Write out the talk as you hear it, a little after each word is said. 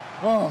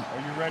Are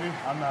you ready?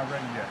 I'm not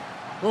ready yet.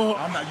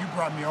 I'm not. You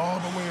brought me all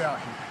the way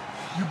out here.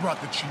 You brought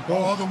the chief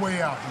all the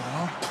way out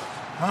here,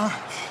 huh?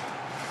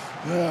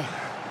 Yeah.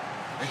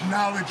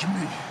 Acknowledge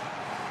me.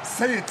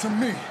 Say it to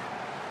me.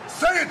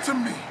 Say it to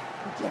me.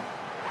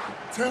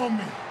 Tell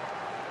me.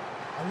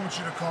 I want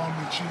you to call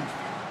me chief.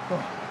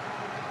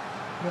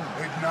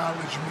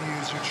 Acknowledge me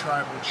as your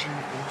tribal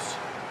chief.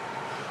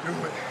 Do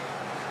it.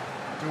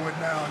 Do it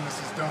now, and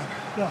this is done.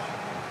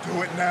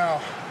 Do it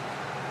now.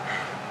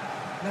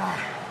 Now.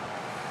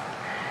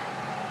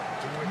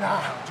 Do it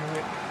now. Do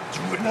it.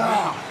 Do it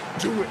now.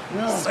 Do it.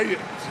 Say it.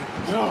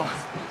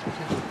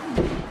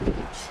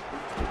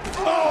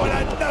 Oh,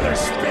 and another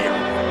spear.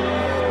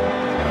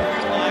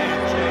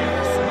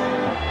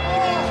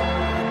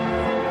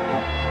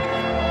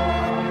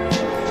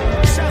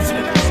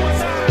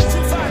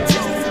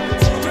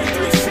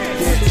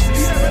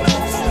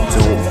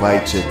 Don't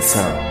bite your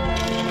tongue.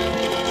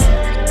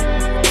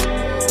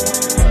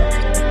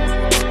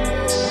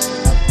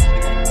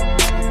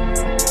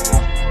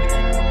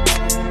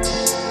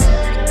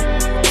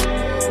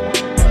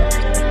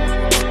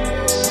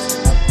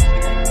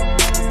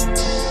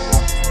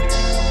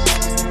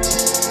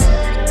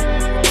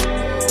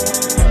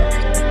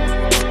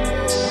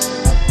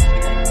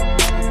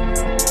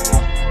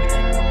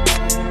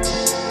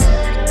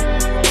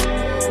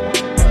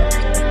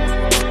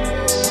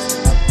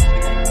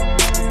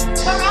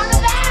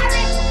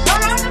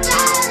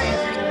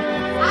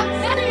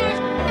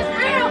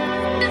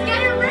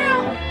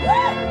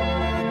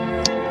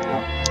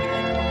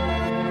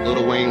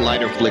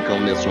 Flick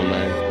on this one,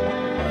 man.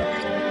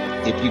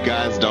 If you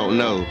guys don't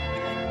know,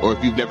 or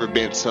if you've never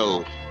been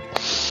told,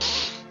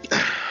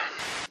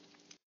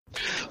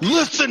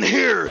 listen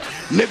here,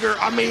 nigger,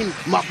 I mean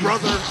my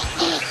brother,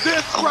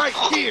 this right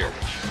here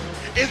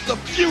is the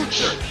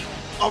future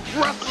of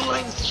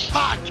wrestling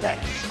podcast.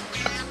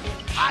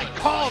 I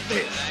call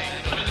this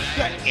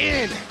the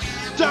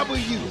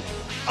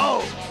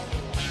NWO.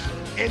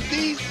 And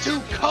these two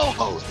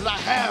co-hosts that I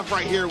have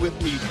right here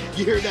with me,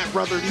 you hear that,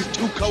 brother? These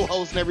two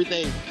co-hosts and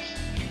everything.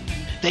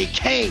 They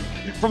came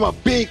from a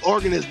big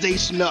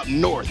organization up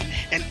north,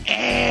 and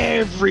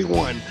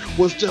everyone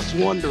was just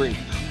wondering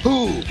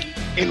who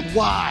and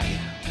why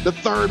the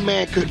third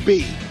man could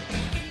be.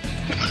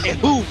 And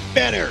who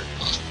better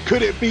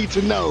could it be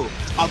to know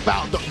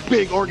about the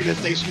big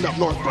organization up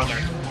north, brother?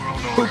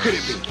 Who could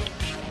it be?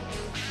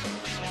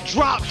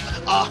 Dropped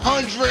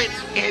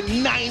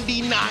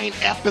 199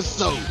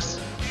 episodes.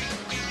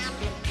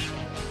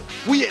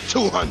 We at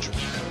 200.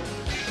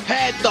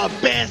 Had the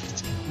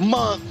best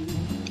month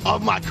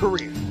of my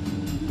career.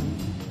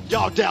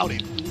 Y'all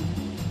doubted.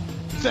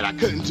 Said I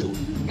couldn't do it.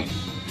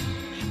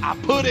 I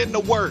put in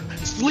the work,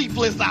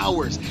 sleepless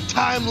hours,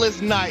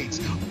 timeless nights,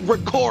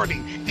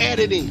 recording,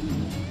 editing,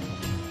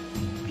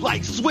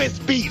 like Swiss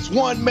Beats,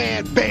 one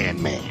man,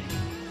 band man.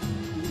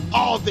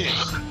 All this.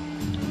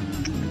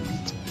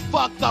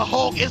 Fuck the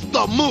Hulk, it's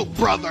the Mook,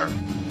 brother.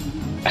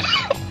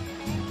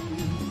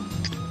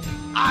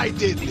 I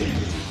did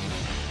this.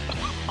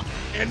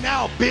 And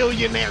now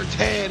Billionaire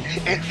Ted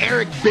and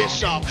Eric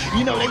Bischoff,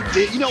 you know what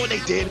they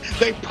did?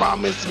 They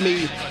promised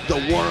me the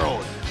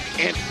world.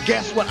 And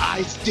guess what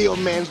I still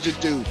managed to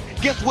do?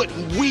 Guess what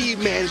we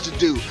managed to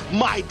do?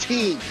 My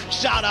team.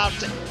 Shout out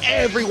to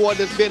everyone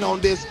that's been on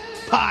this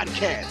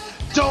podcast.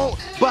 Don't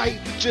bite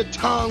your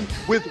tongue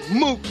with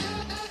Mookie.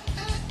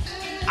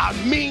 I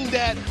mean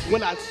that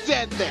when I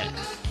said that.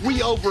 We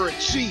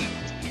overachieved.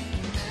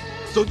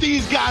 So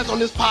these guys on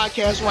this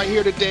podcast right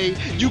here today,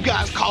 you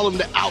guys call them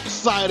the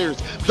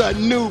outsiders, the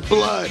new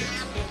blood.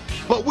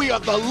 But we are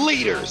the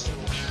leaders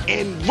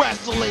in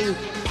wrestling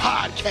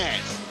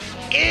podcasts.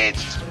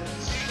 It's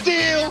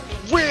still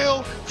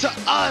real to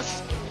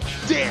us,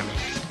 damn it.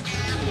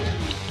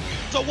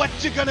 So what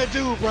you gonna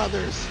do,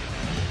 brothers,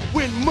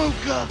 when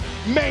Mooka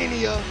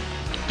Mania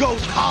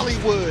goes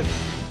Hollywood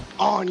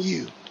on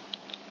you?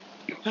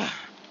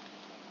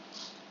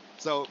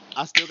 So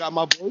I still got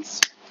my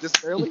voice.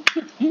 Just barely.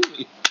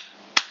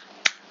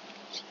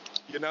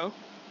 You know?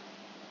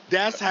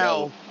 That's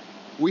how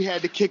we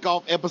had to kick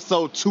off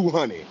episode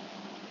 200.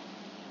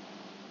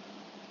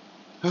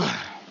 That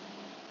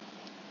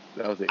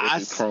was an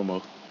epic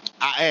promo.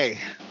 I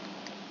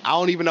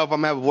don't even know if I'm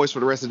gonna have a voice for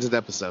the rest of this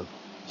episode.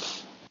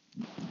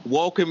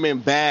 Welcome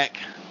back.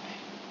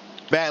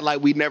 Back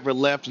like we never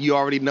left. You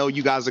already know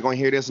you guys are gonna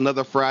hear this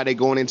another Friday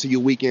going into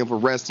your weekend for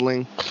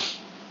wrestling.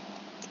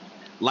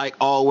 Like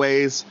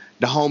always,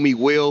 the homie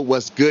Will,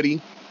 what's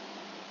goody?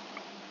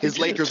 His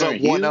Lakers up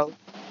 1-0.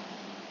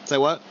 Say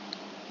what?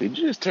 Did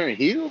you just turn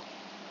heel?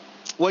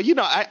 Well, you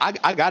know,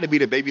 I got to be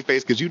the baby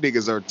face because you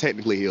niggas are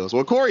technically heels.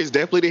 Well, Corey is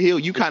definitely the heel.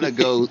 You kind of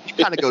go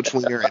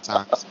tweener at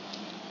times.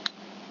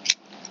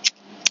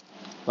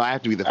 So I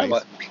have to be the face.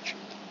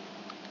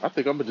 I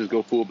think I'm gonna just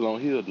go full blown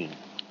heel then.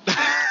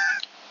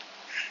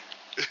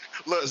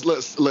 Look.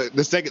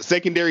 The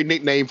secondary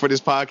nickname for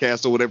this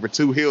podcast or whatever,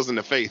 two heels in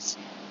the face.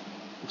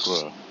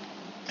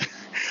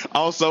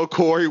 Also,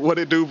 Corey, what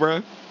it do,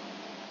 bro?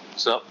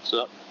 What's up?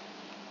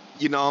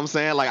 You know what I'm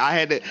saying? Like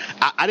I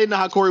didn't know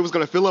how Corey was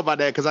gonna feel about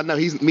that because I know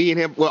me and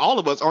him. Well, all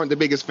of us aren't the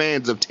biggest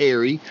fans of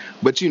Terry,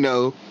 but you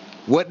know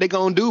what they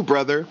gonna do,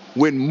 brother,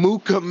 when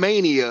Mooka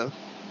Mania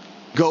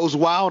goes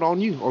wild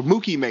on you, or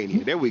Mookie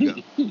Mania. There we go.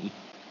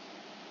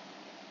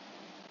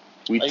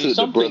 We took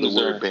the brother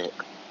word back.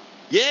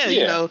 Yeah,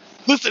 you know.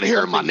 Listen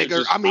here, my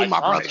nigga. I mean, my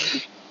brother.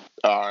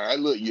 All right,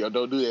 look, yo,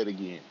 don't do that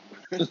again.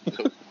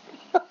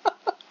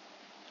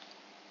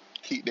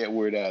 Keep that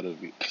word out of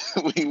it.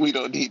 We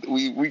don't need.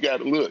 We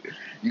gotta look.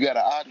 You got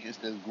an audience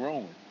that's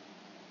growing.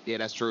 Yeah,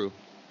 that's true.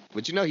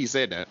 But you know, he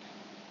said that.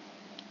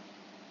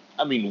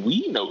 I mean,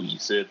 we know he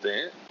said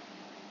that.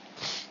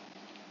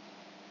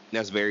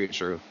 That's very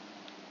true.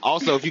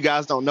 Also, if you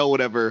guys don't know,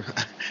 whatever,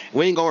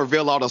 we ain't gonna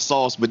reveal all the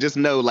sauce, but just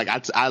know, like,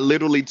 I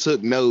literally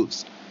took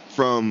notes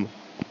from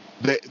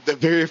the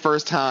very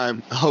first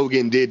time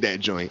Hogan did that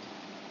joint.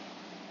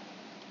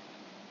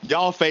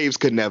 Y'all faves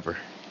could never.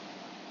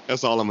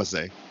 That's all I'm gonna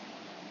say.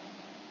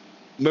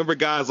 Remember,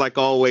 guys, like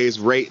always,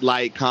 rate,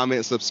 like,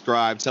 comment,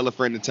 subscribe, tell a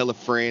friend to tell a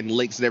friend.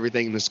 Links and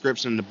everything in the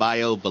description, in the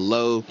bio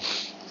below.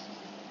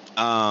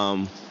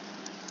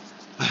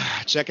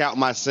 Check out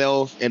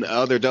myself and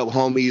other dope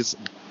homies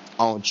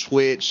on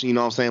Twitch. You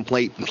know what I'm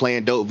saying?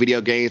 Playing dope video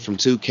games from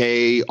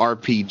 2K,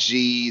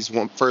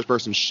 RPGs,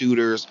 first-person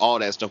shooters, all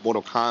that stuff.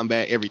 Mortal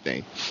Kombat,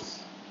 everything.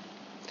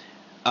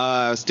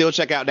 Still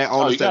check out that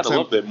on you gotta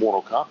love that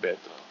Mortal Kombat, though.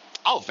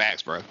 Oh,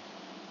 facts, bro.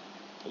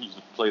 I used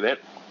to play that.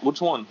 Which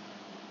one?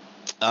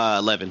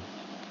 11.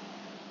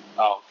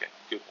 Oh, okay.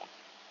 Good one.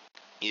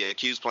 Yeah,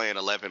 Q's playing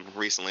 11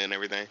 recently and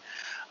everything.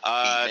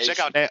 Check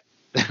out that.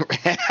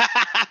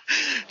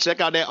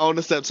 Check out that On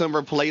the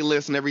September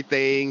playlist and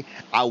everything.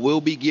 I will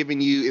be giving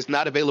you, it's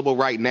not available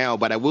right now,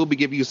 but I will be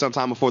giving you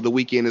sometime before the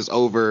weekend is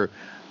over.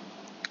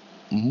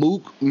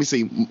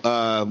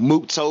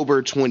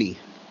 Mooktober 20.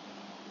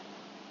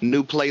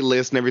 New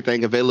playlist and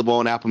everything available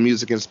on Apple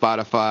Music and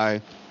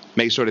Spotify.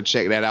 Make sure to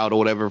check that out or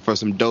whatever for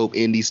some dope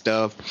indie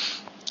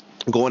stuff.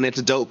 Going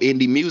into dope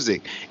indie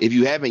music. If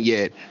you haven't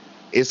yet,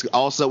 it's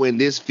also in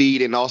this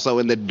feed and also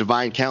in the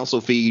Divine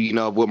Council feed, you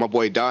know, with my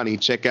boy Donnie.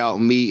 Check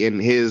out me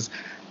and his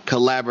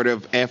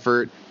collaborative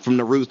effort from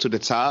the roots to the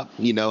top,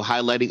 you know,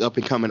 highlighting up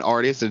and coming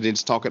artists and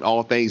just talking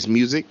all things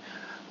music.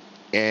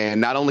 And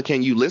not only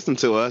can you listen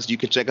to us, you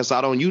can check us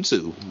out on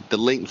YouTube. The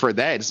link for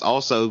that is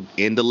also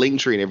in the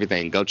link tree and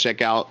everything. Go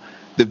check out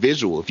the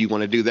visual if you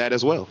want to do that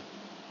as well.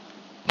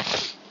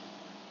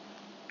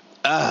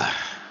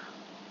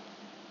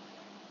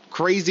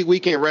 Crazy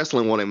weekend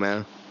wrestling on it,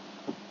 man.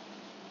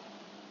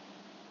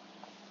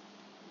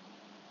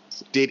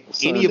 Did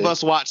any of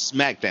us watch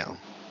SmackDown?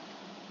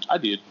 I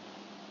did.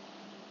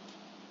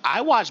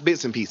 I watched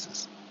bits and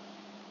pieces.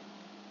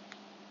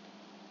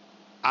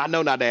 I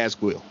know not to ask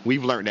Will.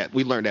 We've learned that.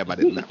 We learned that by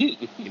this now.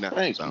 You know.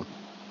 Thanks. So.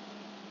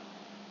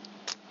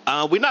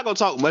 We're not going to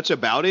talk much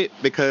about it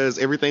because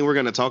everything we're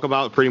going to talk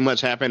about pretty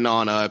much happened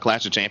on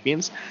Clash of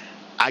Champions.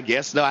 I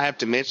guess, though, I have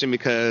to mention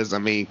because, I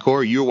mean,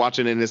 Corey, you're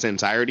watching in its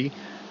entirety.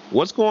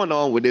 What's going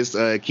on with this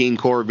King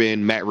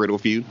Corbin, Matt Riddle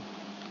feud?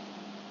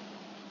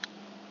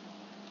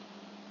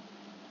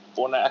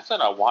 Well, I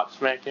said I watched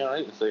SmackDown. I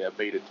didn't say I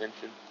paid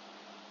attention.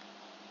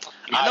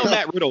 I know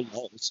Matt Riddle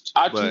lost.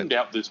 I tuned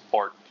out this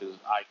part because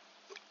I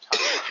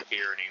kind of don't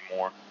care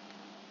anymore.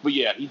 But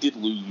yeah, he did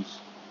lose.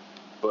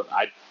 But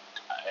I don't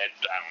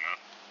know.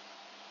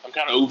 I'm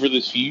kind of over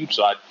this feud,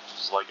 so I'm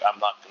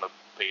not going to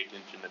pay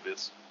attention to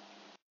this.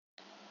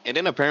 And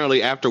then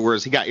apparently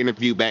afterwards, he got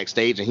interviewed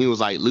backstage, and he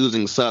was like,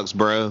 "Losing sucks,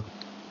 bro."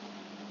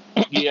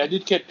 Yeah, I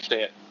did catch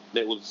that.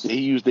 That was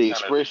he used the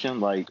expression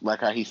like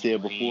how he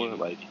said before,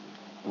 like.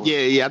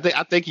 Yeah,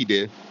 I think he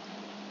did.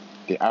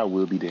 I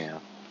will be down.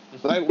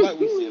 Like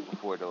we said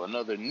before, though,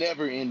 another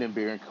never-ending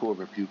Baron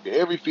Corbin feud.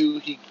 Every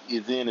feud he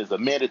is in is a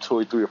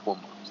mandatory 3 or 4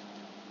 months.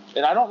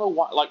 And I don't know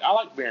why. Like, I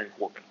like Baron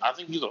Corbin. I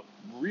think he's a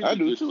really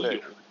good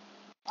heel.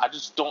 I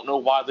just don't know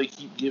why they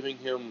keep giving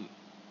him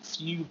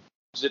feuds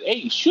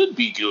that should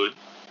be good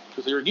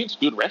because they're against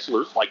good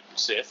wrestlers like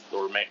Seth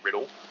or Matt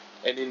Riddle,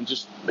 and then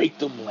just make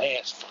them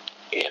last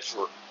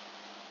forever.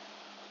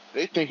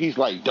 They think he's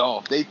like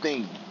Dolph. They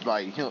think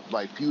like him,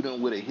 like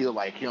feuding with a heel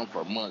like him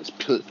for months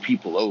puts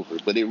people over,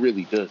 but it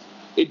really doesn't.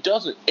 It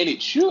doesn't, and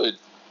it should,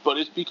 but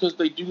it's because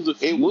they do the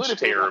feuds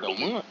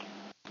terribly.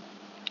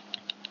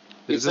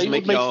 Does this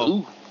make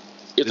y'all?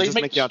 If they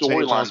make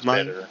storylines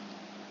better,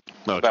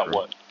 about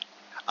what?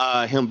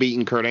 Him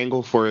beating Kurt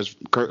Angle for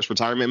Kurt's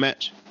retirement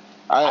match.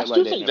 I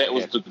still think that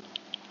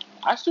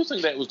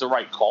was the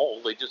right call.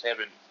 They just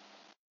haven't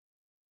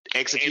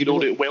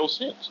executed it well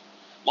since.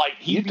 Like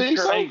he beat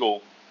Kurt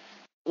Angle.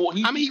 Well,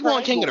 he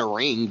won King of the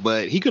Ring,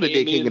 but he could have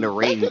did King of the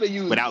Ring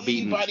without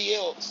beating anybody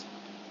else.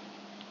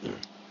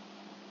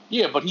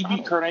 Yeah, but he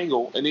beat Kurt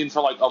Angle, and then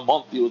for like a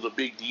month it was a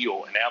big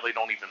deal, and now they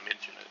don't even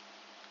mention it.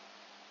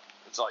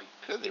 It's like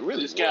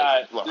this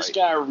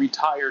guy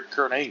retired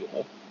Kurt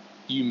Angle.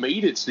 You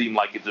made it seem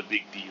like it's a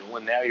big deal,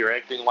 and now you're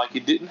acting like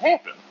it didn't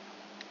happen.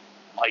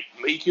 Like,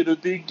 make it a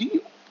big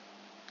deal.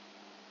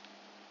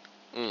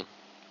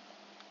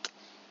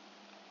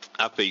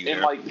 I feel you.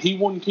 And like he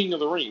won King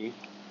of the Ring.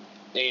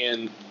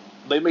 And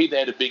they made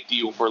that a big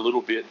deal for a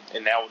little bit,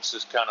 and now it's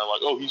just kind of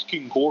like, oh, he's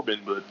King Corbin,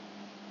 but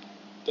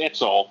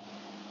that's all.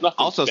 Nothing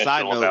also,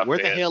 side note, where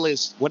that.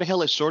 the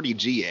hell is Shorty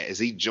G at? Is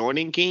he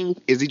joining King?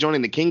 Is he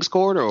joining the King's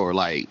Court, or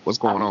like what's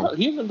going on?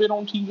 He hasn't been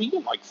on TV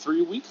in like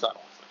 3 weeks, I don't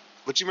think.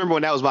 But you remember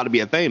when that was about to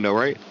be a thing, though,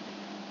 right?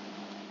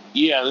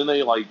 Yeah, then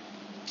they like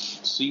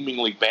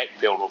seemingly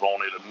backpedaled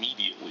on it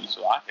immediately,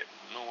 so I had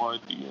no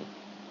idea.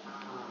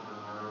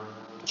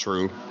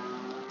 True.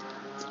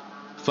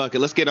 Fuck it,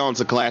 let's get on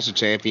to Clash of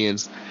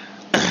Champions.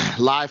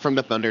 Live from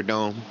the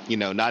Thunderdome,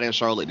 not in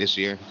Charlotte this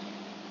year.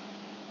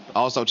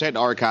 Also, check the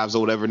archives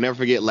or whatever. Never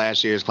forget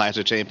last year's Clash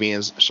of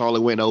Champions.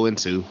 Charlotte went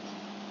 0-2.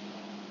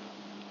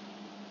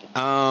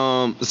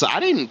 So I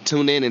didn't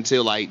tune in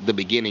until like the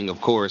beginning,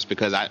 of course,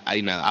 because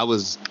I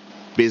was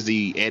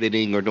busy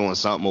editing or doing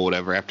something or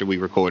whatever after we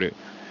recorded.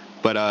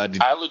 But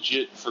I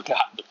legit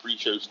forgot the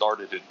pre-show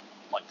started at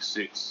like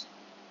 6,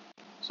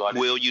 so I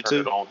didn't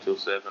turn it on till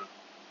 7.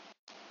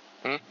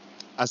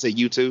 I said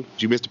you too.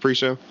 Did you miss the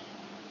pre-show?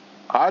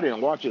 I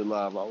didn't watch it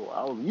live.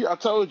 I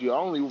told you I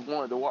only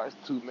wanted to watch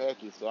 2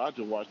 matches, so I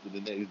just watched it the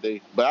next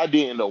day. But I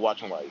did end up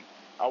watching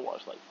I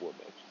watched 4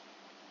 matches.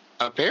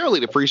 Apparently,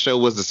 the pre-show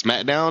was the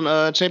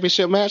SmackDown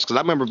championship match, because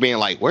I remember being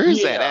like, "Where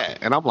is that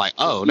at?" And I'm like,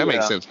 "Oh, that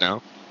makes sense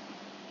now."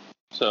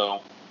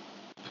 So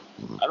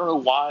I don't know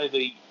why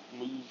they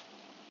moved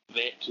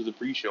that to the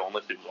pre-show,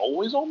 unless it was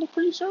always on the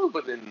pre-show.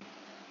 But then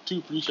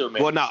 2 pre-show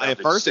matches. Well, no,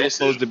 at first it was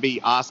supposed to be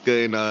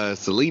Asuka and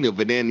Selena,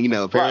 but then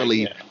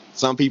apparently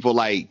some people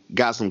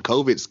got some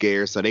COVID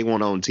scares, so they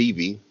weren't on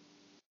TV.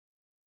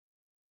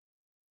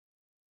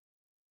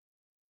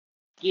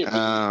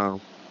 Yeah.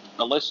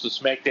 Unless the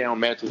SmackDown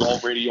match was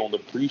already on the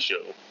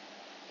pre-show,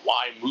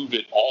 why move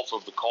it off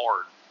of the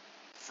card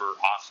for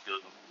Asuka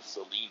and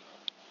Selena?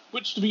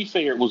 Which, to be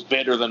fair, was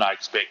better than I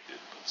expected,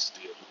 but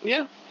still.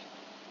 Yeah.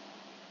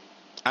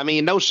 I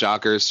mean, no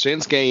shockers.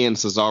 Shinsuke and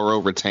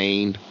Cesaro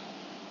retained.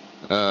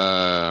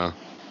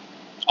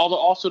 Although,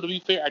 also, to be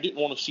fair, I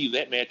didn't want to see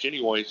that match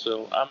anyway,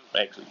 so I'm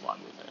actually fine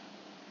with that.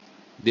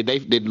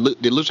 Did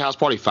Lucha House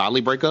Party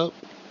finally break up?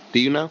 Do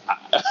you know?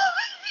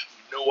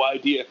 No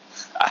idea.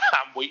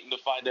 I'm waiting to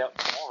find out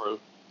tomorrow.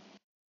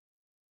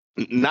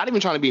 Not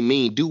even trying to be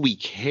mean. Do we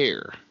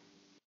care?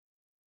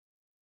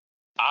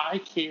 I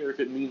care if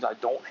it means I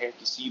don't have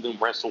to see them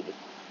wrestle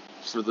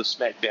for the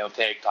SmackDown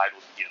tag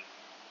titles again.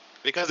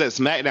 Because at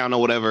SmackDown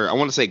or whatever, I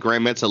want to say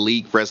Grand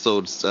Metalik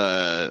wrestled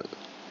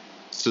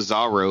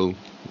Cesaro,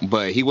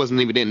 but he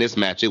wasn't even in this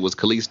match. It was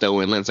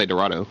Kalisto and Lince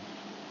Dorado.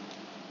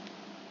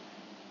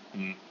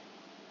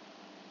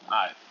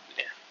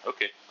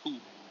 Okay, cool.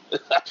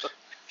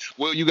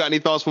 Well, you got any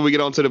thoughts when we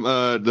get on to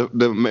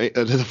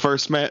the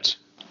first match?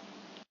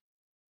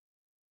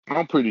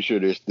 I'm pretty sure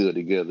they're still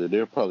together.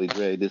 They'll probably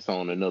drag this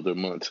on another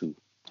month too.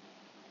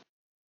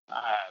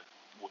 I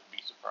wouldn't be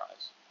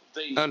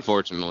surprised.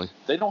 Unfortunately,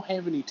 they don't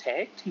have any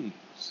tag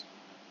teams.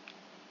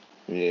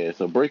 Yeah,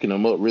 so breaking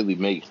them up really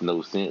makes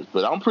no sense.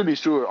 But I'm pretty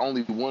sure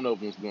only one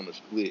of them's going to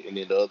split, and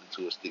then the other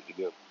 2 will stick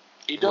together.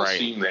 It does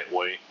seem that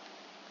way.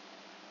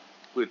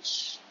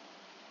 Which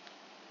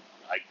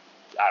I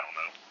don't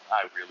know.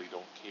 I really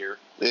don't care.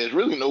 There's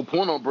really no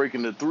point on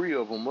breaking the 3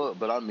 of them up,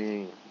 but I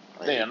mean,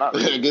 not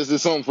really. I guess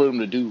it's something for them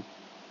to do.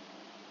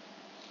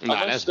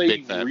 Unless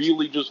they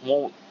really just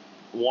want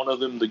one of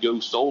them to go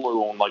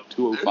solo on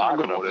 205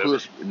 or whatever.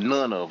 Push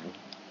none of them.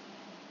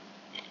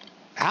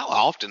 How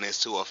often is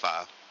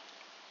 205?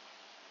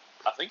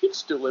 I think it's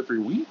still every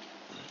week,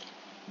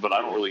 but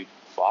I don't really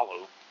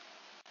follow.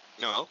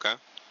 No, okay.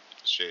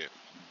 Shit.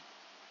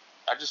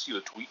 I just see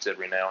the tweets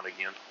every now and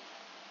again.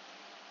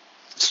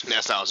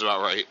 That sounds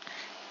about right.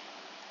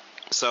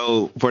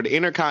 So, for the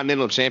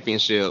Intercontinental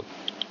Championship,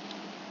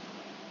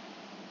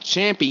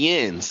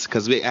 champions,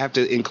 because we have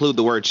to include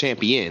the word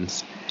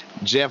champions,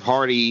 Jeff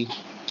Hardy,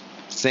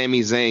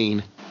 Sami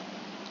Zayn,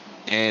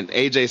 and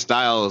AJ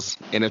Styles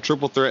in a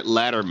triple threat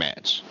ladder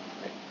match.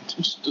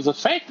 Just the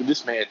fact that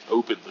this match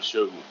opened the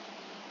show,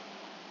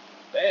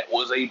 that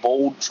was a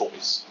bold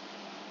choice.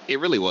 It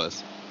really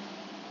was.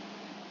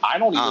 I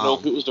don't even know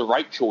if it was the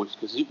right choice,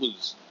 because it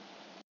was.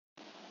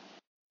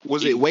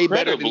 Was it way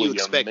better than you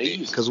expected?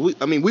 Because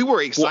we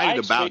were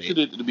excited about it. I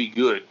expected it to be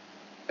good,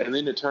 and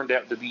then it turned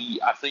out to be,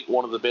 I think,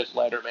 one of the best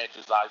ladder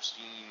matches I've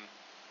seen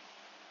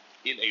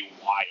in a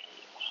while.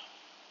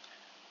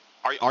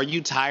 Are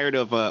you tired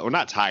of, or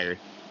not tired?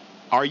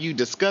 Are you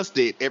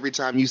disgusted every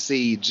time you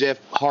see Jeff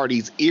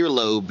Hardy's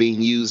earlobe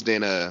being used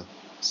in a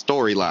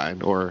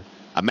storyline or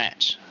a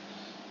match?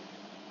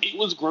 It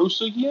was gross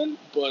again,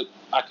 but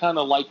I kind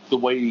of liked it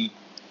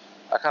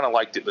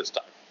this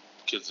time,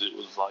 because it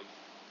was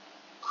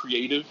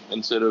creative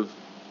instead of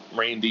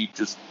Randy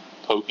just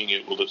poking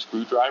it with a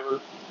screwdriver.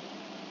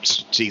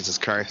 Jesus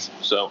Christ.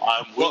 So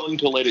I'm willing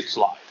to let it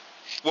slide.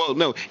 Well,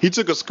 no, he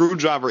took a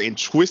screwdriver and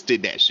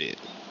twisted that shit.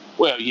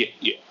 Well, yeah.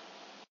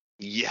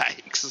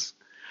 Yikes.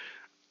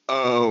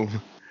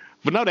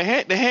 But no, the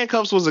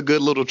handcuffs was a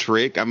good little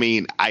trick. I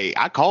mean,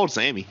 I called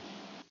Sammy.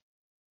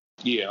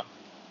 Yeah.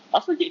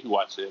 I forget who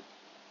I said.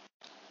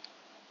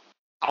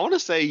 I want to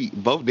say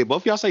both. Did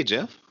both y'all say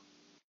Jeff?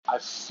 I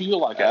feel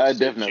like I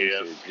definitely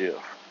said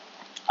Jeff.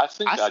 I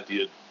think I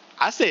did.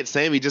 I said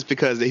Sammy just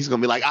because he's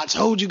gonna be like, I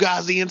told you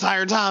guys the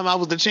entire time I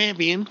was the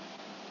champion.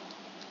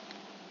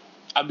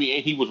 I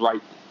mean, he was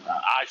right.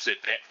 I said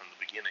that from the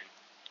beginning.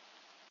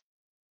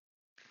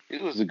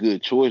 It was a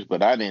good choice,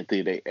 but I didn't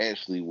think they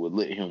actually would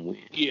let him win.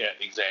 Yeah,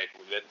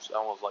 exactly. I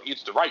was like,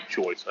 it's the right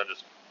choice. I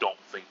just don't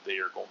think they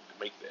are going to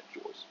make that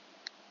choice.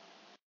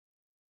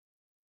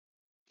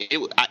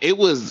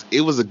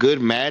 It was a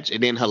good match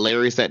and then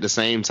hilarious at the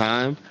same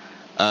time.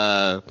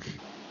 Shout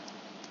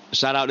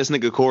out this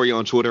nigga Corey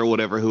on Twitter or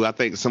whatever, who I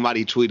think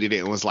somebody tweeted it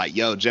and was like,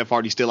 yo, Jeff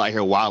Hardy's still out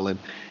here wilding.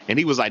 And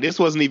he was like, this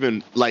wasn't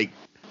even like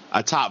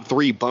a top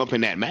 3 bump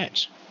in that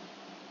match.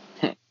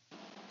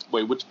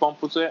 Wait, which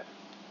bump was that?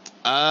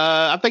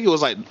 I think it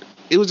was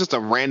just a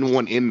random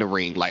one in the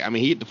ring. Like, I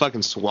mean, he hit the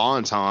fucking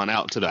swanton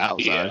out to the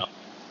outside. Yeah.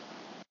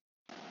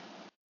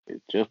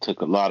 Jeff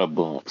took a lot of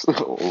bumps.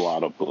 A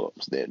lot of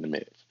bumps that in the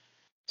match.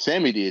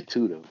 Sammy did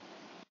too, though.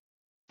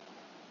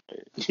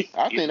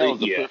 I think that was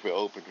the perfect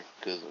opener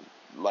because,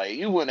 like,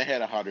 you wouldn't have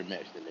had a harder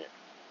match than that.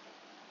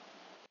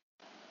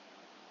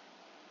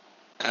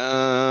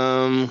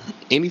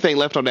 Anything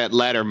left on that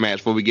ladder match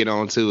before we get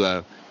on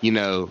to,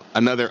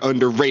 another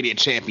underrated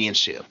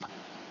championship?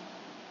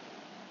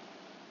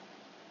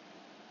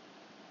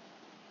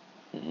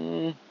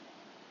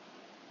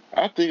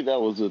 I think that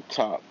was a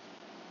top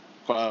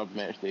 5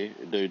 match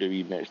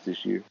WWE match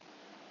this year.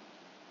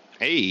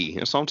 Hey,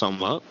 that's what I'm talking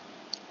about.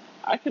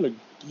 I think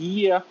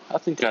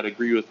I'd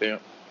agree with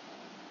that.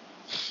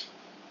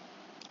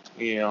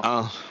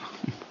 Yeah.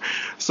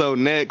 So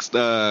next,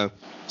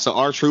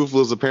 R-Truth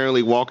was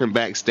apparently walking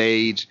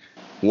backstage,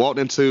 walked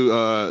into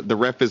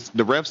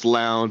the ref's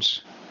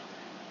lounge,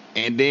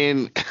 and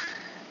then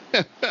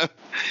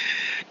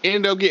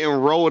ended up getting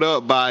rolled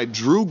up by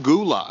Drew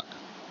Gulak.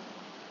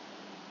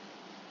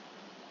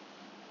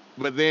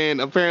 But then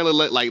apparently,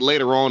 like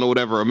later on or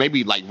whatever, or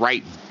maybe like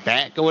right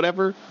back or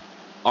whatever,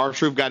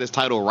 R-Truth got his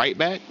title right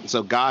back.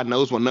 So God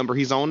knows what number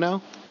he's on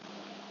now.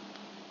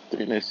 I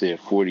think they said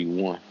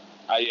 41.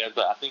 I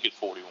think it's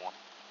 41.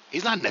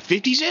 He's not in the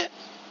 50s yet?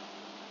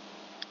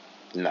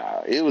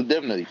 Nah, it was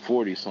definitely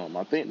 40 something.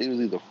 I think it was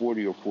either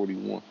 40 or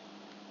 41.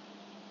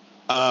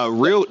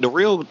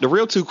 The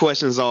real 2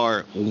 questions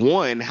are,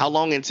 1, how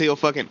long until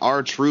fucking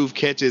R-Truth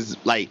catches,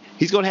 like,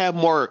 he's gonna have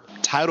more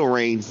title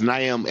reigns than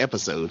I am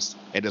episodes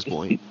at this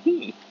point.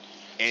 And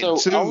so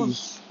 2, I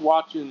was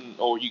watching.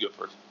 Oh, you go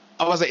first.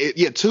 I was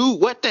like, 2.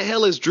 What the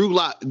hell is Drew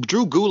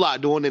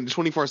Gulak doing in the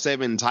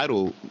 24/7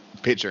 title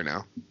picture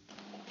now?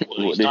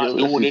 Well, he's not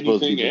doing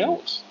anything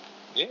else.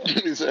 Yeah,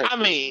 exactly.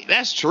 I mean,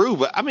 that's true,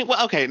 but I mean,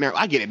 well, okay, now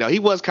I get it though. He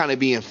was kind of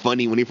being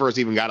funny when he first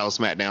even got on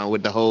SmackDown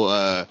with the whole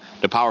the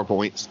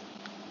PowerPoints.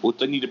 What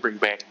they need to bring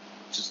back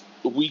just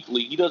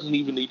weekly. He doesn't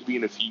even need to be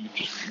in a feud.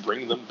 Just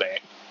bring them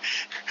back.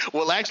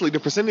 Well, actually, the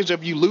percentage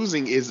of you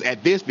losing is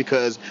at this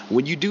because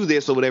when you do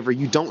this or whatever,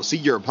 you don't see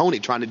your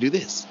opponent trying to do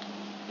this.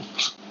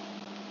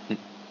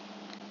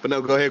 But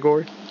no, go ahead,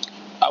 Corey.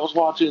 I was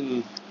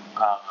watching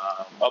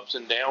Ups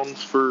and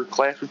Downs for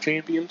Clash of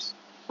Champions.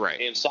 Right.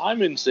 And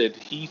Simon said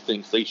he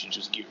thinks they should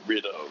just get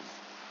rid of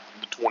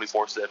the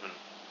 24/7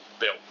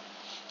 belt.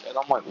 And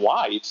I'm like,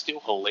 why? It's still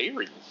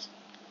hilarious.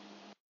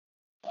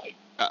 Like,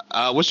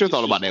 what's your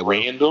thought about that?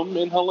 Random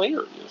and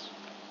hilarious.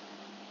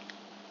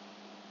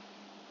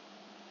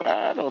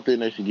 I don't think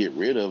they should get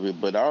rid of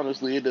it, but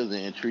honestly, it doesn't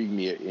intrigue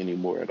me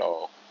anymore at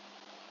all.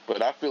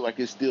 But I feel like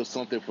it's still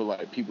something for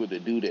like people to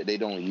do that they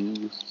don't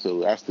use.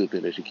 So I still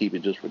think they should keep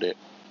it just for that.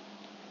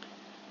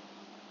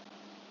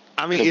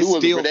 I mean, it's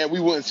still for that we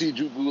wouldn't see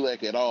Drew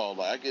Gulak at all.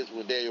 Like I guess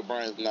when Daniel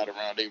Bryan's not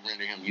around, they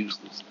render him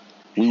useless.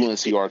 We wouldn't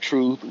see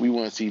R-Truth. We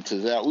wouldn't see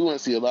Tozawa. We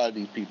wouldn't see a lot of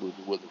these people if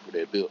it wasn't for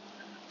that belt.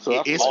 So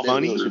I feel like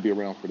that belt should be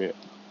around for that.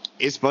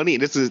 It's funny.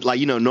 This is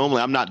like,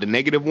 normally I'm not the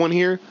negative one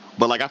here,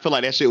 but like I feel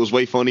like that shit was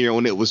way funnier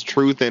when it was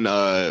Truth and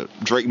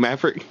Drake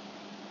Maverick.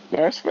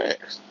 That's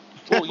facts.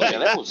 Oh yeah,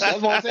 that's what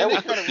I'm saying. They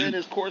kind of ran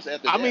his course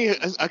after that. I mean,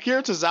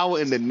 Akira Tozawa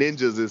and the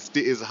Ninjas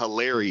is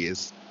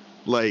hilarious.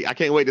 Like, I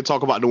can't wait to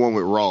talk about the one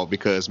with Raw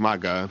because, my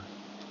God.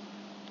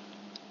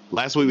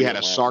 Last week we had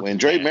a shark. When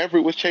Drake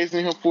Maverick was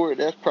chasing him for it,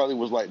 that probably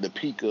was like the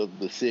peak of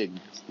the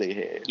segments they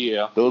had.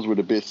 Yeah. Those were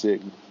the best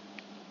segments.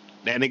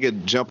 That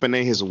nigga jumping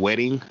at his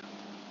wedding.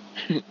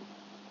 He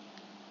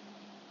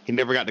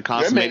never got to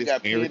consummate his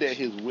marriage. That man got paid at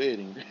his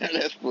wedding.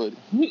 That's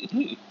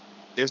funny.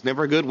 There's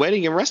never a good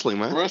wedding in wrestling,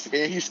 man.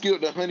 And he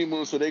skipped the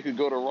honeymoon so they could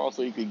go to Raw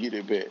so he could get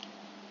it back.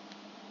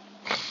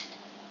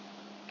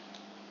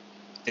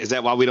 Is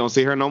that why we don't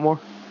see her no more?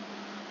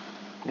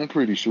 I'm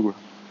pretty sure.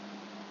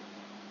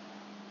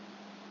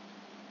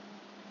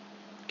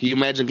 Can you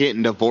imagine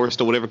getting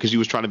divorced or whatever because you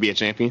was trying to be a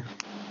champion?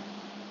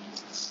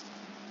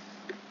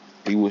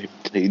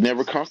 He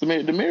never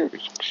consummated the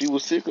marriage. She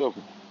was sick of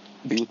him.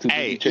 He was too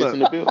busy chasing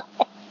the belt.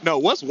 No,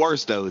 what's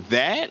worse though,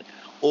 that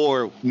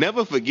or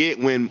never forget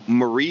when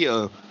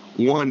Maria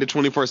won the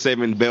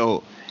 24/7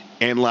 belt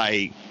and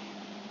like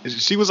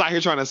she was out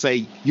here trying to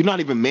say, "You're not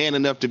even man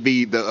enough to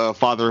be the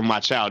father of my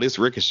child." It's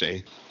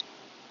Ricochet.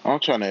 I'm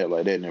trying to act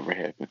like that never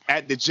happened.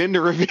 At the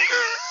gender reveal.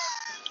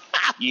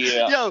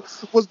 Yeah. Yo,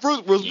 was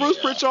Bruce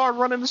Pritchard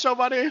running the show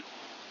by then?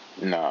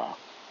 No,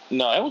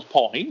 that was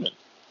Paul Heyman.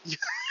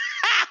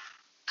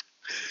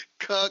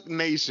 Cuck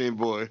Nation,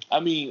 boy. I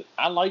mean,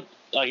 I like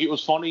it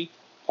was funny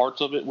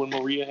parts of it when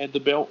Maria had the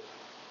belt,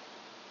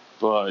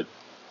 but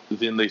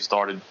then they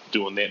started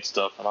doing that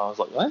stuff, and I was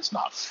like, well, that's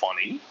not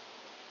funny.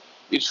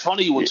 It's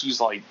funny when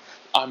she's like,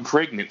 I'm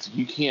pregnant, so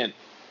you can't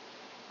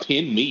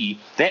pin me.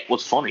 That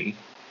was funny.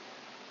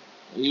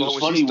 It was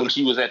funny when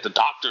she was at the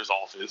doctor's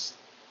office.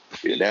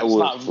 Yeah, that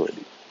was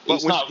funny.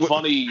 It's not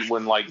funny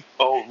when, like,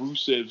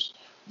 Rusev's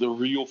the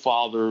real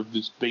father of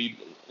this baby.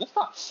 That's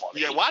not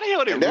funny. Yeah, why the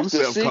hell did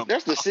Rusev come?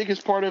 That's the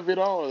sickest part of it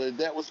all.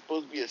 That was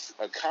supposed to be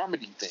a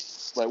comedy thing.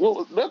 Like, what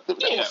was that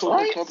was so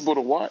uncomfortable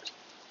to watch.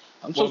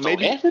 I'm so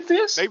maybe at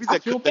this. Maybe the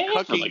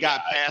cookie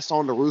got passed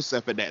on to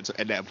Rusev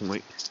at that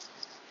point.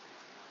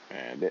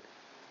 Man,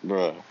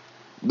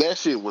 that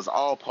shit was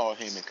all Paul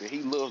Heyman because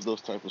he loves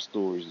those type of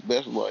stories.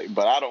 That's like,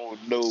 but I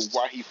don't know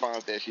why he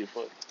finds that shit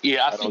funny.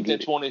 Yeah, I think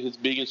that's one of his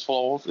biggest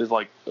flaws is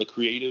like a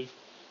creative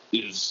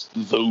is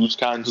those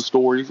kinds of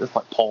stories. It's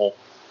like Paul.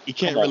 He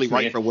can't really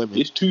write for women.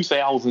 It's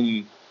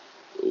 2000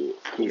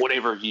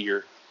 whatever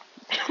year.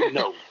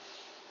 No,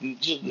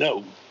 just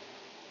no.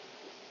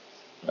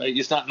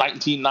 It's not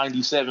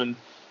 1997.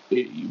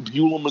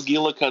 Beulah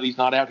McGillicuddy's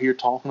not out here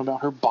talking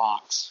about her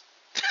box.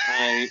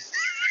 Right?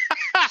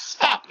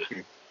 Stop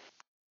it.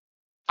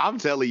 I'm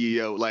telling you,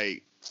 yo,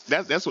 like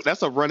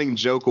that's a running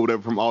joke or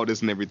whatever from all this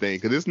and everything.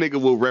 Because this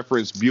nigga will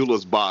reference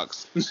Beulah's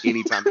box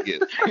anytime he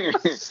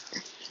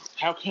gets.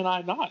 How can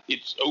I not?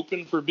 It's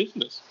open for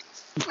business.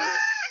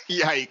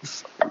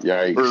 Yikes.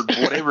 Or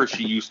whatever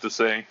she used to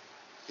say.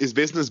 Is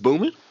business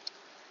booming?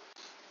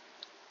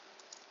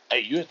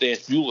 Hey, you have to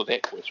ask Beulah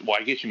that question. Well,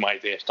 I guess you might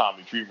have to ask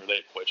Tommy Dreamer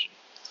that question.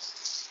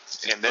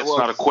 And that's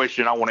not a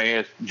question I want to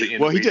ask the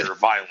innovator of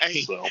violence.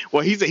 Hey, so.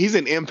 Well, he's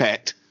an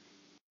Impact.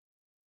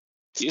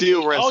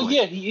 Still wrestling. Oh,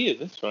 yeah, he is.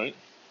 That's right.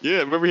 Yeah,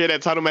 remember he had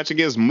that title match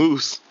against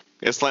Moose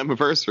at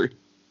Slammiversary.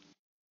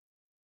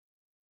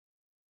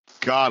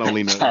 God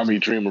only knows. Tommy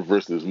Dreamer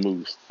versus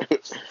Moose.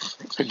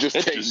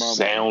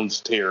 Sounds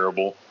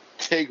terrible.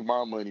 Take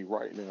my money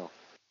right now.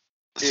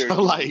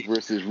 So, like,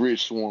 versus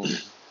Rich Swann.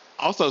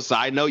 Also,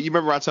 side note, you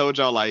remember I told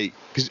y'all, like,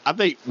 because I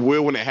think,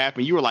 Will, when it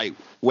happened, you were like,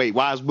 wait,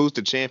 why is Moose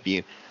the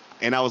champion?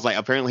 And I was like,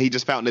 apparently he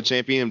just found the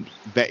champion.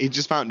 He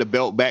just found the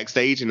belt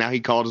backstage, and now he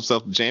called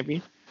himself the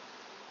champion.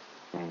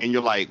 And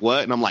you're like,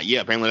 what? And I'm like,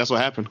 yeah, apparently that's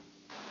what happened.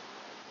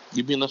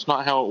 You mean that's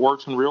not how it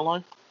works in real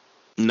life?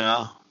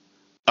 No.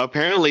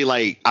 Apparently,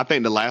 like, I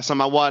think the last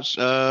time I watched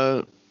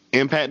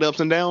Impact Ups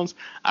and Downs,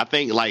 I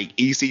think, like,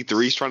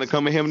 EC3's trying to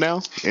come at him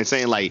now and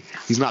saying, like,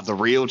 he's not the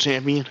real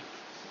champion.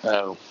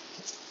 Oh.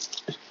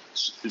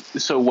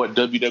 So what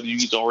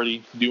WWE's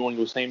already doing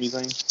with Sami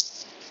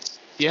Zayn?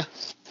 Yeah.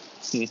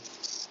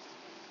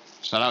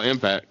 Shout out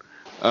Impact.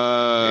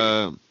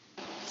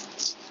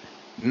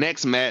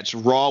 Next match,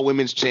 Raw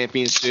Women's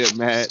Championship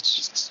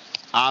match.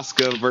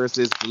 Asuka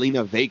versus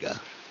Zelina Vega.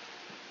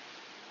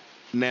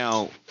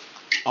 Now,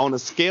 on a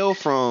scale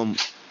from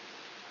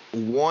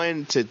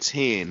 1 to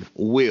 10,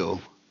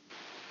 Will,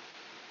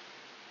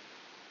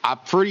 I'm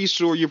pretty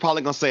sure you're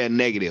probably going to say a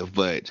negative,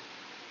 but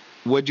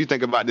what did you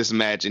think about this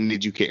match, and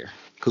did you care?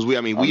 Because we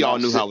all knew how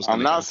it was going to go.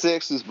 I'm not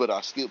sexist, but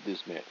I skipped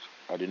this match.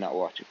 I did not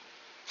watch it.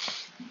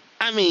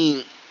 I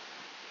mean,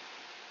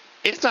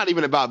 it's not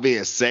even about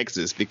being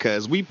sexist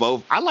because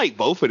I like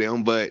both of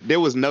them, but there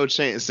was no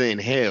chance in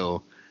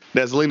hell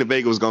that Zelina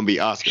Vega was going to be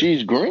Asuka.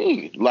 She's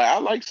green. Like, I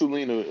like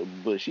Zelina,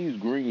 but she's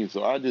green,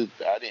 so I didn't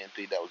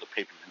think that was a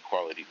pay-per-view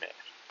quality match.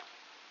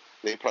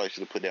 They probably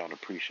should have put that on a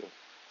pre-show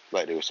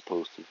like they were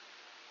supposed to.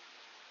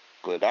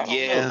 But I don't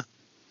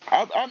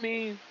know. I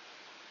mean,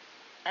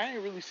 I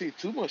didn't really see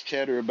too much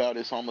chatter about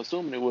it, so I'm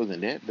assuming it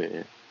wasn't that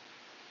bad.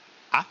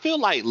 I feel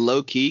like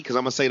low-key, because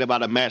I'm going to say it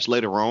about a match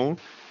later on,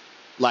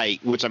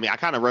 like, which, I mean, I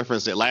kind of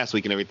referenced it last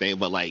week and everything,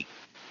 but, like,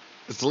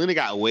 Zelina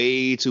got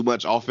way too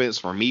much offense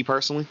for me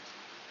personally.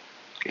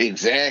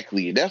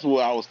 Exactly. That's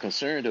what I was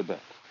concerned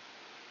about.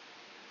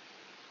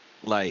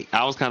 Like,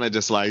 I was kind of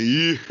just like,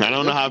 I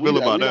don't know how I feel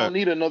about that. We don't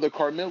need another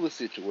Carmella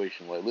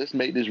situation. Like, let's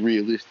make this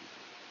realistic.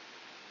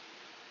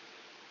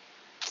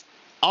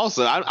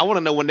 Also, I want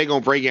to know when they're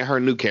going to bring in her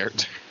new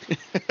character.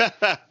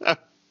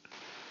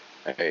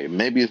 Hey,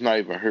 maybe it's not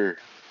even her.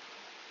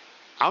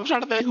 I'm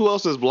trying to think who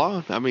else is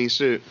blonde. I mean,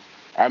 shit.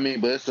 I mean,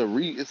 but it's a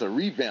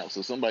revamp,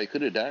 so somebody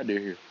could have died there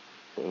here.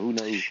 But who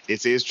knows?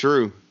 It is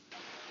true.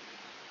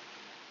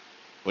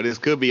 But this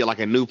could be like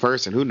a new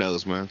person. Who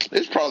knows, man?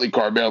 It's probably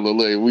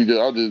Carmella.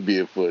 I'll just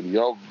being funny.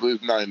 Y'all,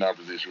 it's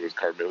 99% sure it's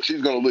Carmella.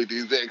 She's gonna look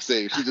the exact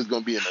same. She's just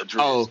gonna be in a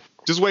dress. Oh,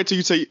 just wait till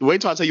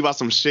I tell you about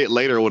some shit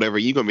later or whatever.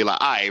 You're gonna be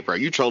like, all right, bro,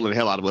 you trolling the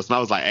hell out of us. And I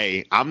was like,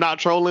 hey, I'm not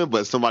trolling,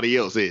 but somebody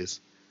else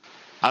is.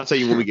 I'll tell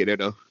you when we get there,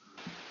 though.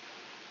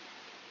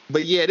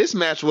 But yeah, this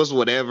match was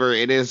whatever.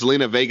 And then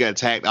Zelina Vega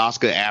attacked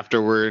Asuka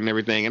afterward and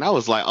everything. And I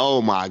was like,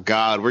 oh my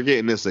God, we're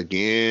getting this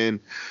again.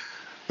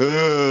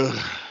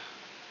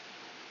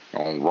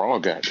 On Raw,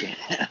 goddamn.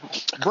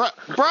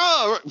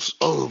 bro.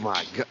 Oh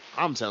my God.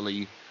 I'm telling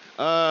you.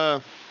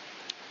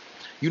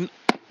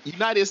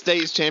 United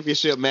States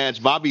Championship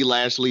match, Bobby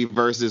Lashley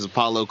versus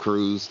Apollo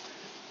Crews.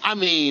 I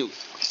mean,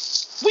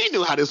 we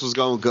knew how this was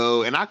going to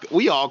go, and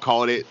we all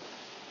called it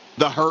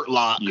the Hurt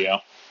Lock. Yeah.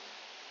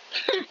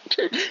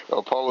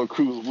 Apollo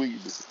Crews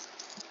weakness.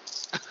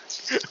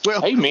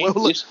 Well, hey man,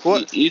 it's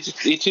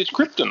his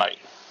kryptonite.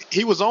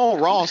 He was on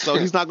Raw, so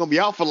he's not going to be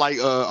out for like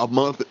a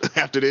month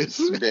after this.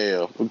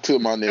 Damn, until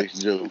my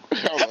next joke.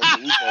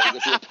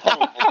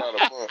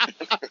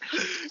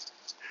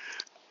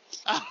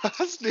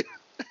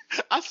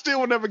 I still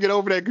will never get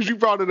over that because you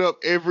brought it up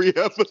every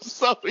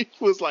episode. He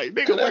was like,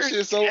 nigga, that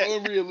shit's so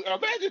unreal.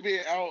 Imagine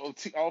being out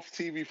off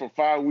TV for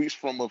 5 weeks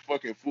from a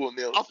fucking full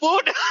nail. A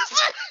full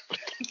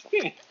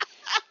nail.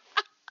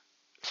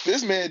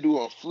 This man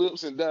doing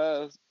flips and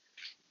dives.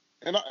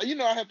 And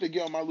I have to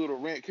get on my little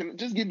rant. Can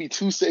just give me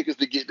 2 seconds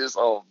to get this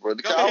off, bro?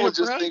 Because I was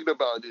just thinking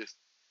about this.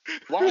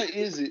 Why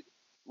is it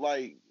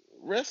like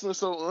wrestling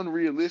so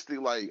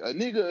unrealistic? Like a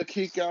nigga will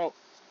kick out.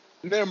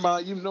 Never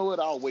mind. You know what?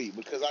 I'll wait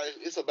because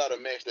it's about a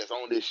match that's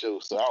on this show,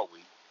 so I'll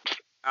wait.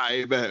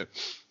 I bet.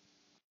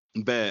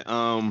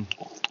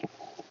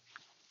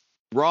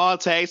 Raw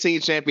Tag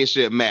Team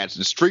Championship match: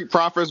 the Street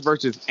Profits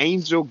versus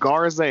Angel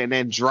Garza and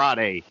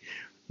Andrade.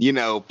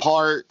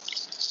 Part.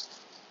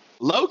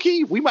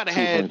 Low-key, we might have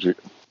had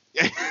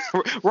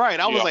right.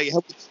 I was like,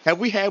 have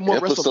we had more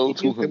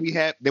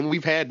WrestleMania than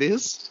we've had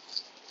this?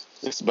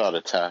 It's about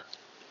a tie.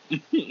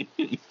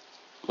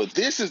 But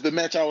this is the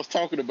match I was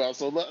talking about,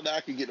 so now I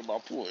can get to my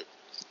point.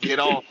 Get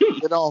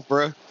off,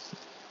 bro.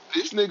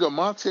 This nigga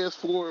Montez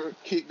Ford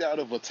kicked out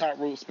of a top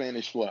rope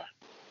Spanish fly.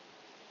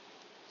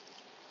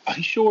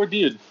 I sure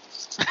did.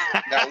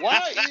 Now,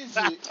 why is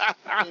it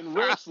in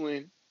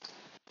wrestling?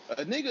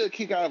 A nigga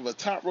kick out of a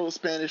top rope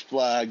Spanish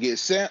fly, get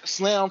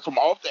slammed from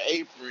off the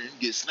apron,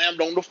 get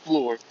slammed on the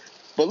floor,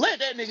 but let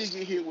that nigga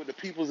get hit with the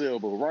people's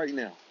elbow right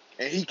now,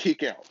 and he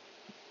kick out.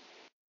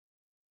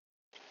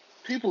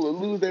 People will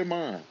lose their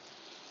mind.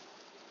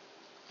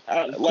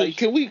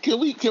 Can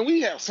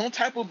we have some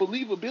type of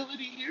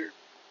believability here?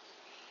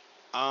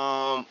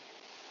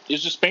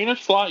 Is the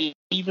Spanish fly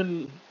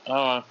even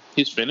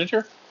his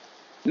finisher?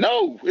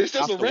 No, it's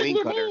just a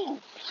regular move.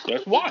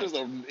 That's why. It's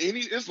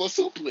a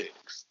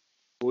suplex.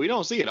 We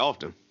don't see it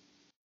often.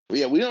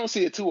 Yeah, we don't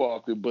see it too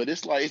often, but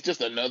it's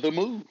just another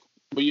move.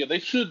 But yeah, they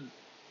should.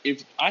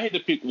 If I had to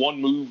pick one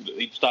move that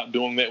they'd stop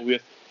doing that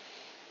with,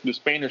 the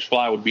Spanish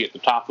fly would be at the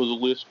top of the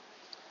list.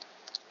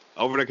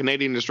 Over the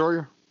Canadian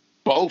Destroyer?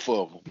 Both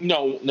of them.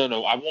 No.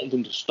 I want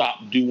them to stop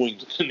doing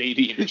the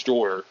Canadian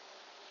Destroyer.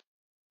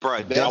 Bro,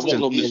 I want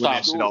them to stop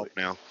it off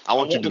now. I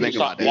want you to think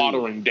about that.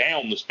 Watering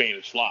down the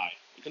Spanish fly.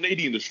 The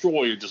Canadian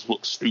Destroyer just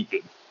looks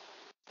stupid.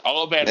 I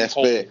love Adam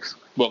Cole,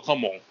 but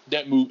come on,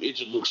 that move, it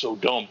just looks so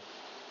dumb.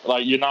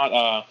 Like, you're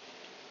not,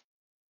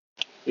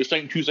 this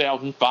ain't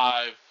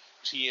 2005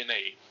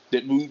 TNA.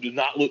 That move does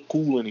not look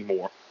cool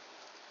anymore.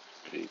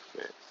 Big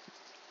fat.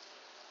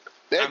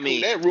 That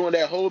ruined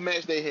that whole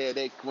match they had.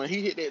 When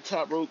he hit that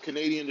top rope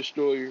Canadian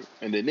Destroyer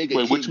and the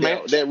nigga kicked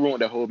out, that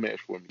ruined that whole match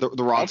for me.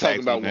 The Raw I'm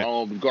talking about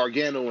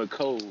Gargano and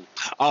Cole.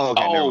 Oh,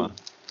 okay,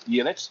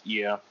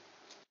 yeah.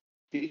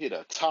 He hit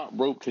a top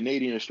rope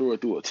Canadian Destroyer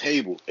through a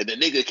table, and the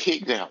nigga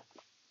kicked out.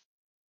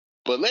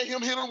 But let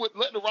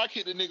The Rock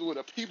hit the nigga with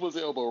a people's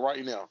elbow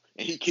right now,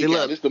 and he kicked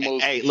out. It's the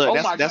most. Hey, look,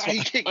 that's why he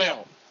kicked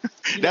out.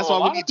 That's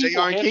why we need JR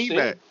and King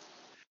back.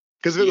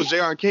 Because if it was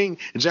JR and King,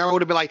 JR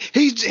would have been like,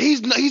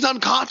 he's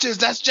unconscious.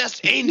 That's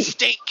just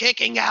instinct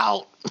kicking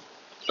out.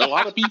 A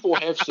lot of people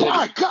have said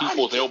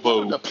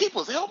the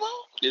people's elbow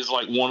is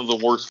like one of the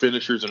worst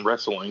finishers in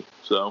wrestling.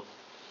 So,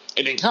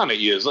 and it kind of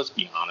is. Let's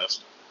be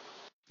honest.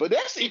 But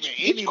that's even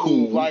any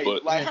cool,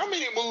 move. Like how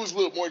many moves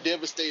look more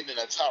devastating than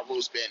a top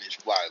rope Spanish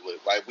fly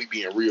look? Like, we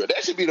being real.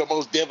 That should be the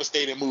most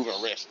devastating move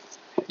in wrestling.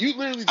 You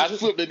literally just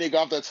flip the nigga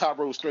off the top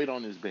rope straight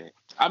on his back.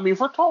 I mean, if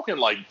we're talking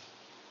like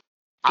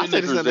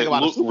finishers that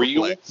look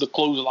real, the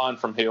clothesline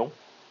from hell.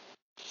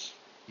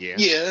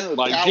 Yeah.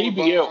 Like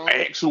JBL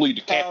actually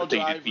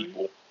decapitated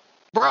people.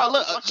 Bro,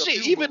 look,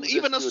 shit, even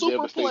a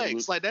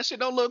superplex, like that shit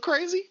don't look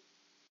crazy.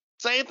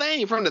 Same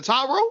thing from the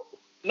top rope.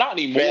 Not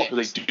anymore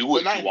because they do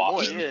it too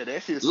often. Yeah,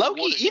 that shit's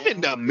Low-key, even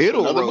the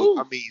middle rope.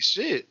 I mean,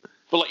 shit.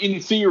 But like in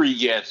theory,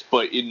 yes,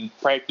 but in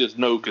practice,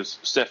 no, because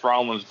Seth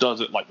Rollins does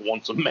it like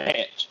once a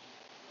match.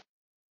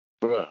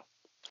 Bruh.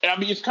 And I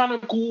mean, it's kind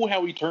of cool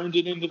how he turns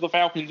it into the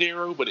Falcon's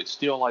Arrow, but it's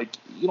still like,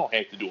 you don't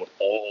have to do it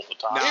all the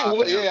time. I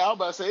was about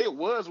to say, it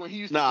was when he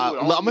used to do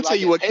it. I'm going to tell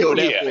you what killed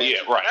that for you.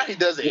 Yeah, right. Now he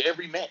does it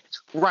every match.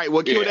 Right,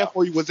 what killed that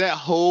for you was that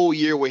whole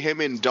year where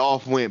him and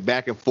Dolph went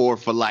back and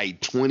forth for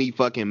like 20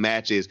 fucking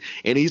matches,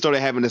 and he started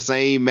having the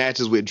same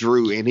matches with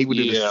Drew, and he would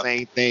do the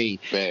same thing.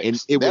 And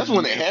that's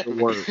when it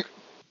happened.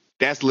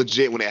 That's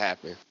legit when it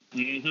happened.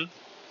 Mm-hmm.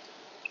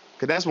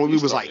 Because that's when we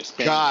was like,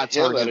 God,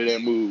 hell out of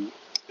that move.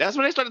 That's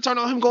when they started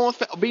turning on him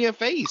being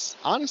face,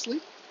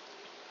 honestly.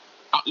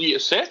 Yeah,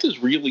 Seth is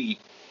really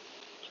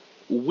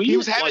weird. He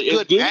was having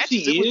good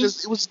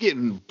matches. It was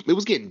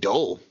getting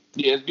dull.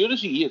 Yeah, as good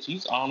as he is,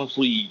 he's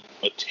honestly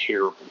a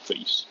terrible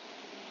face.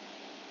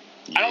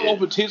 Yeah. I don't know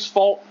if it's his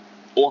fault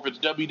or if it's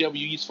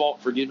WWE's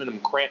fault for giving him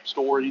crap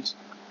stories.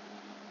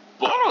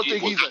 But I don't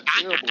think he's a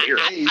terrible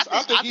face.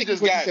 I think he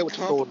just got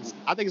comfortable.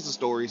 I think it's the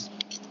stories.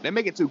 They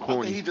make it too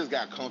corny. I think he just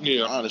got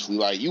comfortable, honestly.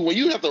 Like, when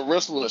you have to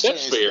wrestle a certain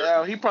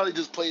style, he probably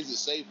just plays it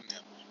safe now.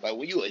 Like,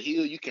 when you a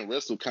heel, you can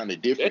wrestle kind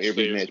of different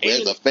every match. But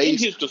as a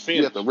face, his defense,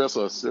 you have to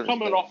wrestle a certain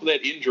coming off of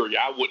that injury,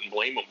 I wouldn't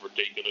blame him for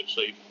taking it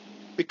safe.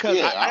 Because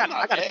I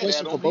got a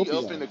question for both of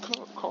y'all. Up in the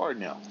card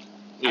now.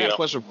 I got a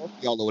question for both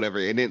of y'all or whatever,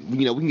 and then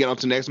we can get on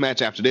to the next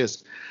match after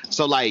this.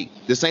 So, like,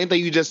 the same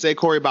thing you just said,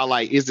 Corey, about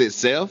like, is it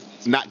Seth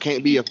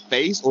can't be a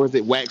face, or is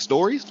it Wax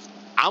Stories?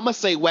 I'm gonna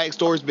say Wax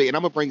Stories big, and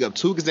I'm gonna bring up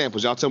 2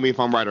 examples. Y'all tell me if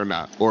I'm right or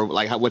not, or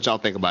like what y'all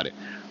think about it.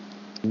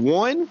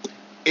 One,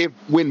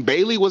 when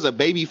Bayley was a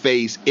baby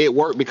face, it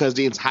worked because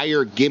the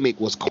entire gimmick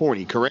was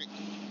corny, correct?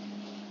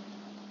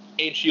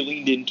 And she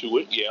leaned into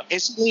it, yeah.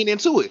 And she leaned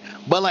into it.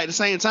 But like at the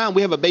same time,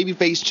 we have a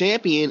babyface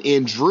champion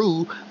in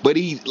Drew, but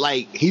he's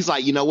like,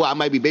 you know what, I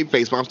might be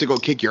babyface, but I'm still gonna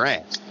kick your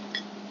ass.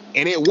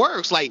 And it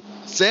works. Like,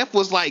 Seth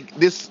was like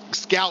this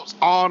Scout's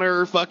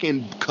honor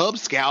fucking Cub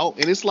Scout,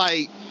 and it's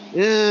like,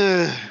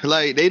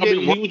 like they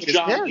didn't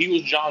he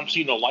was John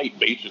Cena light,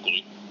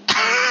 basically.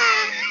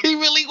 He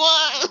really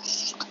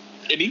was.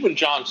 And even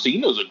John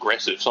Cena's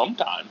aggressive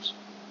sometimes.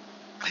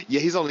 Yeah,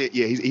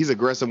 he's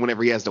aggressive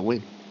whenever he has to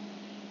win.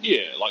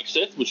 Yeah, like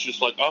Seth was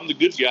just like, I'm the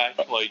good guy.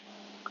 Like,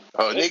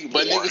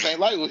 niggas ain't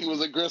like when he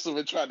was aggressive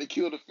and tried to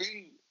kill the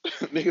Fiend.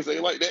 Niggas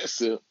ain't like that,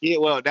 Seth. Yeah,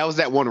 well, that was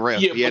that one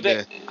ref. Yeah,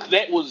 but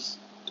that was.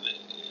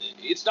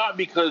 It's not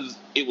because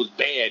it was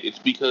bad. It's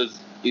because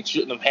it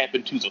shouldn't have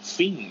happened to the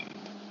Fiend.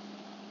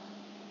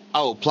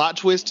 Oh, plot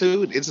twist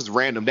too. This is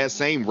random. That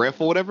same ref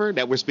or whatever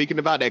that we're speaking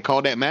about that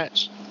called that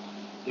match.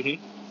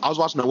 Mm-hmm. I was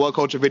watching a What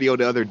Culture video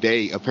the other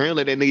day.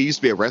 Apparently, that nigga used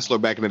to be a wrestler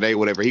back in the day,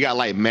 whatever. He got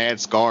like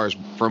mad scars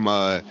from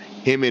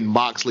him and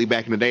Moxley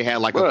back in the day. Had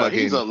like a fucking.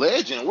 He's a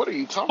legend. What are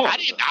you talking about?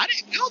 I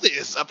didn't know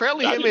this.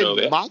 Apparently, him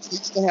and Moxley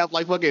used to have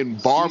like fucking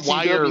barbed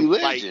wire.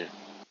 Like,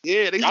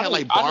 yeah, they had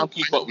like barbed. I don't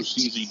keep up with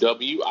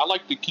CZW. I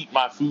like to keep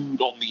my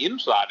food on the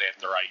inside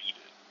after I eat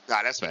it.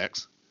 Nah, that's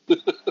facts.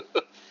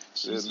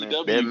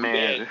 CZW,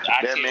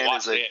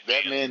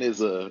 that man is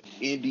a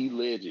indie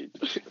legend.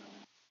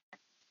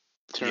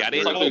 Yeah,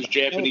 it's like those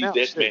Japanese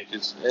death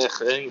matches. That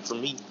ain't for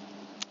me.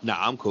 Nah,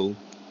 I'm cool.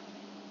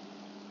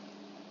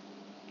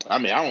 I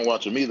mean, I don't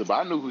watch him either, but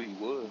I knew who he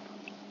was.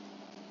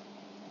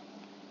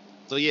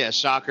 So yeah,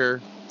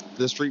 shocker.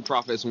 The Street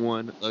Profits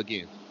won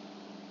again.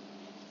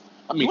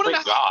 I mean,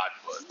 thank God.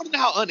 You know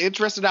how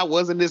uninterested I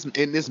was in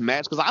this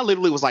match, because I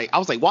literally was like,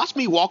 watch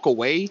me walk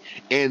away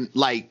and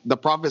like the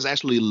Profits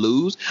actually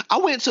lose. I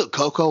went and took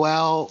Coco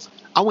out.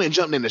 I went and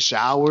jumped in the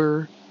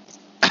shower.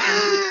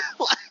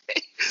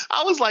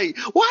 I was like,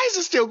 why is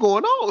this still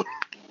going on?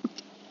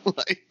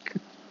 Like,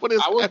 what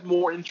is? I was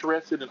more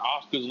interested in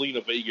Asuka's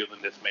Lena Vega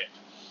than this match,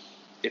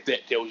 if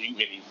that tells you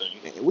anything.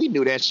 Man, we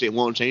knew that shit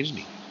won't change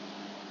me.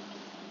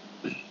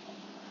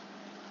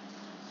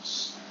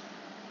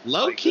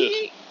 Low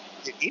key,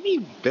 did any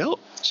belt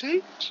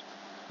change?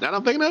 Now that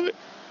I'm thinking of it,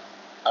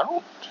 I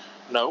don't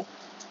know.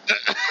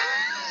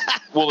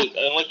 Well,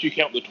 unless you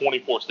count the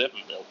 24/7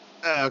 belt.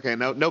 Okay,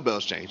 no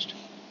belts changed.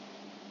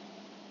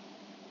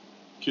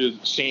 Because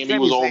Sammy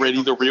was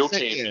already the real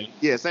champion.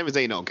 Yeah, Sami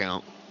Zayn don't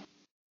count.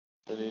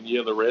 And then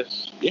the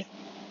rest. Yeah.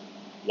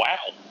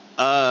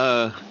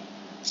 Wow.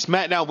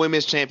 SmackDown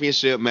Women's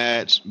Championship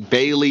match: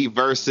 Bayley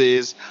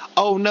versus.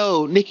 Oh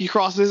no, Nikki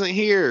Cross isn't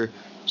here.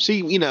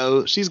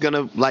 She's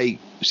gonna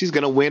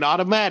win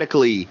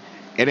automatically,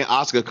 and then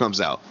Asuka comes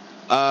out.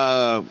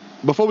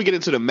 Before we get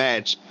into the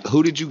match,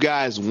 who did you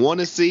guys want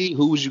to see?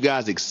 Who was you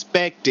guys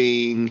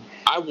expecting?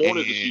 I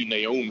wanted to see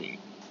Naomi.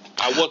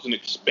 I wasn't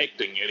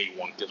expecting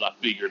anyone because I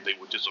figured they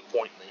would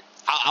disappoint me.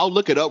 I'll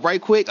look it up right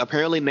quick.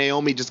 Apparently,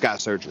 Naomi just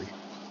got surgery.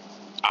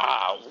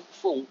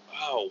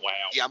 Oh wow.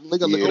 Yeah, I'm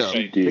gonna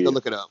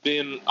look it up.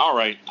 Then, all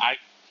right, I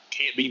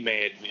can't be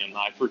mad then.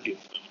 I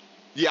forgive them.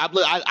 Yeah,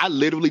 I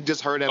literally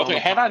just heard that. Okay,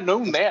 had I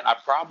known that, I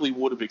probably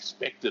would have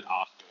expected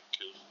Asuka,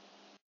 because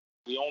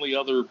the only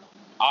other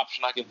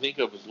option I can think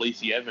of is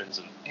Lacey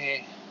Evans,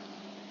 and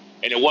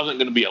it wasn't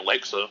going to be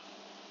Alexa.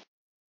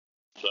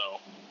 So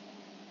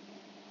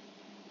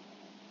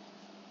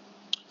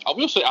I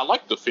will say I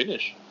like the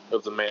finish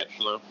of the match,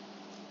 though.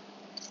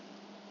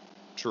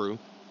 True.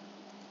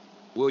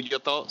 Will, your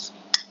thoughts?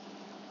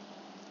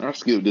 I'll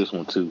skip this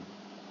one too.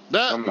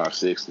 I'm not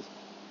 60.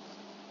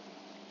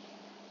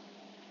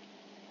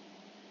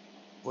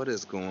 What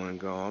is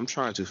going on? I'm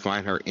trying to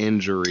find her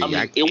injury. I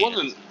mean, it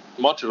wasn't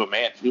much of a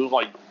match. It was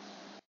like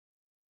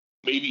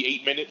maybe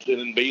 8 minutes, and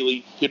then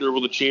Bayley hit her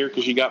with a chair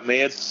because she got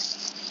mad.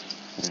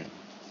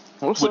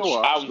 What's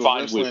I'm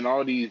fine with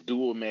all these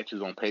dual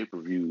matches on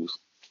pay-per-views?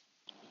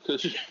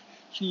 Because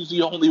she's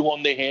the only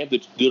one they have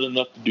that's good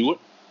enough to do it.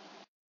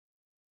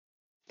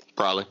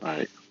 Probably.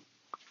 Right.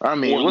 I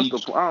mean, what's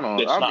the? I don't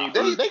know. I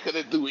mean, they could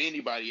have threw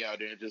anybody out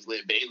there and just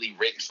let Bayley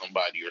wreck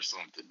somebody or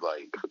something.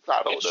 Like,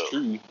 I don't know. That's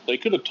true. They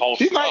could have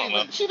tossed.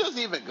 She doesn't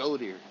even go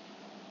there.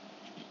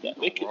 Yeah,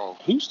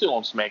 who's still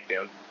on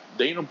SmackDown?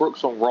 Dana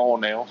Brooks on Raw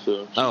now,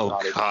 so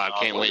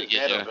can't wait to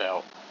get that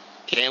about.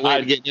 Can't wait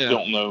to get that. I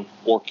don't know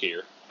or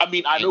care. I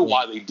mean, I know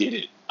why they did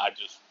it. I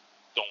just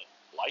don't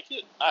like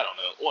it. I don't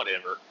know.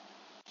 Whatever.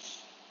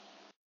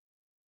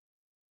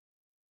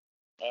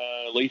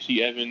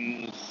 Lacey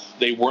Evans.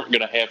 They weren't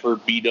gonna have her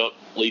beat up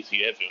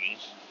Lacey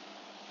Evans.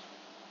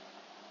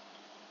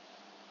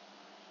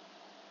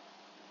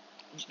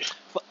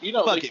 You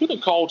know, they could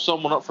have called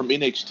someone up from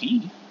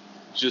NXT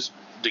just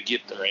to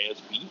get their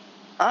ass beat.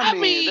 I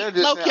mean,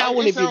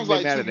 it sounds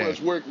like too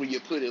much work when you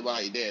put it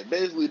like that.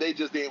 Basically, they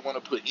just didn't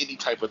want to put any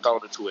type of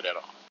thought into it at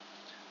all.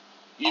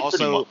 Yeah,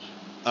 also,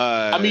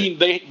 I mean,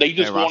 they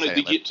just wanted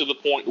to get to the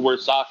point where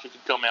Sasha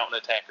could come out and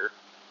attack her.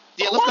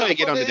 Yeah, let's go ahead and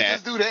get onto that.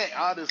 Just do that,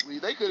 honestly.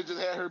 They could have just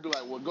had her be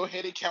like, well, go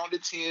ahead and count to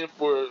 10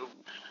 for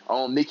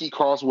Nikki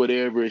Cross,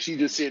 whatever, and she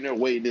just sitting there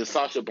waiting, then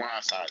Sasha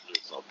blindsides her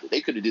or something.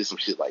 They could have did some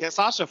shit like that. Can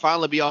Sasha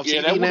finally be off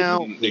TV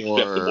now?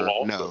 Acceptable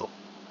also. No?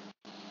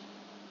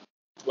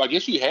 Well, I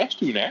guess she has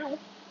to now.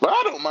 But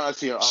I don't mind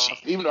seeing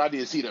Asuka, even though I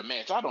didn't see the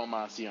match, I don't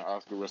mind seeing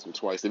Asuka wrestle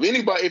twice.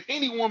 If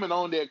any woman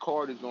on that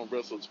card is going to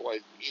wrestle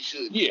twice, it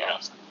should be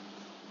Asuka.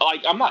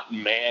 Like, I'm not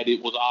mad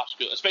it was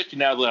Asuka, especially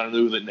now that I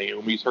know that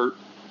Naomi's hurt.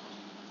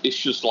 It's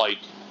just like,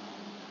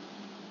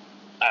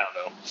 I don't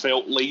know,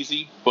 felt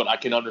lazy, but I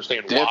can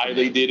understand why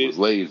they did it. Was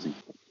lazy.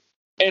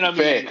 And I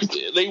mean,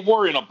 they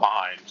were in a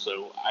bind,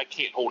 so I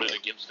can't hold it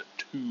against them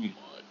too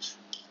much.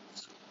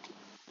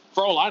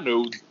 For all I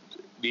know,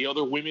 the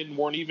other women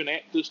weren't even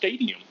at the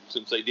stadium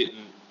since they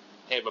didn't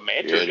have a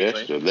match or anything.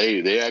 That's true.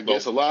 I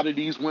guess a lot of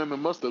these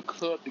women must have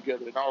clubbed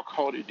together and all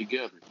caught it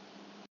together.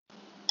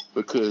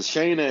 Because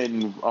Shayna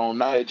and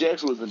Nia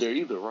Jax wasn't there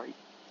either, right?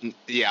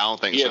 Yeah, I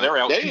don't think so. They're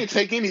out. They didn't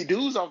take any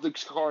dudes off the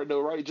card,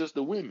 though, right? Just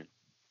the women.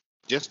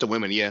 Just the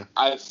women, yeah.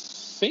 I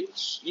think,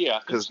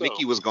 because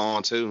Nikki was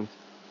gone, too.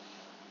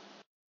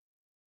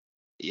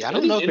 Yeah, I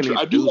don't know if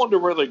I do wonder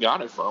where they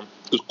got it from.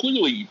 Because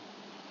clearly,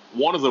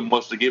 one of them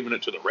must have given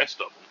it to the rest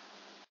of them.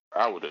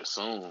 I would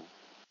assume.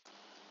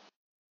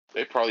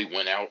 They probably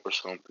went out or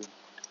something.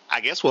 I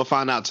guess we'll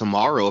find out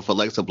tomorrow if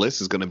Alexa Bliss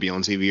is going to be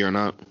on TV or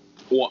not.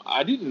 Well,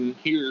 I didn't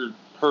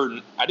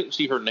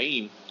see her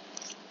name,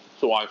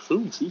 so I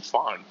assume she's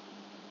fine.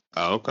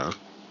 Oh, okay.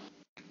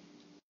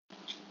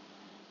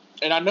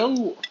 And I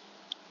know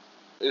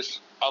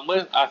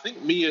I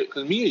think Mia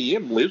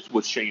Yim lives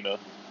with Shayna.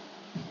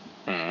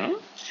 Mm-hmm.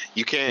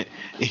 You can't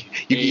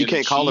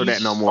call her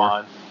that no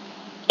more.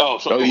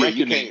 Fine.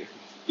 Reckoning.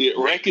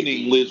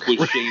 Reckoning lives with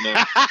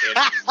Shayna.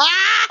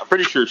 I'm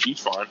pretty sure she's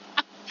fine.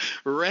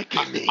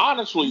 Reckoning.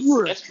 Honestly,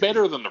 that's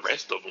better than the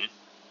rest of them.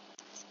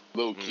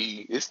 Low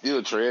key, it's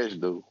still trash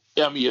though.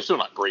 Yeah, I mean, it's still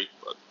not great,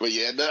 but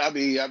yeah, I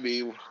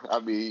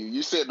mean,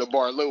 you said the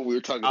bar low. We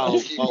were talking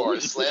about bar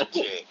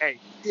Slapjack. Hey,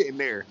 getting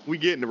there. We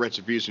getting the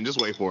retribution. Just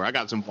wait for it. I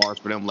got some bars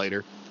for them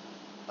later.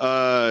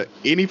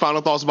 Any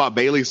final thoughts about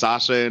Bayley,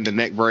 Sasha, and the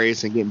neck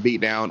brace and getting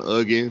beat down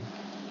again?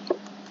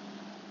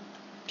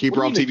 Keep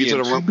her on TV to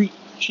the room.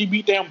 She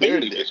beat down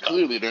Bayley.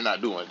 Clearly, they're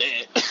not doing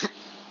that.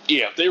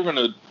 Yeah, if they were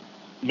gonna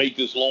make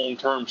this long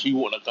term, she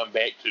wouldn't have come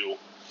back to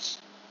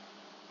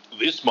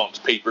this month's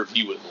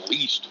pay-per-view at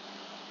least.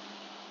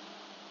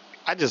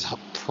 I just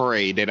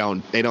pray they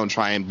don't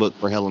try and book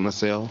for Hell in a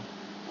Cell.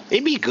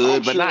 It'd be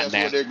good, but not that's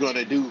what they're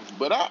gonna do.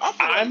 But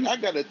I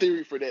got a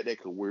theory for that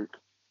could work.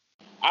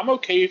 I'm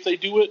okay if they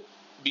do it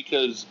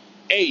because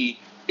they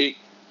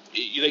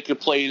could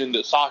play it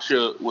into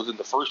Sasha was in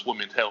the first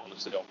women's Hell in a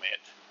Cell match.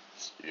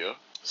 Yeah,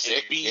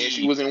 and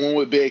she was in one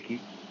with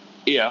Becky.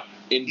 Yeah,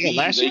 and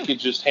they could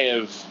just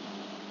have.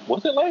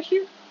 Was it last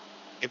year?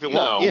 If it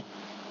was, yeah.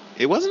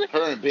 It wasn't it?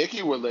 Her and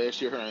Becky were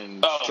last year. Her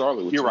and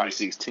Charlotte were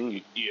 2016.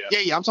 Right.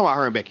 Yeah. I'm talking about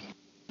her and Becky.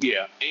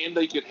 Yeah, and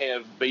they could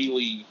have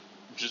Bayley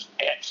just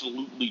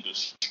absolutely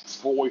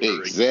destroy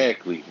her.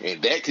 Exactly,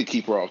 and that could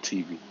keep her off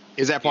TV.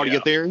 Is that part of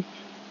your theory?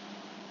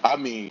 I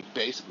mean,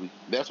 basically,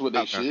 that's what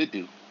they should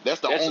do.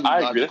 That's the only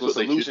logical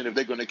solution if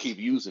they're going to keep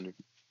using it.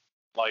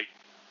 Like,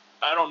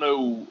 I don't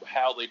know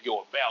how they'd go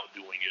about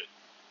doing it.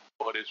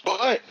 But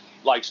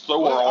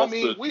throw her off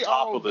the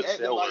top of the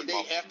cell. Like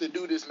they have to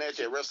do this match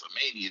at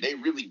WrestleMania. They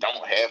really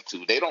don't have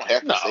to. They don't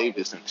have to save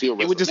this until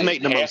WrestleMania. It would just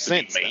make the most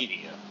sense.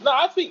 No,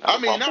 I think. I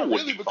mean, not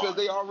really because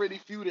they already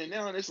feuding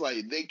now, and it's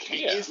like they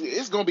can't. Yeah.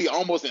 It's going to be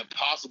almost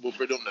impossible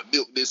for them to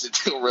milk this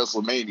until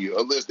WrestleMania,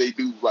 unless they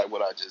do like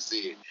what I just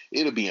said.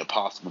 It'll be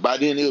impossible. By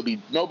then, it'll be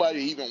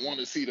nobody even want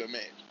to see the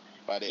match.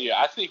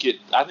 Yeah, I think it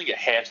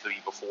has to be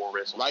before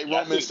WrestleMania. Like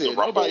Roman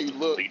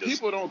said,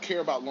 people don't care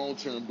about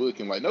long-term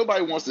booking. Like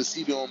nobody wants to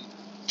see them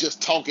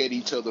just talk at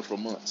each other for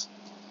months.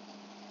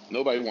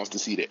 Nobody wants to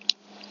see that.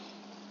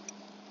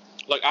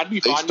 Like I'd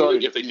be fine with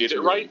it if they did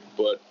it right,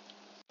 but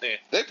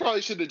they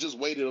probably should have just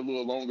waited a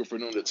little longer for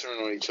them to turn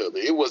on each other.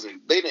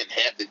 They didn't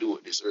have to do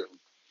it this early.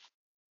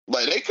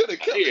 Like they could have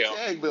kept the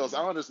tag belts,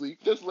 honestly.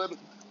 Just let them.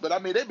 But I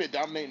mean, they've been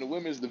dominating the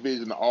women's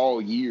division all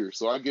year,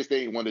 so I guess they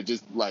didn't want to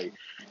just like.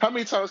 How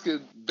many times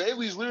could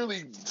Bayley's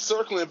literally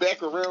circling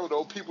back around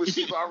on people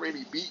she's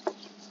already beat?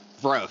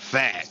 Bro,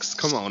 facts.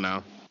 Come on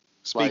now.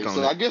 Speak on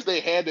so it. I guess they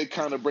had to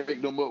kind of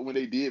break them up when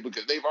they did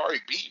because they've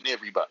already beaten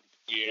everybody.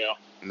 Yeah.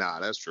 Nah,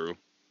 that's true.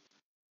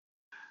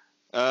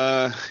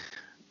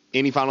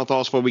 Any final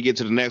thoughts before we get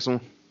to the next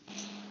one?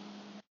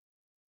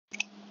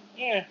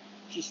 Yeah,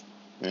 just.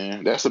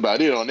 Man, that's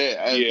about it on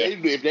that. Yeah.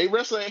 If they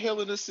wrestle at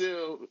Hell in a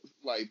Cell,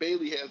 like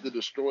Bayley has to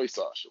destroy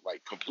Sasha,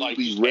 like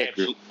completely wreck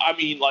her. I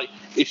mean, like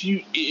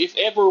if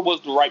ever was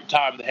the right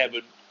time to have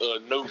a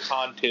no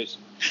contest.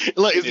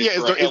 Look, is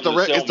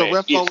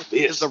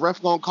the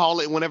ref gonna call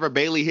it whenever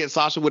Bayley hits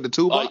Sasha with the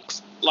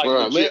toolbox?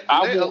 Like let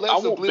I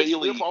want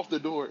Bayley rip off the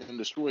door and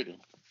destroy them.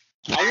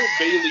 I want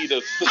Bayley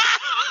to.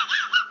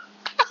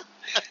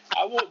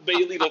 I want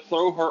Bayley to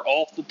throw her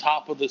off the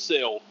top of the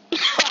cell,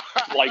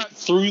 like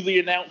through the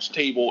announce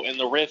table, and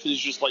the ref is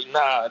just like,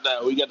 nah,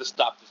 we got to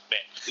stop this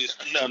match.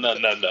 No,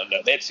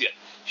 that's it.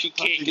 She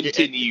can't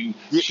continue.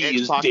 She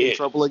is dead. In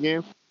trouble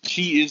again.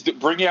 She is.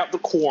 Bring out the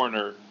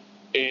coroner,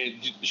 and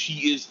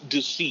she is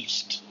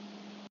deceased.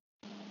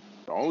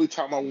 The only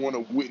time I want to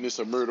witness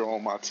a murder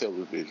on my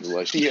television,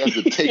 like she has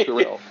to take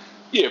her out.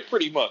 Yeah,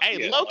 pretty much.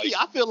 Hey, Loki,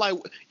 I feel like,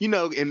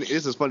 and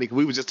this is funny because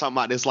we were just talking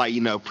about this, like,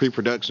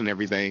 pre-production and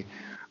everything.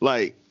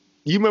 Like,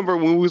 you remember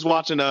when we was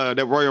watching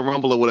that Royal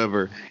Rumble or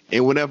whatever,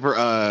 and whenever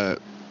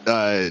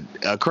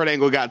Kurt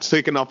Angle got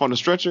taken off on the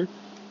stretcher,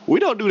 we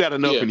don't do that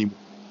enough anymore.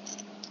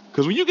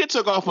 Because when you get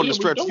took off on the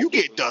stretcher, you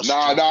get dusted.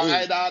 Nah,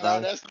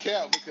 that's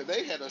cap because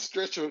they had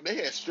Stretcher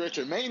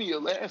Mania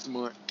last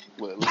month.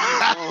 But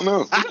I don't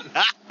know.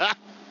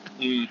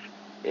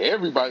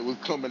 Everybody was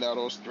coming out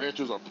on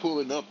stretchers or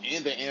pulling up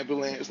in the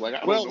ambulance. Like,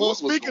 I don't know. Well,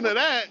 speaking of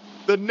that,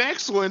 the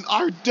next one,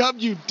 our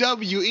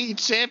WWE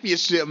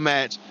Championship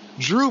match,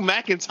 Drew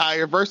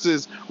McIntyre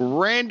versus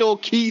Randall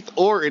Keith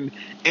Orton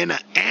in an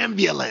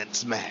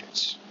ambulance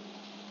match.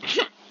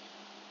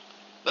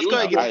 Let's go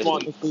ahead and get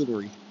on the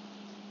scenery.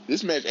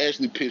 This match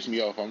actually pissed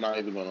me off. I'm not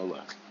even gonna lie.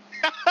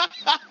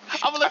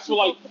 I feel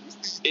like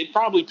it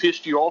probably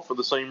pissed you off for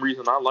the same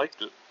reason I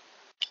liked it.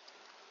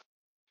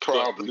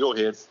 Probably. Go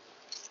ahead.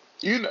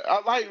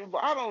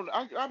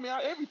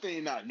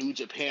 Everything not New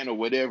Japan or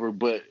whatever,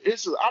 but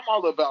I'm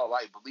all about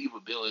like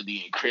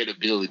believability and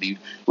credibility.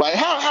 Like,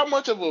 how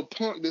much of a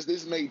punk does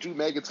this make Drew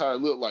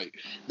McIntyre look like?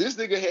 This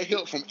nigga had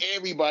help from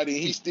everybody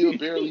and he still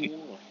barely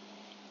won.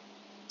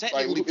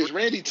 Like, is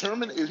Randy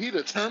Is he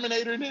the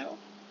Terminator now?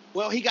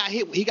 Well, he got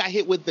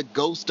hit with the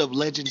ghost of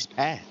Legends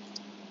Past.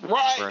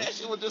 Right, that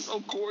shit was just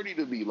so corny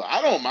to me. Like,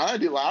 I don't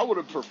mind it. Like, I would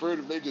have preferred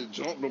if they just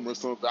jumped them or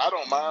something. I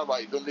don't mind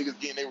like them niggas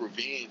getting their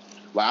revenge.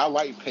 Like, I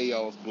like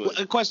payoffs, but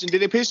a question: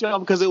 did it piss you off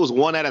because it was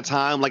one at a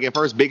time? Like at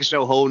first, Big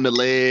Show holding the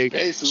leg,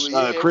 basically,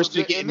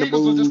 Christian getting the move.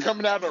 Niggas was just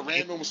coming out of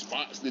random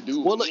spots to do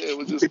it. Well, look,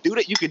 you could do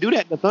that. You could do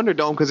that in the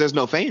Thunderdome because there's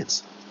no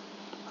fans.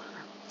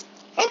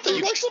 I'm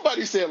thinking, like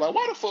somebody said, like,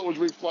 why the fuck was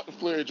Ric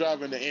Flair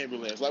driving the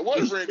ambulance? Like, what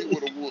if Randy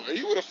would have won?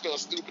 He would have felt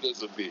stupid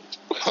as a bitch.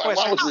 Like,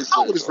 how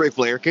old is Ric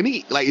Flair? Can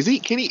he? Like, is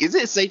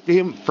it safe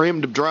for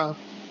him to drive?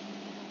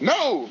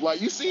 No,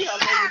 like you see how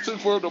long it took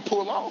for him to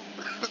pull off.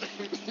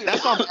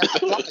 That's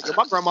what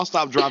my grandma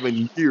stopped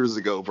driving years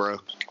ago, bro.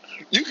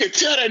 You can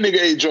tell that nigga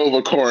ain't drove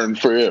a car in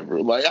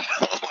forever. Like,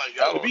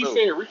 to be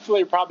fair, Ric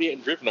Flair probably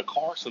hadn't driven a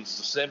car since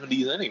the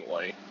 70s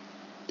anyway.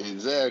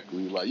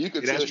 Exactly. Like, you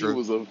could tell he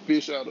was a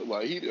fish out of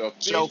I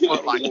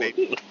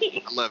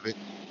love it.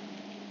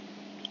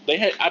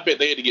 I bet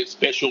they had to get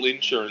special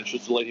insurance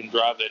just to let him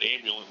drive that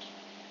ambulance.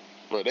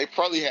 But they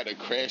probably had a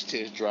crash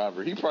test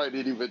driver. He probably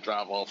didn't even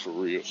drive off for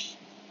real.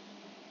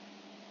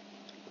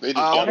 They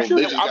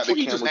just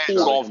he just pulled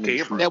off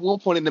camera. At one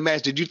point in the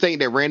match, did you think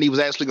that Randy was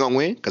actually going to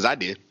win? Because I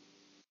did.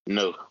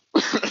 No.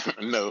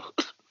 No.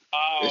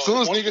 As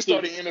soon as niggas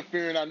started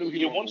interfering, I knew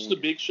he was. Once the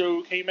Big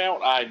Show came out,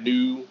 I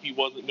knew he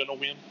wasn't going to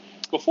win.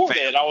 Before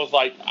that, I was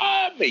like,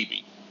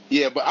 maybe.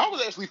 Yeah, but I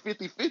was actually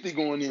 50-50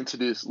 going into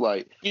this.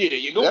 Like,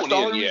 you're going in. That's the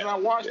only reason I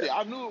watched it.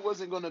 I knew it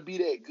wasn't going to be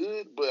that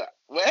good, but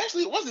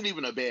actually, it wasn't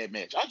even a bad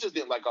match. I just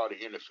didn't like all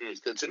the interference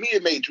because to me,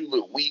 it made Drew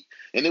look weak,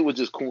 and it was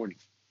just corny.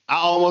 I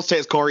almost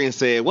text Corey and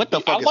said, "What the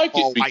fuck?" I liked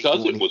it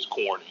because it was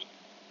corny.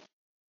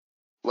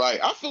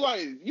 Right, I feel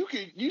like you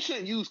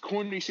shouldn't use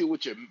corny shit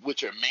with your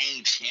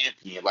main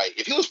champion. Like,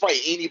 if he was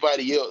fighting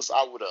anybody else,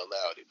 I would have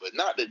allowed it, but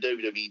not the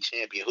WWE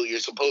champion who you're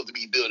supposed to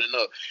be building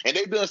up. And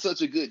they've done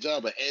such a good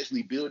job of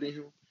actually building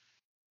him.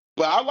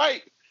 But I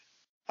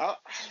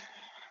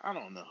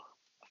don't know.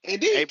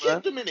 And then he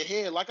kept him in the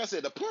head. Like I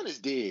said, the punt is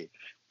dead.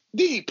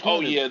 They've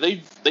killed the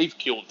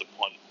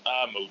punt.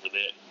 I'm over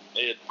that.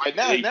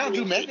 Now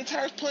Drew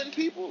McIntyre's punting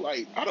people.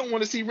 Like, I don't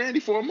want to see Randy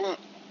for a month,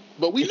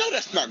 but we know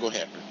that's not gonna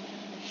happen.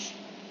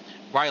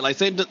 Right, like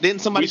didn't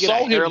somebody get a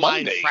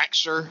hairline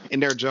fracture in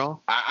their jaw?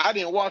 I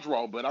didn't watch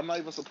Raw, but I'm not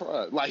even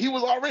surprised. Like, he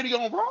was already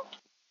on Raw.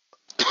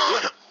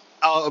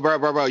 Oh,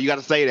 bro, you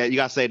gotta say that.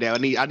 I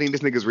need this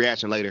nigga's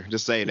reaction later.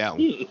 Just say that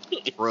one.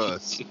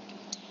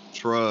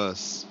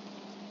 Trust.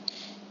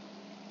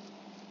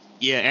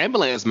 Yeah,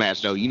 ambulance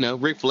match though.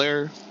 Ric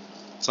Flair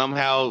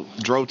somehow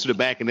drove to the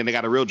back, and then they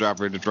got a real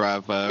driver to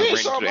drive.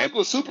 Shawn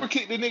Michaels super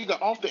kicked the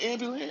nigga off the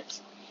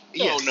ambulance.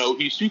 No,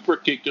 he super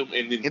kicked him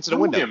and then into the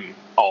window him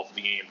off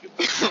the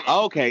ambulance.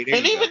 Okay,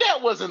 and even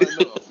that wasn't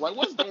enough. Like,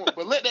 what's going?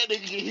 But let that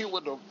nigga get hit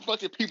with the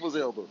fucking people's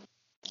elbow.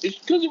 It's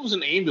because it was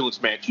an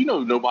ambulance match. You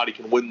know, nobody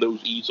can win those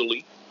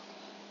easily.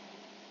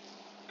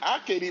 I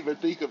can't even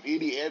think of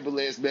any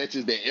ambulance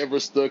matches that ever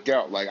stuck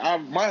out. Like,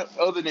 my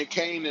other than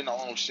Kane and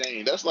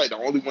Shane, that's like the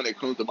only one that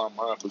comes to my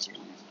mind for some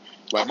reason.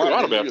 Like, my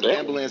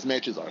ambulance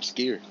matches are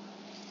scary.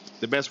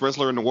 The best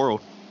wrestler in the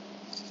world.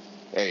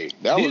 Hey,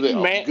 that was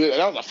good.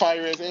 That was a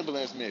fire ass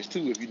ambulance match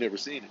too. If you've never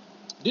seen it,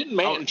 didn't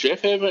Matt and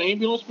Jeff have an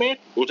ambulance match?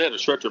 Or was that a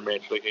stretcher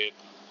match they had?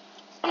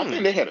 I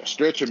think they had a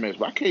stretcher match,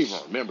 but I can't even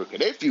remember because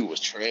their feud was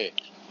trash.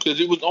 Because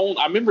it was on.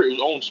 I remember it was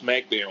on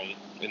SmackDown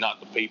and not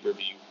the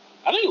pay-per-view.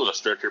 I think it was a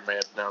stretcher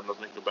match. Now that I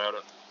think about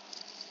it.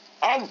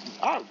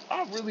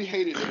 I really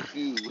hated that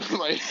feud.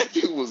 Like, that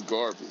feud was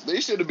garbage.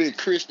 They should have been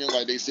Christian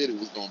like they said it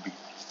was gonna be.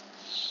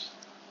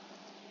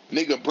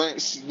 The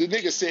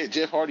nigga set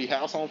Jeff Hardy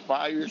house on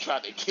fire,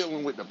 tried to kill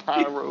him with the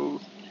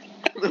pyros.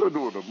 They were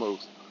doing the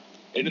most.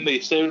 And then they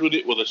settled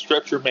it with a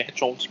stretcher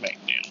match on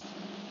SmackDown.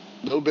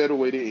 No better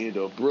way to end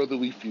a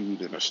brotherly feud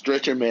than a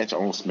stretcher match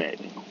on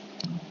SmackDown.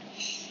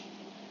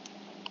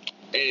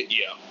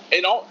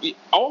 And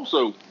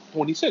also,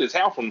 when he set his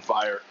house on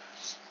fire,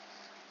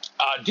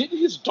 didn't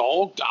his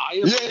dog die?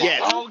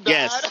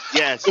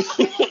 Yes.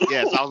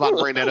 I was about to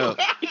bring that up.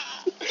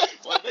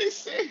 What they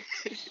say?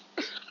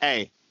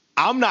 Hey,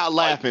 I'm not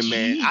laughing,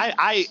 man.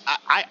 I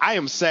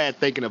am sad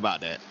thinking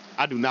about that.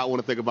 I do not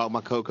want to think about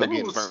my Coco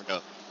getting burnt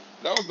up.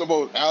 That was the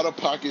most out of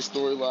pocket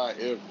storyline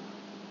ever.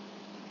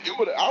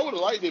 I would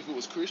have liked it if it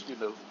was Christian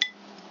though.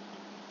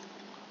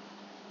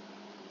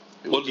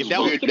 It was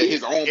weird that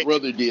his own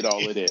brother did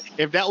all of that.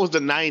 If that was the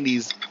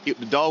 '90s,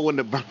 the dog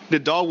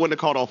wouldn't have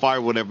caught on fire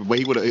or whatever, but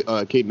he would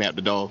have kidnapped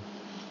the dog.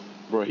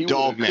 Bro, he would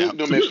have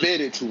cooked him and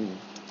fed it to him.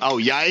 Oh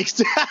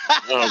yikes!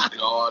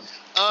 Oh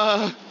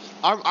God.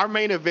 Our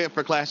main event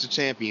for Clash of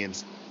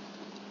Champions,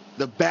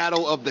 the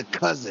Battle of the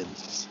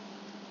Cousins,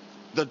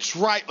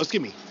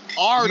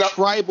 our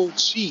tribal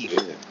chief,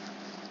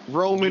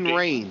 Roman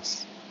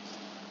Reigns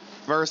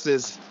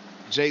versus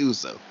Jey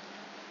Uso.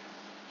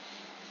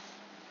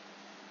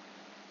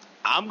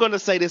 I'm going to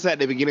say this at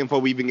the beginning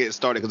before we even get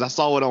started because I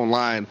saw it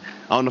online.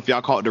 I don't know if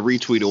y'all caught the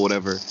retweet or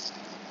whatever.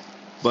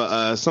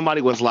 But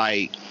somebody was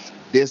like,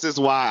 this is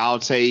why I'll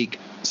take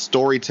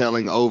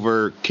storytelling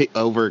over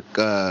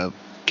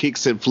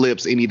kicks and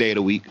flips any day of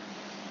the week.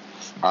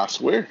 I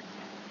swear.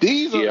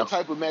 These are the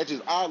type of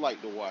matches I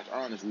like to watch,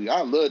 honestly.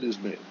 I love this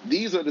match.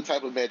 These are the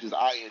type of matches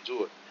I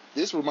enjoy.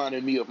 This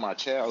reminded me of my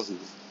childhood.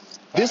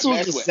 This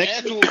was the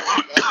second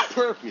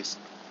purpose.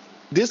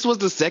 This was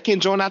the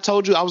second joint I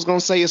told you I was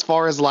gonna say as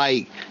far as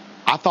like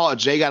I thought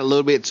Jay got a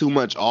little bit too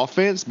much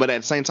offense, but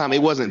at the same time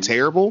it wasn't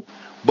terrible.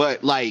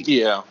 But like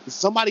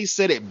somebody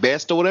said it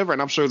best or whatever,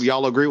 and I'm sure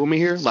y'all agree with me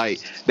here.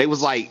 Like they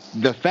was like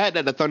the fact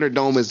that the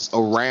Thunderdome is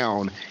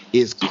around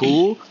is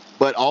cool,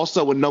 but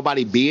also with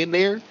nobody being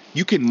there,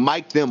 you can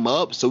mic them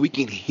up so we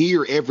can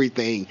hear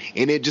everything,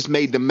 and it just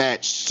made the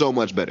match so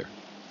much better.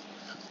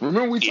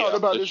 Remember we talked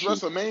about this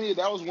WrestleMania?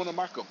 That was one of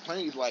my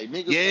complaints. Like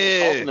niggas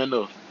weren't talking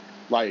enough.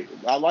 Like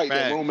I like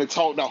that Roman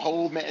talked the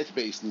whole match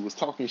basically was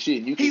talking shit.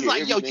 And you he's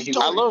like, yo, you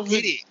don't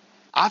get it.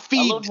 I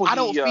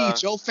don't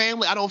feed your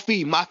family. I don't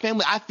feed my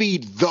family. I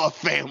feed the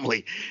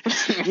family.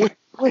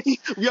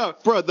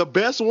 Bro, the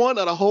best one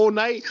of the whole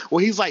night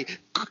where he's like,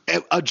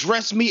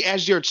 address me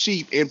as your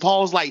chief, and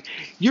Paul's like,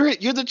 you're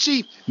the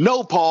chief.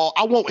 No, Paul,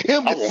 I want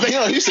him to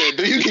say it. He said,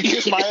 you can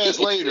kiss my ass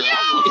later.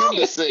 I want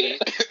him to say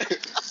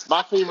it.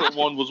 My favorite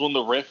one was when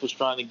the ref was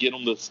trying to get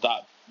him to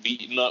stop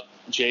beating up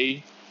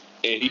Jay.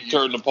 And he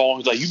turned to Paul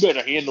and he's like, you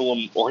better handle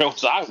him or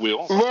else I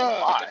will.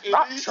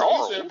 Not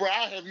Charles. He said, bro,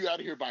 I'll have you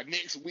out of here by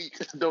next week.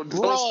 Don't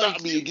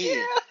stop me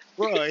again.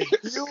 Yeah.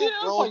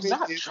 Bro,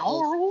 not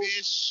Charles.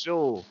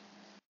 Official.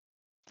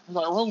 I'm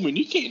like, Roman,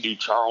 you can't do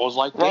Charles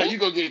like that. Bro, you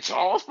gonna get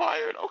Charles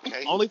fired?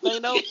 Okay. Only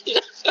thing though,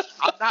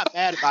 I'm not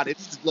mad about it.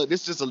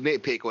 This is just a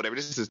nitpick or whatever.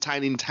 This is a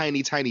tiny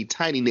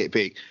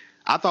nitpick.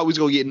 I thought we was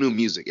gonna get new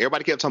music.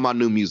 Everybody kept talking about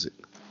new music.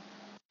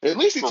 At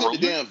least he took the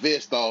damn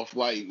vest off.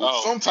 Like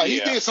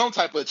he did some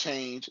type of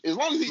change. As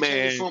long as he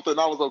changed something,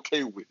 I was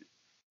okay with it.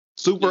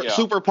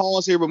 Super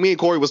Paul's here, but me and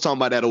Corey was talking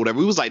about that or whatever.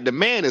 We was like, the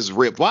man is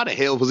ripped. Why the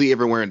hell was he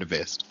ever wearing the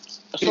vest?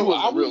 He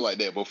wasn't real like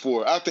that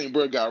before. I think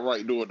bro got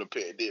right during the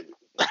pandemic.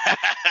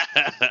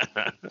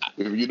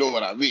 If you know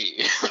what I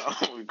mean.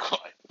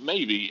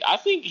 Maybe. I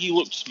think he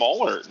looked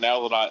smaller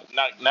now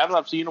that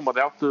I've seen him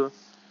without the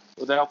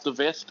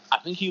vest. I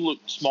think he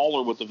looked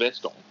smaller with the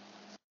vest on.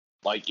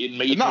 Like, it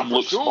made him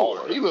look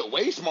smaller. He looked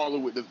way smaller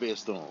with the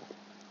vest on.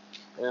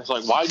 And it's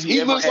like, why do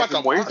you ever have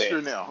him wear that? He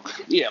looks like a monster now.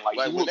 Yeah,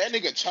 like when that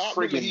nigga chopped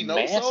him and he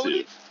no-sold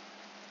it.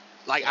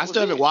 Like, I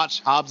still haven't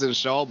watched Hobbs and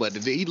Shaw, but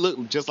he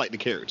looked just like the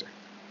character.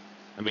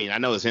 I mean, I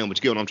know it's him, but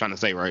you get what I'm trying to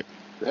say, right?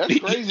 That's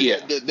crazy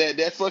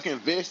that fucking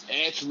vest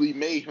actually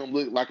made him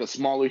look like a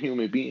smaller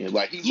human being.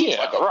 Like, he looks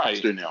like a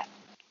monster now.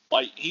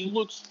 Like, he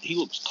looks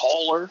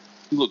taller.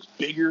 He looks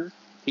bigger.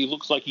 He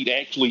looks like he'd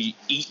actually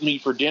eat me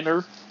for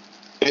dinner.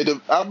 And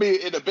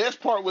the best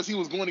part was he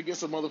was going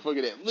against a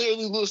motherfucker that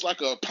literally looks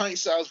like a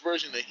pint-sized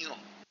version of him.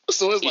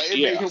 So it's like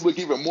it made him look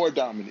even more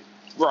dominant.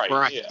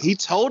 Right. Yeah. He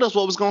told us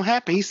what was gonna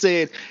happen. He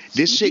said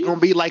this shit gonna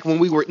be like when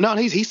we were. No,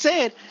 he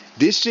said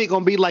this shit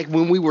gonna be like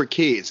when we were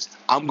kids.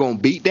 I'm gonna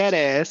beat that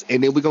ass,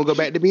 and then we're gonna go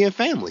back to being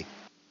family.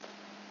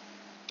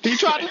 He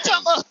tried to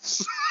tell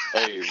us.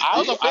 Hey,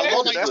 I love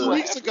like 2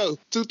 weeks ago,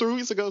 2-3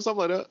 weeks ago,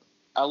 something like that.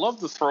 I love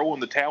the throw in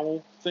the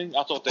towel thing.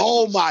 I thought that.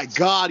 Oh my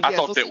god! Yes, I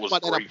thought that was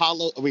that great.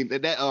 Apollo. I mean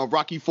that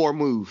Rocky IV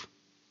move.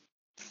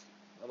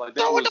 Like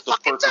that was the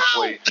perfect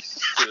way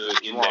to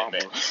end that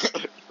match.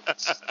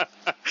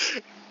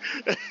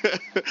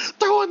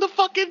 Throw in the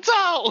fucking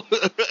towel.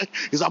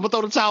 He's like, I'm gonna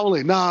throw the towel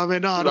in. Nah,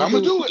 man, nah. I'm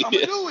gonna do it. I'm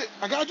gonna do it.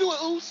 I gotta do it,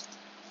 Oos.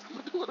 I'm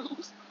gonna do it,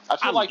 Oos. I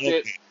feel like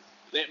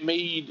that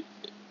made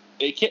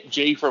it kept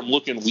Jay from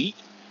looking weak.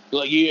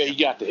 Like, yeah, he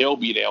got the hell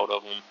beat out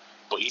of him,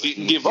 but he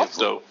didn't give up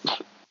though.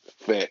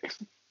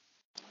 Facts.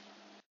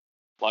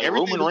 Like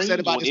everything Roman Reigns said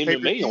about went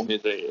MMA on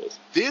his ass.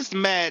 This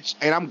match,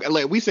 and I'm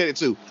like we said it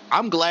too.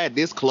 I'm glad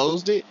this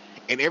closed it,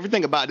 and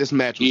everything about this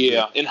match was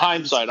good. In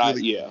hindsight,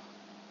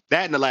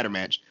 that and the ladder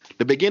match.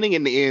 The beginning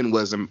and the end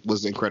was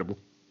incredible.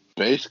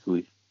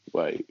 Basically,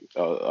 like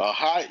a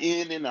hot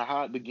end and a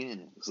hot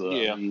beginning. So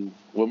yeah, I mean,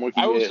 what more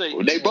can you ask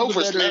for? They both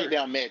are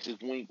SmackDown matches.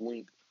 Wink,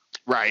 wink.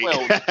 Right. Well,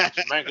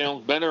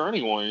 SmackDown's better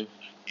anyway.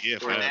 Yeah,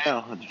 for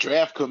now. The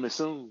draft coming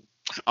soon.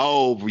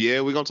 Oh, yeah,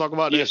 we're going to talk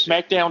about that. Yeah,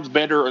 SmackDown's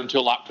better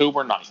until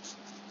October 9th.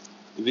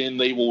 Then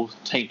they will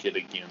tank it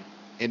again.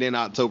 And then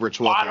October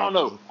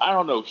 12th. I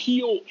don't know.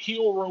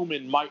 Heel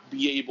Roman might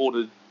be able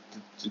to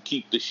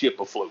keep the ship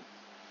afloat.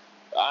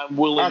 I'm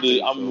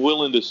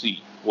willing to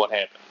see what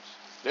happens.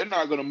 They're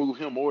not going to move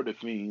him or the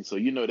Fiend, so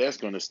you know that's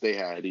going to stay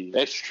how it is.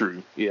 That's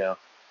true, yeah.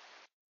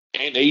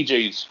 And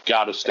AJ's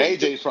got to stay.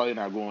 AJ's probably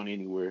not going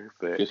anywhere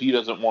because he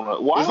doesn't want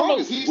to. Well, as long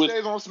as he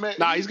stays on SmackDown.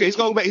 Nah, he's going to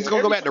go back. He's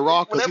going to go back to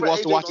Raw because he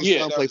wants to watch his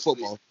son play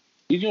football.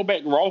 He's going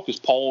back to Raw because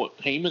Paul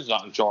Heyman's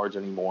not in charge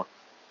anymore.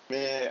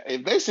 Man,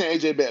 if they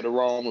send AJ back to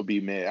Raw, I'm gonna be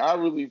mad. I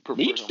really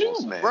prefer him on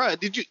SmackDown. Bro,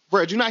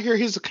 did you not hear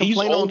his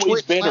complaint on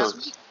Twitter last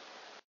week?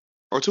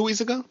 Or 2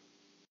 weeks ago?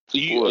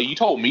 You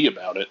told me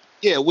about it.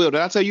 Yeah, Will,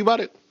 did I tell you about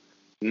it?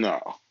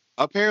 No.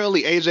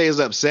 Apparently, AJ is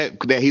upset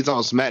that he's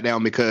on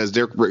SmackDown because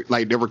they're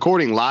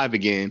recording live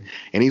again,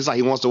 and he's like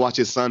he wants to watch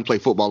his son play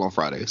football on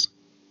Fridays.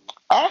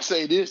 I'll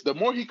say this: the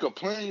more he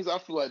complains, I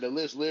feel like the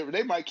less leverage.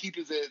 They might keep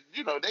his ass.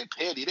 You know, they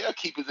petty. They'll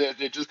keep his ass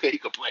there just because he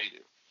complained.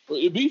 Well,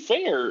 to be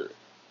fair,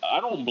 I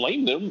don't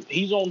blame them.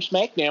 He's on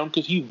SmackDown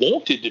because he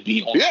wanted to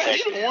be on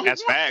SmackDown.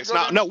 That's facts.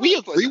 No, we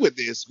agree with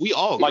this. We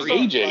all agree.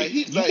 Like AJ,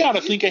 you got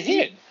to think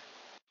ahead.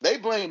 They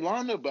blame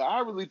Lana, but I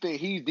really think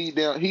he's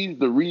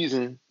the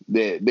reason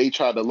that they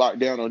try to lock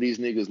down on these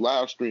niggas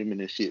live streaming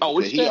and shit. Oh,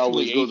 it's he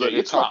always goes out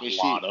there talking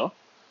shit. Lana.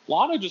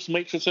 Lana just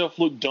makes herself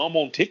look dumb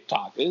on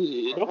TikTok.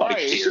 Right.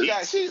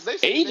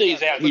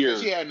 AJ's out here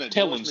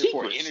telling secrets.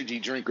 For an energy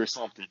drink or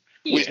something.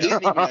 Yeah. Which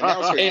didn't even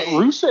announce her name.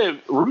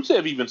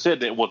 Rusev even said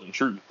that wasn't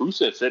true.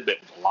 Rusev said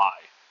that was a lie.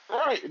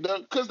 Right,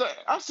 because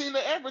I've seen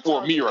the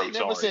advertisement. Or Miro, they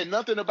never said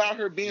nothing about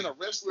her being a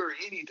wrestler or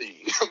anything.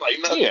 Like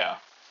nothing. Yeah.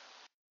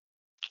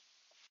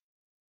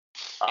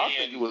 I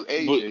think it was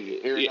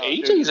AJ.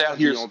 AJ's out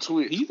here on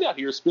Twitch. He's out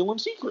here spilling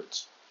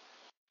secrets.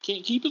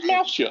 Can't keep his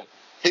mouth shut.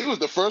 He was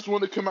the first one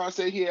to come out and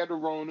say he had the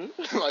Rona.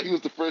 Like he was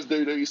the first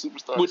WWE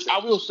superstar. Which I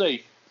will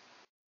say,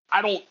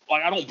 I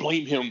don't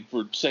blame him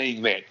for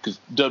saying that because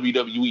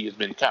WWE has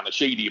been kind of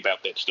shady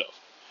about that stuff.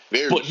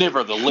 But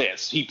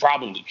nevertheless, he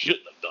probably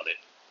shouldn't have done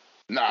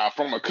it. Nah,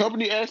 from a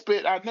company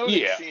aspect, I know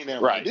they've seen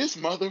that. Right. Like, this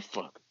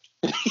motherfucker.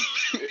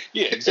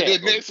 Yeah, exactly.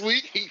 And then next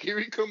week, here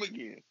he come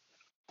again.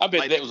 I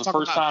bet that was the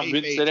first time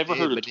Vince had ever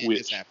heard of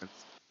Twitch.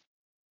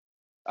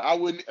 I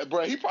wouldn't,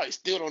 bro. He probably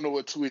still don't know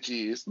what Twitch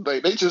is.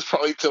 Like, they just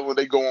probably tell when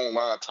they go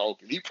online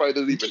talking. He probably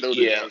doesn't even know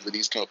the names of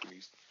these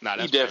companies. Nah,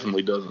 he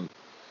definitely doesn't.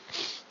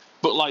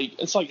 But like,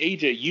 it's like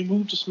AJ, you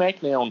moved to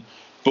SmackDown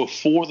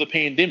before the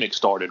pandemic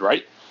started,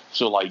 right?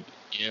 So like,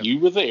 you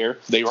were there.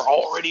 They were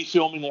already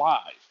filming live.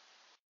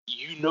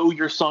 You know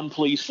your son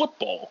plays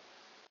football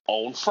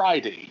on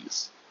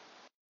Fridays.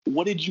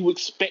 What did you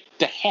expect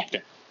to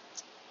happen?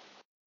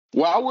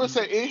 Well, I would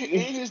say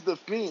in his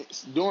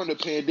defense, during the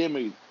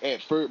pandemic,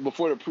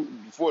 before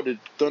the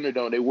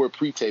Thunderdome, they were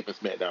pre-taping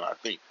SmackDown. I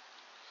think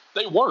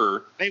they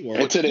were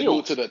until they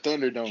moved to the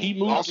Thunderdome. He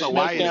moved to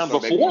SmackDown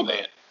before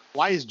that.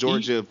 Why is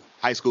Georgia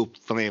high school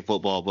playing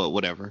football? But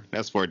whatever,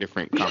 that's for a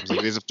different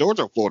conversation. Is it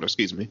Georgia or Florida?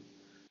 Excuse me.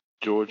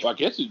 Georgia. I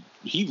guess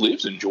he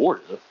lives in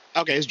Georgia.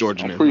 Okay, it's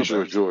Georgia. I'm pretty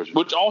sure it's Georgia.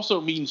 Which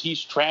also means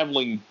he's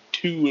traveling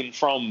to and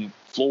from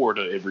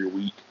Florida every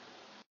week.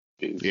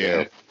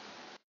 Yeah.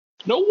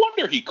 No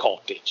wonder he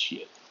caught that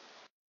shit.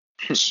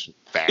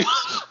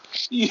 Facts.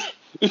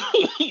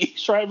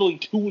 He's traveling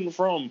to and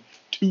from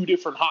 2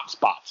 different hot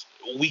spots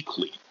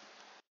weekly.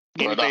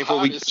 Anything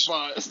before we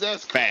spots,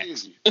 that's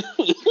crazy.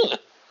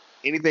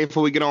 Anything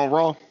before we get on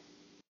Raw?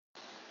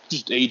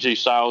 Just AJ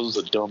Styles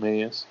is a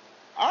dumbass.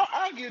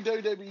 I give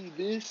WWE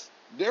this.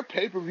 Their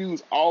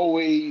pay-per-views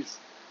always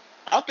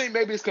I think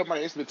maybe it's because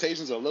my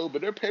expectations are low,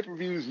 but their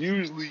pay-per-views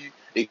usually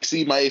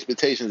exceed my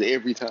expectations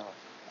every time.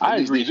 I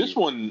agree. This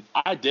one,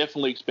 I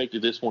definitely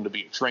expected this one to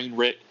be a train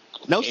wreck.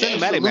 No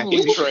cinematic match.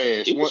 It was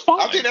trash. It was fine.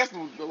 I think that's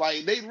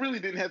like they really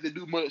didn't have to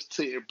do much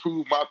to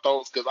improve my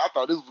thoughts because I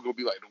thought this was gonna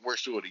be like the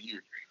worst show of the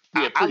year.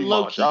 Yeah, pretty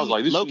much. I was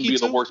like, this would be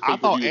the worst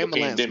pay-per-view of the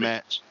pandemic.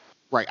 Match.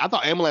 Right. I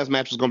thought Ambulance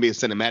match was gonna be a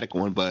cinematic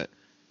one, but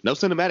no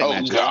cinematic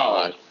match.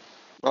 God.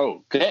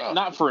 Oh God.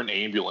 Not for an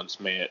ambulance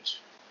match.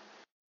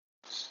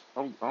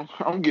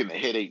 I'm getting a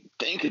headache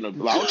thinking of.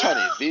 Like, I'm trying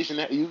to envision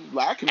that.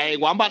 Hey,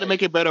 well, I'm about to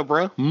make it better,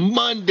 bro.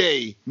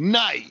 Monday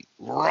Night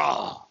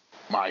Raw,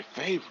 my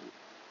favorite.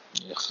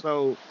 Yeah.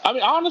 So, I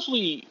mean,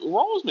 honestly,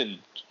 Raw's been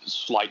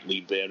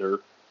slightly better.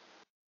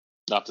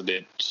 Not that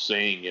they're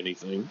saying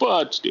anything,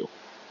 but still.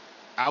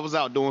 I was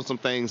out doing some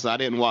things, so I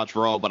didn't watch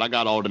Raw, but I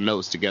got all the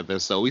notes together.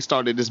 So we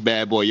started this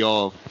bad boy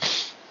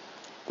off.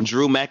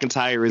 Drew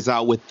McIntyre is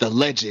out with the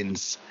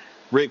legends,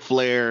 Ric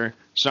Flair,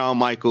 Shawn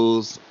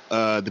Michaels,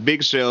 The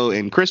Big Show,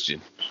 and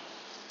Christian,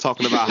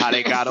 talking about how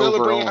they got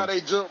over on. How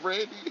they jumped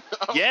Randy.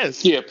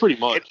 Yes, yeah, pretty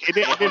much.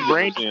 And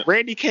then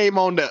Randy came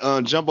on the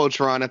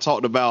Jumbotron and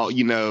talked about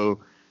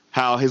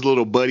how his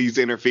little buddies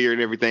interfere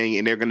and everything,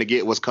 and they're gonna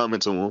get what's coming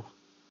to him.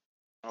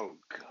 Oh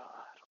God.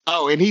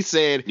 Oh, and he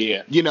said,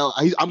 yeah,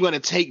 I'm gonna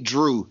take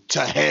Drew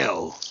to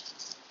hell.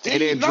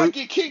 Did he not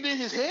get kicked in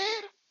his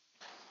head?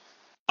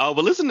 Oh,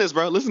 but listen to this,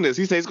 bro. Listen to this.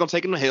 He says he's going to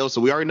take him to hell,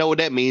 so we already know what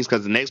that means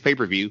because the next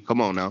pay-per-view. Come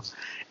on now.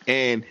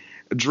 And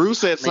Drew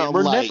said something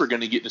we're never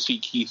going to get to see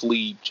Keith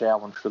Lee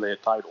challenge for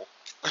that title.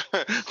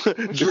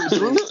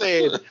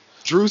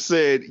 Drew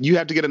said, you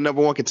have to get a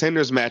number one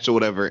contenders match or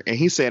whatever. And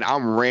he said,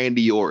 I'm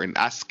Randy Orton.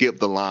 I skipped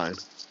the line.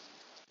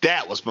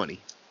 That was funny.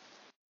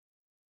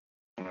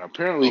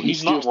 Apparently, he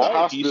skips the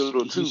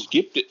hospital, too. He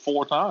skipped it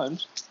 4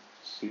 times.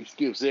 He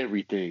skips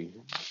everything.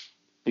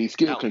 He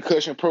skipped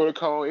concussion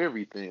protocol,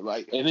 everything.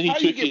 Like, and then he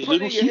took his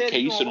little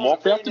suitcase and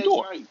walked out the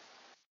door. Night?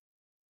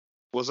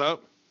 What's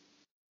up?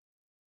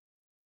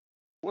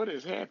 What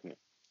is happening?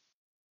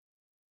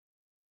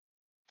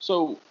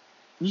 So,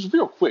 just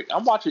real quick,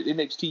 I'm watching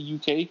NXT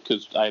UK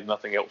because I have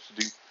nothing else to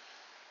do.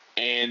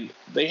 And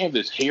they have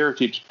this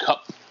Heritage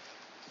Cup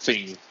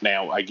thing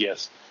now, I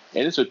guess.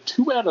 And it's a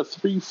 2 out of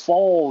 3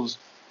 falls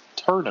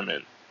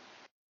tournament.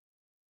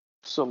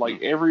 So,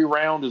 like, every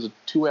round is a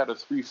 2 out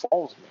of 3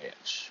 falls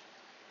match.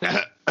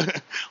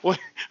 Wait,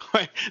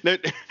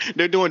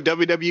 they're doing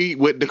WWE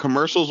with the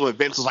commercials when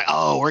Vince was like,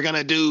 "Oh, we're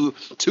gonna do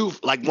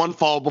 1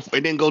 fall before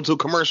and then go to a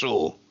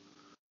commercial."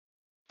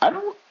 I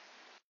don't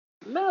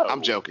know.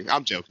 I'm joking.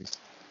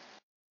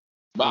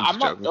 But I'm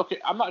not okay.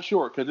 I'm not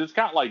sure because it's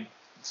got like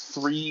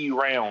 3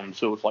 rounds,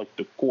 so it's like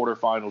the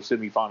quarterfinals,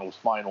 semifinals,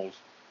 finals.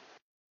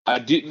 I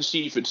didn't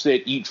see if it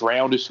said each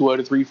round is 2 out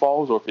of 3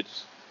 falls or if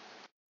it's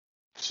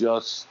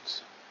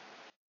just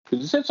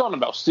because it said something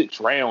about 6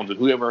 rounds and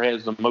whoever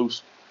has the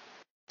most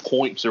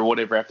points or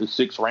whatever after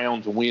 6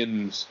 rounds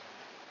wins.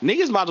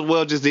 Niggas might as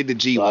well just did the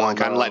G1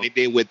 kind of like they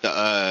did with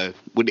the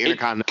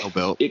Intercontinental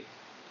belt. It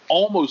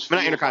almost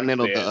not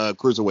Intercontinental, like the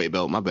Cruiserweight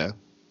belt. My bad.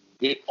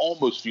 It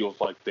almost feels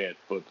like that,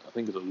 but I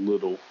think it's a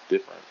little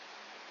different.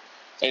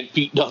 And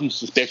Pete Dunne's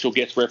the special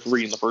guest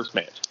referee in the first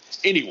match.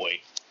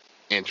 Anyway,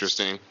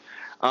 interesting.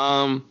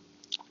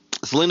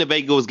 Zelina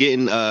Vega was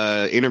getting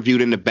interviewed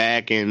in the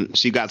back, and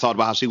she got talked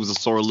about how she was a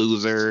sore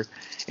loser,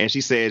 and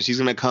she said she's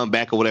gonna come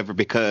back or whatever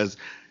because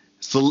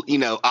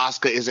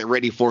Asuka isn't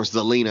ready for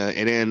Zelina,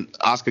 and then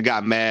Asuka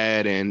got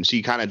mad and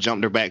she kind of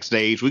jumped her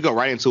backstage. We go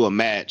right into a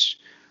match.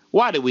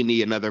 Why do we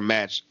need another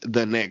match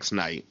the next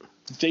night?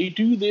 They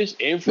do this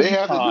every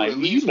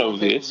time. You know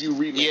this.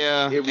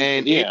 Yeah,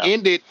 and it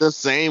ended the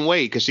same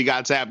way because she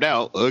got tapped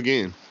out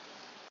again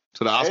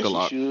to the Asuka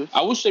lock.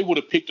 I wish they would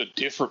have picked a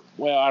different.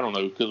 Well, I don't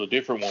know because a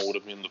different one would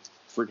have been the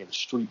freaking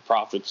Street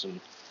Profits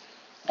and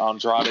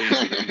Andrade. We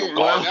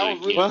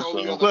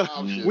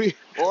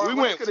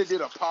could have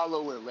did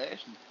Apollo and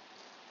Lashley.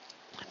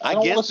 I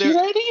guess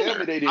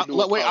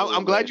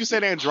I'm glad you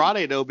said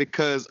Andrade though,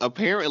 because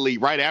apparently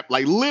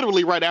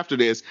literally right after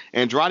this,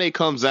 Andrade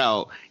comes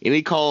out and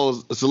he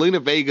calls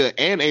Zelina Vega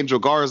and Angel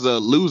Garza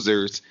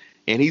losers,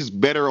 and he's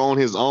better on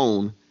his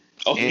own.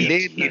 Oh,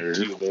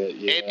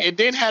 and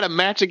then had a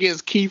match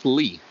against Keith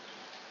Lee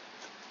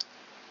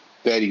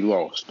that he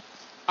lost.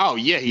 Oh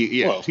yeah,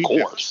 of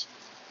course.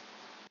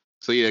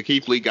 So yeah,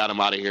 Keith Lee got him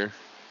out of here.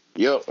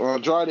 Yep,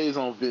 Andrade's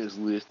on Vince's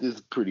list. This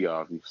is pretty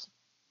obvious.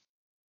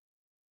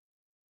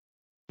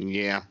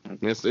 Yeah,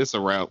 it's a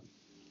route.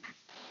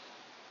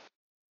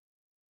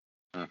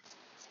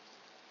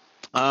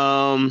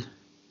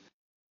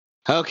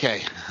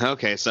 Okay.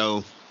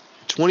 So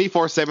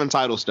 24/7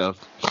 title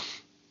stuff.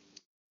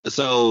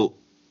 So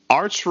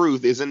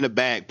R-Truth is in the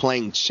back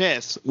playing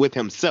chess with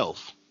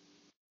himself.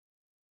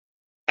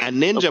 A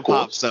ninja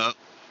pops up.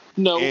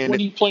 No, when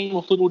he playing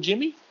with little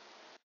Jimmy.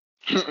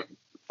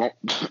 I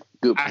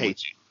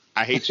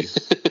hate you.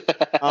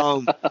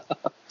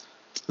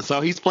 So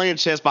he's playing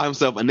chess by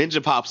himself. A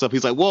ninja pops up.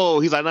 He's like,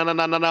 "Whoa!" He's like, "No!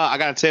 I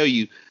gotta tell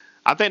you,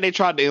 I think they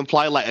tried to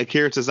imply like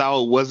Akira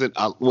Tozawa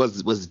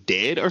was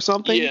dead or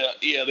something.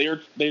 Yeah,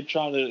 they're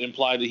trying to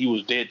imply that he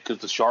was dead because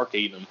the shark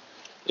ate him,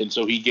 and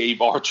so he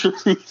gave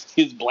R-Truth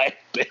his black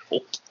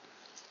belt.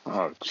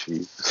 Oh,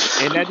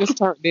 jeez. And that just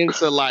turned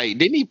into like,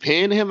 didn't he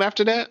pin him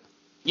after that?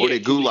 Or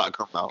did Gulak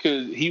come out?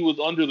 Because he was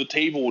under the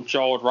table with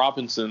Charles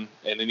Robinson,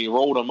 and then he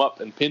rolled him up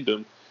and pinned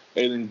him,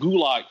 and then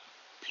Gulak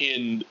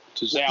pinned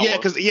Tozawa. Yeah,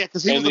 because he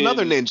was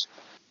another ninja.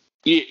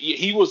 Yeah,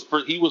 he was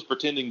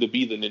pretending to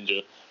be the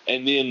ninja,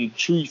 and then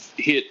Truth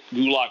hit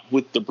Gulak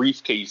with the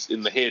briefcase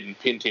in the head and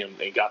pinned him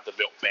and got the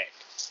belt back.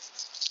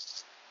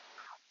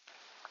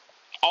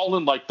 All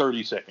in like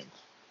 30 seconds.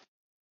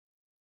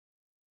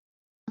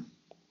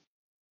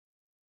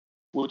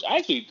 Which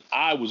actually,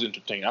 I was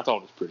entertained. I thought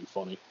it was pretty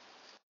funny.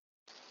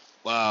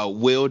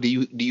 Will, do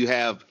you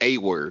have a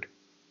word?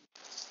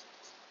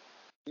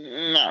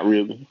 Not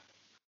really.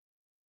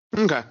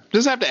 Okay,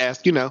 just have to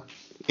ask.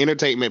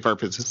 Entertainment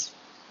purposes.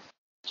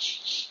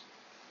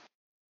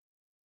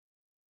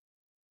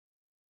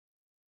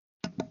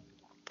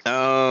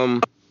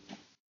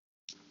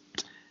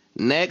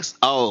 Next,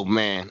 oh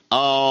man,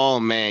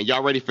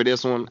 y'all ready for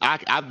this one?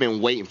 I've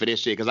been waiting for this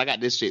shit because I got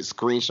this shit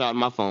screenshot on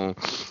my phone.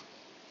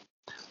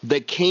 The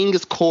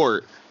King's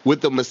Court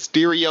with the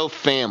Mysterio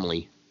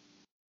family.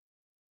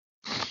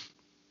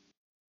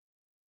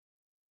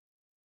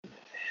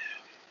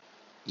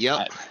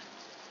 Yep.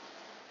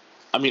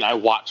 I mean, I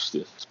watched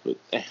this, but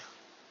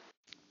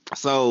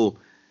so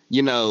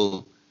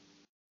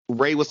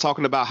Ray was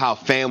talking about how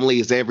family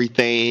is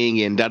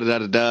everything and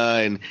da-da-da-da-da,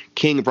 and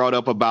King brought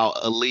up about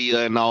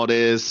Aaliyah and all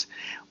this.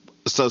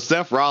 So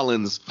Seth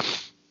Rollins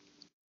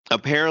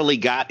apparently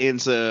got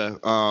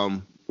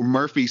into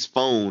Murphy's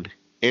phone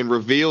and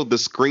revealed the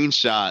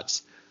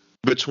screenshots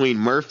between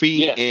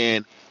Murphy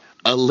and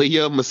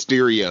Aaliyah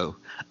Mysterio.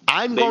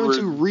 I'm going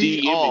to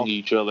read off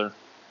each other.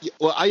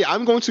 Well,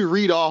 I'm going to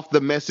read off the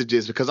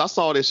messages because I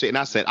saw this shit and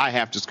I said I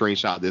have to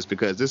screenshot this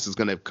because this is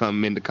going to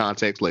come into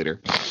context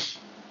later.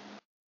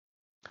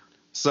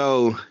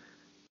 So,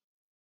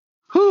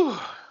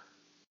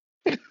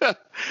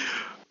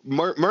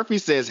 Murphy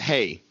says,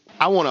 "Hey,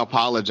 I want to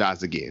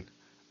apologize again."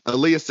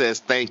 Aaliyah says,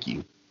 "Thank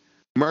you."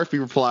 Murphy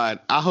replied,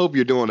 "I hope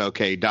you're doing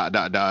okay, ...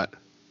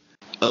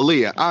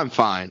 Aaliyah, "I'm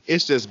fine.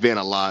 It's just been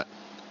a lot."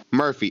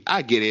 Murphy,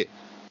 "I get it,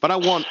 but I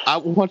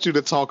want you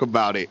to talk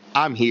about it.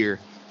 I'm here."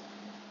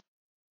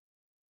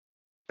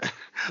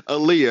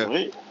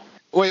 Aaliyah,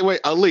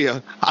 wait,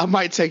 Aaliyah, "I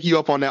might take you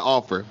up on that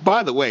offer.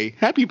 By the way,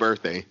 happy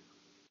birthday."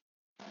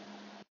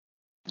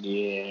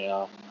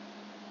 Yeah.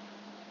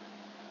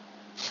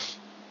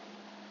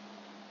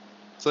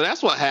 So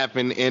that's what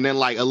happened, and then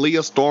like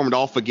Aaliyah stormed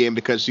off again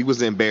because she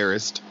was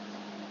embarrassed.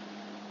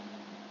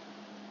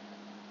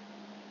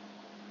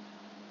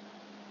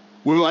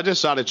 Well, I just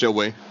shot it your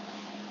way.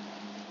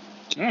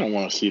 I don't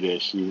want to see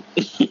that shit.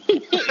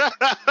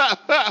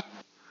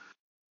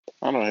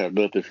 I don't have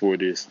nothing for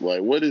this.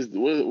 Like, what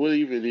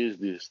even is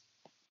this?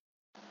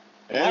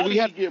 How did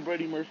he get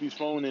Buddy Murphy's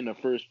phone in the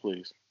first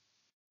place?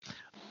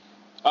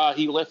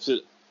 He left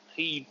it.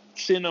 He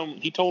sent him.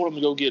 He told him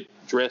to go get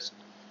dressed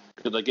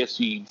because I guess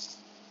he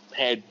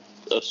had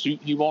a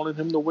suit he wanted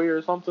him to wear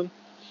or something.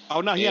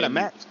 Oh no, he had a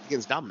match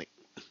against Dominic.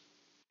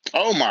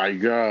 Oh my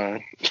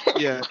god.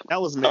 Yeah,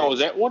 that was match. Oh, is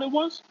that what it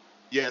was?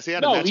 Yes, he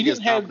had a match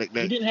against Dominic.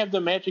 He didn't have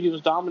the match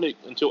against Dominic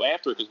until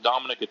after because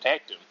Dominic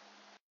attacked him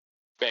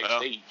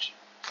backstage.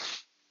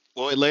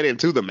 Well, it led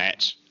into the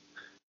match.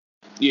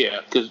 Yeah,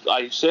 because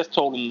Seth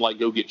told him like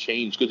go get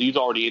changed because he was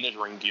already in his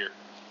ring gear,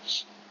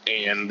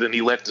 and then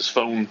he left his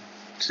phone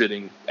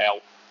sitting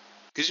out.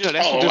 Because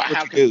that's just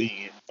what you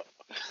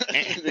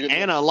do.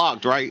 And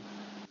unlocked, right?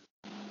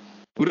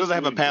 Who doesn't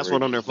have a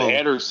password on their phone?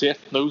 Or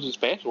Seth knows his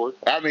password.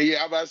 I mean,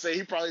 yeah, I'm about to say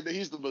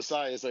he's the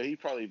Messiah, so he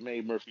probably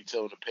made Murphy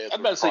tell him the password. I'm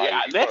about to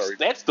say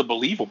that's the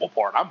believable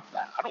part. I'm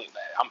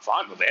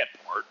fine with that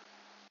part.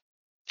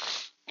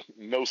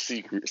 No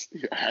secrets.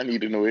 I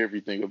need to know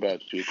everything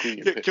about you. Can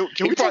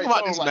we talk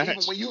about this match?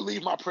 Even when you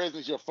leave my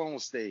presence, your phone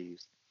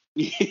stays.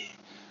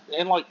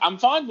 And like, I'm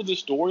fine with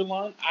this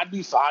storyline. I'd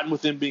be fine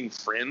with them being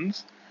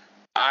friends.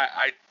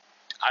 I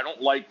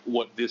don't like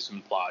what this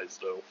implies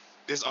though.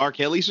 This R.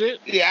 Kelly shit?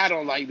 Yeah, I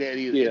don't like that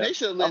either. Yeah. They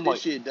should have let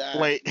this shit die.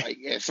 Like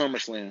at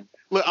SummerSlam.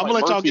 Look, I'm gonna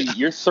let y'all get.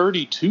 You're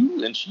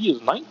 32 and she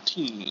is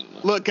 19.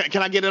 Look,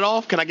 can I get it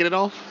off?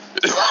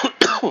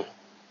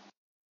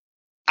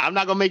 I'm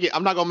not gonna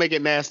make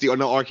it nasty or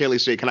no R. Kelly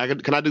shit. Can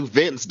I do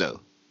Vince though?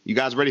 You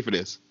guys ready for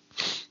this?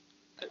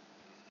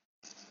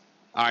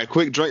 All right,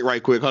 quick drink,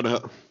 right quick. Hold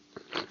up.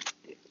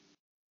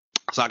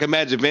 So I can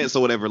imagine Vince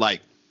or whatever,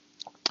 like,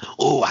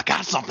 "Oh, I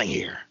got something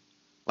here."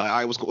 Like, all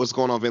right, what's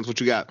going on, Vince? What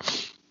you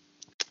got?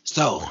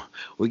 So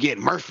we get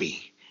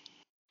Murphy,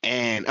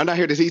 and I'm not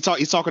here to see.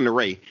 He's talking to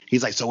Ray.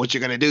 He's like, "So what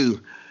you're gonna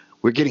do?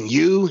 We're getting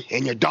you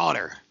and your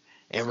daughter,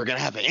 and we're gonna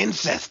have an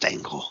incest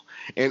angle."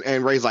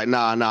 And Ray's like,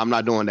 nah, I'm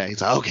not doing that.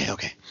 He's like,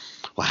 okay.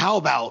 Well, how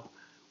about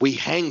we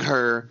hang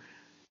her,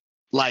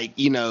 like,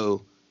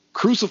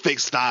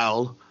 crucifix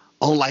style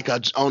on like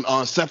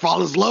on Seth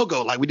Rollins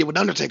logo, like we did with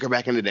Undertaker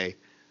back in the day.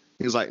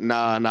 He's like,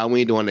 nah,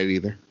 we ain't doing that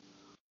either.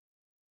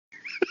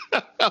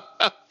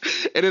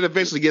 And it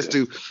eventually gets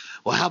to,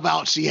 well, how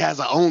about she has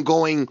an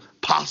ongoing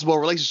possible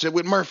relationship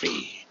with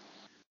Murphy?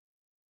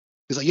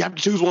 He's like, you have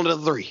to choose one of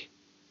the three.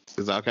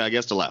 He's like, okay, I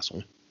guess the last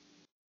one.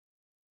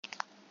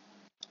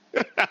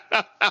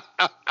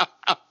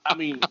 I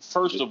mean,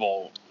 first of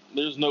all,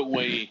 there's no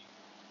way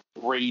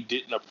Ray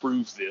didn't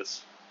approve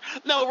this.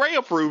 No, Ray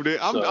approved it.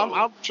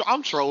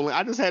 I'm trolling.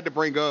 I just had to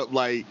bring up,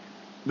 like,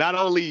 not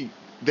only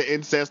the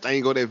incest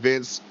angle that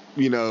Vince,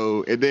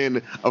 and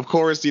then, of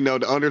course, the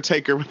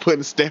Undertaker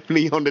putting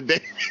Stephanie on the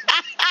day.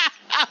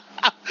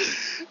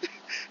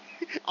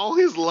 On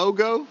his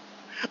logo.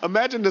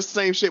 Imagine the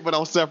same shit, but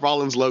on Seth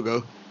Rollins'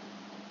 logo.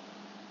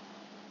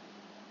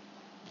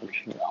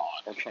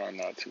 I'm trying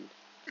not to.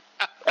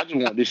 I just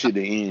want this shit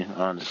to end,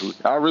 honestly.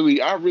 I really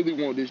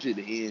want this shit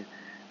to end.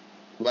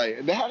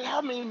 Like,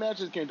 how many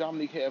matches can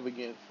Dominic have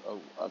against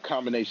a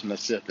combination of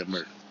Seth and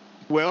Murphy?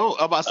 Well,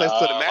 I'm about to say, so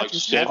the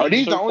matches. Are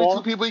these the only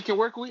two people he can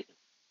work with?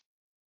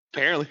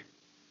 Apparently.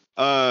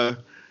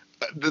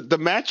 The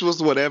match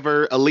was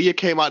whatever. Aaliyah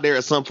came out there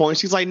at some point.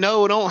 She's like,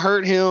 no, don't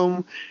hurt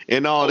him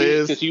and all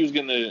this. Because he was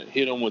going to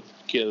hit him with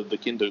the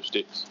kendo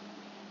sticks.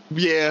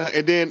 Yeah,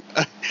 and then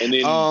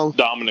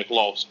Dominic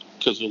lost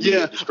because of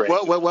distracted.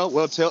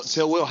 Well,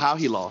 tell Will how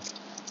he lost.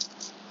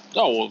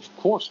 Oh, well, of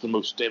course, the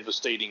most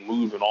devastating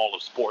move in all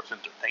of sports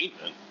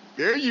entertainment.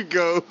 There you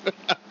go.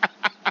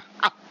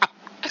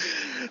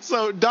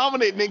 So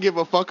Dominic didn't give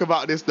a fuck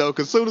about this, though,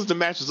 because as soon as the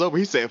match was over,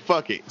 he said,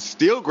 fuck it.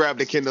 Still grabbed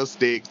the kendo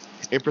stick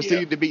and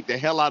proceeded to beat the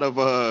hell out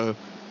of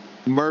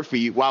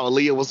Murphy while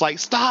Aaliyah was like,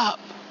 stop.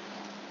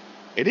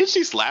 And did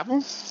she slap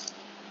him?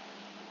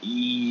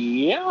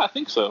 Yeah, I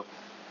think so.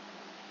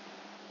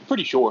 I'm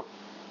pretty sure.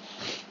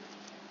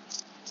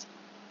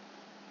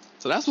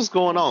 So that's what's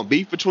going on.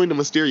 Beef between the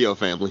Mysterio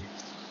family.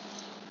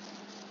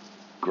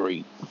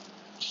 Great.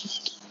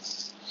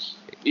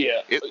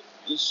 Yeah.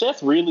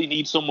 Seth really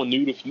needs someone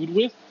new to feud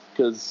with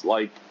because,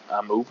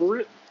 I'm over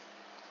it.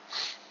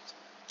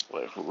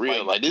 Like, for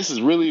real. Like, this is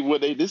really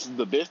this is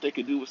the best they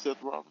could do with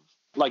Seth Rollins.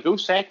 Like, go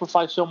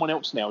sacrifice someone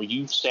else now.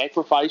 You've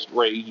sacrificed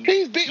Ray.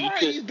 He's beating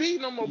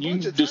him a bunch of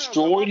times. You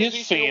destroyed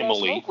his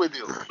family.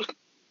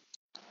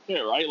 Yeah,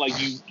 right? Like,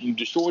 you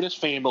destroyed his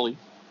family.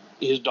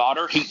 His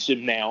daughter hates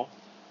him now.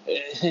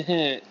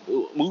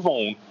 Move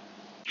on.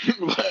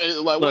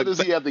 What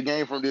does he have to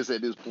gain from this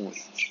at this point?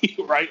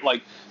 Right?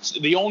 Like,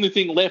 the only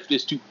thing left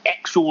is to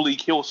actually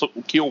kill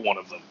one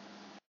of them.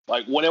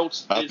 Like, what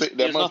else?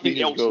 There's nothing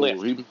else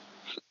left.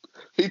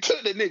 He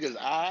took the nigga's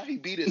eye. He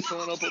beat his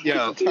son up a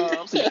bunch of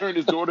times. He turned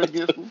his daughter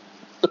against him.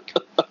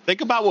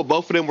 Think about what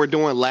both of them were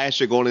doing last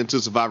year going into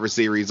Survivor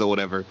Series or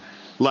whatever.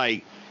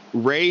 Like,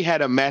 Ray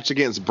had a match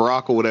against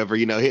Brock or whatever,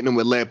 hitting him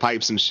with lead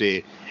pipes and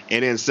shit.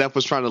 And then Seth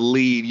was trying to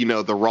lead,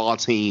 the Raw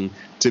team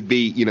to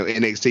beat,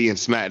 NXT and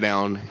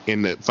SmackDown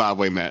in the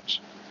 5-way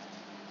match.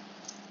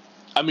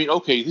 I mean,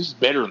 okay, this is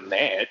better than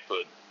that,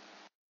 but...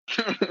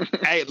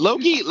 Hey,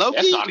 Loki,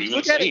 that's not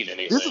even saying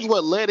anything. This is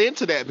what led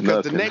into that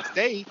because the next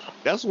day,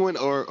 that's when,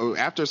 or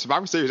after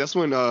Survivor Series, that's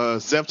when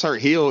Seth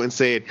turned heel and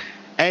said,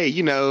 "Hey,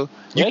 you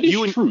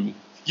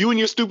and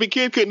your stupid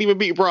kid couldn't even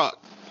beat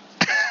Brock."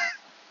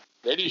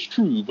 That is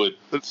true, but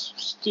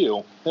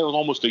still, that was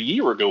almost a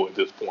year ago at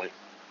this point.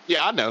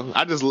 Yeah, I know.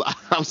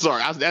 I'm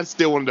sorry. That's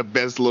still one of the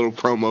best little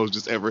promos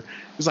just ever.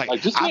 It's like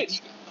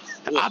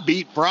I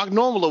beat Brock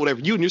normal or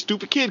whatever. You and your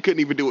stupid kid couldn't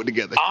even do it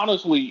together.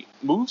 Honestly,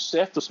 move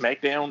Seth to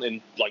SmackDown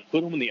and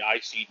put him in the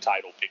IC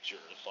title picture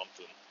or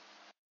something.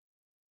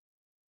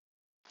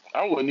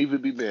 I wouldn't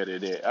even be mad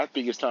at that. I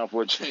think it's time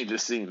for a change of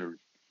scenery.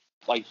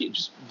 Like,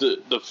 just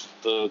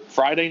the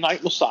Friday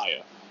Night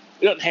Messiah.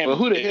 It doesn't have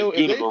who the hell?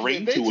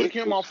 If they took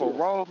him off of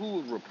Raw, who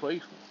would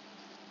replace him?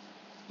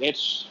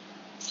 That's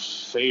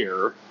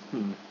fair.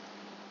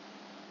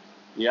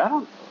 Yeah, I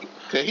don't.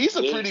 Cause he's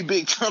a pretty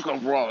big chunk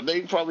of Raw.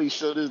 They probably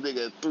show this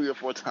nigga 3 or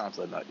 4 times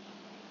a night.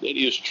 That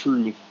is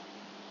true.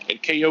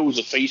 And KO is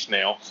a face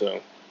now,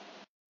 so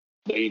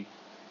they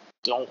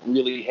don't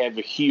really have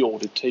a heel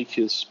to take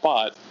his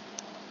spot.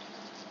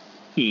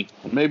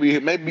 Maybe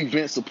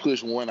Vince will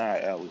push One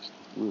Eye Alice.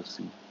 We'll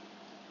see.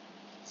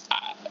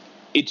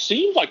 It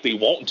seems like they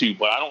want to,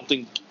 but I don't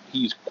think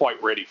he's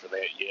quite ready for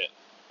that yet.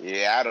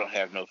 Yeah, I don't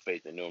have no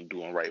faith in them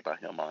doing right by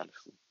him,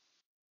 honestly.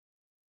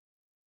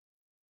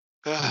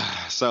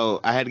 So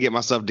I had to get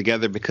myself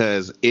together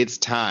because it's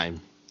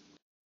time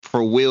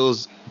for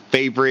Will's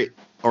favorite,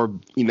 or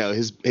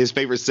his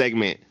favorite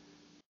segment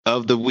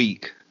of the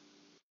week.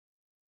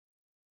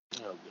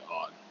 Oh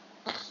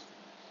God!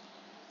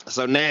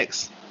 So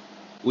next,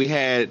 we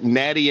had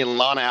Natty and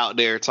Lana out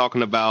there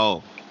talking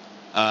about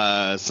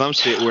some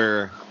shit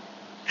where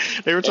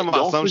they were talking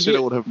about some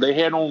shit. They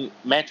had on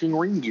matching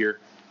ring gear.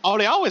 Oh,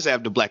 they always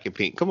have the black and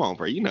pink. Come on,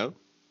 bro. They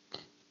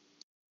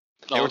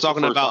were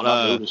talking about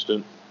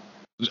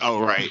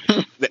oh, right.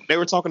 They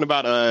were talking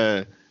about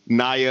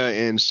Nia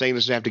and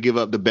Shayna should have to give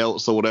up the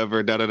belts or whatever.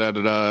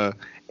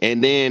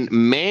 And then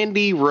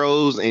Mandy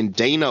Rose and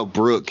Dana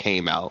Brooke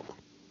came out.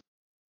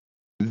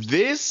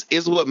 This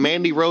is what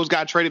Mandy Rose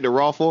got traded to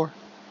Raw for?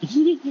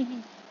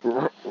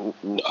 Her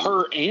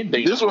and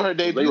Dana. This was her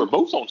debut. They were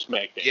both on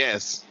SmackDown.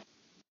 Yes.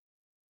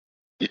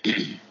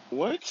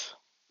 What?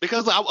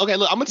 Because okay,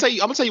 look, I'm gonna tell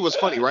you what's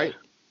funny, right?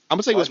 I'm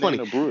gonna tell you what's funny.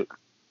 Brooke.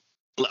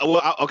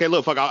 Well, okay,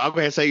 look, fuck, I'll go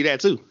ahead and tell you that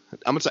too.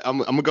 I'm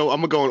gonna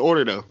go in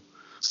order though.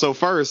 So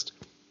first,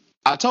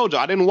 I told you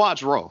I didn't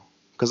watch Raw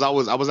because I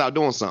was out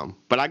doing something,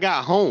 but I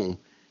got home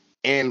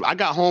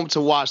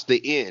to watch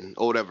the end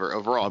or whatever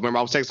of Raw. Remember,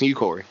 I was texting you,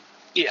 Corey.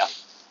 Yeah.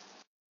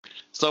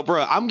 So,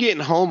 bro, I'm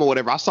getting home or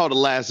whatever. I saw the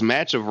last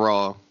match of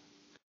Raw,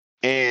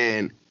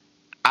 and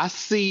I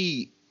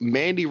see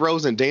Mandy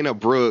Rose and Dana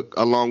Brooke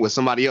along with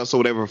somebody else or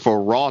whatever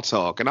for Raw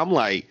Talk, and I'm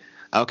like,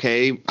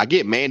 okay, I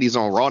get Mandy's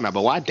on Raw now,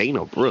 but why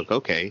Dana Brooke?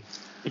 Okay,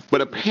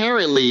 but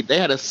apparently they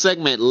had a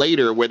segment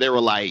later where they were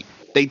like,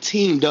 they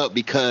teamed up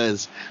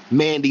because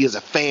Mandy is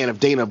a fan of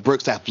Dana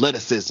Brooke's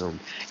athleticism,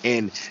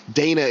 and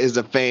Dana is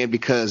a fan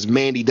because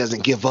Mandy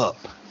doesn't give up.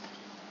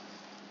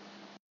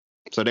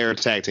 So they're a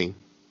tag team.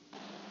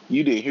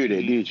 You didn't hear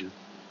that, did you?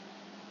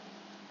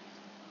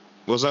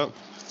 What's up?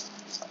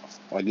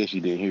 I guess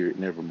you didn't hear it.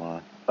 Never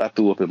mind. I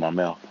threw up in my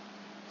mouth.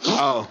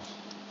 Oh,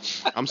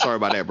 I'm sorry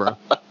about that, bro.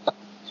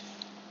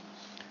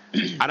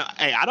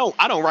 I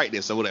don't write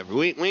this or whatever.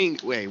 We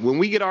ain't when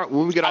we get our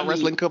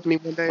wrestling company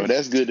one day. Well,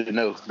 that's good to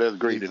know. That's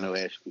great to know,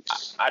 actually.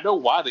 I know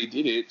why they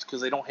did it. It's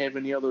because they don't have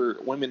any other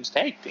women's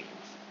tag teams.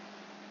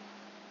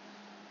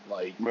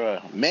 Like,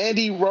 bro,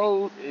 Mandy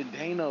Rose and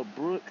Dana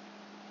Brooke.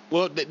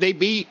 Well, they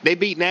beat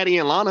Natty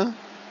and Lana.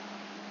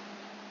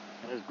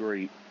 That's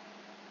great.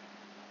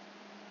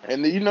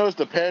 And you notice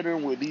the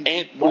pattern with these.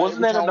 And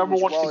wasn't that a number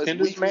one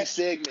contenders match?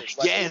 Segments.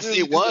 Like, yes,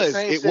 it was.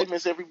 Same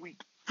segments every week.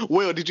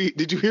 Well, did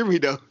you hear me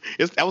though?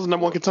 That was the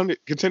number one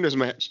contenders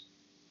match.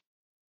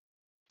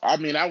 I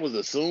mean, I was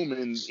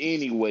assuming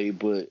anyway,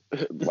 but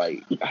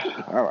like,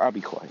 I'll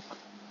be quiet.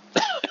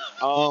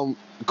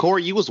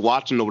 Corey, you was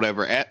watching or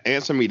whatever.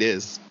 Answer me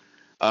this: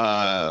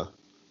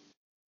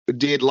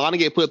 did Lana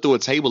get put through a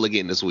table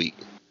again this week?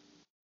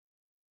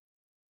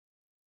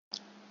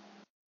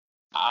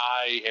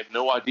 I have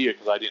no idea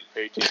because I didn't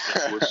pay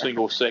attention to a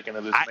single second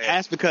of this match. I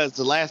asked because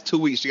the last 2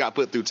 weeks she got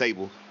put through a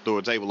table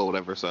or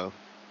whatever. So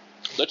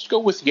let's go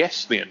with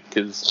yes then,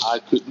 because I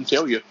couldn't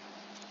tell you.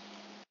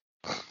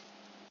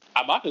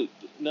 I might have.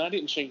 No, I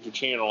didn't change the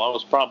channel. I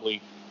was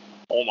probably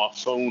on my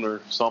phone or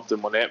something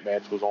when that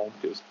match was on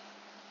because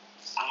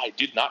I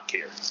did not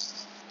care.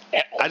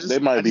 They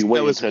might be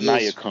waiting till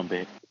Nia come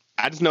back.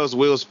 I just know it's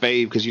Will's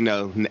fave because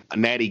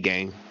Natty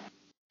gang.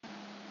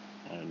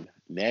 And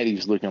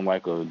Natty's looking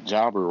like a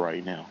jobber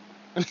right now.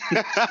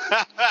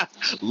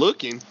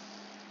 Looking.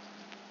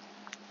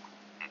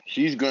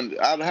 She's gonna.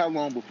 How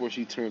long before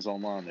she turns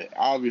on Lana?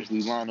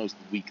 Obviously, Lana's the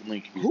weak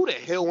link here. Who the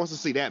hell wants to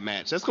see that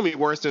match? That's gonna be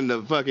worse than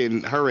the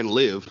fucking her and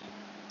Liv.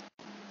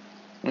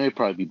 It'll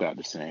probably be about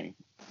the same.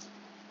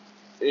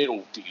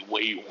 It'll be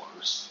way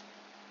worse.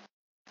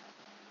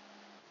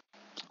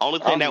 Only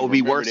thing that would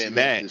be worse than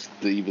that.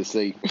 To even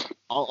say.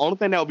 Only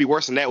thing that would be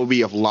worse than that would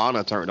be if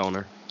Lana turned on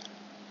her.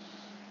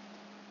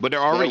 But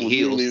they're already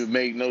heels. That would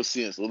make no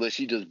sense unless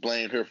she just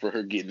blamed her for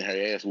her getting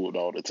her ass whooped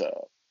all the time.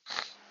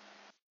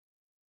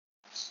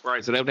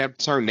 Right, so they would have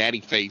to turn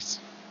Natty face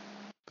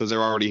because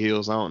they're already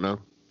heels. I don't know.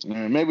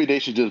 Maybe they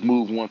should just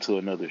move one to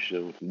another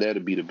show.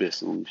 That'd be the best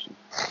solution.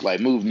 Like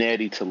move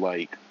Natty to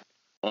like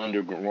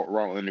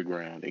Raw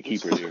Underground and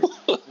keep her there.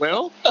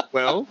 Well,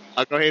 I'll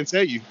go ahead and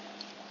tell you,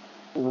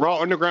 Raw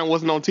Underground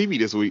wasn't on TV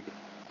this week.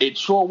 It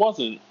sure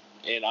wasn't,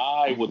 and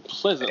I would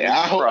pleasantly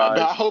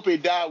surprised. I hope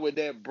it died with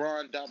that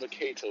Braun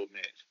Dabba-Kato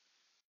match,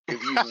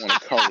 if you want to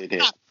call it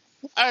that.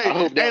 I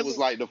hope that was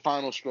like the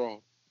final straw.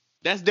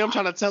 That's them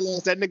trying to tell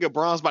us that nigga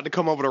Braun's about to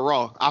come over to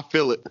Raw. I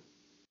feel it.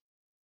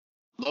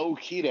 Low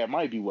key, that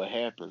might be what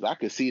happens. I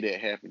could see that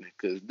happening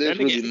because there's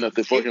really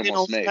nothing for him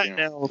on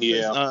SmackDown.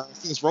 Yeah,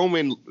 since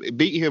Roman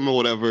beat him or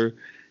whatever,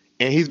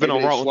 and he's been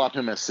on Raw. Swap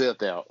him and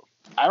Seth out.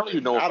 I don't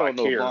even know if I don't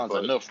know care, if Braun's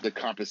enough to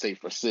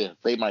compensate for Seth.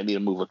 They might need to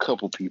move a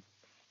couple people.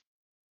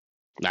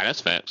 Nah,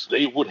 that's facts.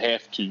 They would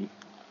have to.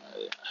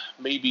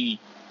 Maybe.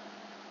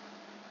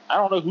 I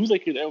don't know who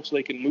else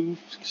they can move.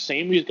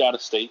 Sammy's got to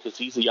stay because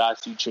he's the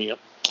IC champ.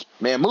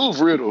 Man,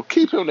 move Riddle.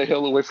 Keep him the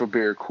hell away from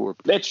Baron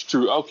Corbin. That's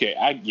true. Okay,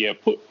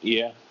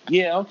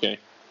 okay.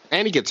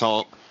 And he can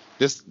talk.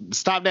 Just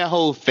stop that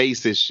whole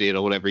faces shit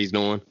or whatever he's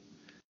doing.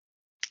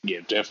 Yeah,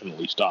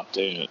 definitely stop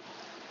that.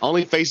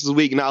 Only faces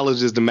we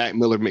acknowledge is the Mac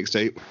Miller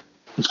mixtape.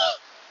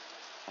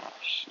 Oh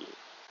shit.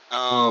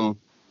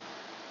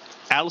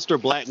 Aleister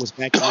Black was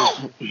back in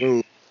the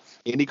room,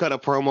 and he cut a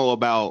promo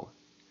about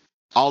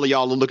all of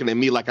y'all are looking at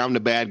me like I'm the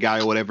bad guy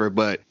or whatever,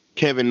 but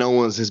Kevin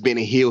Owens has been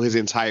a heel his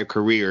entire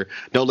career.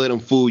 Don't let him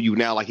fool you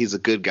now like he's a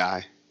good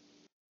guy.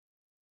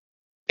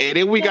 And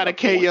then we got a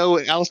KO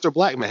and Aleister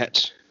Black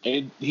match.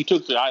 And he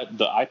took the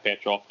eye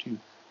patch off too.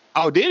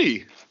 Oh, did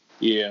he?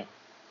 Yeah.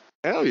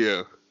 Hell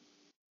yeah.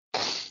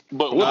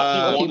 But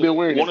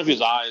one of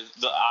his eyes,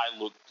 the eye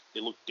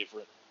looked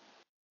different.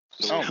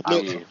 So,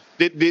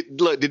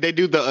 did they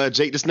do the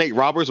Jake the Snake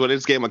Roberts where they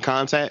just gave him a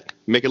contact,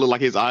 make it look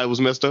like his eye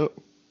was messed up?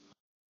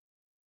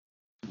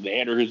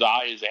 That or his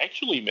eye is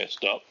actually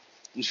messed up.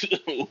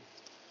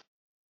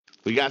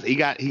 he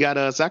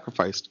got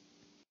sacrificed.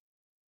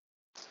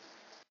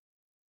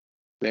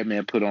 That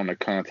man put on a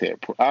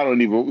contact. I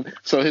don't even.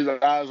 So his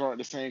eyes aren't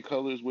the same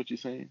color as what you're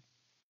saying?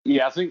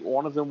 Yeah, I think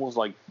one of them was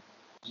like,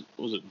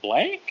 was it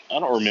black? I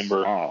don't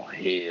remember. Oh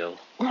hell.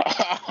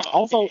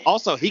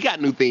 Also, he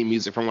got new theme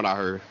music from what I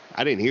heard.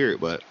 I didn't hear it,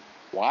 but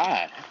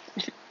why?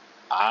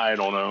 I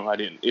don't know. I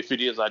didn't. If it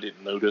is, I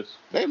didn't notice.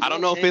 I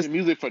don't know if it's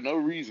music for no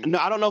reason. No,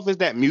 I don't know if it's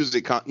that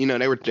music.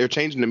 They're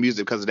changing the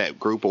music because of that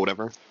group or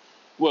whatever.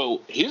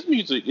 Well, his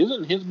music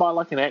isn't his by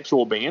like an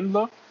actual band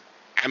though.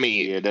 I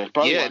mean, yeah, that's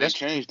probably why they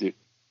changed it.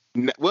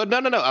 Well, no.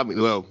 I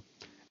mean,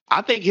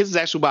 I think his is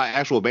actually by an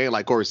actual band,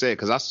 like Corey said,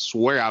 because I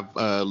swear I've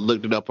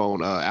looked it up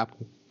on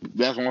Apple.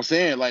 That's what I'm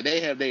saying. Like they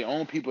have their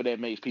own people that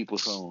make people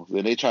songs,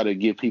 and they try to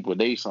give people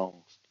their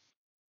songs.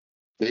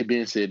 They've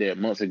been said that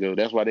months ago.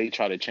 That's why they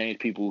try to change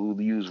people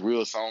who use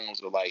real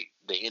songs or like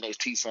the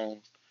NXT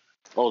songs.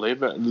 Oh, they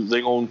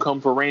gonna come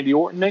for Randy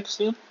Orton next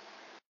then?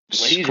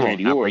 Well, he's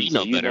Randy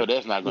Orton, you know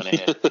that's not gonna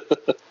happen.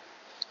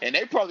 And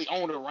they probably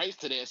own the rights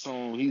to that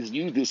song. He's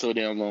used it so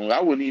damn long. I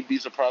wouldn't even be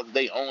surprised if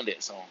they own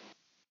that song.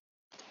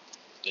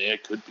 Yeah,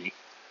 it could be.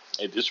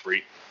 At this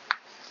rate.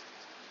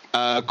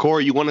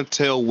 Corey, you want to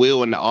tell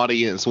Will and the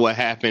audience what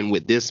happened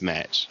with this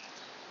match?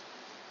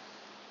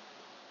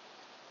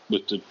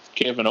 With the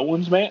Kevin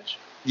Owens match?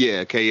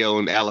 Yeah, KO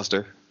and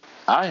Alistair.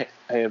 I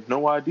have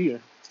no idea.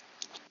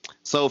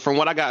 So from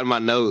what I got in my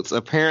notes,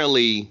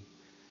 apparently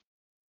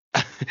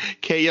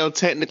KO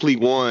technically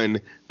won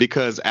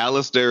because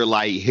Alistair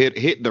like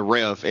hit the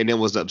ref and then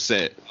was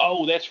upset.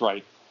 Oh, that's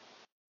right.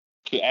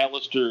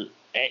 Alistair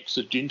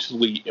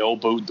accidentally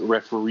elbowed the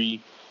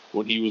referee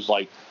when he was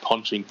like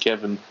punching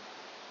Kevin.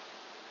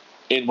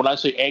 And when I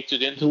say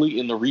accidentally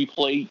in the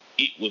replay,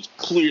 it was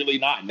clearly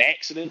not an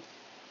accident.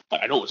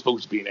 I know it's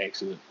supposed to be an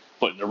accident,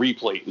 but in the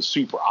replay, it was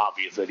super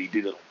obvious that he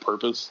did it on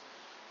purpose.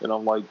 And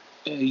I'm like,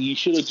 he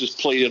should have just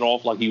played it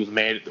off like he was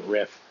mad at the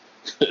ref.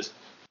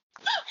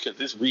 Because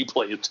this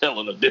replay is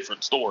telling a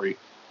different story.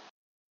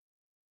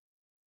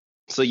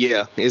 So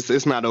yeah,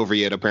 it's not over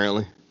yet,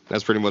 apparently.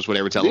 That's pretty much what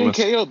they were telling us.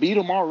 Didn't KO beat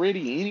him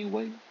already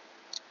anyway?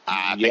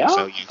 I think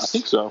so, yes. I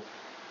think so.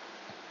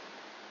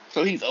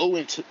 So he's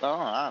 0-2. Oh,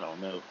 I don't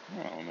know.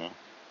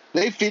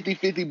 They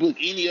 50-50 book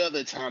any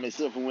other time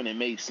except for when it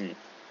makes sense.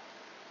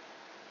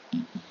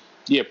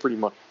 Yeah, pretty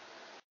much.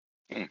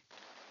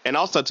 And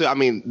also, too, I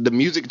mean, the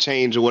music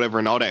change or whatever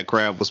and all that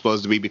crap was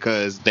supposed to be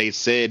because they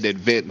said that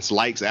Vince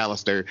likes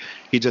Alistair.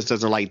 He just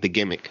doesn't like the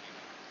gimmick.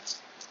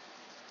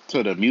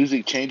 So the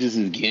music changes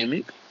his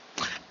gimmick?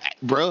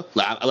 Bro,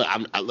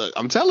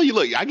 I'm telling you,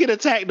 look, I get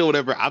attacked or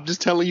whatever. I'm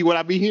just telling you what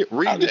I be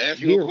reading. I'm just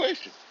asking you a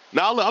question.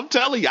 No, look, I'm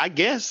telling you, I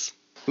guess.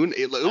 Who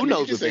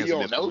knows what you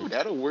don't know?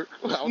 That'll work.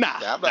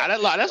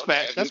 That's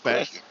fact. That's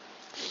fact.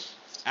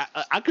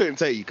 I couldn't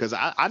tell you because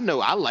I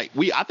know I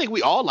think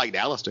we all liked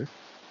Alistair.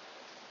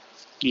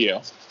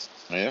 Yeah.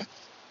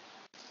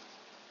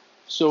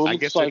 So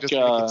it looks like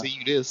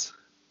continue this.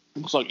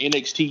 Looks like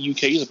NXT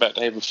UK is about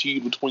to have a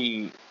feud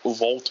between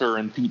Walter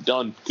and Pete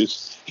Dunne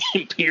because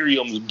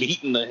Imperium's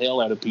beating the hell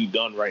out of Pete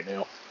Dunne right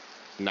now.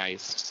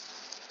 Nice.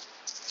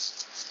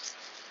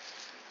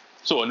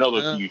 So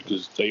another feud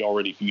because they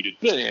already feuded.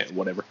 Yeah,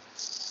 whatever.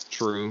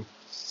 True.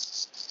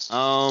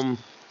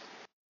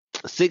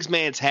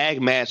 6-man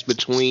tag match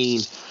between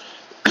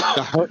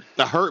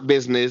the Hurt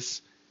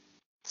Business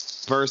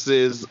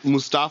versus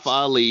Mustafa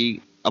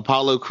Ali,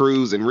 Apollo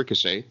Crews, and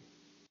Ricochet.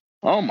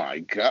 Oh my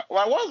God!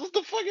 Why was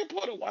the fucking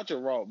point of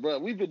watching Raw, bro?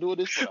 We've been doing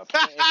this for the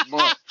past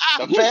month.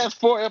 The past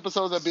 4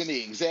 episodes have been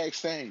the exact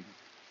same.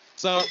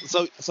 So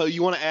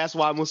you want to ask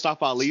why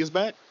Mustafa Ali is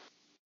back?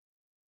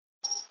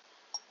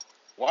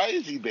 Why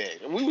is he back?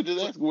 We were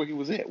just asking where he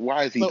was at.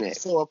 Why is he back?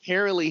 So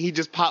apparently he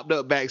just popped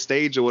up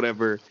backstage or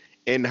whatever,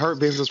 and Hurt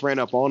Business ran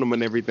up on him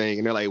and everything,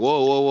 and they're like,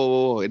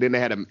 whoa, and then they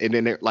had him, and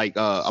then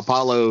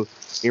Apollo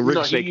and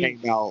Ricochet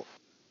came out.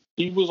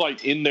 He was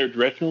like in their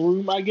dressing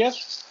room, I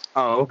guess.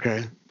 Oh,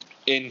 okay.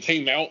 And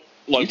came out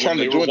like when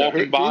they were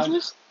walking by.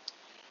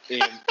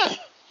 And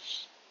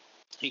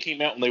he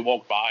came out and they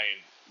walked by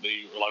and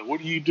they were like,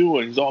 "What are you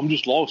doing?" He's like, "I'm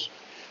just lost,"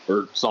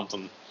 or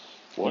something.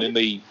 What? And then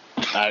they,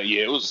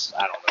 it was,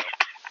 I don't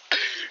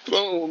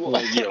know.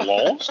 Like, you're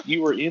lost?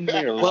 You were in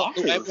there. Well,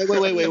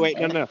 wait.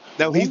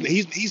 No.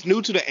 He's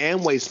new to the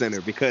Amway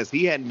Center because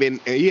he hadn't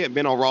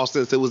been on Raw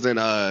since it was in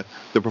the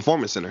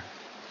Performance Center.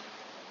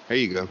 There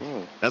you go.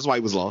 That's why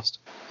he was lost.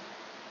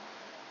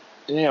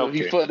 Yeah, okay.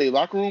 He fucked their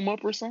locker room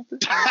up or something?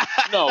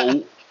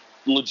 No,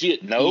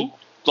 legit. No,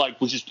 he,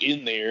 was just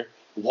in there,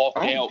 walked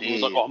out, and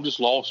was like, "Oh, I'm just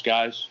lost,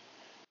 guys."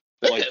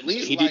 Like, at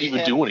least he didn't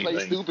even do anything.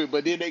 Stupid,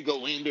 but then they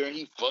go in there and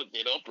he fucked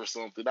it up or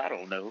something. I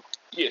don't know.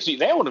 Yeah, see,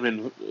 that would have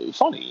been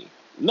funny.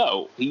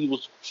 No, he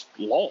was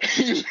lost.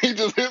 he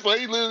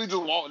literally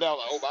just walked out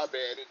like, "Oh, my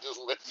bad," and just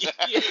left.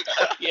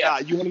 Yeah.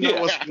 You want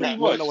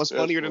to know what's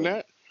funnier than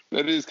that?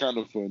 That is kind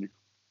of funny.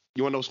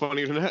 You want to know what's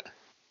funnier than that?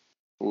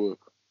 What?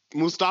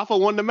 Mustafa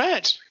won the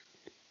match.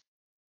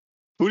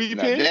 Who do you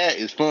now, pin? That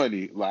is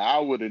funny. Like, I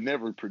would have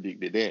never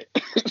predicted that.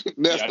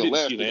 That's the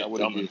last thing I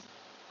would have guessed.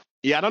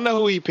 Yeah, I don't know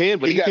who he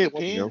pinned, but he pinned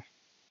one of them.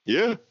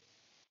 Yeah.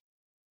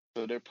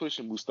 So they're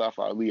pushing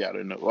Mustafa Ali out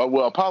of nowhere.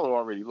 Well, Apollo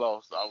already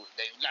lost. So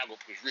they're not gonna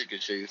push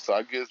Ricochet. So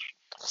I guess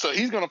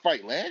he's gonna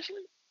fight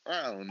Lashley.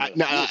 I don't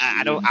know.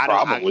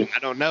 I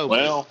don't know.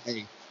 Well,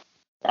 hey.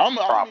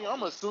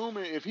 I'm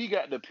assuming if he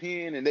got the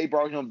pin and they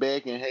brought him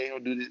back and had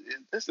him do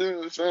this,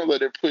 it sounds like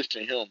they're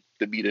pushing him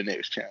to be the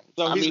next challenge.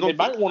 So they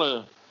might want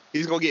to.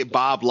 He's gonna get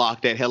Bob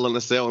locked at Hell in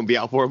a Cell and be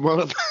out for a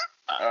month.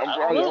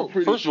 I'm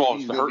pretty First sure of all,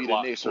 he's it's the gonna Hurt be the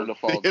Lock. next one to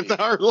fall. It's the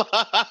Hurt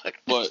Lock.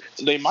 But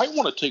they might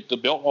want to take the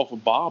belt off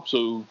of Bob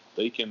so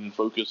they can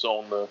focus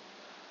on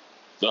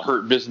the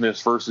Hurt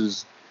Business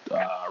versus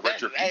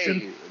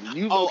Retribution.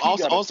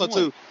 Also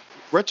too,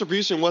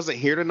 Retribution wasn't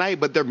here tonight,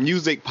 but their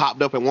music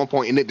popped up at one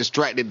point and it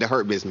distracted the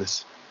Hurt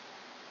Business.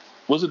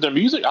 Was it their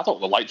music? I thought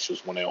the lights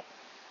just went out.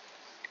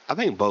 I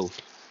think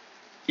both.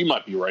 You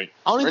might be right.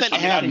 I don't think they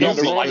have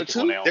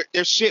music.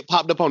 Their shit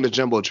popped up on the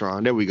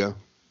Jumbotron. There we go.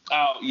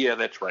 Oh, yeah,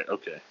 that's right.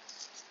 Okay.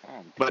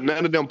 But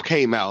none of them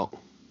came out.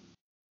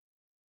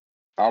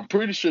 I'm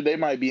pretty sure they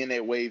might be in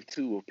that wave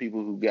too of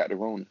people who got the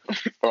Rona.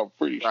 I'm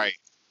pretty sure. Right.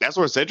 That's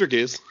where Cedric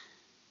is.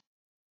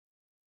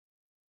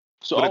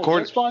 So but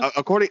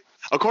according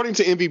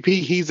to MVP,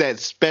 he's at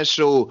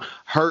special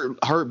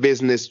Hurt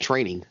Business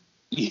training.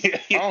 Yeah,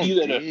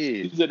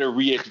 he's at a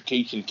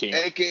re-education camp.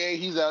 AKA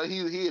he's out.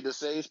 He at the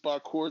same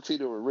spot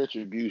quarantined with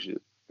Retribution.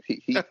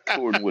 He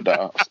touring with the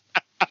ops.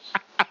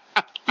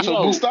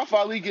 So Mustafa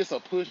Ali gets a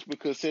push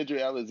because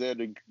Cedric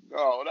Alexander.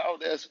 Oh, no,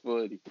 that's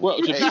funny. Well,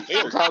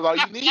 that's all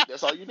you need.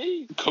 That's all you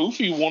need.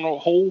 Kofi won a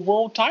whole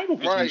world title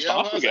because right,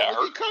 Mustafa got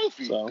hurt.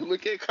 Kofi. So.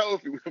 Look at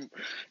Kofi.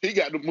 He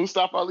got the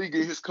Mustafa Ali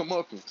get his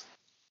comeuppance.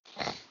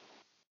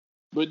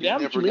 But now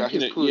that you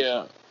mention it,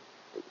 yeah,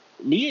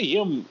 Mia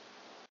Yim,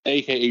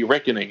 a.k.a.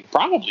 Reckoning,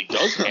 probably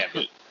does have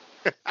it.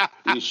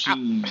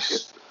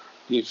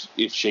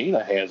 if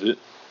Shayna has it.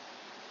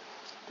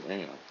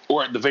 Damn.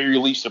 Or at the very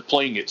least, they're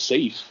playing it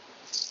safe.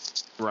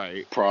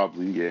 Right.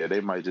 Probably, yeah. They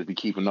might just be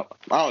keeping up.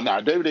 I don't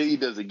know. WWE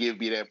doesn't give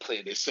me that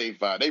playing it safe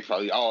vibe. They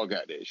probably all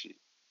got that shit.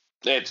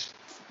 That's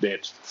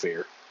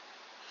fair.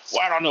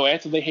 Well, I don't know.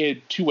 After they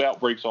had 2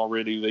 outbreaks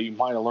already, they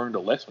might have learned a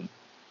lesson.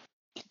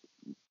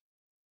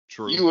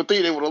 True. You would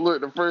think they would have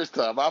learned the first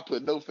time. I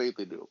put no faith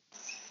in them.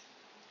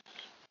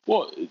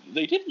 Well,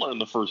 they did learn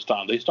the first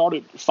time. They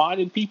started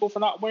finding people for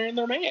not wearing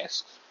their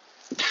masks.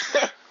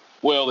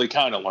 Well, they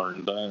kind of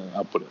learned.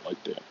 I'll put it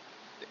like that.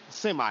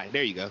 Semi.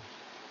 There you go.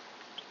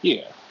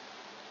 Yeah.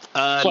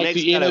 It's like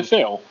the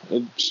NFL.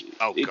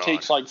 It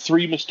takes like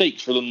 3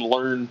 mistakes for them to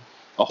learn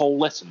a whole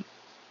lesson.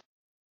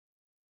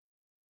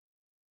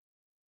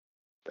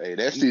 Hey,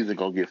 that season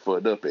going to get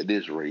fucked up at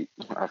this rate.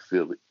 I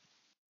feel it.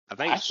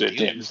 I said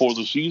that before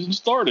the season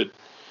started.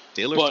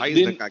 Steelers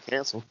Titans got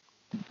canceled.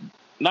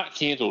 Not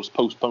canceled. It was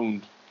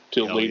postponed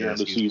till later in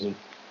the season.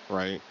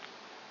 Right.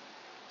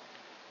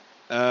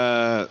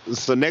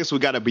 So next we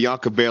got a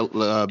Bianca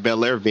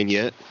Belair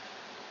vignette.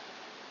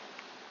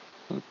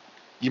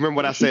 You remember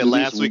what I said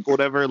last week or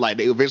whatever? Like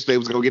they was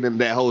gonna get into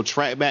that whole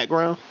track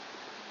background.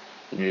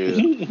 Yeah,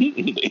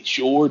 they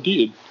sure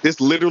did.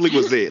 This literally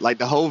was it. Like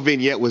the whole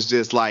vignette was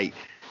just like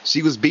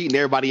she was beating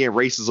everybody in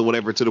races or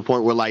whatever to the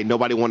point where like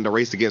nobody wanted to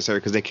race against her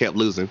because they kept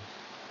losing.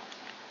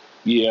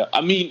 Yeah,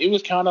 I mean it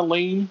was kind of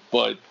lame,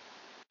 but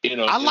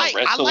I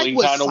like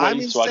what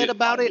Simon said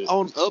about it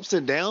on Ups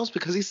and Downs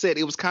because he said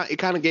it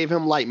kind of gave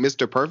him like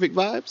Mr. Perfect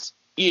vibes.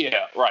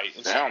 Yeah, right.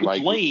 It's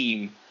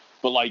lame,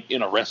 but like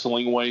in a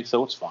wrestling way,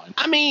 so it's fine.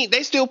 I mean,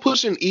 they still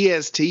pushing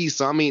EST,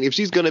 so I mean, if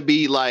she's gonna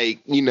be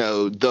like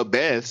the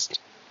best,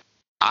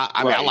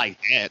 I mean, I like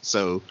that.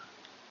 So,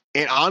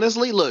 and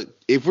honestly, look,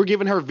 if we're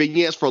giving her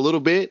vignettes for a little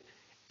bit,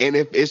 and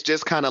if it's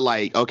just kind of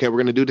like, okay, we're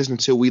gonna do this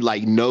until we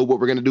like know what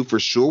we're gonna do for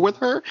sure with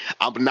her,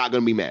 I'm not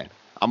gonna be mad.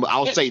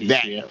 I'll say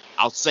that. Yeah.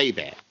 I'll say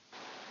that.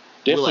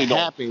 Definitely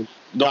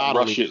don't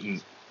rush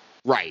it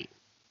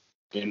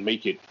and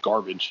make it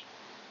garbage.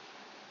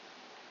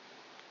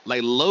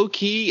 Like low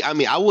key, I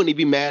mean, I wouldn't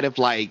be mad if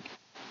like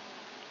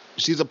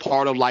she's a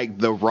part of like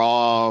the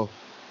Raw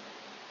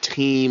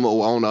team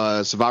on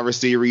a Survivor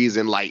Series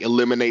and like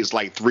eliminates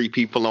like 3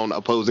 people on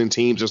opposing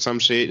teams or some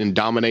shit and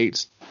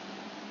dominates.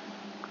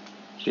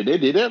 Shit, they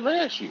did that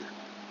last year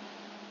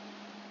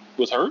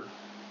with her.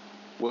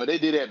 Well, they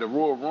did at the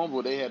Royal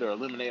Rumble. They had her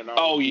eliminate.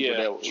 Oh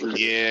yeah,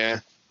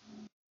 yeah.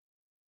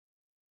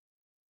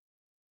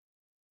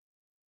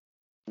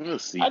 We'll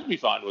see. I'd be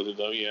fine with it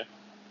though. Yeah.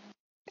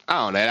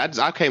 I don't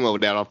know. I came up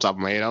with that off the top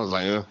of my head. I was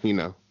like,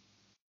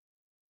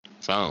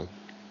 So,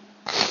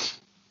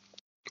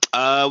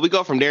 we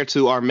go from there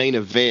to our main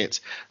event.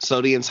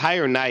 So the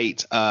entire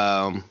night,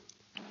 Dolph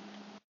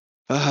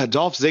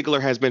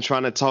Ziggler has been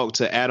trying to talk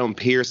to Adam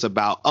Pearce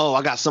about,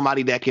 I got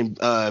somebody that can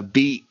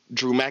beat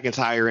Drew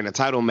McIntyre in a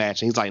title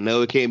match. And he's like,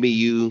 no, it can't be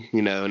you,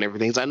 and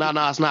everything. He's like, no,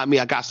 it's not me.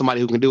 I got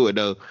somebody who can do it,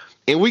 though.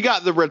 And we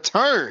got the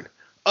return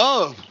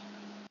of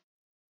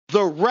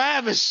the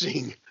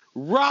ravishing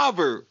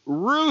Robert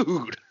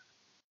Roode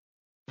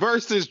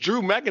versus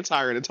Drew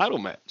McIntyre in a title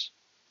match.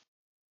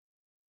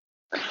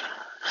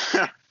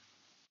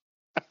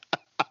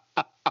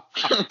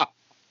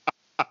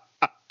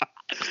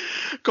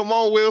 Come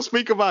on, Will,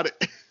 speak about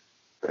it.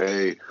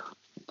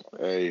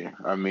 Hey,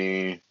 I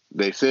mean,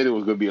 they said it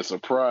was gonna be a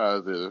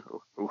surprise.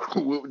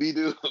 What would he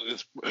do?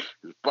 It's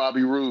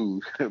Bobby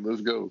Roode.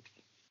 Let's go.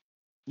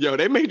 Yo,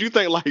 they made you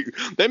think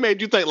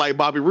like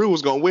Bobby Roode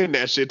was gonna win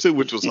that shit too,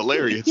 which was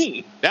hilarious.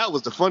 That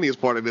was the funniest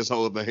part of this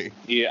whole thing.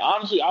 Yeah,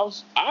 honestly,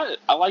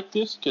 I like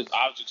this because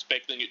I was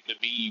expecting it to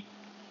be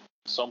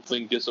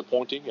something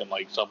disappointing and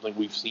like something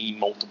we've seen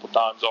multiple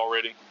times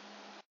already.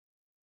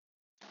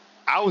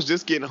 I was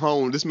just getting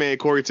home. This man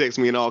Corey texted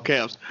me in all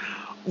caps,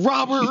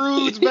 Robert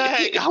Roode's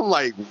back. I'm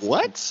like,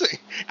 what?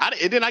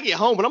 And then I get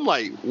home and I'm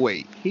like,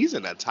 wait, he's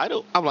in a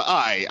title? I'm like, all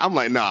right. I'm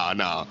like,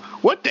 nah.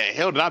 What the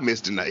hell did I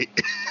miss tonight?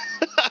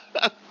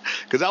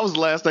 Because that was the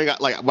last thing.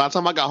 By the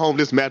time I got home,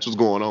 this match was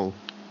going on.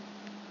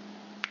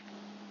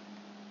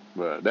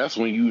 But that's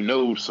when you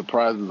know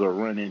surprises are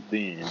running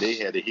thin. They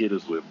had to hit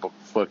us with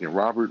fucking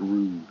Robert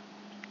Roode.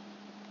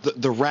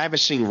 The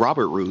ravishing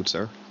Robert Roode,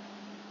 sir.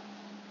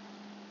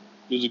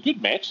 It was a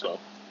good match, though.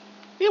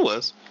 It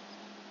was.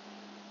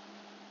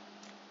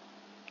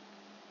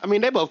 I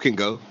mean, they both can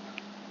go.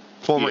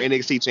 Former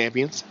NXT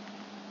champions.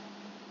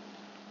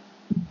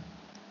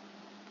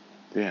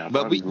 Damn,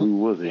 but Roode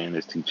was an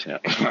NXT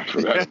champ.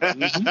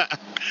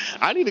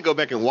 I need to go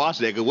back and watch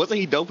that, because wasn't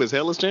he dope as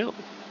hell as champ?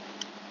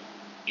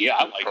 Yeah,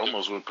 I like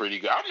promos were pretty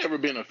good. I've never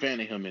been a fan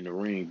of him in the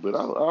ring, but I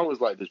always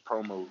liked his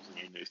promos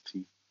in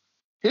NXT.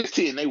 His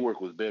TNA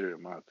work was better,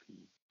 in my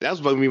opinion. That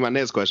was going to be my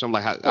next question. I'm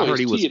like, I heard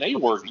he was TNA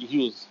work. He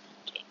was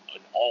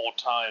an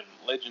all-time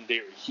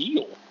legendary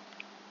heel,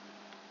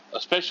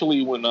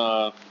 especially when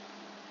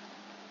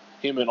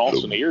him and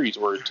Austin Aries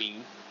were a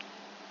team.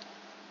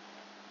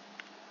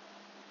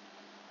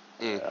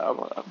 Yeah,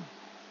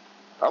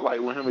 I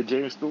like when him and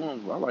James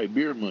Storm. I like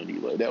Beer Money.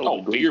 Like that.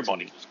 Was Beer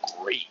Money was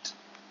great.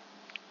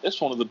 That's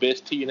one of the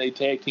best TNA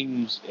tag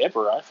teams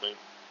ever, I think.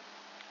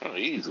 Oh,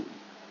 easily.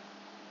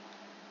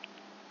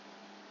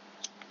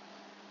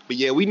 But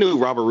yeah, we knew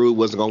Robert Roode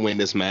wasn't going to win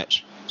this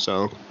match.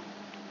 So.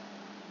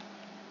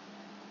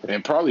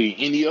 And probably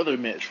any other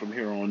match from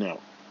here on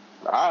out.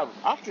 I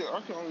can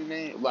only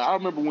name. Like I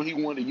remember when he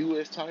won the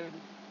U.S. title.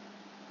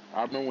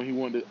 I remember when he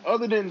won the.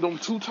 Other than them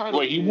 2 titles.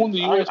 Wait, he won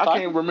the U.S. title? I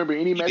can't remember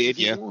any matches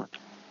he won.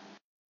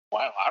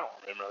 Wow, I don't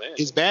remember that.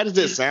 As bad as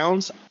it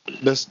sounds,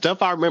 the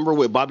stuff I remember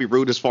with Bobby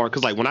Roode as far,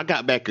 because like when I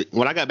got back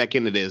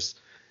into this,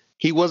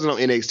 he wasn't on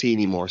NXT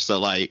anymore. So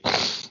like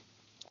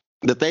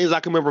the things I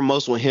can remember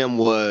most with him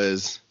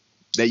was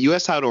that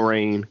U.S. title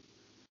reign,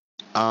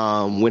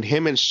 when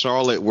him and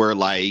Charlotte were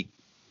like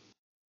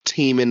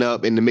teaming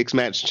up in the mixed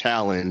match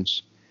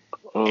challenge,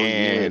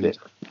 when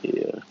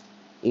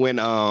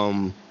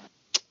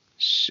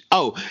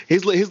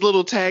his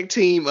little tag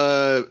team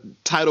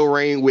title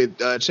reign with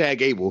Chad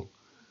Gable.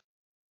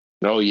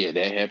 Oh yeah,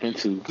 that happened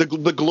too. The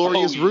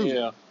glorious Roode.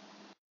 Yeah.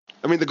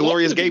 I mean the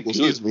glorious Gable.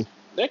 Excuse me.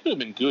 That could have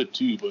been good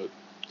too, but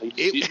they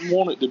didn't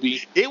want it to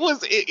be. It was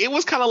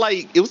kind of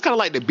like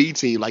the B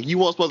team. Like you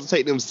weren't supposed to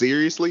take them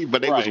seriously,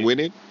 but they was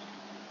winning.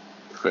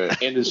 Fair.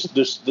 And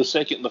the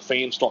second the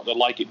fans start to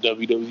like it,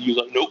 WWE was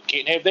like, nope,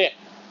 can't have that.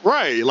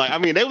 Right. Like I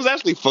mean, they was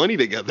actually funny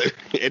together.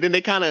 And then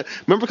they kind of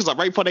remember because like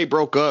right before they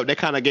broke up, they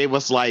kind of gave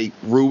us like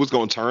Roode was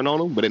going to turn on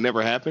them, but it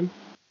never happened.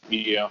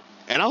 Yeah.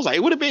 And I was like,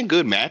 it would have been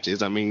good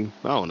matches. I mean,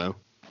 I don't know.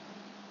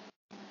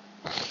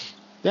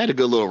 They had a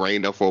good little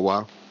reign though for a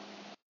while.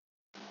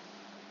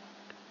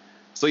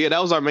 So yeah,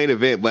 that was our main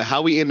event. But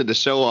how we ended the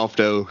show off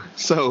though,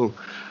 so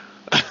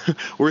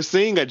we're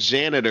seeing a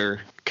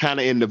janitor kind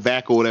of in the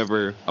back or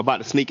whatever about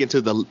to sneak into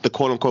the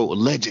quote unquote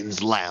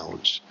Legends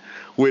Lounge.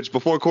 Which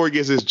before Corey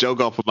gets his joke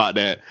off about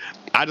that,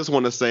 I just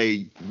want to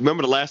say,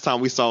 remember the last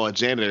time we saw a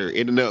janitor?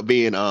 It ended up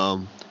being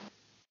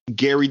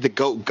Gary the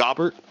Goat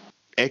Gobbert,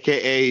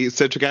 aka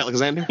Cedric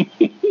Alexander.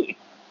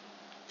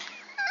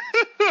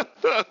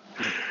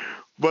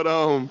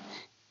 But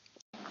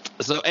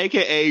so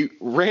aka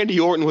Randy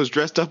Orton was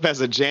dressed up as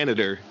a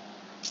janitor,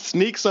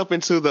 sneaks up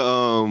into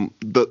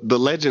the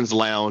Legends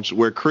Lounge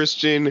where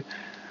Christian,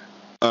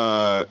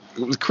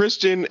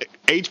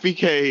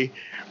 HBK,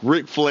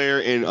 Ric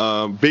Flair,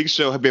 and Big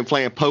Show have been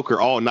playing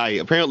poker all night.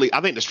 Apparently, I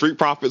think the Street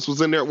Profits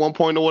was in there at one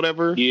point or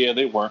whatever. Yeah,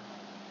 they were.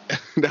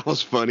 That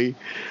was funny.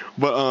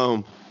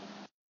 But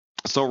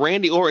so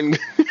Randy Orton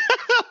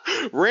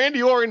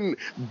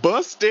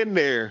busts in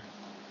there,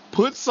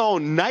 puts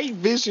on night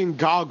vision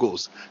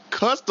goggles,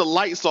 cuts the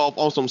lights off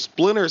on some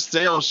Splinter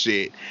Cell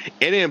shit,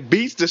 and then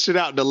beats the shit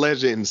out the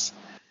Legends.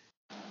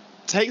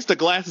 Takes the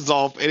glasses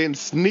off and then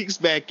sneaks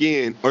back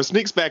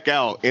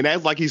out and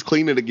acts like he's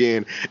cleaning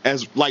again,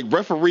 as like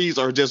referees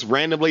are just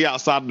randomly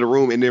outside of the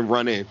room and then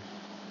run in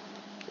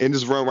and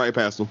just run right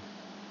past them.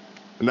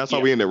 And that's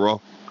how we end it, Raw.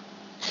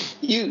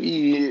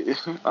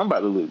 I'm about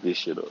to look this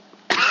shit up.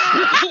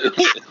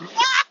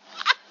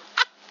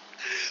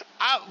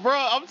 Bro,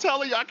 I'm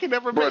telling you, I can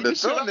never make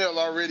this shit up. Bro, the thumbnail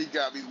already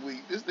got me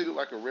weak. This nigga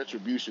like a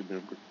Retribution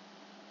member.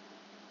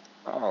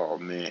 Oh,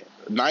 man.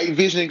 Night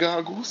vision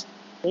goggles?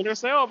 Splinter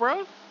Cell,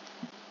 bro.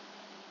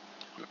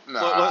 More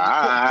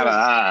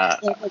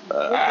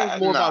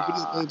about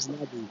video games than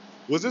I do.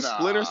 Was this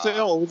Splinter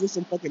Cell or was this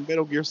some fucking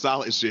Metal Gear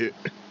Solid shit?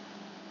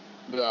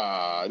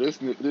 Nah, this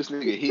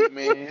nigga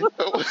Hitman.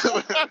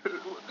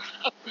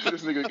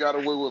 This nigga got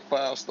away with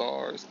 5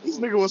 stars. This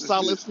nigga was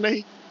Solid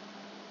Snake.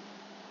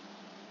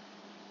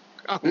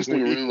 This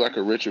nigga really like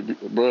a Richard,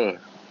 bruh.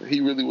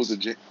 He really was a.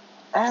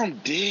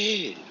 I'm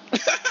dead.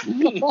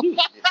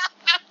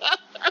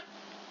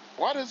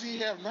 Why does he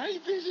have night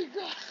vision?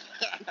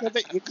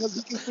 Because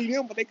he can see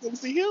him, but they couldn't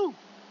see him.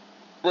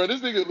 Bro,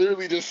 this nigga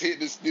literally just hit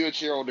the steel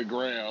chair on the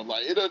ground.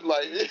 Like it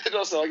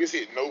don't sound like it's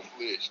hitting no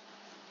flesh.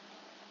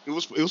 It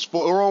was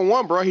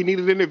 4-on-1, bro. He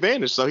needed an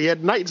advantage, so he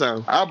had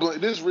nighttime. I blame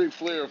this Ric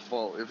Flair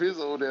fault. If his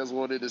old ass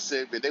wanted a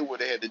segment, they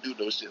would have had to do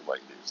no shit like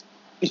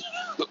this.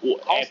 Well,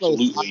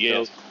 absolutely,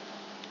 yes.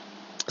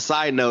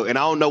 Side note, and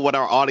I don't know what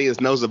our audience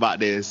knows about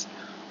this,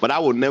 but I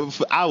will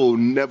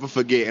never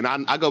forget, and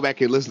I go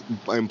back and listen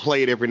and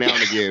play it every now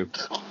and again.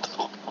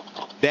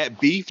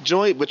 That beef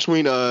joint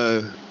between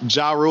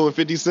Ja Rule and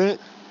 50 Cent,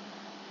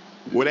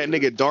 where that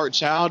nigga Dark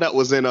Child that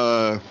was in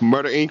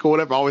Murder Inc. or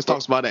whatever always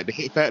talks about that, the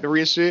Hate Factory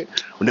and shit,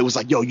 when they was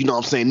like, yo, you know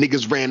what I'm saying,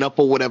 niggas ran up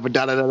or whatever,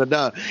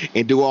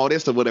 and do all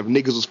this or whatever,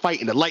 niggas was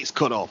fighting, the lights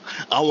cut off.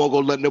 I wasn't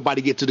gonna let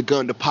nobody get to the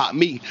gun to pop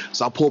me,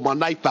 so I pulled my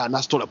knife out and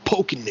I started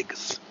poking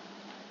niggas.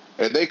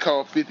 And they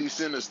call 50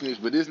 Cent a snitch,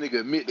 but this nigga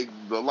admit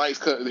the lights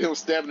cut. Him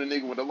stabbing the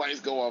nigga when the lights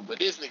go off, but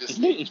this nigga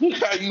snitch.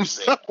 How you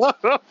say?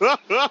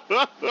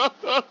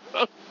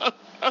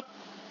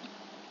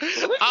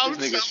 This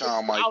nigga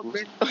Shawn Michaels.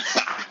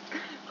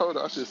 Hold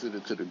on, I should send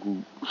it to the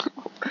group.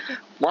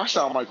 Why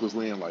Shawn Michaels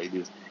laying like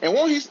this? And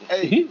won't he?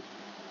 Hey,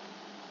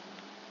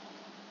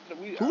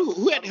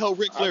 who had the hell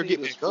Ric Flair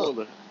get back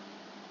up?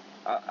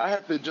 I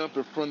have to jump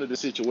in front of the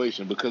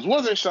situation because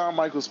wasn't Shawn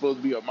Michaels supposed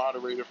to be a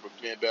moderator for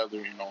Finn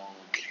Balor and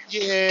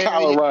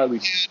Kyle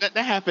O'Reilly? Yeah,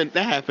 that happened.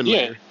 That happened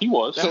later. He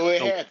was. So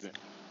it happened.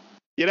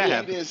 Yeah, that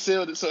happened.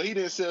 He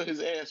didn't sell his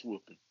ass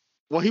whooping.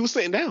 Well, he was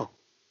sitting down.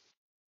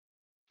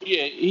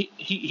 Yeah,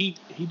 he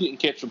didn't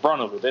catch the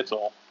brunt of it. That's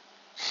all.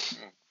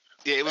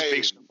 Yeah, it was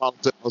big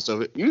most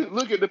of it. You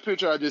look at the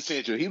picture I just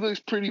sent you. He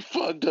looks pretty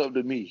fucked up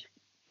to me.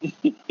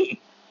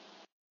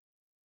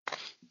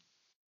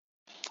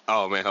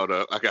 Oh man, hold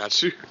up. I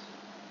got you.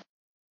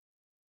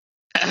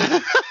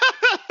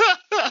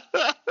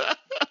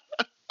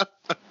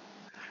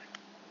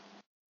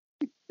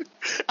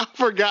 I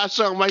forgot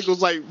Shawn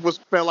Michaels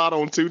fell out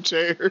on 2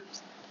 chairs.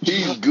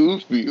 He's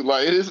goofy.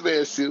 Like this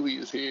man silly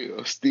as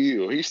hell.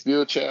 Still. He's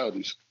still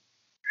childish.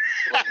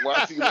 Like,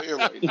 why is he laying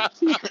like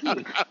this?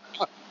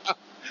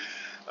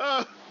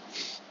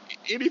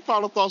 Any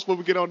final thoughts before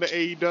we get on to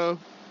AEW?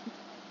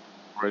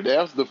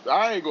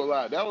 I ain't gonna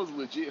lie, that was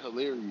legit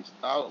hilarious.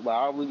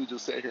 I really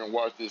just sat here and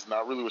watched this, and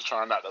I really was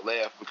trying not to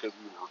laugh because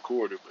we were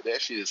recording, but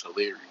that shit is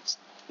hilarious.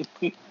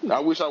 I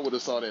wish I would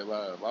have saw that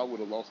live. I would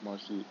have lost my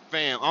shit.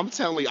 Fam, I'm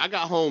telling you, I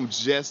got home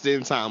just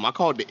in time. I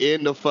called the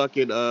end of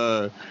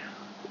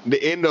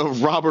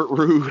Robert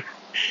Roode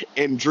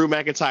and Drew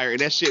McIntyre,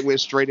 and that shit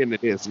went straight into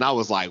this, and I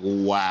was like,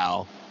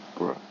 wow.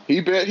 Bro, he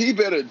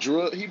better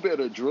drug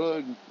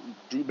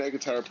Drew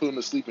McIntyre, put him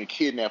to sleep, and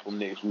kidnap him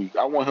next week.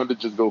 I want him to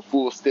just go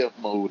full step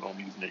mode on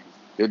these niggas.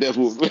 If that's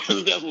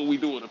what we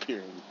doing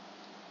apparently.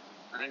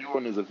 Randy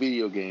Orton is a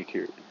video game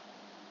character.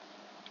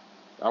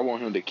 I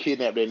want him to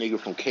kidnap that nigga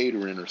from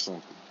catering or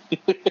something.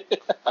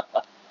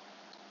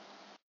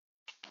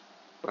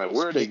 Like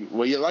where are they?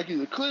 Well,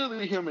 yeah,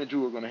 clearly him and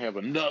Drew are gonna have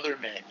another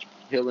match,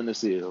 Hell in a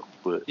Cell.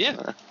 But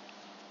yeah,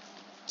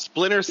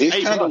 Splinter.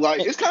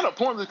 It's kind of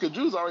pointless because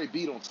Drew's already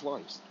beat him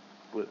twice.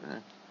 But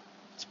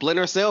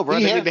Splinter Cell,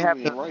 bro. They need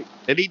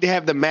to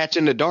have the match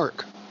in the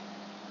dark.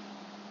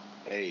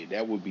 Hey,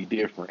 that would be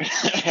different.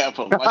 Have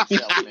a lights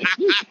out match.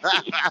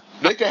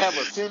 They could have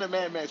a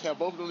Cinnamon match. Have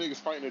both of them niggas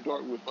fighting in the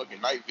dark with fucking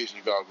night vision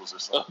goggles or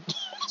something.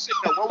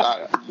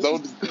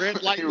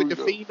 Red light with the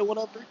Fiend or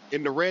whatever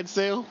in the red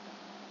cell.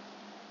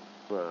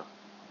 Bro,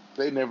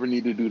 they never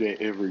need to do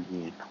that ever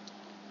again.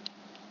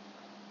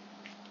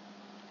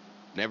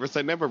 Never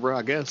say never, bro.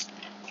 I guess.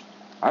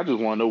 I just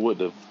want to know what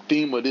the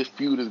theme of this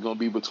feud is going to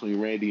be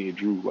between Randy and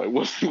Drew. Like,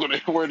 where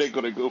are they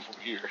going to go from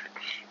here?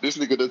 This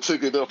nigga done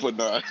took it up or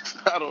not.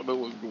 I don't know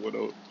what's going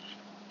on.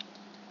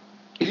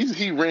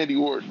 He Randy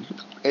Orton,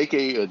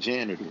 a.k.a. a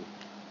janitor.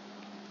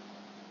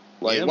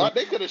 Like, yeah, why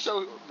they could have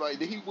showed, like,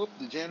 did he whoop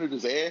the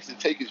janitor's ass and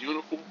take his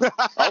uniform?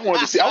 I want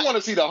to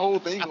see the whole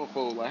thing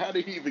unfold. Like, how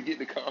did he even get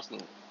the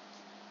costume?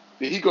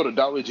 Did he go to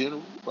Dollar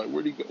General? Like,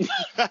 where'd he go?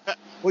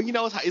 Well, you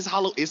know,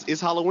 it's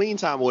Halloween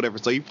time or whatever,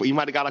 so he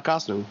might have got a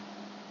costume.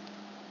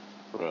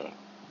 Bruh,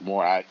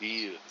 more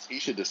ideas. He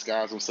should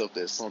disguise himself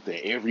as something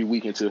every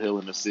week until Hell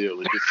in a Cell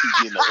and just keep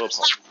getting the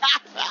ups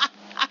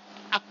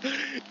on.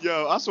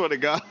 Yo, I swear to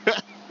God.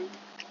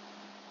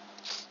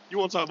 You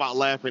want to talk about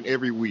laughing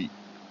every week?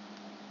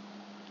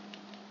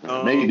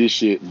 Make this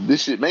shit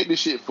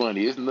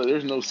funny.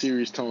 There's no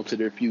serious tone to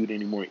their feud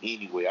anymore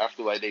anyway. I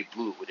feel like they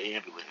blew it with the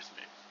ambulance,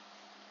 man.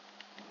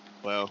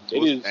 Well,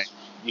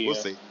 we'll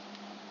see.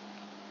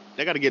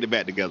 They got to get it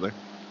back together.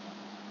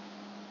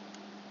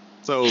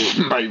 So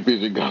Night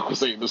vision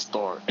goggles ain't the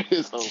start.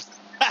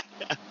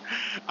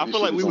 I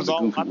feel like we was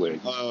all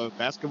watching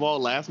basketball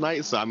last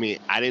night. So I mean,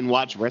 I didn't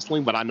watch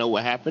wrestling, but I know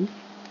what happened.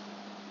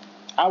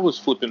 I was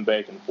flipping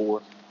back and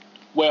forth.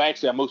 Well,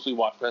 actually, I mostly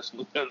watched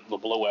wrestling, the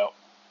blowout.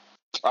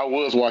 I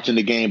was watching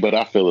the game, but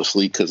I fell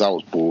asleep because I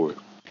was bored.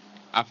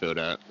 I feel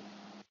that.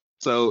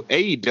 So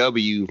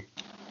AEW,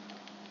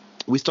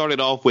 we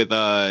started off with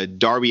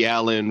Darby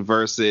Allin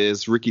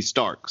versus Ricky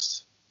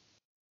Starks.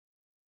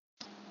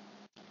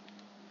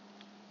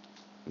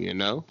 You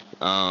know,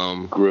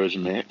 grudge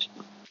match.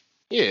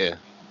 Yeah,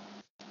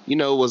 you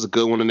know, it was a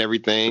good one and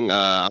everything.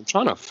 I'm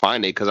trying to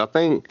find it because I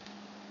think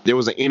there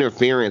was an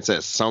interference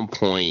at some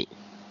point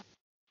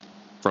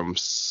from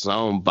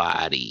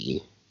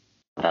somebody.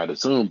 I'd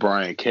assume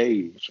Brian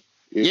Cage.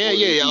 Yeah.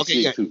 Okay,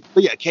 yeah.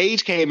 But yeah,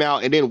 Cage came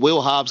out, and then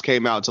Will Hobbs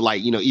came out to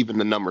even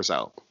the numbers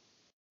out.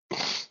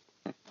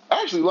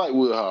 I actually like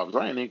Will Hobbs.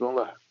 I ain't even gonna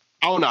lie.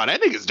 Oh no,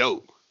 that nigga's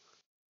dope.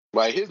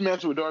 Like his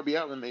match with Darby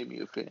Allin made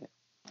me a fan.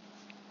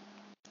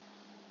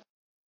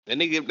 That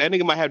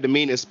nigga might have the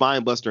meanest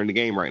spine buster in the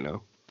game right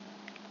now.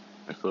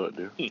 I thought,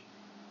 dude.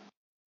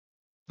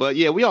 But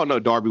yeah, we all know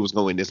Darby was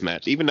going to win this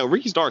match, even though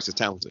Ricky Starks is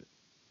talented.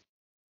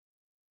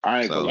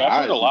 I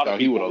heard a lot of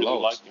people would have really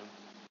lost. Him.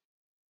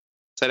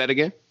 Say that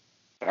again.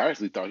 I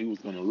actually thought he was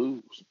going to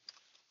lose.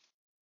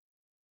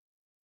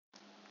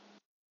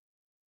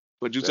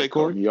 What'd you say,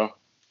 Corey? I've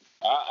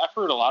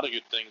heard a lot of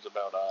good things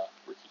about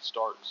Ricky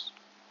Starks.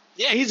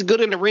 Yeah, he's good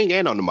in the ring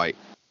and on the mic.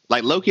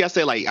 Like Loki, I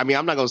say I'm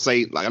not gonna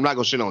say I'm not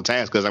gonna shit on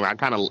Taz because I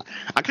kind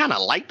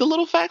of like the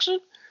little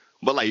faction,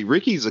 but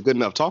Ricky's a good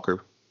enough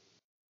talker.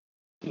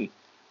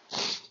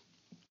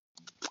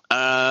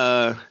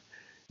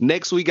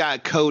 Next we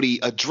got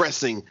Cody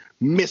addressing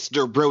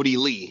Mr. Brody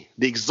Lee,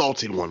 the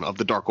exalted one of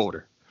the Dark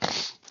Order.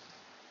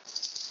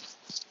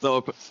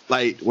 So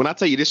when I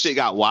tell you this shit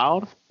got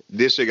wild.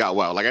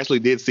 I actually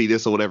did see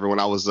this or whatever when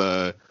I was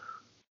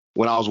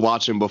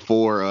watching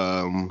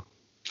before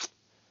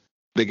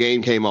the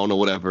game came on or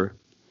whatever.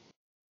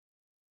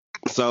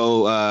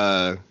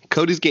 So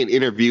Cody's getting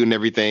interviewed and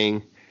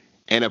everything,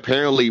 and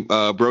apparently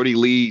Brody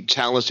Lee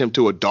challenged him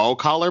to a dog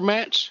collar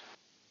match.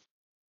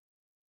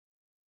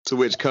 To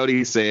which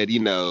Cody said,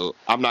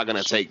 I'm not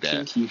gonna take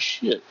that.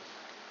 Shit.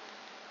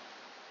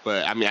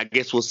 But I mean, I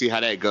guess we'll see how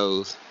that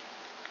goes.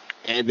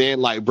 And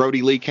then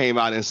Brody Lee came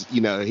out and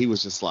he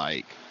was just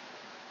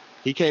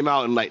he came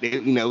out and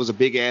it was a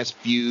big ass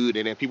feud,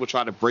 and then people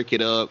tried to break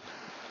it up.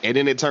 And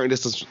then it turned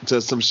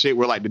into some shit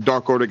where the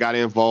Dark Order got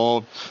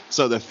involved.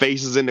 So the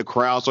faces in the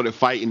crowd started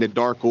fighting the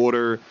Dark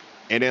Order.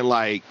 And then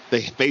the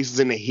faces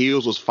in the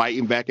heels was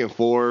fighting back and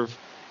forth.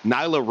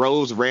 Nyla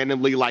Rose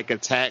randomly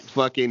attacked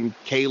fucking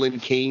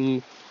Kaylin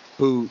King,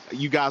 who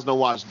you guys don't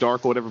watch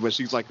Dark or whatever, but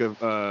she's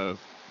a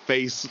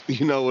face,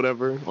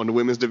 whatever, on the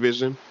women's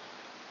division.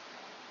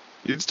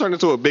 It just turned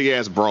into a big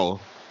ass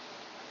brawl.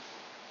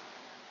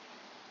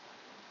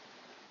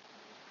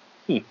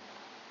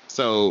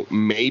 So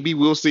maybe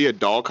we'll see a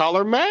dog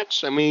collar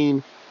match. I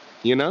mean,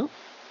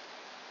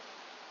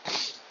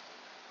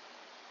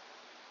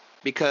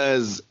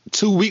 because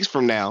 2 weeks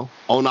from now,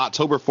 on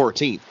October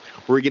 14th,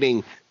 we're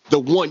getting the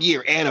 1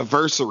 year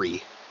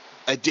anniversary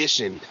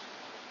edition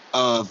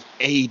of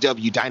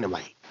AEW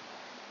Dynamite.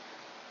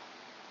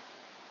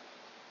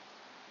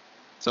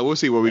 So we'll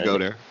see where we go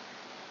there.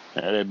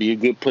 That'd be a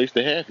good place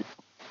to have it.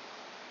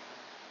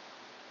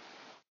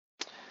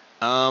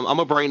 I'm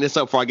gonna bring this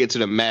up before I get to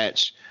the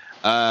match.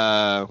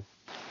 Our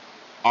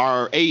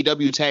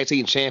AEW Tag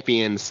Team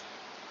Champions,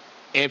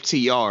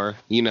 FTR,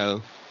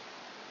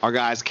 our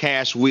guys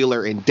Cash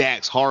Wheeler and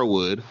Dax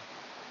Harwood,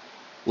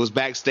 was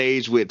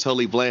backstage with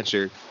Tully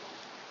Blanchard.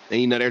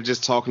 And, they're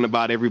just talking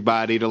about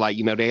everybody.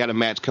 They're they had a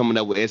match coming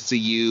up with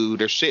SCU.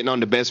 They're shitting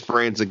on the Best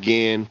Friends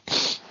again.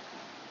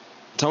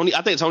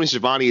 I think Tony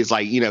Schiavone is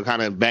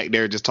kind of back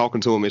there just talking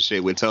to him and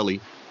shit with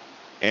Tully.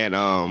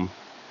 And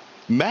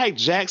Mac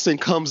Jackson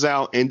comes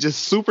out and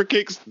just super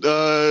kicks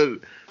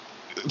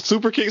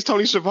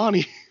Tony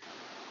Schiavone.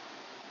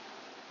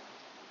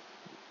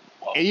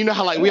 And you know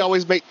how we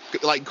always make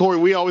Corey,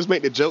 we always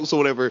make the jokes or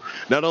whatever.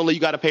 Not only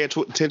you got to pay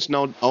attention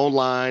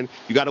online,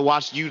 you got to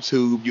watch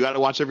YouTube, you got to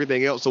watch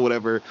everything else or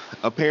whatever.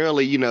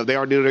 Apparently, they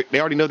already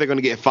know they're going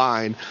to get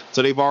fined,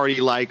 so they've already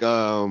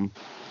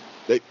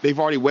they've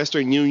already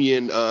Western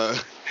Union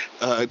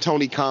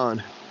Tony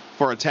Khan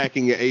for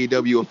attacking an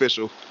AEW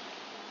official.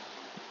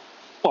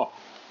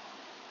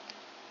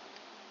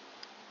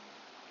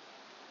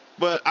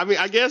 But I mean,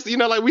 I guess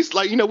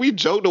we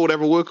joked or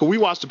whatever, because we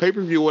watched the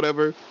pay-per-view or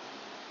whatever.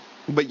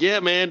 But yeah,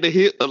 man,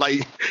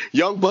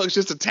 Young Bucks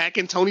just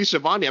attacking Tony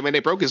Schiavone. I mean, they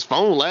broke his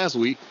phone last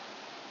week.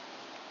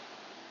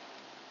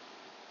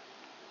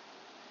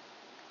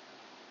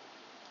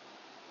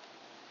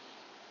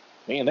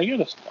 Man, I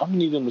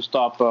need them to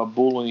stop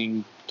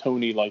bullying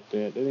Tony like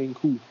that. That ain't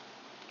cool.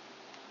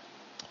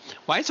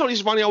 Why is Tony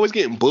Schiavone always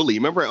getting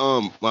bullied? Remember,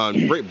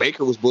 Britt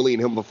Baker was bullying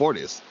him before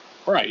this.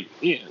 Right.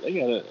 Yeah, they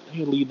gotta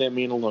leave that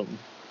man alone.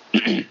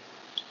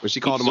 But she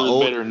called him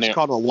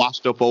a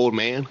washed up old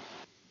man.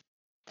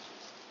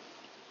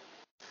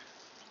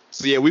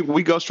 So yeah,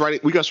 we go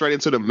straight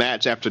into the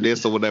match after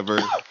this or whatever.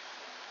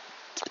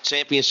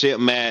 Championship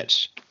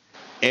match,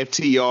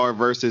 FTR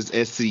versus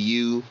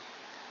SCU.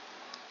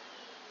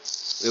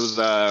 It was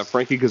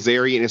Frankie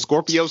Kazarian and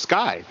Scorpio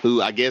Sky, who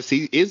I guess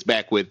he is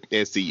back with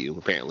SCU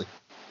apparently.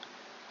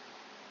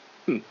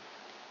 I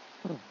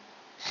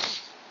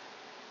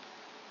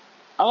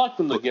like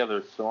them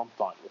together, so I'm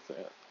fine with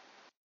that.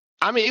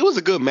 I mean, it was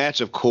a good match,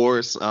 of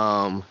course.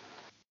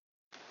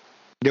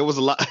 There was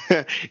a lot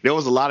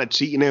of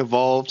cheating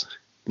involved,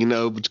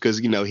 because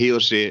heel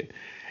shit.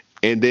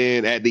 And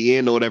then at the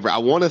end or whatever, I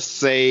want to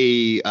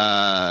say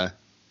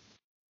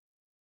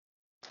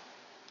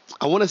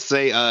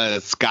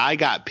Sky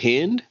got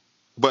pinned,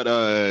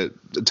 but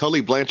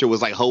Tully Blanchard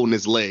was like holding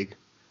his leg,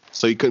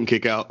 so he couldn't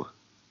kick out.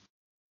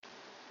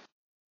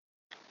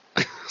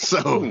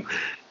 So,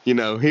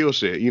 heel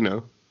shit,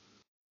 Of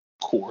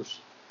course.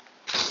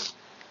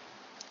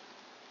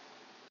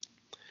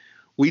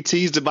 We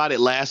teased about it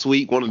last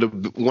week. One of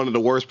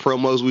the worst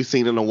promos we've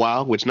seen in a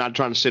while. Which, not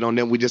trying to shit on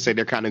them, we just say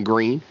they're kind of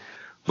green.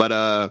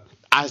 But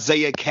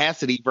Isaiah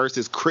Cassidy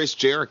versus Chris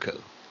Jericho.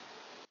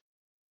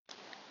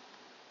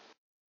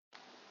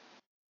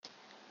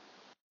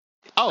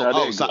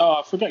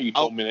 I forgot you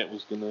told me that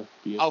was gonna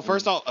be.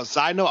 First off, a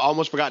side note, I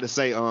almost forgot to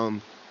say,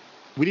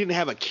 we didn't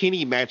have a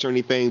Kenny match or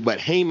anything, but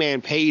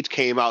Heyman Page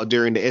came out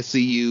during the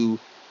SCU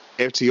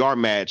FTR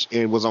match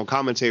and was on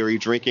commentary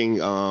drinking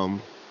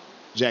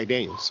Jack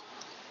Daniels.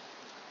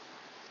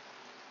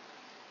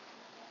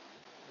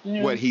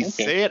 Yeah, what he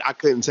said, I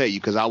couldn't tell you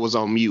because I was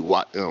on mute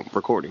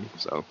recording.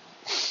 So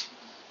just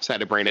had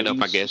to bring it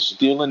up, I guess.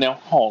 Still an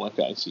alcoholic,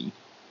 I see.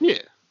 Yeah.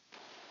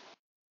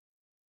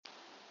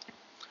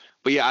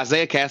 But yeah,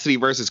 Isaiah Cassidy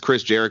versus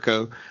Chris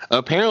Jericho.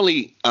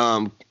 Apparently,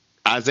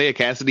 Isaiah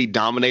Cassidy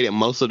dominated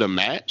most of the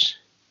match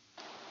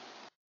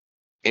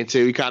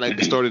until he kind of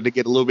started to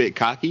get a little bit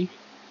cocky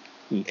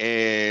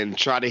and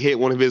tried to hit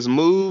one of his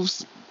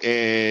moves.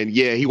 And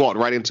yeah, he walked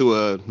right into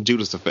a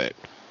Judas effect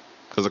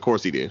because of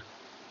course he did.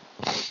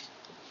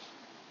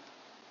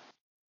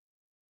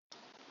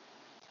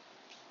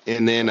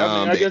 And then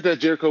I guess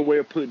that's Jericho's way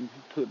of putting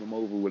him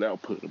over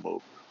without putting him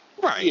over.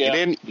 Right. Yeah.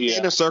 And then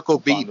Inner Circle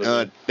beat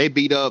they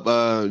beat up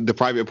the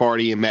Private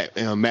Party and Matt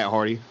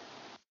Hardy.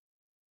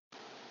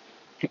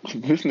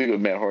 This nigga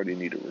Matt Hardy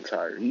need to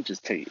retire. He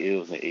just take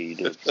L's and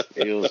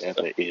AEW. L's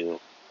after L.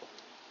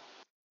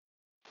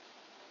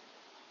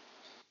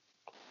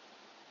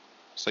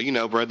 So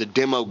bro, the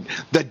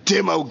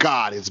demo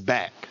god is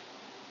back.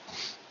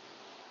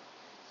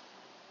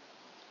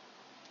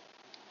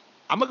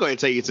 I'm gonna go ahead and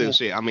tell you some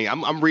shit. I mean,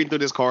 I'm reading through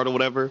this card or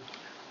whatever.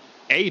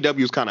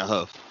 AEW is kind of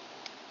huff.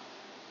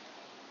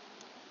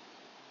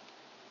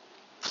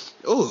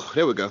 Oh,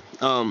 there we go.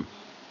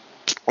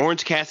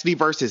 Orange Cassidy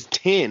versus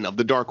 10 of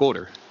the Dark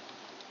Order.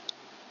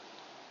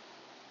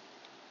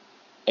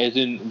 As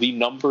in the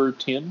number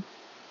 10?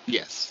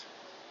 Yes.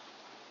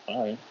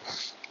 All right.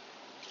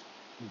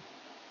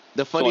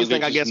 The funniest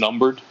thing, I guess,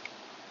 numbered.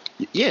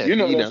 Yeah,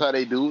 that's how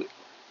they do it.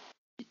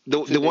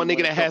 The one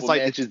nigga that has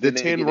like the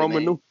 10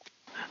 Roman numerals.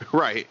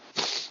 Right.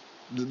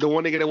 The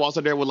one nigga that walks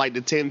up there with like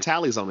the 10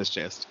 tallies on his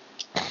chest.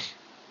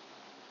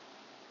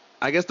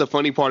 I guess the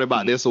funny part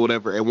about this or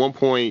whatever, at one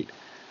point,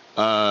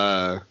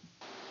 Alex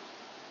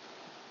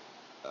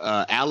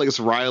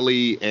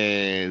Riley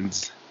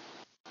and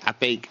I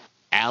think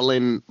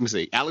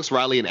Alex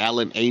Riley and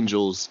Alan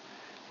Angels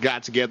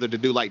got together to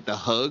do like the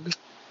hug,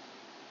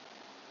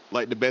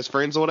 like the best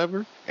friends or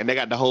whatever, and they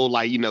got the whole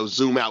like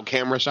zoom out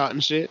camera shot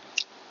and shit.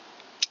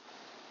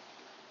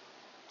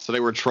 So they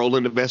were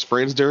trolling the best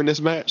friends during this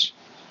match.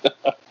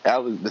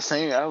 The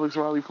same Alex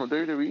Riley from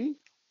WWE?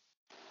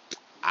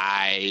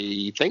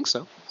 I think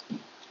so.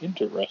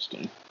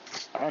 Interesting.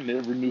 I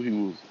never knew he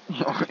was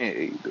on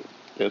AEW.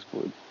 That's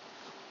funny.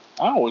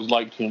 I always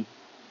liked him.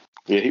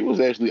 Yeah, he was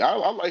actually. I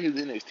like his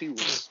NXT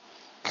run.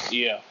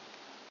 Yeah.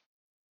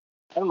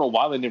 I don't know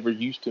why they never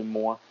used him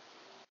more.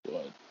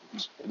 But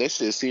they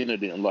said Cena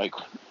didn't like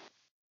him.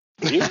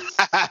 Yeah.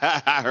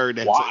 I heard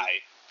that. Why? Too.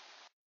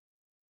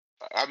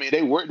 I mean,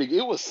 they worked.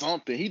 It was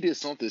something. He did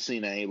something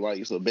Cena ain't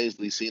like. So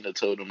basically, Cena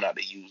told him not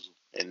to use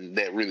him, and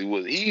that really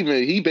was.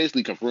 He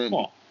basically confirmed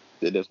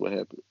that that's what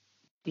happened.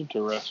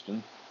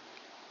 Interesting.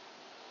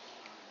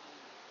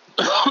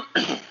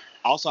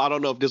 Also, I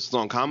don't know if this was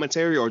on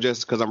commentary or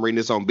just because I'm reading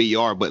this on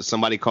BR, but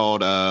somebody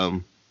called,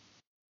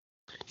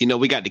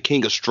 we got the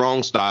King of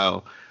Strong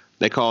Style.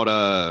 They called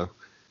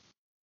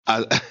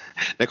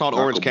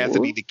Orange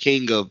Cassidy the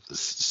King of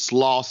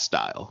Slaw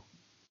Style.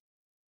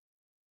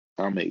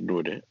 I'm gonna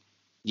ignore that.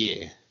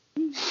 Yeah.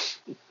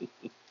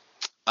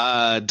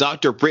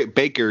 Dr. Britt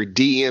Baker,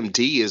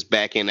 DMD, is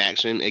back in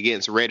action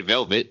against Red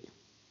Velvet.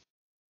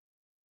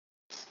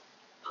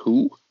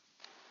 Who?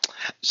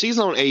 She's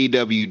on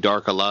AEW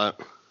Dark a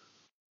lot.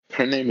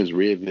 Her name is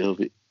Red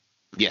Velvet.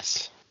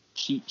 Yes.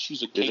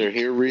 She's a king. Is her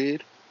hair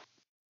red?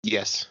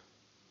 Yes.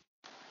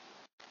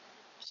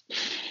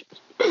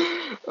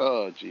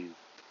 Oh, jeez.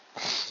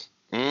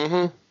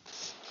 Mm-hmm.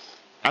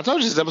 I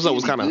told you this episode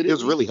was it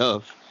was really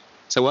tough.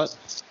 So what?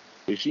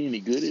 Is she any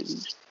good at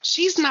least?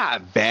 She's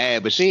not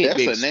bad, but she ain't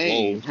big. That's a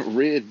name,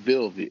 Red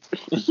Velvet.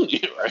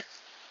 Yeah, right.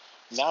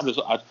 Now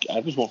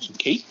I just want some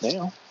cake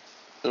now.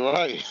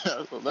 Right.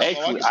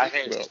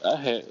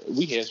 Actually,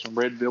 we had some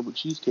red velvet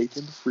cheesecake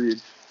in the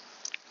fridge.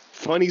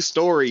 Funny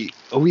story.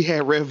 We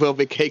had red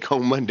velvet cake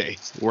on Monday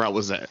where I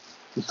was at.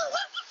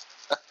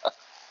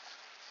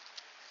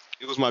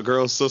 It was my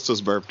girl's sister's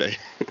birthday.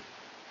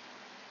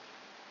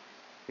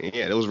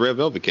 Yeah, it was red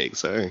velvet cake.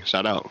 So hey,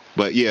 shout out.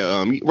 But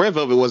yeah, red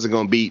velvet wasn't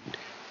gonna beat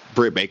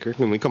Britt Baker.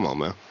 I mean, come on,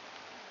 man.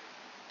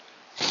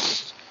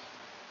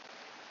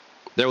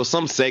 There was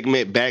some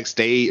segment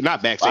backstage,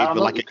 not backstage, but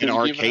like an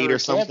arcade or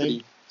something.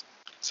 Cavity.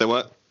 Say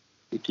what?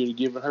 It could have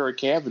given her a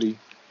cavity.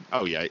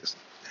 Oh yikes!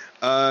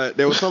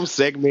 There was some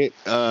segment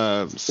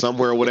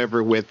somewhere or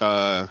whatever with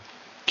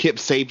Kip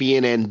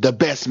Sabian and the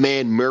best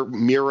man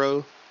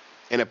Miro,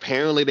 and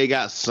apparently they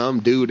got some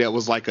dude that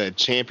was like a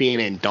champion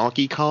in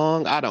Donkey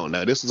Kong. I don't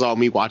know. This is all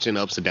me watching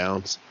ups and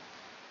downs.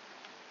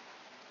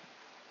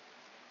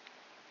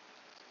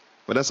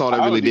 But that's all they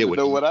really did with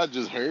it. I don't know what I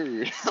just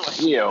heard.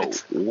 Yo,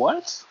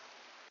 what?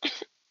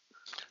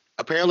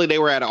 Apparently they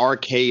were at an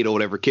arcade or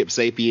whatever, Kip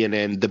Sapien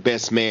and the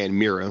best man,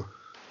 Miro.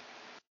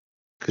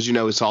 Because, you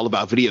know, it's all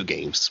about video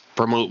games.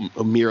 Promote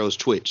Miro's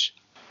Twitch.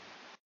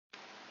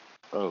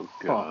 Oh,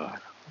 God.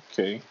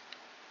 Okay.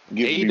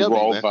 Give me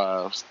raw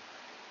vibes.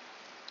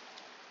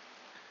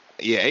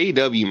 Yeah,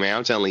 AEW, man,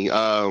 I'm telling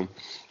you.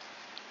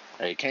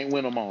 Hey, can't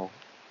win them all.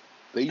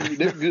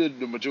 They're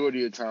good the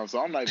majority of the time,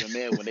 so I'm not even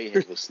mad when they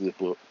have a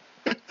slip up.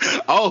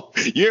 Oh,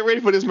 you ain't ready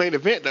for this main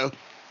event, though.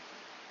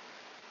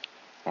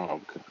 Oh,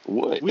 okay.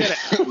 What?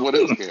 What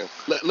else?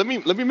 Let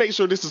me make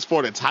sure this is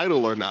for the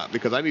title or not,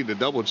 because I need to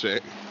double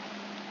check.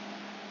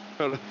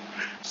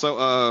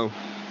 So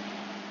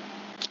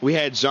we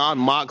had Jon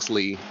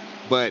Moxley,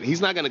 but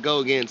he's not gonna go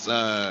against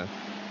Eddie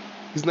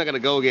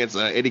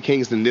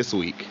Kingston this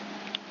week.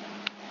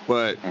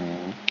 But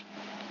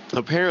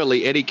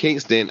apparently Eddie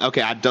Kingston.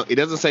 Okay, it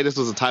doesn't say this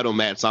was a title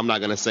match, so I'm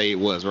not gonna say it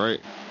was, right?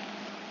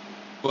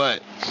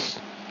 But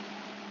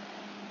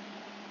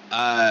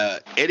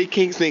Eddie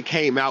Kingston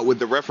came out with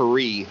the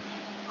referee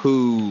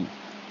who,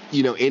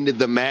 you know, ended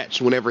the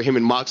match whenever him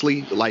and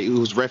Moxley, like,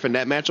 who was reffing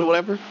that match or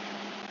whatever.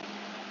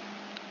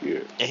 Yeah.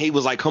 And he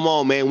was like, come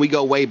on, man, we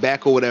go way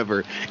back or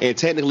whatever. And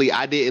technically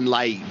I didn't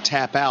like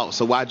tap out,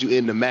 so why'd you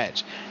end the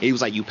match? And he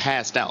was like, you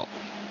passed out.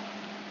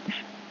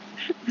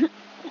 And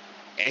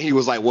he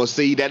was like, well,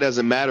 see, that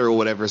doesn't matter or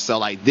whatever. So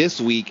like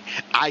this week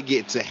I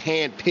get to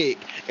hand pick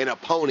an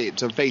opponent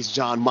to face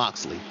Jon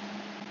Moxley.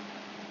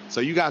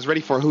 So you guys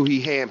ready for who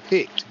he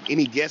handpicked?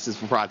 Any guesses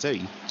before I tell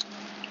you?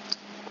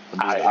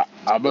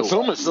 I'm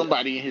assuming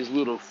somebody in his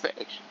little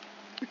faction.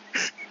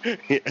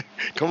 Yeah.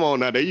 Come on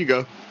now, there you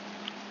go.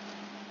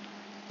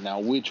 Now,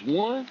 which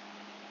one?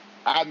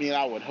 I mean,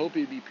 I would hope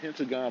it'd be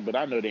Pentagon, but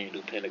I know they ain't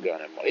do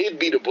Pentagon anymore. It'd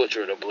be the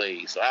Butcher of the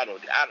Blade, so I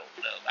don't know.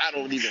 I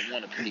don't even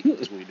want to pick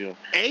between them.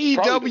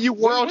 AEW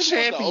World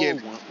Champion.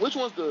 Which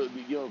one's the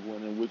young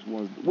one, and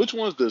which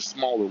one's the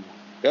smaller one?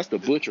 That's the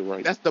Butcher,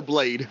 right? That's the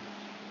Blade.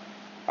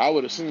 I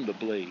would assume the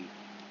Blade.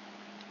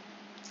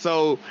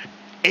 So,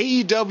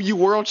 AEW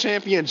World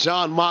Champion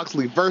Jon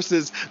Moxley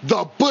versus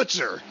the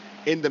Butcher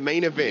in the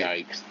main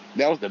event. Yikes!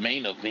 That was the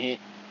main event.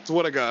 So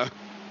what I got?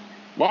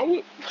 Why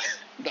would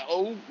the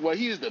old? Well,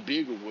 he is the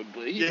bigger one,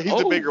 but he's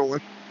the bigger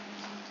one.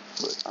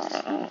 But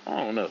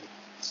I don't know.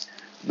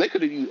 They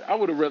could have used. I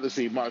would have rather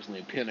seen Moxley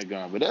and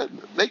Pentagon, but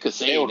they could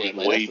say that.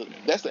 Like,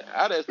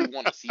 I'd actually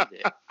want to see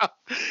that.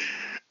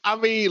 I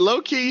mean,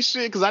 low key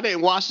shit, because I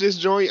didn't watch this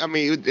joint. I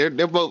mean, they're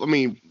both. I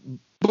mean,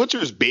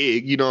 Butcher's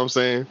big, you know what I'm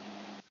saying?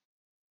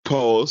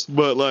 Pause.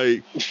 But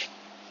like,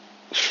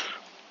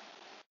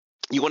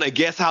 you want to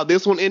guess how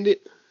this one ended?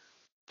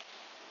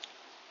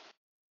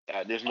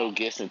 There's no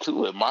guessing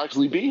to it.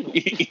 Moxley beat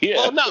him.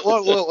 Yeah.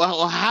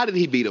 Well, how did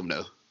he beat him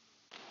though?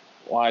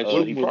 Why?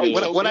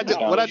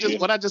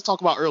 What I just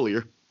talked about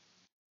earlier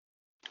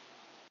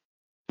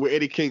with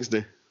Eddie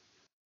Kingston.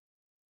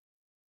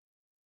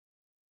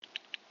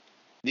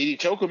 Did he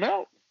choke him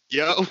out?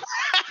 Yo.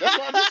 That's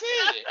what I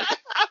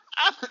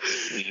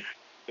just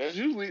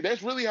said.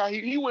 That's really how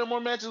he win more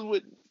matches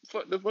with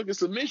the fucking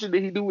submission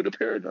than he do with the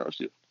Paragon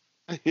shit.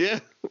 Yeah.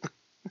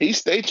 He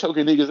stayed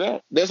choking niggas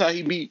out. That's how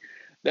he beat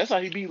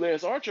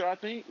Lance Archer, I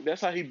think.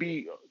 That's how he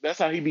beat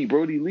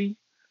Brody Lee.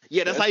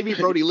 Yeah, that's how he beat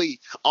Brody Lee.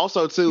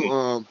 Also,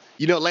 too,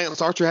 you know,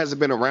 Lance Archer hasn't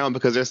been around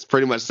because they're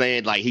pretty much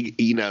saying like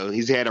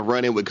he's had a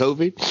run in with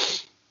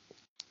COVID.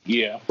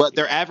 Yeah, but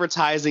they're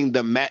advertising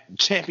the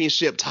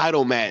championship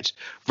title match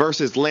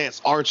versus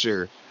Lance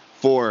Archer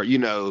for, you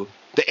know,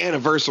 the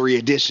anniversary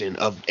edition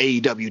of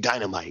AEW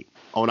Dynamite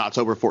on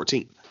October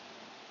 14th.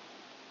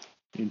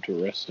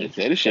 Interesting.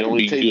 That shit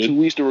only take 2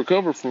 weeks to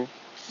recover from.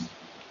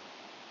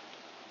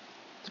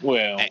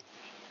 Well,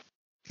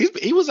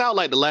 he was out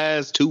like the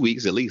last 2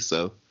 weeks at least,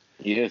 so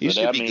yeah, he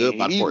should be good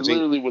by the 14th. He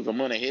literally was a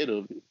month ahead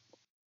of it.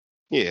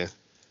 Yeah.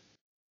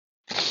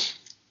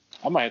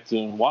 I might have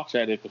to watch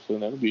that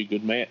episode. That would be a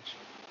good match.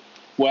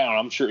 Well,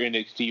 I'm sure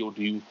NXT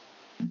will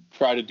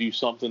try to do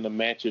something to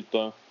match it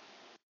though.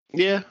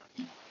 Yeah.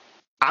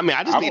 I mean,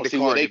 I just need the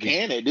card. They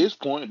can at this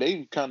point.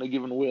 They've kind of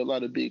given away a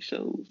lot of big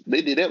shows.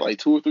 They did that like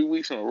 2 or 3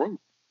 weeks in a row,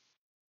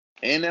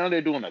 and now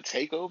they're doing a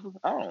takeover.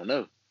 I don't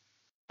know.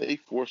 They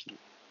forced it.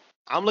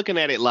 I'm looking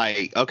at it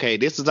like, okay,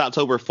 this is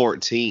October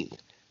 14th.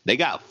 They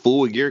got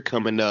Full Gear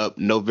coming up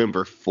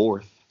November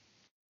 4th.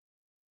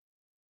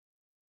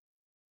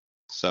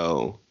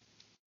 So,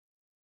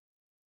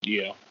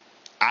 yeah.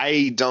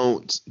 I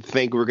don't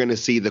think we're going to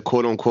see the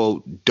quote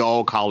unquote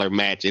dog collar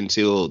match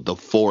until the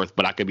 4th,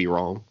 but I could be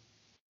wrong.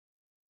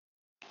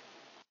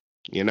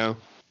 You know?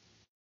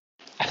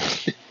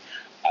 I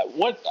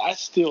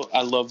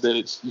love that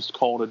it's just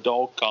called a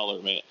dog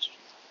collar match.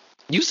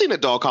 You've seen a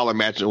dog collar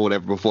match or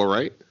whatever before,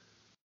 right?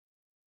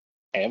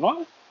 Have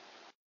I?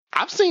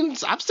 I've seen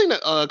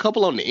a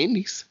couple on the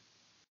indies.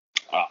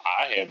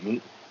 I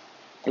haven't.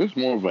 It's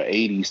more of an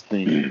 80s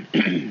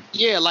thing.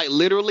 Yeah, like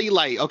literally,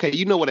 like, okay,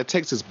 you know what a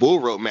Texas Bull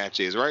Rope match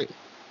is, right?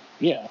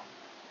 Yeah.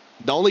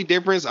 The only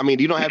difference, I mean,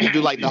 you don't have to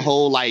do like the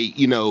whole like,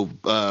 you know,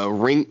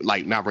 ring,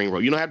 like not ring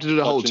rope. You don't have to do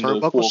the whole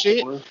turnbuckle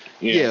shit.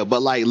 Yeah,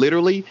 but like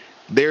literally,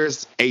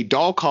 there's a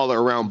dog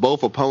collar around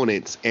both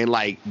opponents, and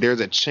like there's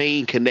a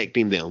chain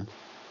connecting them,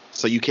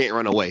 so you can't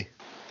run away.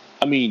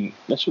 I mean,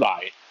 that's what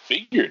I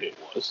figured it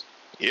was.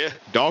 Yeah,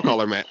 dog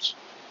collar match.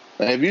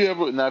 Have you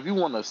ever? Now, if you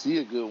want to see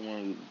a good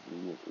one,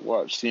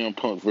 watch CM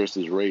Punk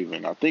versus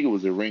Raven. I think it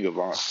was a Ring of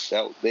Honor.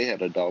 They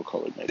had a dog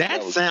collar match.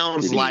 That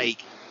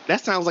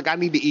sounds like I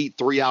need to eat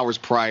 3 hours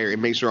prior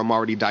and make sure I'm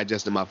already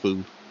digesting my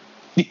food.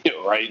 Yeah,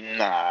 right.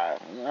 Nah,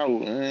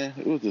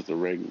 it was just a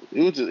regular.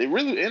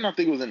 And I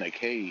think it was in a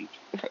cage.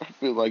 I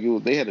feel like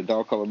they had a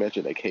dog collar match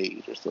in a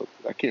cage or something.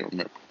 I can't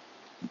remember.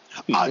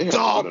 A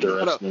dog.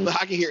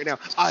 I can hear it now.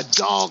 A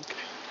dog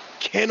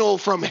kennel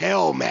from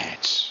hell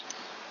match.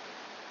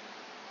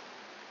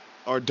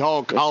 Or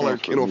dog collar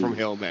kennel from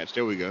hell match.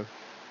 There we go.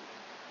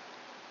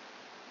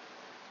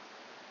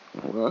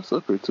 Well, that's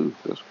up here too.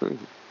 That's crazy.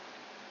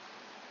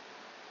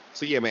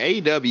 So yeah, man,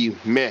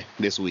 AEW meh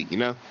this week, you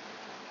know.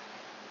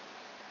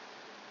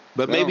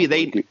 But maybe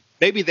they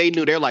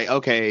knew. They're like,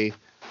 okay,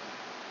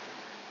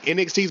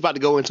 NXT's about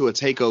to go into a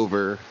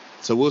takeover,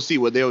 so we'll see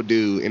what they'll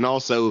do. And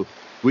also,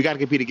 we got to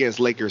compete against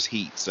Lakers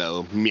Heat,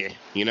 so meh,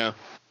 you know.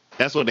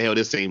 That's what the hell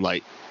this seemed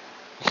like.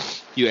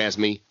 You ask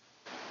me.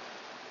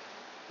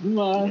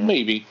 No,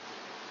 maybe.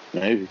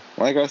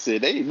 Like I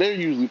said, they're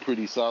usually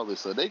pretty solid,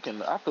 so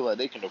I feel like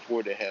they can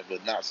afford to have a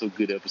not so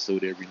good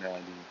episode every now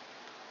and then.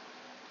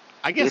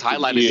 I guess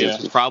highlighted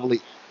is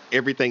probably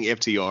everything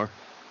FTR.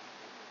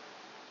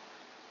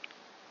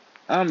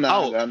 I'm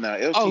not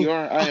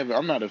FTR.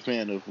 I'm not a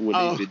fan of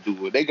what they've been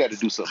doing. They got to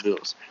do something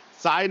else.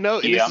 Side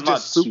note, and I'm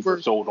not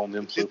super sold on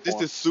them. This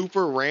is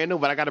super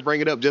random, but I got to bring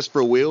it up just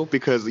for Will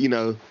because you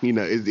know,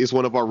 it's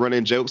one of our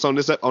running jokes on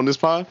this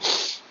pod.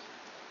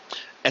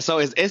 And so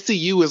as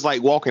SCU is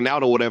like walking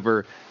out or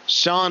whatever,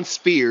 Sean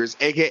Spears,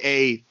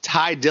 aka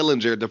Ty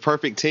Dillinger, the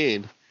Perfect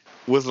 10,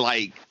 was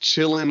like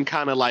chilling,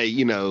 kind of like,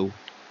 you know,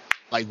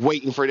 like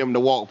waiting for them to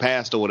walk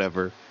past or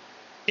whatever.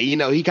 And, you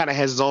know, he kind of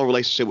has his own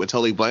relationship with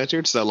Tully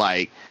Blanchard. So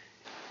like,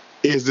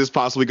 is this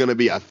possibly going to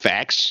be a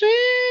faction?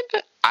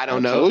 I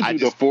don't know.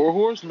 The Four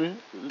Horsemen,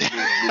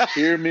 the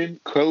chairman,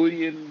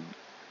 Cody, and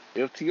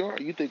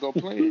FTR. You think I'm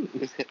playing?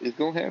 It's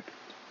going to happen.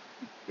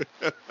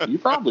 You're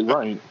probably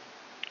right.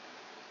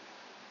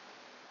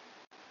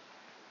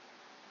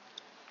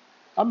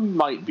 I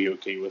might be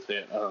okay with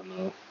it. I don't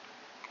know.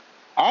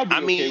 I'd be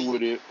okay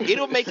with it.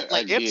 It'll make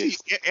like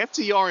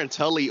FTR and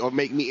Tully or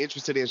make me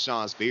interested in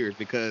Sean Spears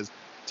because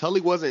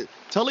Tully.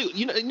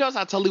 You know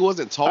how Tully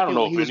wasn't talking. I don't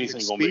know if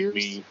anything's gonna make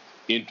me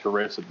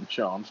interested in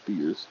Sean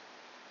Spears.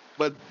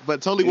 But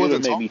Tully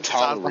wasn't talking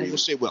besides the whole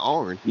shit with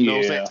Arn. You know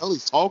what I'm saying?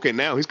 Tully's talking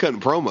now. He's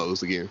cutting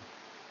promos again.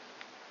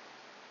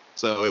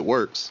 So it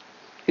works.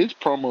 His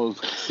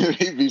promos,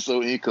 he'd be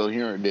so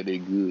incoherent that they're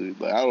good.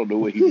 Like, I don't know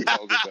what he was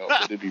talking about,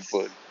 but it'd be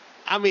funny.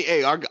 I mean,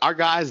 hey, our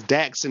guys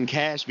Dax and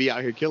Cash be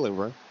out here killing,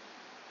 bro.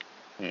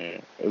 Yeah,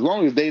 as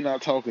long as they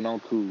not talking,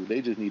 I'm cool.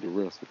 They just need to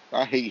wrestle.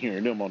 I hate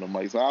hearing them on the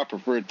mic, so I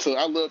prefer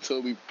I love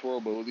Tully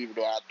promos, even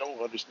though I don't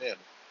understand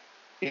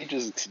them. He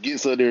just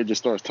gets up there and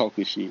just starts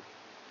talking shit.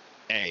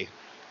 Hey,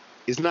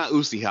 it's not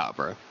Uzi Hot,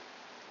 bro.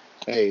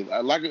 Hey, I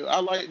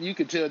like. You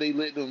can tell they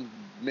let them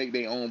make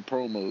their own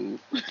promos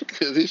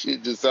because this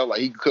shit just sounds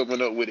like he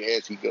coming up with it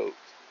as he goes.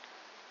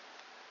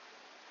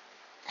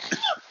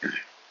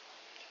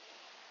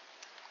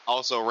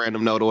 Also,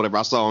 random note or whatever,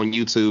 I saw on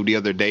YouTube the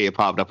other day, it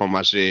popped up on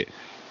my shit.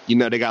 You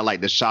know, they got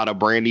like the Shot of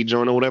Brandy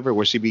joint or whatever,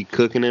 where she be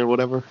cooking it or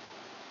whatever.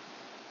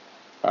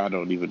 I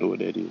don't even know what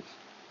that is.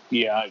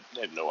 Yeah, I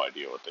have no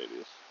idea what that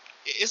is.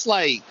 It's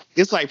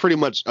like pretty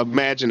much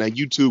imagine a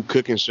YouTube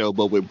cooking show,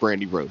 but with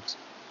Brandy Rhodes.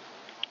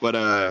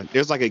 But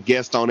there's like a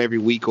guest on every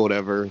week or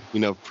whatever,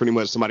 you know, pretty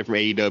much somebody from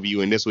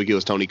AEW, and this week it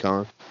was Tony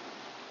Khan.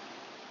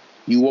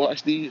 You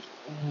watch these?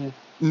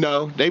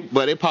 No,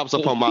 but it pops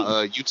up on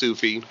my YouTube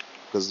feed.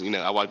 Because, you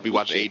know, I be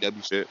watching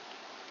AEW shit.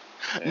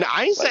 Now,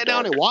 I ain't sat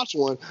down and watched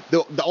one.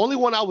 The only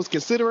one I was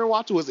considering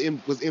watching was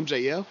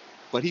MJF,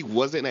 but he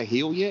wasn't a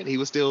heel yet. He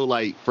was still,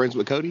 like, friends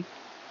with Cody.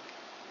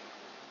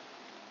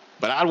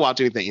 But I'd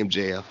watch anything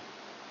MJF.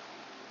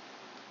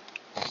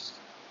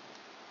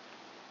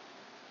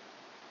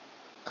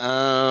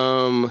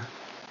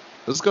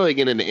 Let's go ahead and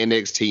get into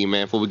NXT,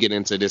 man, before we get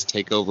into this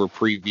TakeOver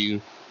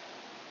preview.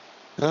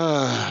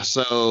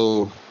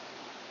 So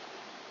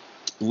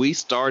we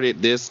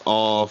started this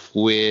off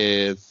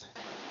with,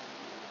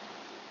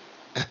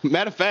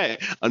 matter of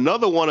fact,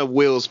 another one of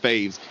Will's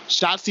faves,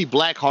 Shotzi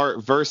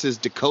Blackheart versus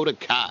Dakota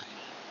Kai.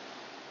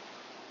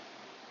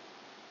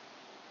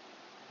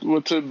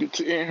 Well, to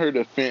in her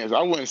defense,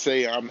 I wouldn't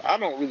say I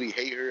don't really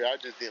hate her. I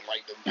just didn't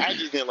like them. I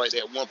just didn't like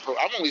that one pro.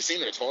 I've only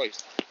seen her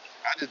twice.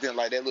 I just didn't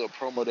like that little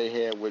promo they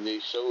had where they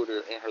showed her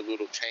in her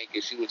little tank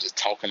and she was just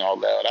talking all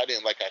loud. I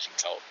didn't like how she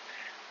talked.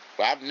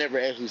 But I've never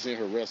actually seen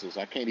her wrestle,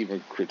 so I can't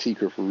even critique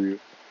her for real.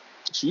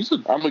 She's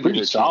I'm a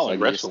pretty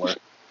solid wrestler.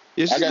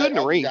 Yeah, she's good in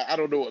the ring. I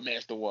don't know what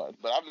match to watch,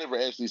 but I've never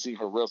actually seen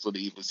her wrestle to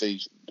even say.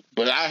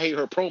 But I hate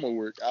her promo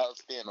work. I'll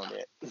stand on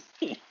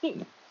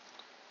that.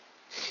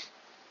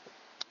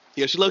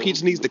 Yeah, she low-key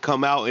just needs to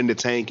come out in the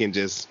tank and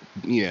just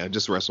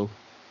wrestle.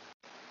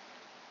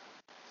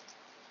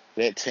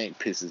 That tank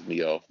pisses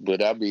me off,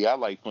 but I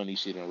like funny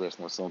shit in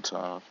wrestling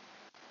sometimes.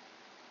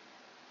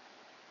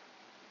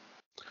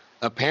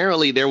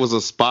 Apparently, there was a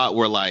spot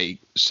where like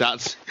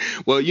shots.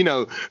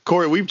 Well,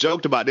 Corey, we've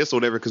joked about this or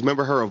whatever because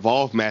remember her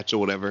Evolve match or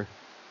whatever.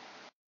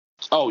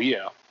 Oh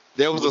yeah,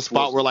 there was a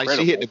spot where like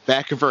she hit the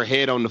back of her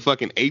head on the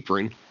fucking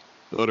apron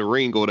or the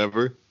ring or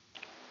whatever.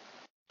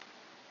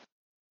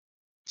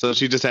 So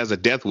she just has a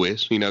death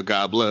wish,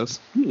 God bless.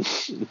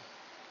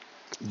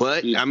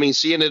 But I mean,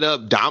 she ended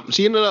up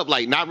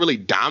like not really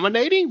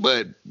dominating,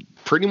 but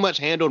pretty much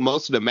handled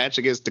most of the match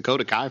against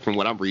Dakota Kai from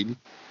what I'm reading,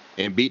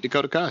 and beat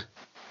Dakota Kai.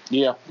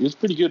 Yeah, it was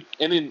pretty good.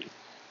 And then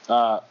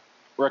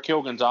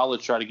Raquel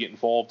Gonzalez tried to get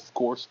involved, of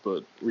course,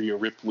 but Rhea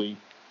Ripley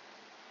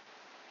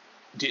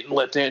didn't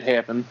let that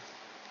happen.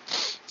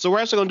 So we're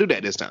actually gonna do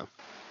that this time.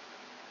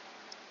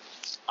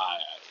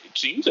 It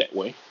seems that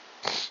way.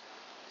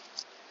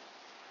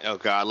 Oh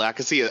God, I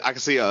can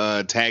see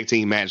a tag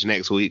team match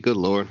next week. Good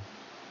Lord.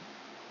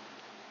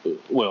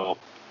 Well,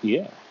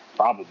 yeah,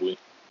 probably.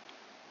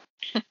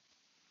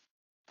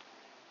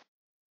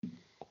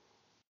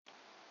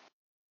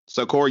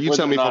 So Corey, you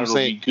tell me if I'm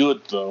saying be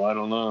good though. I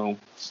don't know.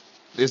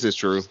 This is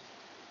true.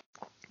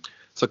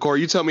 So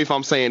Corey, you tell me if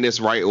I'm saying this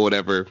right or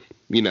whatever.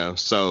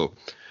 So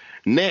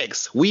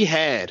next we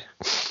had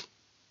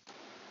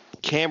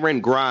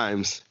Cameron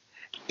Grimes.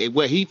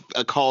 What he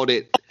called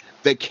it.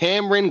 The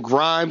Cameron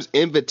Grimes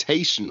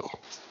Invitational.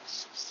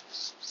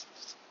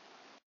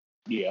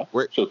 Yeah.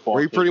 Where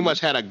he pretty much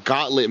had a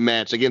gauntlet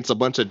match against a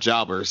bunch of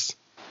jobbers.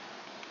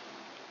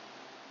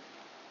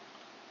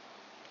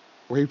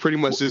 Where he pretty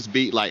much just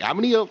beat like how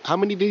many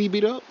did he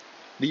beat up?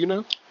 Do you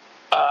know?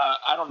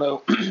 I don't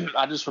know.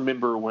 I just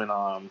remember when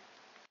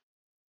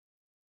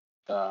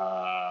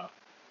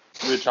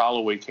Ridge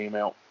Holloway came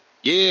out.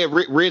 Yeah,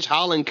 Ridge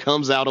Holland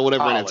comes out or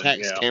whatever and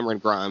attacks Cameron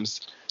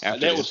Grimes.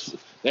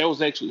 That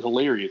was actually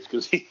hilarious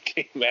because he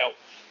came out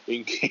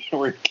and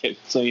Cameron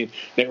kept saying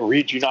that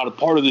Ridge, you're not a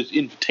part of this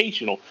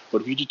invitational,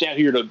 but if you're just out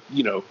here to,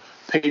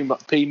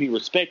 pay me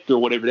respect or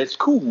whatever, that's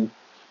cool,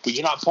 but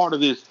you're not part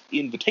of this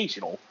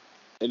invitational.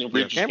 And then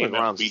Ridge just came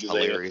out and beat his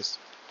ass.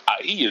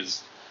 He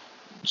is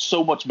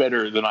so much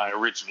better than I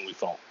originally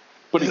thought.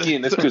 But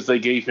again, that's because they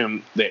gave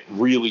him that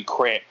really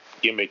crap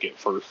gimmick at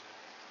first.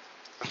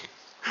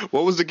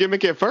 What was the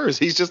gimmick at first?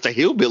 He's just a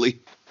hillbilly.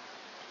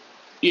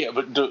 Yeah,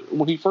 but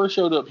when he first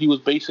showed up, he was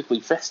basically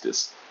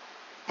Festus.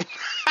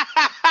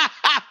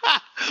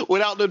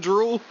 Without the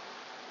drool?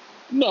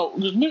 No,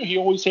 remember he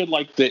always had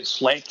like that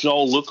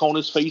slack-jaw look on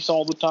his face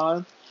all the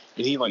time?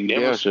 And he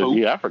never spoke.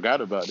 Yeah, I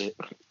forgot about it.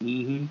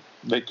 Mm-hmm.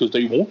 Because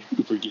they want you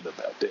to forget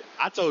about that.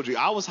 I told you,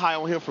 I was high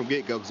on him from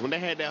get-go. Because when they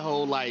had that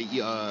whole,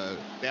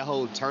 that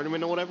whole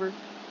tournament or whatever.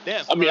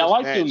 I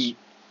liked him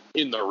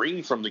in the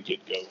ring from the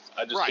get-go.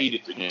 I just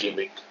hated the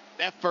gimmick.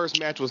 That first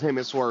match was him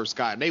and Swerve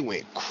Scott. They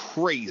went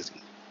crazy.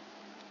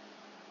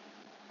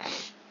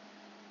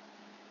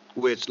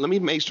 Which, let me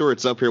make sure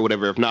it's up here,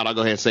 whatever. If not, I'll go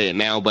ahead and say it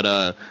now.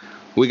 But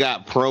we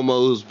got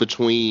promos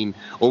between,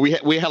 or we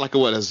had like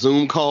a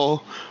Zoom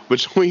call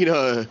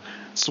between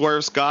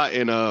Swerve Scott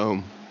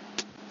and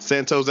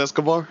Santos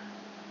Escobar.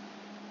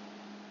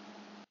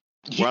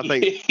 Where I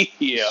think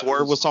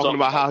Swerve was talking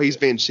about how he's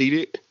been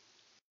cheated.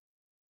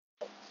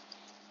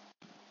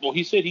 Well,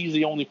 he said he's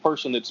the only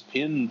person that's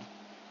pinned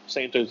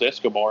Santos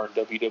Escobar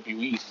in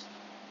WWE.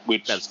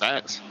 Which that's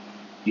facts.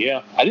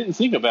 Yeah, I didn't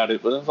think about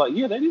it, but I was like,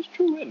 yeah, that is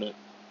true, isn't it?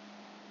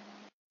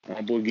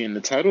 My boy getting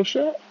the title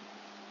shot?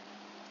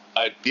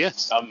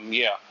 Yes.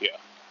 Yeah.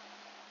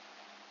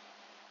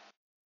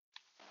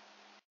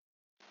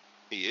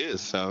 He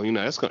is. So,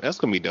 that's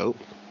gonna be dope.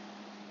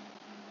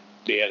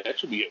 Yeah, that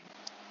should be a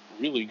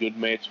really good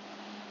match.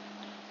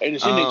 And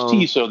it's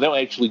NXT, so they'll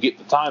actually get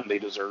the time they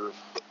deserve.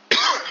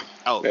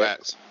 Oh,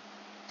 facts.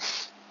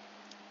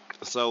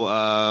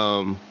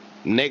 So,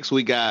 next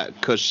we got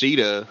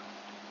Kushida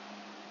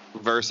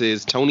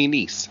versus Tony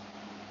Nese.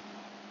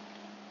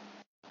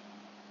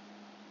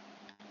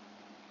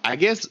 I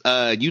guess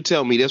you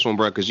tell me this one,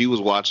 bro, because you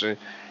was watching.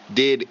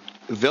 Did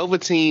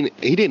Velveteen?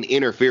 He didn't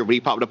interfere, but he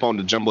popped up on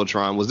the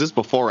jumbotron. Was this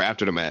before or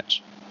after the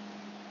match?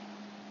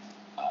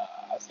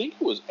 I think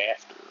it was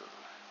after.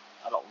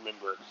 I don't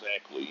remember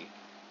exactly.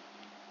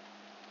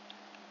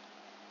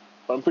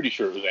 But I'm pretty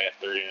sure it was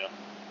after, yeah.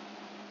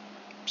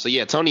 So,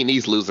 yeah, Tony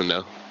Nese losing,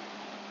 though.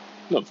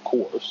 Of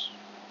course.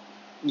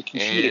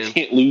 Kushida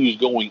can't lose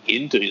going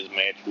into his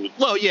match with...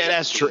 Well, yeah,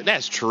 that's true.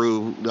 That's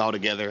true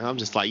altogether. I'm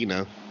just like, you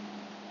know.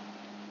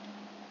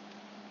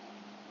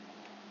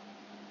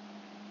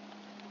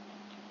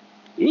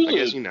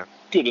 It was a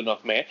good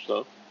enough match,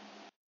 though.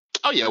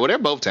 Oh, yeah, well, they're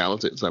both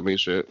talented, so I mean,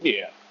 shit.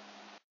 Yeah.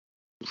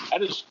 I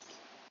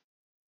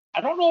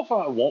don't know if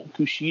I want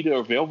Kushida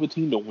or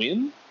Velveteen to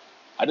win.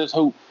 I just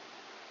hope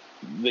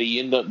they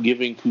end up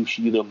giving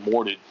Kushida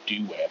more to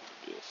do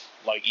after this.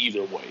 Like,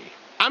 either way.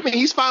 I mean,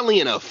 he's finally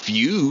in a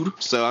feud,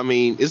 so, I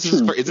mean, is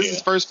this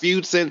his first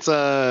feud since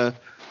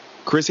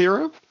Chris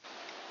Hero?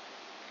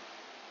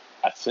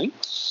 I think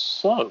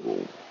so.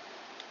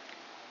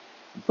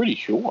 I'm pretty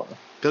sure.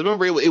 Because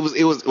remember, it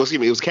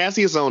was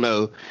Cassius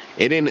Ohno,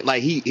 and then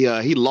like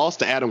he lost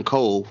to Adam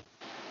Cole,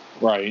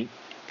 right?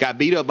 Got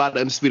beat up by the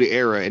Undisputed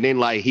Era, and then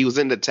like he was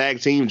in the tag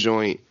team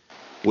joint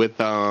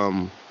with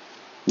Alex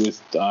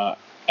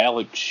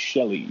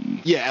Shelley.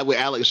 Yeah, with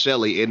Alex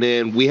Shelley, and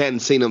then we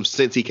hadn't seen him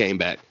since he came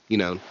back. You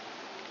know.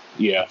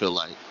 Yeah, I feel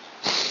like.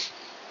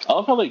 I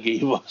love how they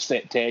gave us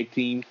that tag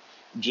team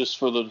just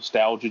for the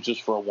nostalgia,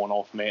 just for a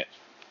one-off match.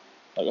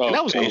 Like, oh,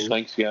 that was cool.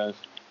 Thanks, guys.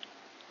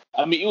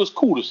 I mean, it was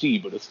cool to see,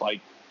 but it's like,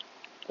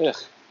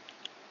 it's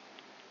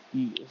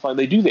like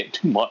they do that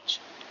too much.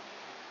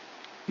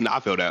 No, I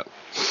feel that.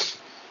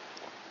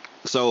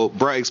 So,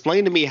 bro,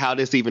 explain to me how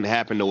this even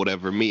happened or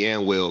whatever, me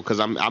and Will,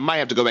 because I might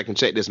have to go back and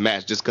check this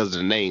match just because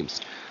of the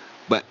names.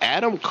 But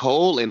Adam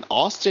Cole and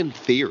Austin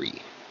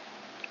Theory.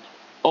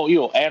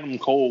 Oh, Adam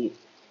Cole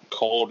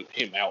called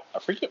him out. I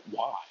forget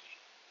why.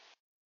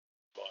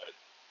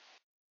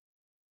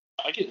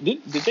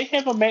 Did they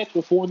have a match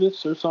before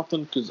this or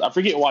something? Because I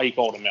forget why he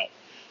called him out.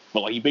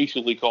 But like he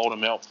basically called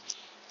him out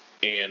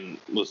and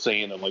was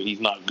saying that like he's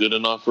not good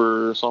enough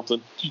or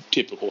something.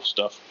 Typical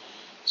stuff.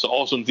 So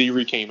Austin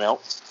Theory came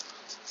out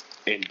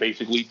and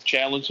basically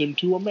challenged him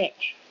to a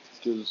match.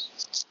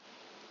 Because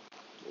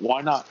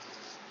why not?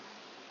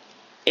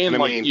 And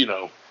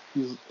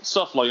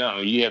stuff like, I don't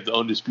know, you have the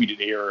Undisputed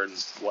Era and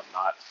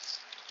whatnot.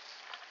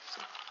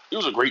 It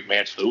was a great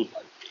match though. It was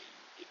like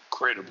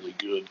incredibly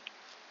good.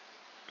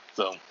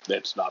 So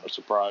that's not a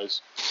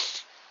surprise.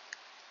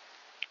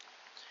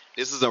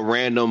 This is a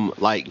random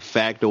like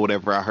fact or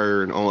whatever I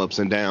heard on Ups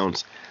and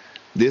Downs.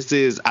 This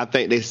is, I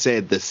think they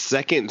said, the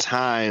second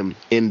time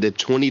in the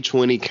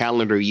 2020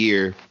 calendar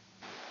year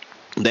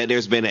that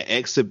there's been an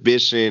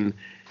exhibition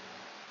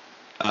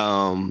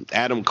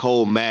Adam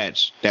Cole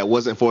match that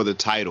wasn't for the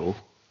title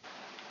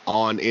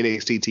on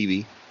NXT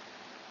TV.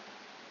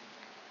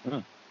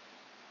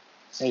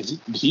 Did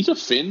he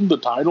defend the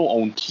title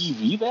on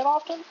TV that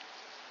often?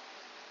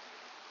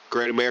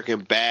 Great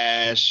American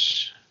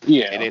Bash.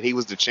 Yeah. And then he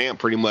was the champ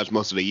pretty much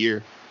most of the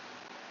year.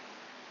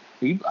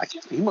 I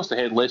guess he must have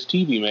had less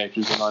TV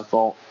matches than I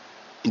thought.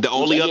 The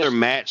only other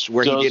match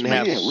where he didn't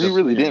have... we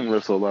really didn't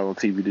wrestle a lot on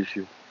TV this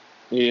year.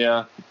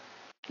 Yeah.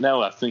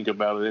 Now that I think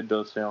about it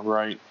does sound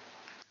right.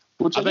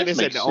 Which I think they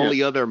said the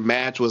only other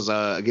match was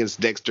against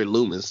Dexter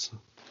Lumis.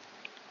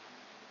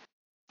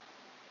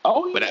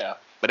 Oh, yeah.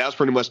 But that was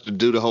pretty much to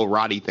do the whole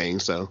Roddy thing,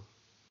 so...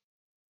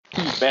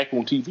 He's back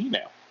on TV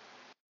now.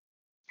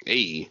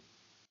 Hey.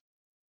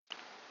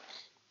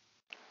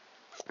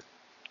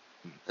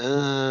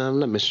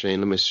 Let me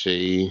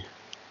see.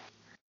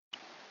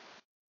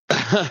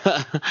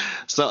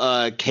 So,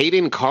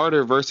 Kaden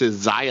Carter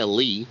versus Xia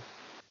Li.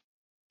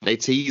 They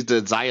teased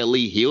the Xia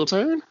Li heel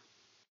turn?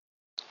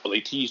 Well,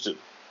 they teased it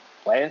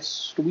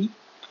last week.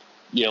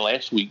 Yeah,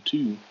 last week,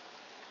 too.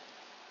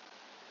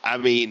 I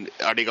mean,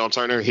 are they going to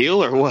turn her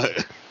heel or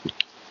what?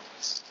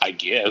 I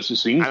guess. It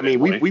seems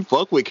we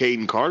fuck with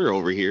Kaden Carter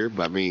over here,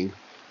 but I mean,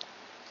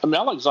 I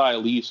like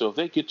Xia Li, so if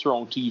that gets her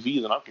on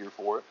TV, then I'm here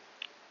for it.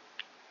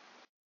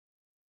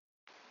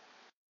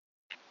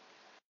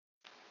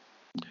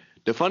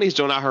 The funniest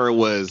joke I heard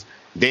was,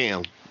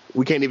 damn,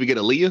 we can't even get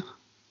Aaliyah?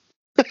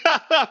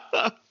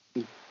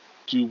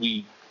 Do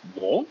we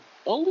want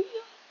Aaliyah?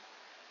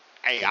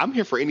 Hey, I'm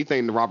here for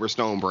anything the Robert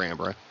Stone brand,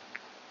 bro.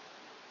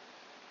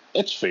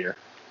 It's fair.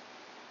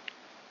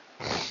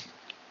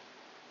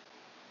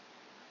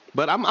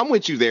 But I'm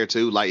with you there,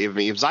 too. Like, if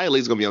Xia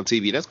Li's going to be on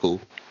TV, that's cool.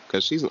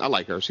 Because I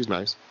like her. She's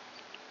nice.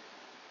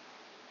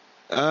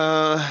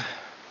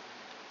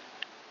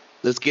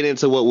 Let's get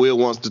into what Will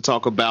wants to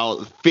talk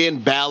about. Finn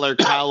Balor,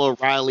 Kyle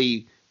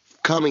O'Reilly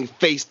coming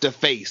face to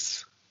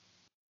face.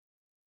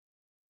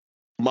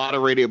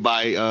 Moderated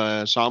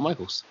by Shawn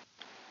Michaels.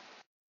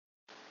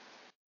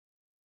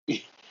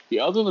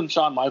 Yeah, other than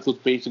Shawn Michaels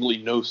basically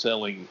no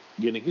selling,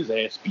 getting his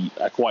ass beat,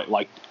 I quite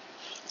liked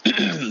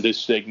this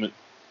segment.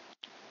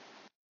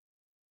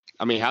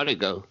 I mean, how'd it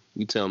go?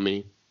 You tell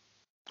me.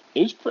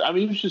 It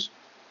was just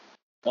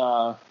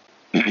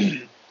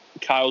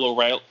Kyle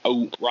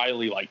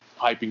O'Reilly like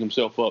hyping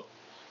himself up,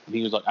 and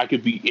he was like, "I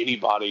could beat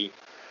anybody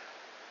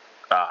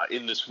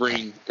in this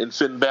ring," and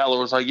Finn Balor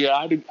was like, "Yeah,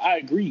 I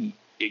agree,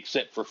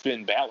 except for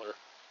Finn Balor."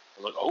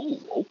 I was like,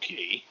 "Oh,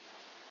 okay."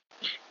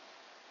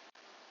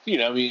 You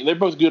know, I mean, they're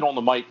both good on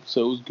the mic,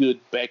 so it was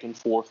good back and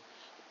forth.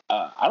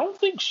 I don't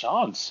think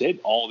Sean said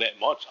all that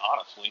much,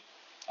 honestly.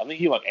 I think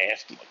he like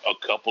asked like a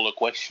couple of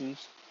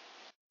questions.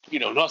 You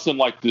know, nothing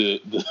like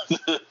the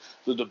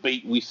the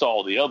debate we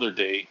saw the other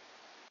day.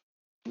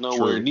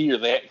 Nowhere near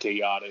that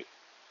chaotic.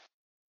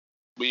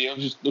 But yeah,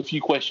 just a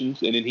few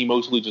questions, and then he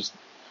mostly just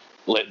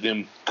let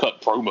them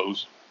cut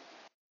promos.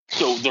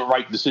 So the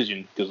right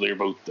decision, because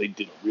they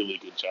did a really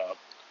good job.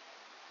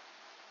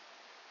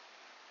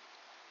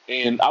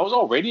 And I was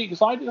already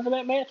excited for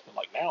that match, but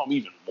like now I'm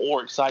even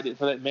more excited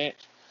for that match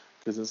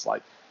because it's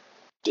like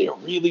they're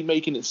really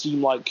making it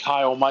seem like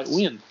Kyle might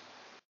win.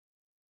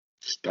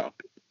 Stop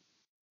it.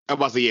 I'm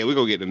about to say, yeah, we're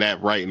gonna get to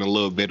that right in a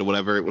little bit or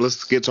whatever.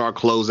 Let's get to our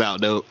closeout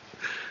though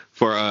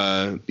for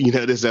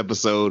this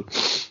episode.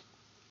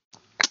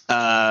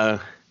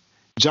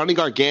 Johnny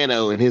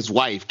Gargano and his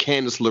wife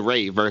Candice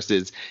LeRae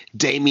versus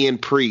Damian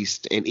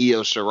Priest and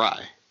Io Shirai,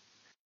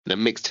 the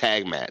mixed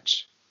tag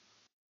match.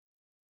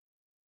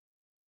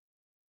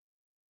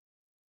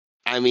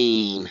 I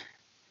mean,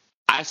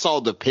 I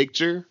saw the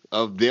picture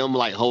of them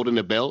like holding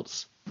the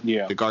belts.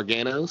 Yeah, the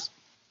Garganos.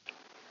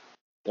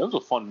 That was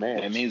a fun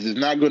match. That means it's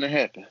not going to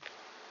happen.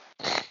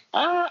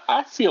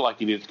 I feel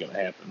like it is going to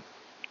happen.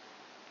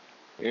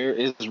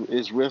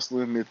 It's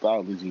wrestling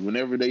mythology.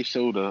 Whenever they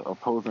show the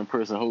opposing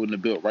person holding the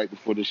belt right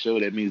before the show,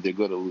 that means they're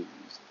going to lose.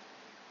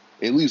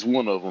 At least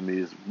one of them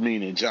is,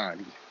 meaning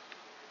Johnny.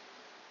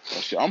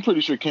 I'm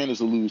pretty sure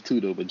Candice will lose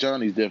too, though, but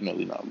Johnny's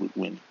definitely not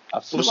winning.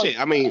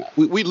 I mean,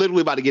 we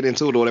literally about to get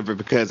into it or whatever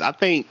because I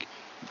think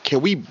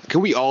can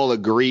we all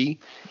agree?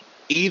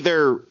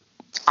 Either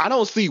I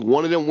don't see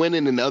one of them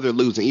winning and the other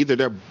losing. Either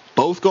they're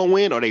both gonna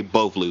win or they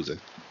both losing.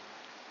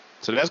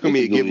 So that's gonna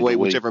be a giveaway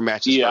whichever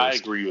match is first. I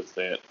agree with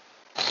that.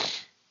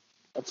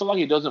 I feel like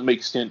it doesn't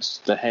make sense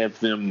to have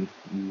them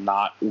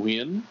not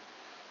win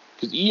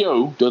because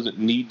Io doesn't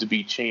need to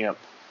be champ,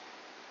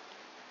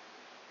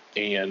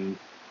 and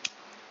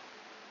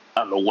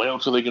I don't know what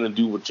else are they gonna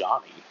do with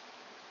Johnny.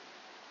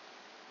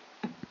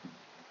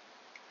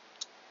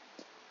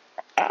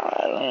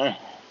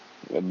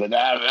 But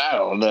I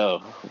don't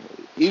know.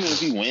 Even if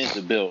he wins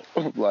the belt,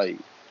 like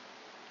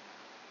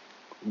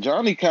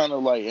Johnny kind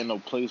of like in a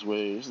place where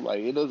it's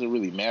like it doesn't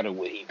really matter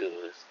what he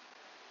does.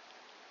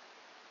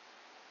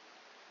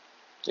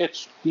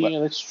 That's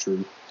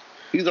true.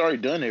 He's already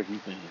done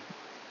everything.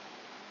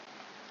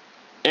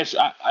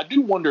 I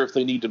do wonder if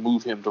they need to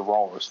move him to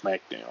Raw or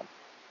SmackDown.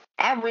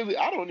 I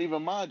don't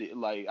even mind it.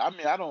 Like, I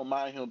mean, I don't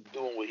mind him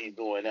doing what he's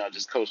doing now,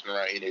 just coasting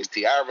around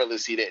NXT. I'd rather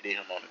see that than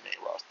him on the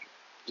main roster,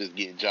 just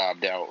getting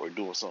jobbed out or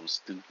doing something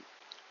stupid.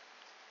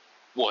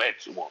 Well,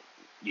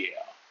 yeah.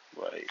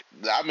 Right.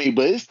 I mean,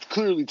 but it's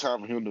clearly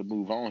time for him to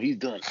move on. He's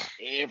done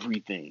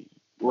everything.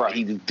 Right.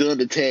 He's done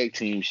the tag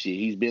team shit.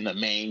 He's been a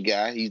main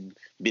guy. He's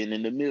been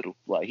in the middle.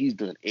 Like, he's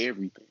done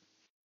everything.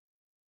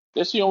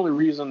 That's the only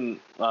reason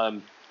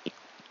I'm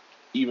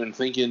even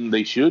thinking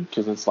they should,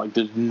 because it's like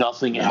there's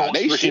nothing else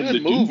they for should him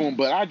to move do. him,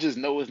 but I just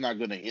know it's not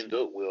going to end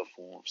up well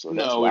for him. So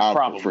that's no, why it I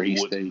probably prefer he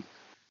wouldn't. stay.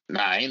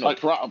 Nah, ain't no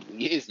problem.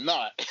 It's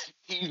not.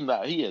 He's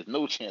not. He has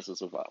no chance of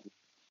survival.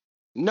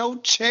 No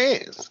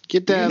chance.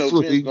 Get that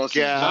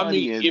guy. I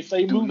mean, if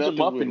they moved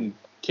him up and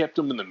kept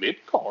him in the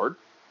mid card.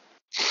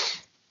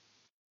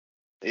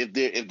 If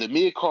the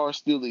mid card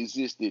still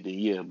existed, then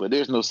yeah, but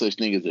there's no such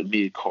thing as a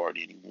mid card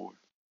anymore.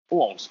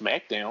 Well, on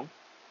SmackDown,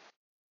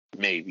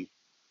 maybe.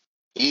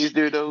 Is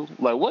there though?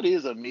 Like, what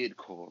is a mid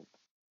card?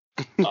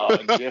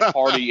 Jeff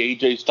Hardy,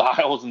 AJ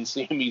Styles, and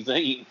Sami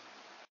Zayn.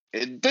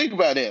 And think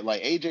about that.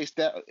 Like AJ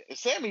Styles,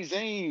 Sami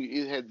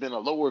Zayn has been a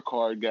lower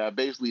card guy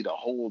basically the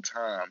whole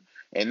time,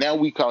 and now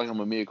we call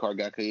him a mid card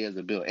guy because he has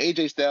a belt.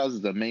 AJ Styles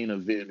is the main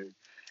eventer.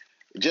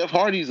 Jeff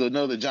Hardy's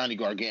another Johnny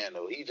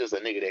Gargano. He's just a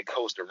nigga that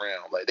coasts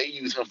around. Like, they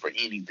use him for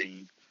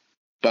anything.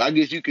 But I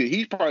guess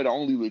he's probably the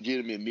only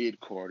legitimate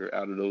mid-carder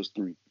out of those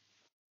three.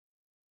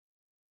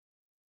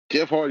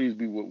 Jeff Hardy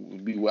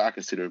would be what I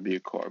consider a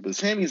mid-card. But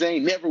Sami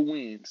Zayn never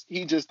wins.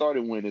 He just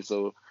started winning.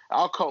 So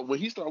when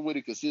he started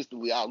winning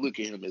consistently, I'll look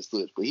at him as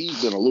such. But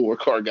he's been a lower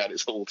card guy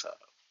this whole time.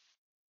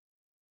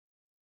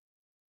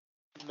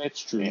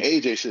 That's true. And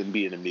AJ shouldn't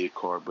be in the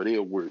mid-card, but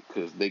it'll work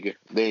because they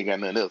ain't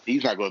got nothing else.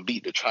 He's not going to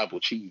beat the Tribal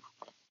Chief.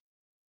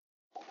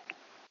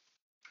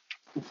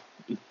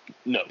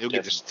 No, he'll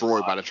get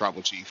destroyed by the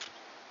Tribal Chief.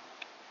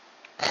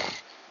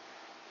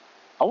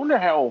 I wonder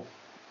how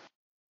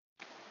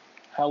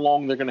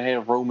long they're gonna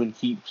have Roman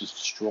keep just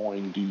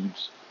destroying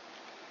dudes.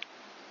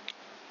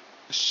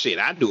 Shit,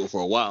 I'd do it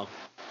for a while.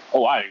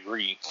 Oh, I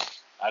agree.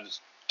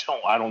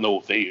 I don't know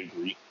if they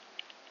agree.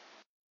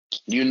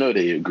 You know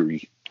they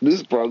agree. This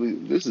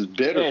is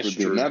better for them.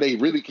 True. Now they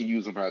really can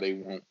use them how they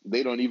want.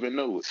 They don't even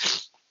know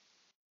it.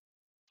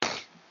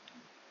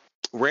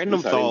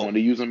 Random thought. They want to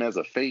use them as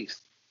a face.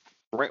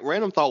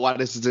 Random thought why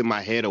this is in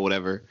my head or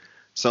whatever.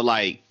 So,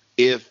 like,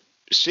 if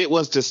shit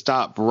was to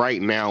stop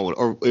right now,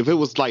 or if it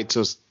was like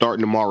to start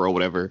tomorrow or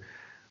whatever,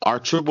 our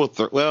triple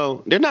threat.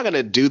 Well, they're not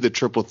gonna do the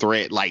triple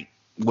threat like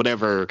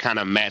whatever kind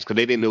of match because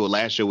they didn't do it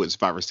last year with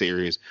Survivor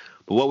Series.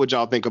 But what would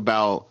y'all think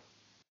about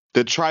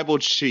the Tribal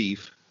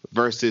Chief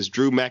versus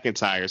Drew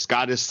McIntyre,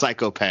 Scottish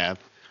Psychopath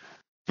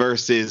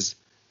versus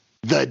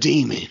the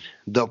Demon,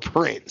 the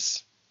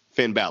Prince,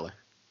 Finn Balor?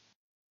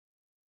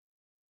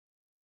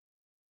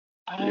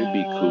 It'd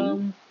be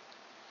cool.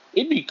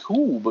 It'd be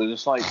cool, but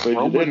it's like but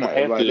Roman would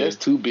have to. That's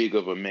too big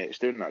of a match.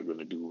 They're not going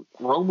to do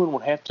it. Roman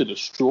would have to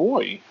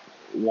destroy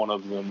one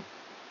of them.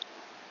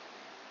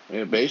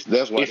 Yeah, basically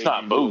that's why it's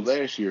not both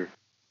last year,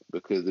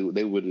 because it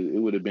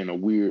would have been a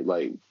weird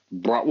like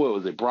Brock. What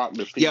was it? Brock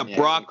the Fiend. Yeah,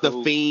 Brock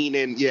the Fiend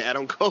and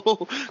Adam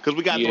Cole, because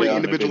we got 3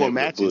 individual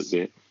matches.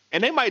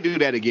 And they might do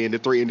that again, the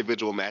 3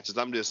 individual matches.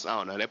 I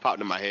don't know. That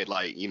popped in my head,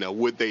 like,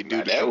 would they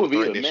do that? Would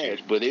be a match,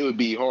 but it would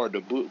be hard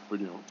to book for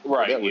them.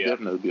 Right. That would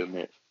definitely be a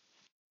match.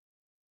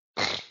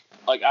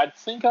 Like, I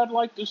think I'd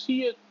like to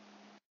see it.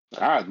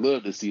 I'd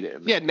love to see that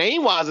match. Yeah,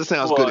 name-wise, it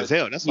sounds good as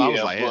hell. That's why I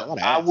was like,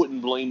 I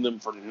wouldn't blame them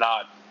for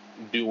not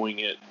doing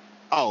it.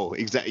 Oh,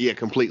 exactly. Yeah,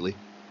 completely.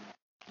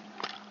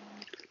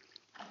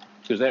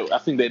 Because I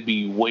think that'd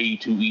be way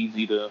too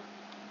easy to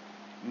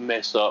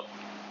mess up.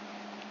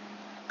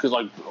 Because,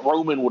 like,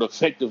 Roman would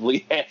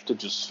effectively have to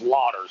just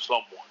slaughter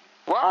someone.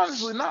 Well,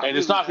 honestly, not. And really,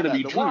 it's not going to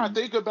be true. When I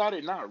think about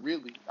it, not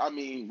really. I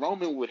mean,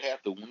 Roman would have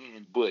to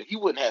win, but he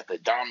wouldn't have to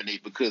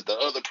dominate because the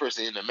other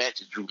person in the match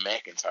is Drew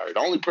McIntyre. The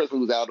only person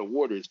who's out of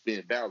order is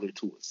Finn Balor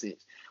to a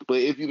sense. But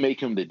if you make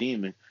him the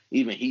Demon,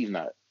 even he's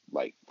not,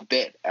 like,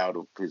 that out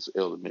of his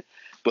element.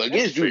 But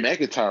against Drew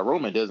McIntyre,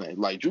 Roman doesn't.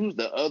 Like, Drew's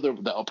the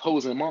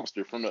opposing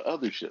monster from the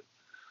other ship.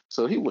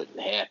 So he wouldn't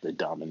have to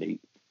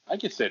dominate. I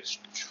guess that's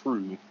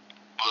true.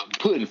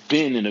 Putting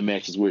Finn in the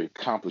match is where it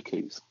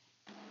complicates.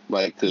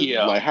 Like,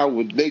 like how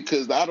would they?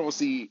 Because I don't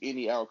see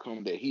any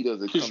outcome that he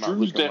doesn't come out. Because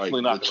Drew's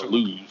definitely not going to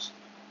lose.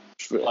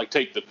 Like,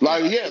 take the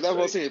that's what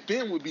I'm saying.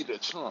 Finn would be the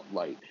trump.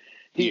 Like,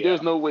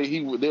 there's no way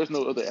he would. There's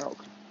no other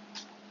outcome,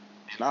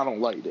 and I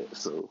don't like that.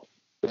 So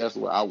that's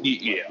what I would.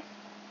 Yeah.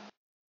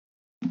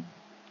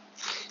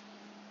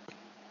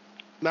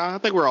 Nah, I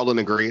think we're all in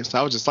agreement. So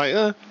I was just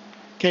like,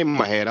 came in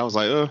my head. I was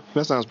like,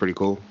 that sounds pretty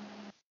cool.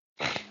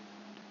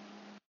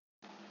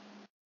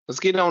 Let's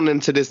get on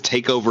into this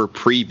TakeOver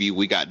preview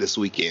we got this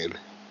weekend.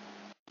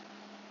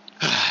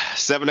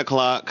 7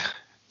 o'clock,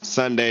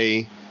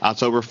 Sunday,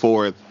 October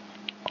 4th,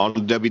 on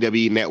the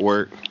WWE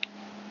Network.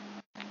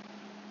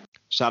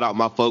 Shout out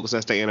my folks,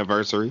 that's their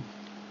anniversary.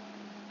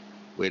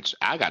 Which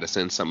I got to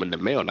send something in the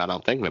mail now that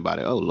I'm thinking about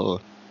it. Oh,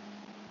 Lord.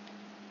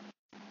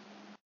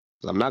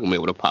 I'm not going to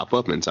be able to pop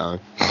up in time.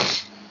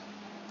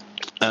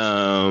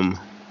 I'm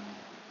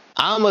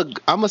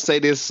gonna say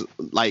this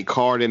like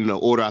card in the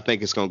order I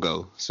think it's going to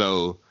go.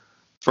 So,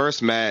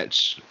 first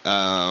match,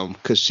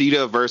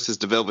 Kushida versus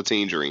the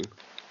Velveteen Dream.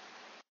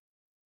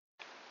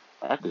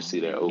 I could see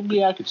that open.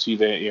 Yeah, I could see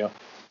that, yeah.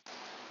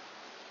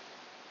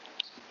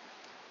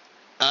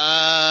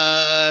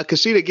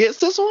 Kushida gets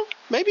this one,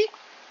 maybe?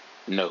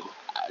 No.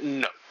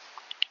 No.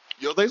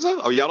 You don't think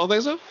so? Oh, y'all don't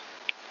think so?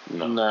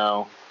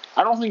 No.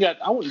 I don't think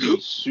I wouldn't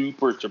be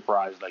super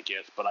surprised, I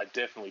guess, but I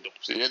definitely don't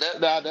see it.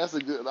 That's a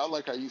good. I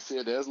like how you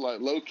said that. It's like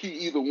low key,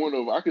 either one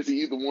of them. I could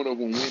see either one of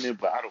them winning,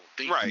 but I don't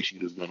think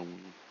Kushida's gonna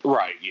win.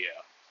 Right? Yeah.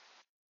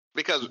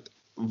 Because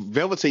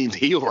Velveteen's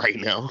heel right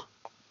now.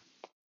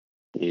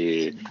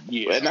 Yeah.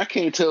 And I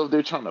can't tell if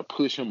they're trying to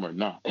push him or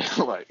not.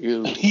 Like,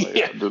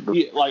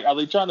 like, are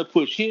they trying to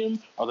push him?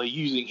 Are they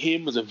using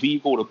him as a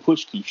vehicle to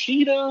push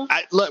Kushida?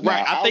 I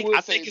think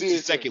it's the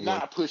second one.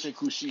 Not pushing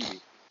Kushida.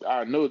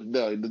 I know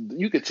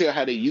you can tell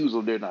how they use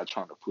them. They're not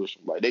trying to push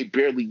them. Like, they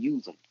barely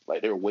use them.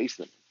 Like, they're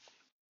wasting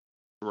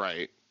them.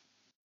 Right.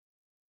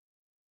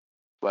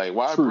 Like,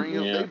 why bring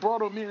him? They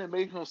brought him in and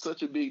made him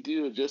such a big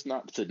deal just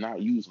not to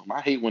not use him.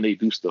 I hate when they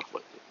do stuff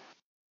like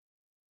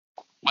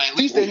that. Well, at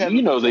least they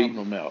haven't jobbed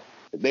him out.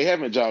 They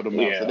haven't jobbed him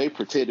out, so they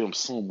protect him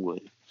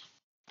somewhat.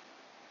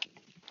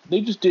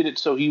 They just did it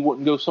so he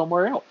wouldn't go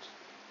somewhere else.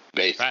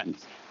 Basically.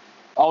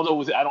 Although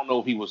I don't know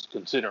if he was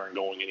considering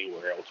going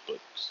anywhere else, but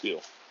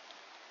still.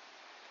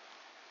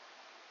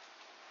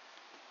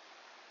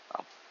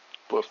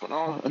 But for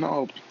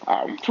now,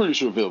 I'm pretty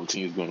sure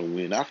Velveteen is going to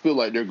win. I feel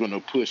like they're going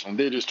to push him.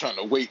 They're just trying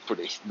to wait for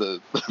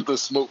the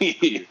smoke.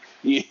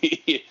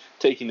 Yeah,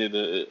 taking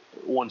it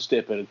one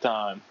step at a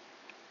time.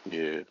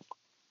 Yeah.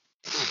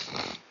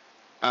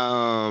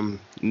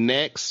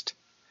 Next,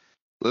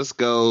 let's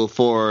go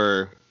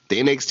for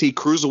the NXT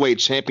Cruiserweight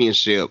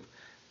Championship.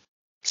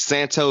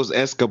 Santos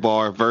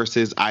Escobar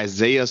versus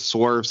Isaiah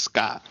Swerve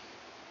Scott.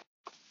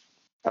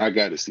 I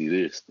got to see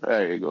this.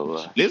 I ain't gonna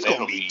lie. This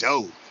gonna be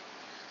dope.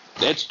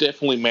 That's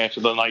definitely match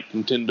of the night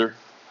contender.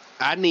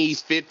 I need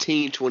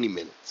 15, 20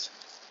 minutes.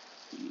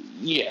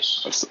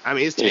 Yes. I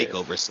mean, it's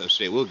TakeOver, so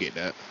shit, we'll get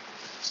that.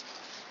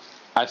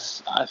 I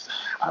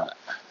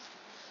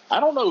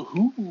don't know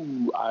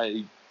who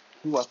I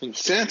think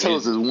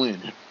Santos is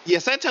winning. Yeah,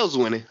 Santos is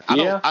winning.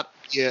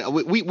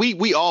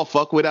 We all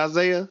fuck with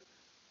Isaiah,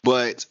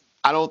 but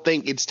I don't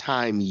think it's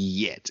time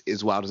yet,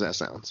 as wild as that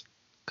sounds.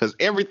 Because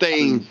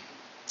everything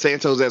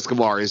Santos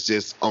Escobar is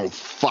just on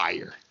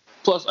fire.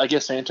 Plus, I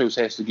guess Santos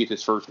has to get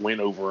his first win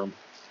over him.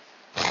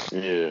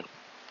 Yeah.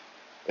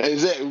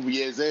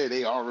 Exactly.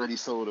 They already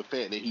sold the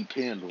fact that he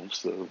pinned him,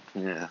 so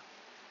yeah.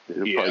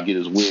 He'll probably get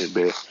his win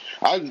back.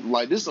 I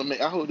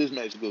hope this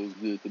match goes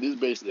good, because this is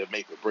basically a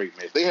make or break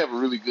match. They have a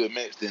really good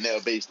match, then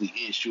they'll basically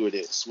ensure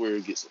that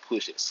Swerve gets a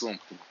push at some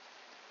point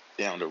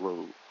down the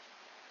road.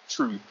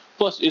 True.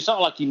 Plus, it's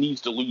not like he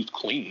needs to lose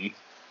clean.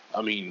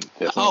 I mean,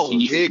 they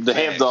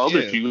have the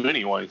other two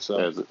anyway.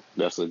 So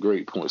that's a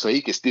great point. So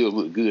he can still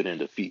look good in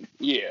defeat.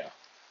 Yeah.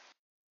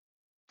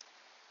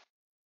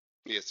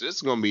 Yeah. So this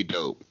is gonna be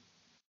dope.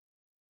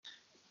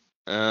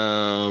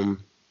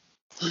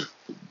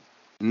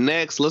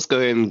 Next, let's go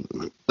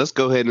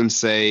ahead and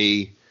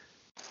say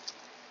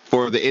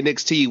for the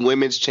NXT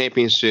Women's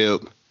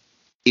Championship,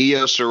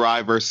 Io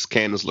Shirai versus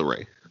Candice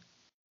LeRae.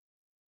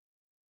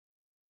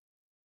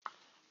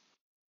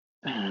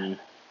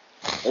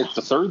 It's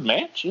the third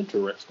match.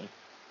 Interesting.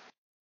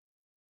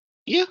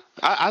 Yeah,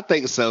 I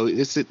think so.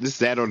 This is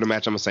that on the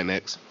match. I'm gonna say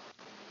next.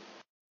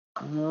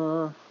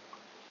 I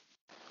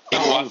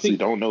honestly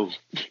don't know.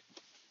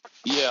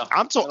 Yeah,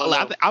 I'm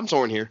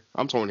torn here.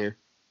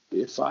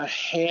 If I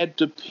had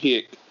to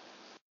pick,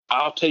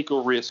 I'll take a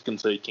risk and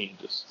say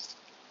Candice.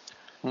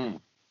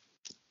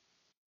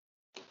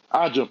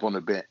 I'll jump on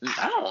the bench.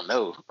 I don't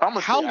know.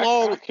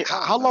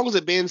 How long has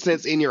it been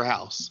since In Your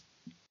House?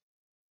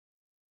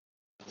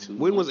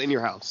 When was In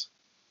Your House?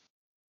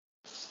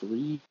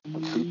 3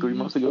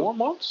 months ago. 4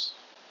 months?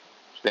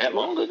 That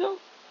long ago?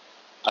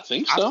 I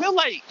think so. I feel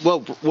like, well,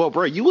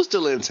 bro, you were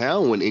still in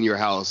town when In Your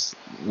House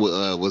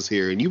was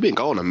here, and you've been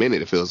gone a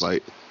minute. It feels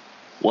like.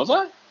 Was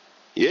I?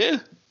 Yeah,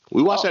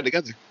 we watched that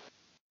together.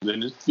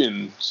 Then it's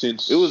been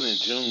since it was in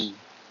June.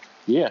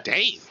 Yeah.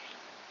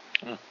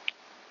 Damn.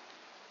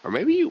 Or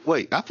maybe you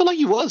wait. I feel like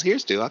you was here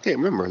still. I can't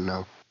remember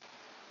now.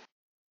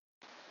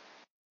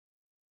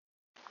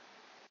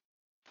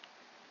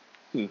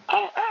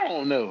 I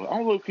don't know.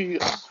 I'm looking.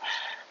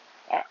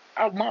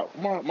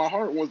 My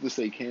heart wants to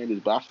say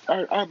Candice, but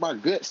my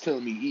guts tell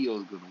me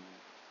Io's gonna win.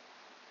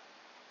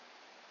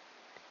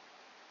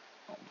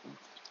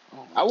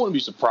 I wouldn't be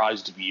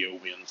surprised if Io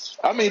wins.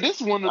 I mean,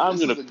 this is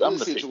a good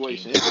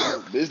situation.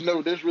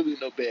 There's really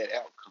no bad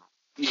outcome.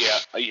 Yeah.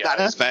 Nah,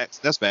 that's facts.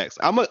 That's facts.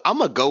 I'm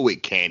gonna go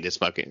with Candice.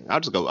 Fucking, I'll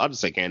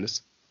just say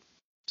Candice,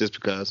 just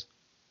because.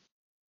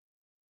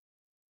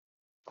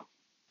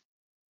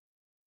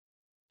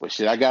 But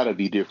shit, I gotta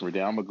be different.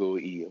 Then I'm gonna go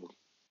with Io.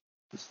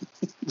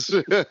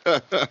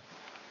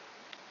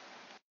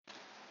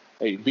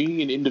 Hey,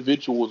 being an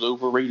individual is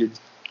overrated.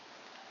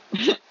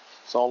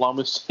 That's all I'm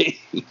gonna say.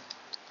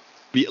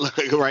 Be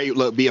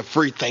a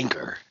free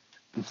thinker.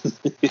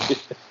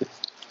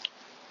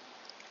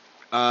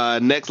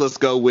 Next, let's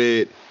go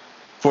with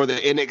for the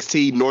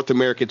NXT North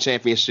American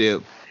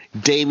Championship,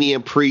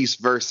 Damian Priest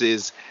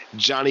versus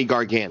Johnny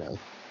Gargano,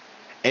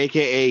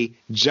 aka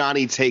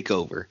Johnny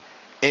Takeover,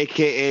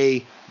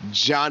 aka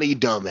Johnny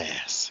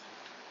Dumbass.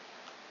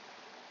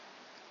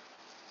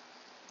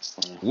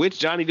 Which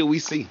Johnny do we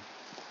see?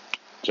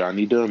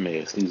 Johnny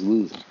Dumbass. He's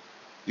losing.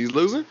 He's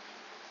losing?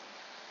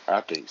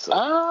 I think so.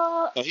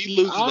 He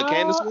loses the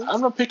Candice wins? I'm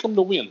going to pick him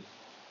to win.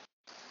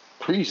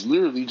 Priest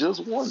literally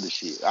just won the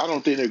shit. I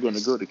don't think they're going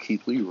to go to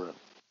Keith Lee run.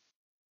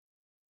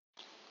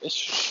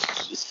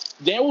 That's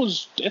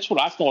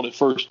what I thought at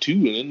first, too.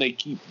 And then they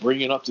keep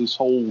bringing up this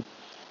whole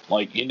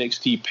like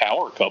NXT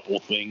power couple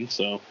thing.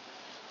 So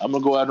I'm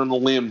going to go out on a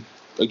limb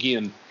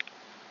again.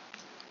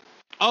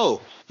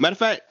 Oh, matter of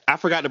fact, I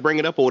forgot to bring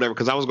it up or whatever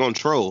because I was going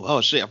to troll. Oh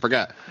shit, I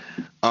forgot.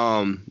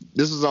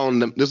 This was on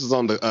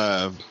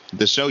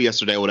the show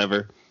yesterday or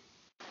whatever.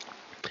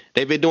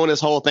 They've been doing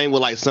this whole thing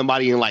with like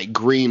somebody in like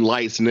green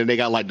lights, and then they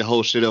got like the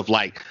whole shit of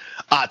like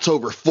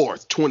October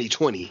 4th,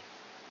 2020.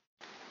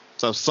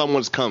 So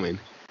someone's coming,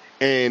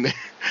 and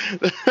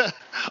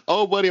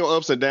old buddy on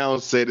Ups and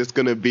Downs said it's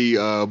gonna be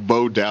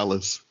Bo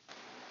Dallas.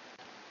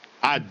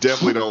 I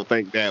definitely don't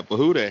think that, but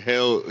who the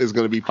hell is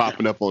gonna be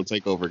popping up on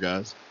Takeover,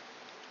 guys?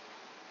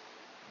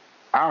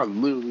 I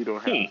literally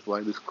don't have the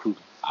slightest clue.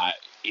 I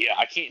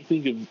can't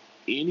think of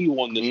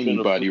anyone that's been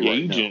a free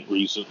agent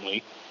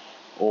recently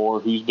or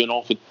who's been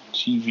off of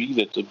TV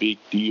that's a big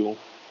deal.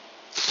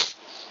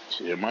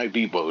 It might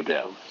be Bo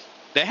Dallas.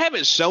 They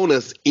haven't shown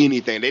us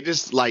anything. They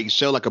just like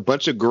show like a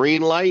bunch of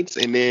green lights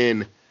and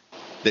then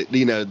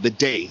the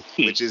day,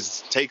 which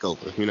is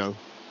Takeover.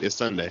 It's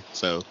Sunday,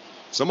 so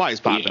somebody's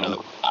popping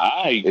up.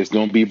 It's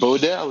gonna be Bo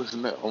Dallas.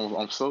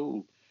 I'm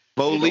sold.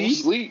 Bo Lee, don't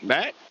sleep.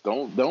 Back?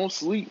 Don't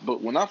sleep.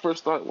 But when I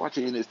first started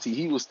watching NXT,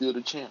 he was still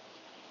the champ.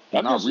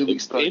 And I really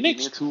started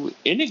getting into it.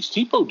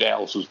 NXT Bo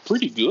Dallas was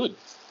pretty good.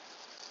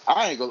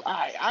 I ain't gonna.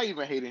 I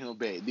even hated him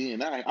back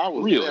then. I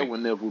was there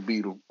when Neville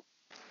beat him.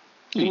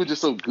 He was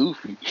just so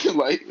goofy.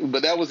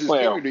 But that was his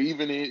character.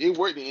 Even it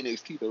worked in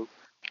NXT though.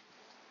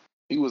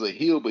 He was a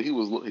heel, but he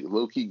was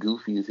low key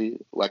goofy as hell,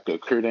 like a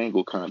Kurt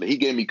Angle kind of. He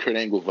gave me Kurt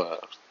Angle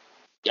vibes.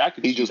 Yeah, I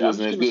could. He just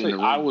wasn't as good in the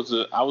ring. I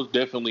was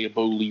definitely a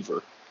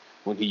believer.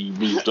 when he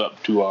moved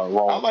up to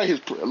Raw. I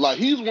like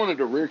he's one of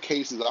the rare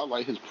cases I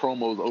like his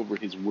promos over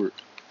his work.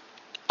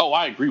 Oh,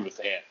 I agree with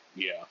that.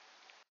 Yeah.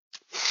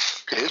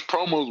 His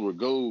promos were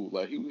gold.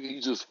 Like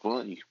he's just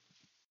funny.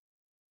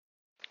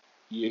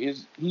 Yeah,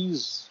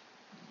 he's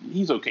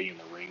okay in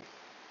the ring.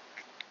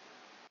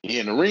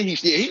 Yeah, in the ring,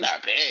 he's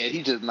not bad.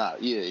 He's just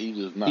not. Yeah, he's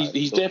just not.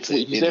 He's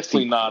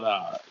definitely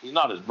not. He's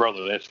not his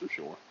brother. That's for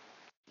sure.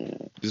 Yeah.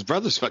 His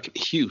brother's fucking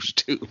huge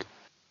too.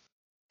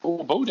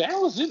 Well, Bo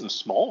Dallas isn't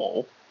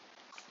small.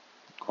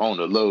 On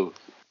the low,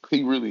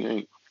 he really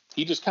ain't.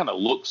 He just kind of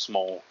looks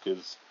small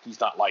because he's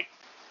not like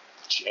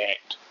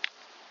jacked.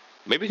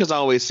 Maybe because I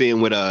always see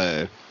him with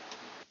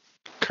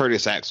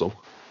Curtis Axel,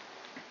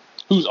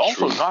 who's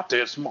also not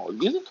that small.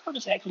 Isn't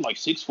Curtis Axel like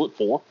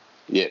 6'4"?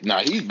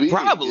 Yeah, he's big.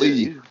 Probably.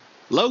 Yeah.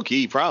 Low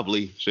key,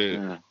 probably. Shit.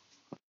 Yeah.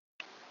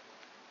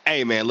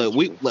 Hey man, look,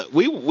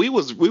 we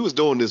was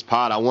doing this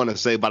pod. I want to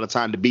say by the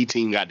time the B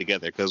team got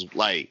together, because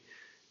like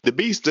the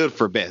B stood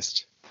for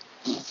best.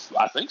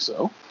 I think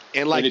so.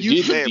 And like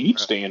you said,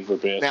 stand for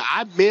best. Now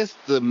I missed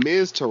the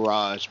Miz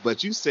Taraj,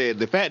 but you said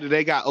the fact that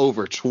they got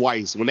over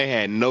twice when they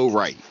had no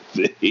right.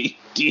 They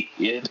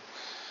did.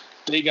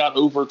 They got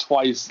over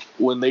twice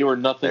when they were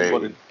nothing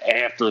but an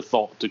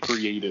afterthought to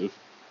creative.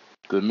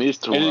 The Miz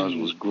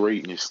Taraj was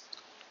greatness.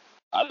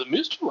 The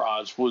Miz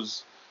Taraj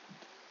was.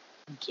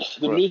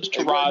 The Miz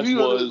Taraj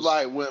was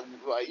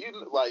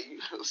like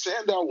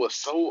Sandow was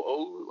so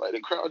old. Like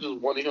the crowd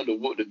just wanted him to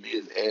whoop the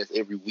Miz ass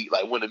every week.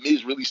 Like when the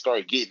Miz really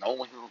started getting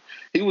on him,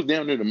 he was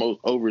down there the most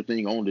over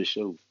thing on the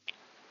show.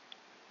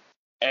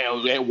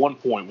 And at one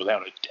point,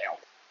 without a doubt.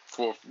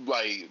 For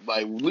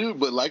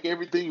but like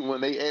everything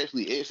when they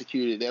actually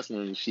executed, that's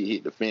when shit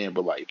hit the fan.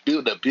 But like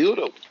the build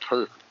up was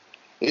perfect.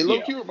 It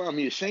low-key reminded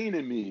me of Shane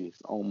and Miz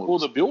almost. Well,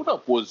 the build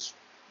up was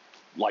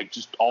like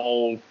just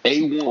all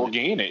A1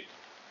 organic.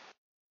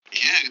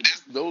 Yeah,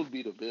 those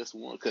be the best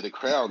ones because the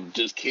crowd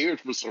just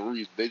cared for some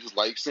reason. They just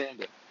like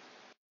Sandow.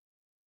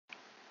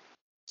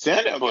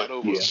 Sandow got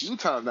over a few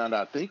times now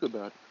that I think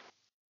about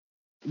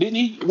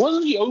it.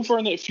 Wasn't he over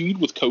in that feud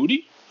with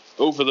Cody?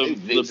 Over the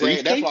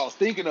briefcase? That's what I was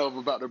thinking of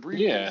about the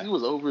briefcase. Yeah. He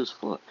was over as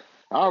fuck.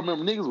 I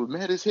remember niggas was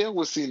mad as hell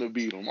when Cena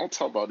beat him. I'm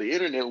talking about the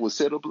internet was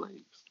set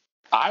ablaze.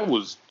 I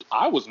was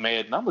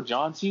mad, and I'm a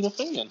John Cena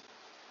fan.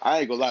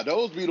 I ain't gonna lie,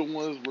 those be the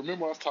ones.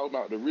 Remember, I was talking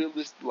about the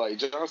realist, like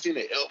John Cena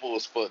elbow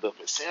was fucked up,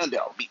 and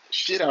Sandow beat the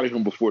shit out of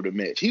him before the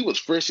match. He was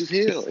fresh as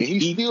hell, and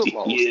he still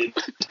lost.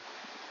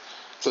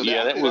 So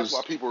that's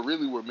why people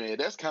really were mad.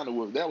 That's kind of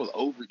what that was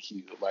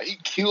overkill. Like he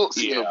killed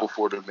Cena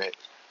before the match.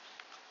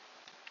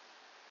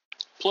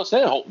 Plus,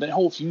 that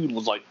whole feud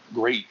was like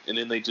great, and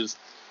then they just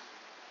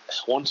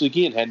once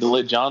again had to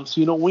let John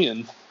Cena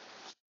win.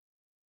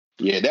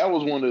 Yeah, that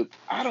was one of.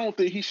 I don't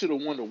think he should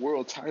have won the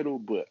world title,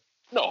 but.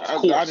 No,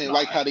 of course I didn't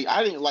like how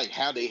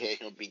they had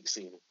him beat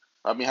Cena.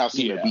 I mean, how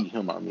Cena beat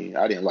him. I mean,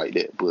 I didn't like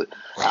that, but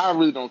I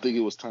really don't think it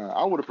was time.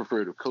 I would have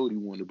preferred if Cody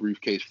won the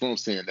briefcase from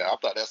Sandow. I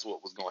thought that's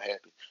what was going to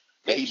happen.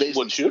 He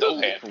basically stole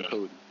it from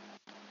Cody.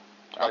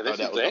 I thought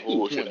that was the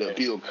whole point to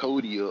build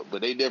Cody up,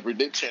 but they turned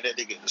that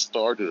nigga into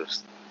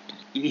Stardust.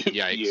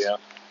 Yeah.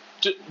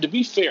 To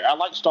be fair, I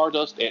like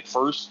Stardust at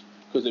first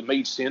because it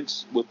made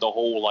sense with the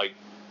whole like.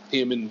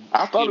 Him and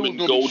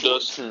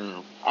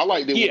Goldust. I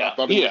liked it when I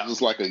thought it was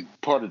just like a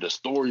part of the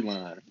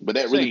storyline, but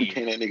that really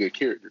became that nigga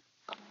character.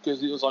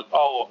 Because it was like,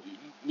 oh,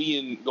 me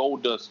and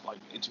Goldust, like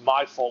it's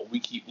my fault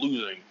we keep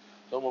losing,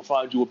 so I'm gonna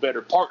find you a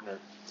better partner.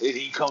 And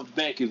he comes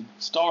back as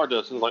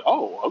Stardust, and it's like,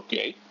 oh,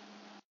 okay.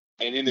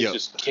 And then it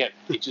just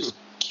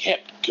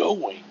kept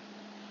going,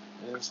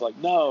 and it's like,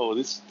 no,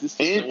 this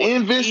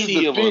and Vince's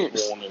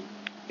defense.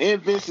 In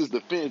Vince's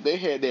defense, they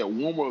had that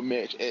warm-up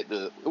match at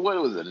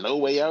what was it, No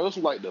Way Out? It was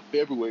like the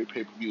February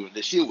pay-per-view, and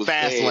the shit was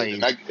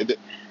Fastlane.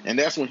 And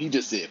that's when he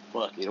just said,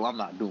 fuck it, I'm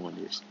not doing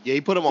this. Yeah,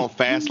 he put him on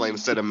Fastlane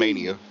instead of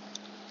Mania.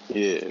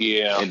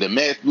 Yeah. And the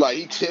match, like,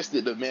 he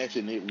tested the match,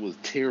 and it was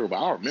terrible.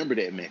 I remember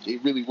that match.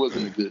 It really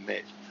wasn't a good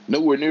match.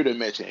 Nowhere near the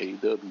match in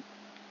AEW.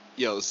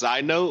 Yo,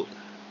 side note,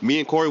 me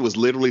and Corey was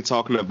literally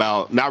talking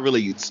about, not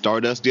really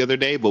Stardust the other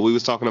day, but we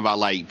was talking about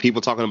like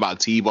people talking about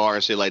T-Bar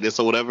and shit like this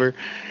or whatever.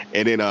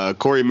 And then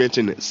Corey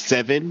mentioned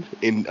Seven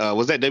in,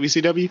 was that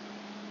WCW?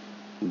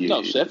 Yeah.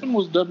 No, Seven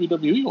was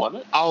WWE,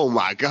 wasn't it? Oh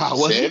my God.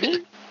 Was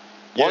it?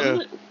 Yeah.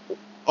 Wasn't it?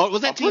 Oh,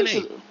 was that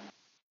TNA?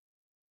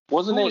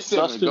 Wasn't it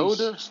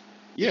Dustin's?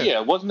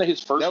 Yeah. Wasn't that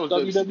his first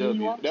WWE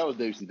one? That was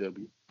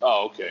WCW.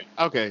 Oh, okay.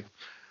 Okay.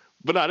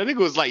 But no, that nigga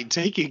was like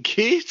taking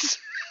kids.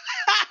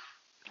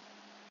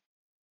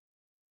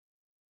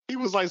 He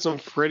was like some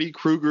Freddy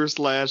Krueger /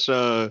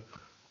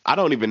 I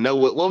don't even know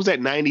what was that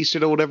 90s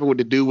shit or whatever with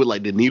the dude with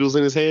like the needles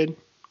in his head.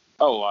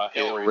 Oh,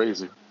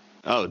 Hellraiser.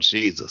 Oh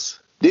Jesus!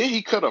 Then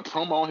he cut a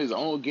promo on his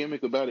own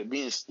gimmick about it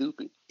being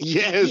stupid.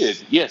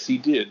 Yes, he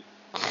did.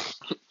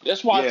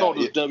 That's why I thought it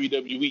was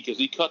WWE because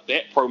he cut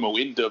that promo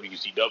in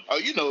WCW. Oh,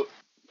 you know,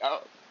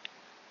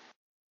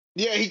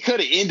 yeah, he cut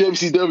it in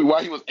WCW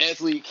while he was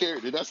actually a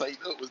character. That's how you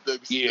know it was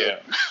WCW. Yeah,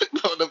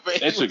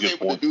 That's a good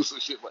point. To do some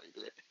shit like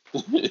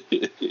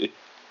that.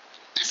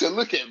 said,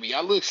 "Look at me.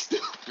 I look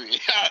stupid."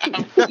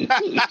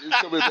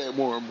 It's coming back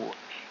more and more.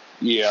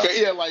 Yeah.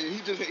 Yeah, like he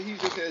just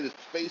had his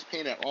face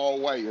painted all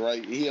white,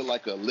 right? He had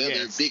like a big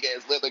ass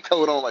leather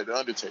coat on, like the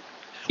Undertaker.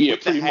 Yeah,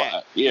 pretty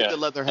much. Yeah, the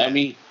leather hat. I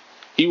mean,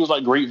 he was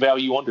like great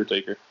value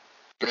Undertaker.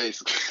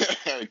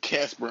 Basically,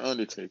 Casper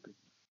Undertaker.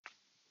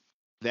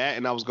 That,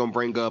 and I was gonna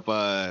bring up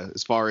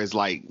as far as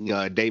like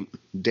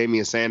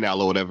Damian Sandow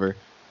or whatever.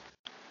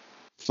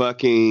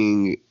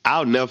 Fucking,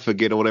 I'll never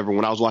forget or whatever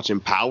when I was watching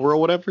Power or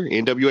whatever,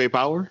 NWA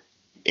Power,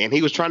 and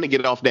he was trying to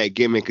get off that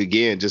gimmick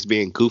again, just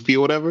being goofy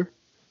or whatever,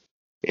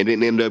 and then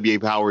NWA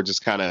Power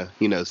just kind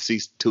of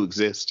ceased to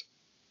exist.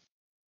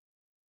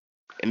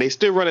 And they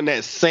still running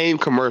that same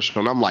commercial,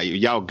 and I'm like,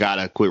 y'all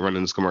gotta quit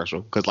running this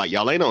commercial because like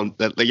y'all ain't on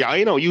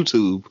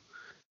YouTube.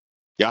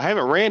 Y'all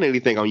haven't ran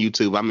anything on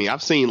YouTube. I mean,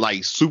 I've seen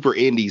like super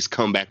indies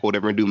come back or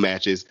whatever and do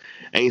matches.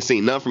 I ain't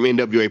seen none from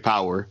NWA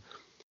Power.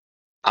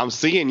 I'm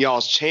seeing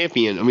y'all's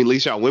champion. I mean, at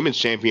least y'all women's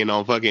champion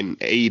on fucking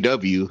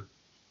AEW.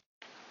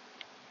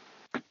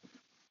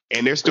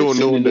 And they're still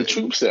doing the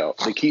troops out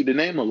to keep the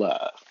name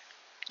alive.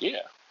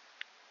 Yeah.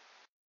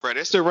 Right,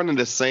 they're still running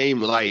the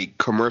same like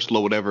commercial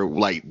or whatever,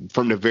 like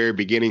from the very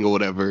beginning or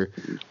whatever,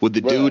 with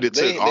the dude that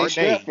took our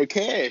name for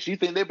cash. You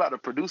think they about to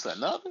produce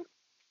another?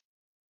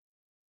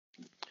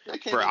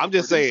 Bro, I'm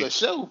just saying. A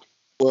show.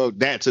 Well,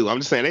 that too. I'm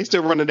just saying they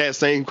still running that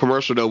same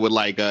commercial though with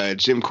like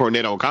Jim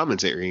Cornette on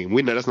commentary.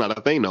 We know that's not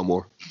a thing no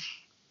more.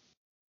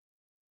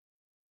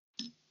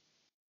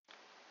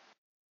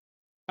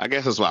 I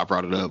guess that's why I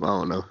brought it up. I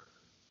don't know.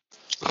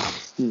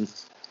 The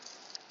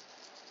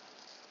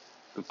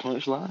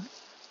punchline.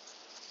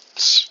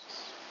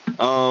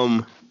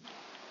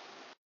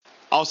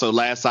 Also,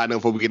 last side note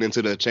before we get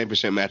into the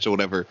championship match or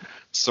whatever,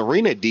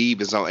 Serena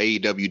Deeb is on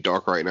AEW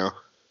Dark right now.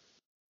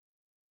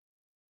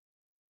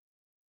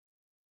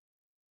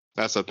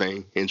 That's a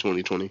thing in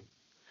 2020.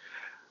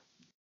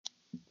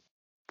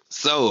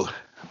 So,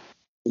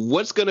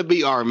 what's going to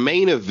be our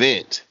main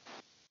event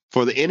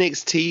for the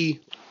NXT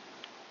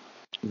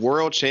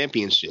World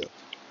Championship?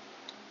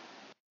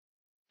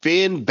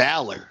 Finn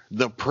Balor,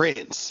 the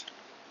Prince,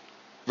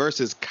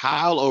 versus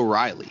Kyle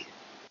O'Reilly.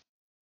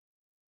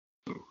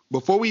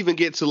 Before we even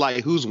get to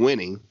like who's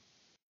winning,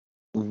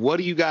 what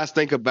do you guys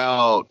think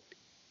about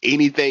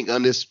anything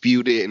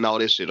undisputed and all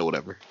this shit or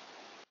whatever?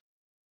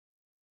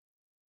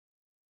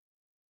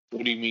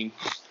 What do you mean?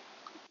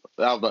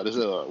 I was about to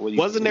say,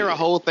 wasn't there a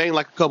whole thing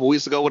like a couple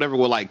weeks ago, whatever,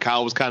 where like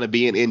Kyle was kind of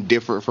being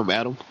indifferent from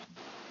Adam?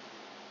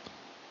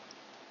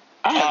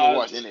 I haven't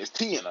watched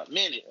NXT in a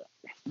minute.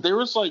 There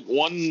was like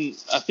one,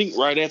 I think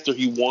right after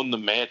he won the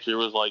match, there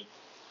was like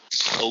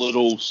a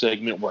little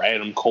segment where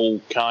Adam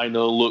Cole kind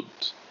of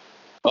looked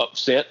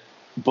upset,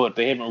 but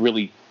they haven't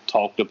really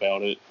talked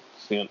about it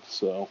since.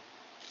 So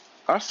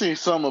I seen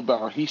something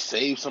about he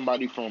saved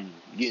somebody from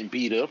getting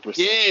beat up or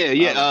something.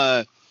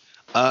 Yeah.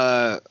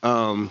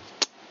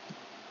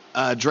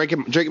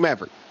 Drake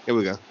Maverick. Here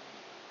we go.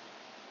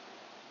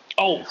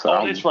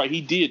 That's right.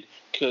 He did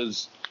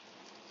because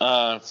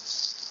I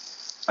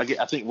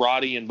think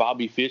Roddy and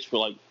Bobby Fish were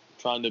like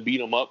trying to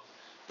beat him up,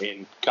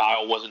 and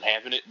Kyle wasn't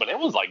having it. But that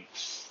was like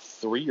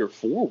 3 or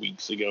 4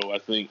 weeks ago, I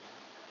think.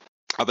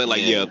 I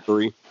think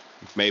 3,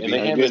 maybe.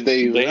 And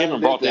they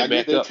haven't brought that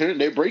back up.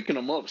 They're breaking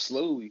them up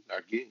slowly, I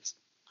guess.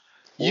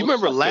 You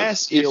remember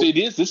last year?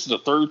 This is the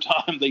third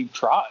time they've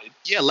tried.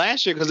 Yeah,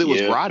 last year because it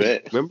was Roddy.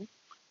 Remember?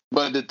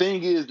 But the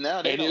thing is now,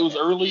 and it was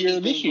earlier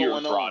this year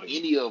with Roddy.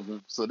 Any of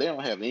them, so they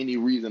don't have any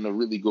reason to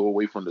really go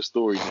away from the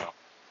story now.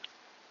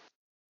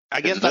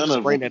 I guess I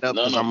just bring that up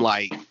because I'm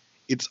like,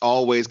 it's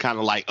always kind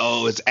of like,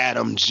 oh, it's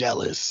Adam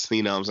jealous.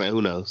 You know what I'm saying?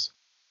 Who knows?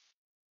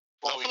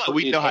 Well,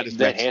 we know how this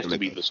that has to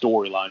be the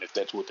storyline if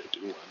that's what they're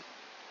doing.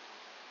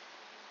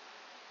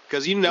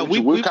 Because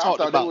we've talked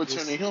about they were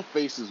turning him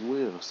face as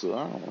well, so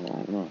I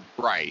don't know.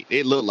 Right,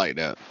 it looked like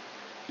that.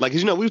 Like,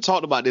 we've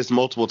talked about this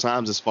multiple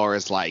times as far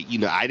as like,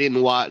 I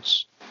didn't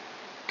watch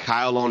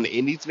Kyle on the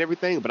Indies and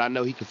everything, but I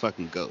know he can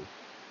fucking go.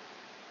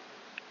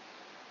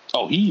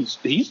 Oh, he's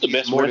the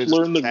best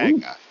wrestler in the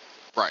group. Guy.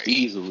 Right,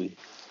 easily.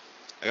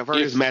 Like, I've heard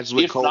his matches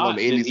with Cole on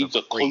the Indies. He's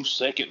a close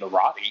second to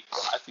Roddy.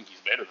 I think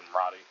he's better than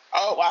Roddy.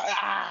 Oh,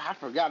 I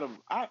forgot him.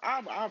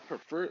 I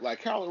prefer,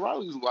 like, Kyle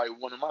O'Reilly's like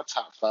one of my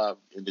top 5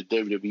 in the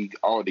WWE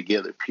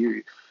altogether,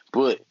 period.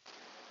 But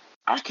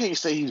I can't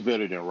say he's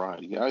better than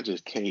Roddy. I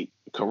just can't.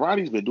 Because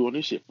Roddy's been doing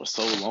this shit for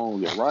so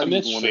long. Yeah,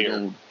 Roddy's one of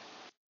them.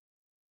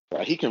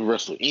 Like, he can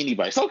wrestle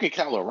anybody. So can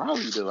Kyle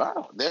O'Reilly,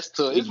 though. That's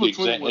tough. It's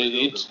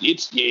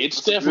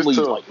definitely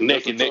like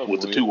neck and neck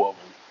with the two of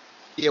them.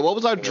 Yeah, what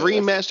was our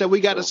dream match that we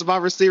got at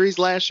Survivor Series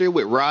last year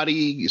with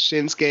Roddy,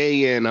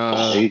 Shinsuke, and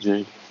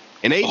AJ?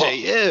 And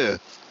AJ, yeah.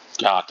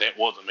 God, that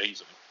was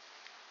amazing.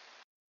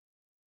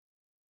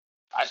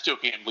 I still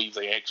can't believe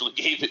they actually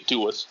gave it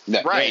to us.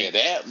 Right.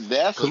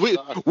 That's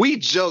because we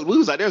joked. We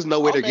was like, "There's no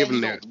way they're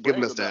giving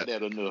us that."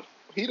 Enough.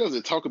 He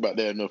doesn't talk about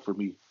that enough for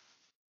me.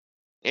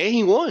 And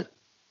he won.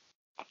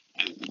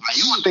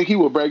 You would think he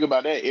would brag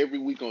about that every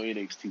week on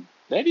NXT.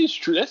 That is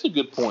true. That's a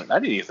good point. I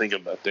didn't even think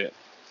about that.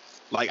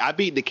 Like, I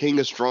beat the King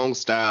of Strong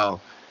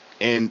Style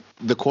and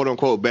the quote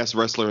unquote best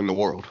wrestler in the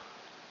world.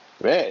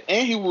 Right.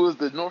 And he was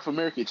the North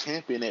American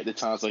champion at the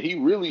time, so he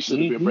really should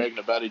have been bragging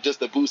about it just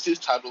to boost his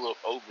title up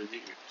over there.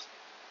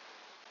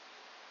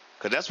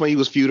 Because that's when he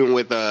was feuding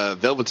with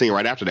Velveteen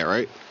right after that,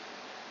 right?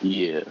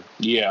 Yeah.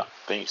 Yeah,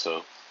 I think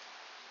so.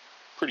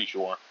 Pretty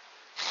sure.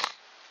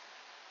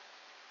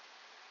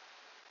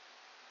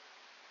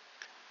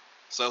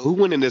 So who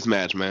win in this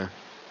match, man?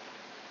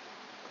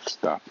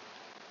 Stop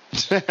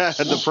it.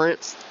 The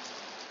Prince?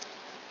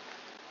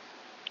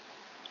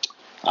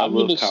 I'm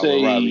going to say...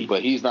 O'Reilly,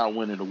 but he's not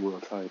winning the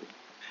world title.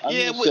 I'm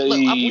going to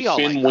say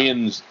Finn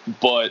wins,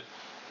 but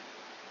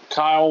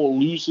Kyle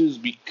loses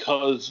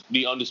because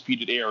the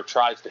Undisputed Era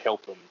tries to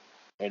help him,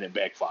 and it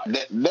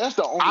backfires. That's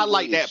the only I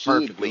like that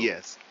perfectly,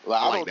 yes.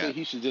 Like, I don't think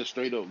he should just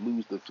straight up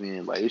lose the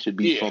Finn. Like, it should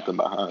be something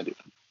behind it.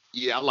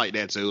 Yeah, I like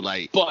that too.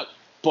 Like, But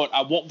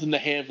I want them to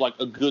have, like,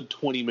 a good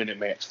 20-minute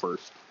match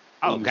first.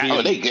 Oh,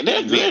 God.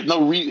 There's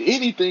no reason.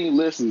 Anything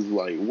less is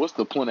like, what's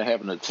the point of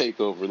having a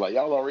takeover? Like,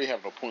 y'all already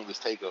having a pointless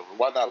takeover.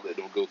 Why not let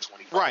them go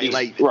 25? Right,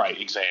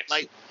 exactly.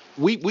 Like,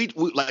 we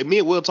like me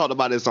and Will talked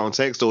about this on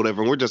text or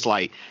whatever, and we're just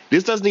like,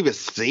 this doesn't even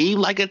seem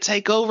like a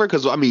takeover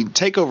because I mean,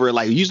 takeover,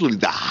 like, usually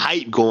the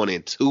hype going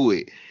into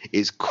it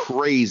is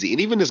crazy,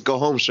 and even this go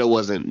home show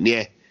wasn't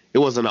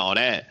all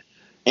that.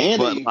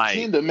 And they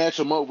tend to match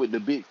them up with the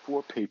big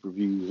 4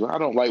 pay-per-views. I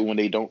don't like when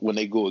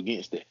they go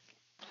against it.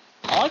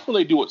 I like when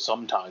they do it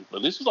sometimes,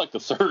 but this is like the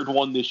 3rd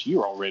one this year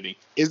already.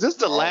 Is this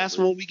the last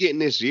one we getting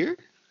this year?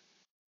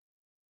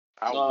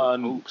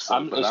 I'm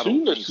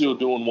assuming they're still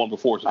doing one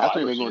before Survivor. I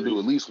think they're going to do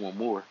at least one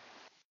more.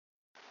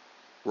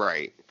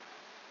 Right.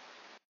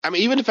 I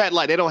mean, even the fact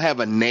like they don't have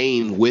a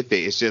name with it,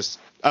 it's just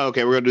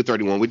okay. We're gonna do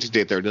 31. We just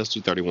did 30. Let's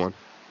do 31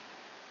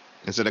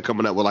 instead of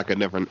coming up with like a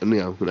different,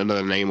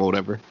 another name or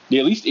whatever.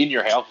 Yeah, at least In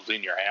Your House was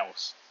In Your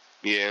House.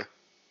 Yeah.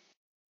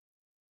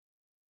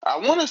 I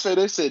want to say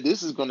they said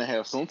this is going to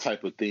have some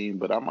type of theme,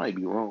 but I might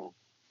be wrong.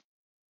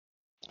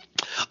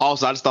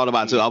 Also, I just thought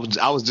about it too.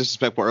 I was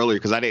disrespectful earlier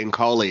because I didn't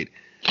call it.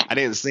 I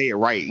didn't say it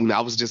right.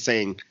 I was just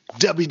saying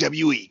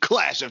WWE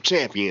Clash of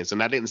Champions,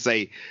 and I didn't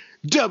say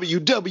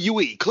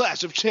WWE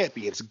Clash of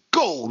Champions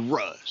Gold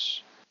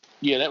Rush.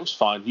 Yeah, that was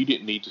fine. You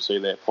didn't need to say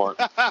that part.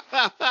 I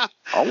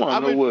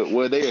want to know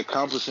what they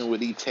accomplishing with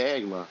these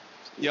taglines.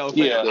 Yo,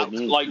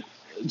 like.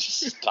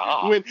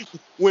 Stop.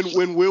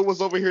 When Will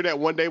was over here that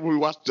one day when we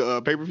watched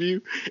the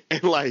pay-per-view,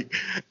 and like,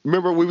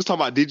 remember we was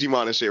talking about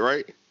Digimon and shit,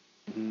 right?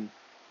 Mm-hmm.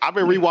 I've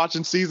been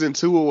rewatching season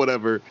 2 or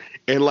whatever,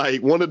 and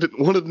like one of the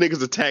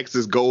niggas attacks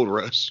is Gold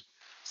Rush.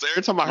 So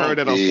every time I heard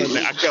that on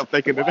Sunday, I kept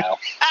thinking of that.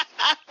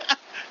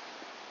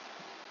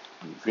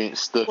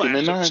 Vince stuck in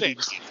the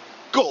 90s.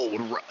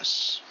 Gold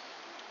Rush.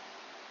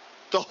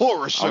 The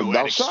horror show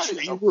at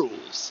Extreme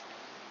Rules.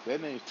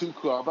 That name's too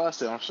cool. I'm about to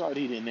say, I'm sorry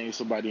he didn't name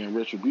somebody in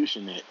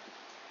Retribution that.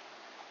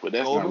 But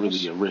that's Gold not Rush?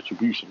 really a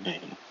Retribution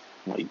name.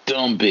 Like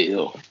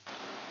Dumbbell.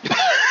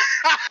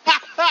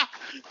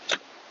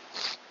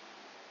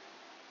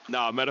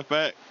 Nah, matter of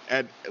fact,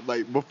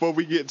 before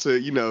we get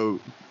to,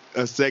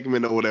 a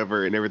segment or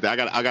whatever and everything,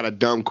 I got a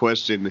dumb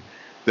question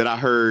that I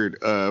heard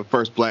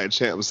First Black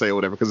Champ say or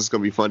whatever, because it's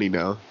gonna be funny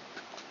now.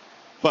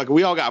 Fuck,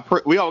 we all got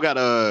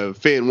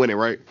Finn winning,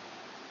 right?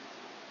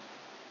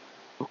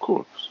 Of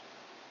course.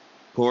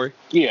 Corey?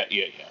 Yeah.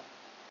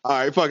 All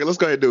right, fuck it. Let's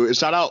go ahead and do it.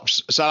 Shout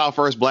out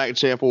First Black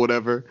Champ or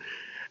whatever.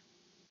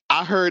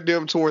 I heard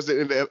them towards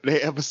the end of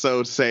the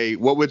episode say,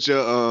 "What would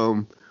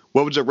your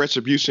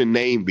Retribution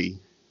name be?"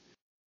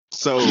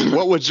 So,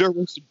 what would your?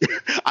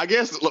 I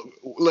guess. Look,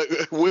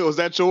 Will, is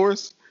that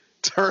yours?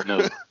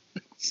 No.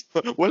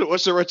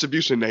 What's your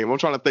Retribution name? I'm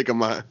trying to think of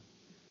mine.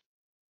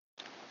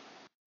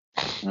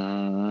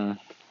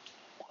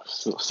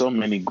 So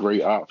many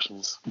great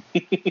options.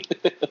 I'm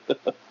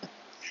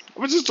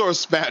just sort of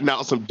spatting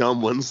out some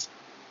dumb ones.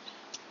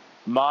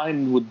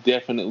 Mine would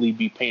definitely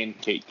be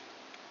Pancake.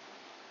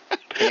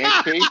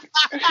 Pancake?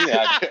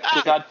 Yeah,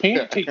 because I'd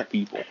pancake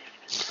people.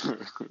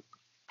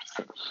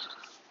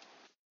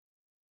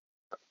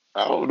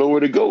 I don't know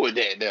where to go with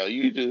that now.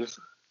 You just...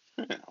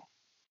 I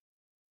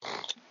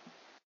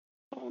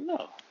don't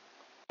know.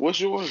 What's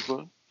yours,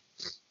 bro?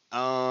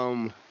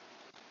 I'm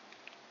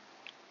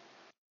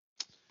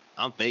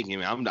thinking,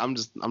 man. I'm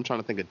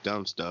trying to think of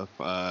dumb stuff.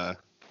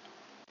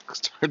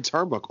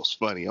 Turnbuckle's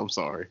funny. I'm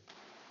sorry.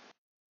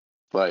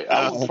 Like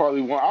I would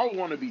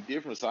want to be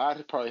different, so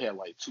I'd probably have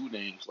like 2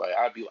 names. Like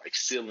I'd be like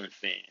Ceiling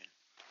Fan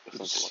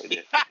or something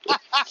like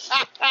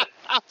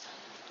that.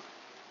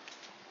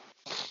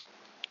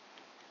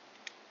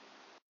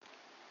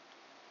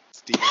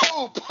 Steve.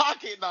 Oh,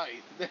 Pocket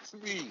Knife. That's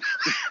me.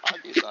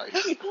 Pocket Knife.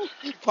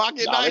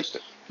 Pocket Knife.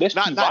 That's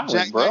not violent,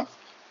 Jack, bro.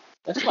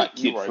 That's not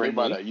kid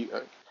friendly.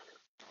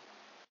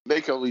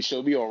 They can only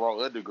show me on Raw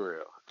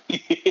Underground.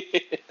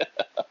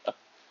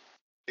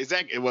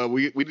 Exactly. Well,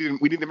 we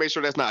need to make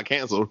sure that's not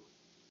canceled.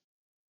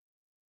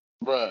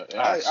 Bruh,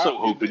 I so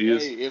hope it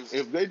is. Hey,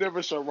 if they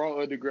never show Raw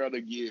Underground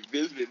again,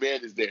 Vince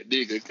McMahon is that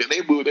nigga, because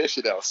they move that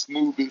shit out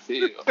smooth as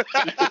hell.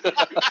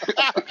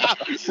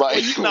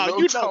 Like,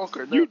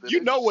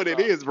 you know what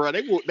it is, bro.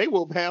 They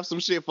will have some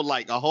shit for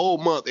like a whole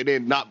month and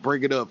then not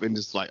bring it up and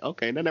just like,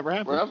 okay, that never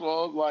happened. Bro, that's what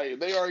I was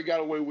like. They already got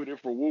away with it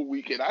for 1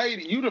 week, and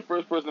you the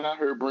first person I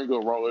heard bring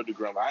up Raw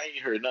Underground. I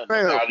ain't heard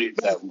nothing about it.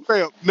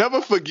 Fam,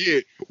 never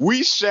forget,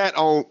 we shat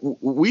on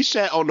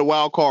the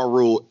wild card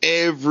rule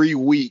every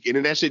week, and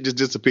then that shit just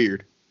disappeared.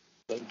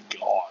 Thank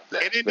God.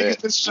 And then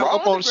niggas just show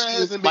up on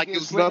shit like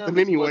it's nothing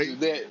anyway.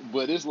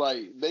 But it's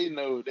like they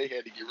know they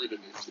had to get rid of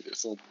this shit at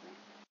some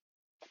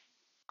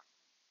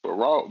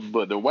point.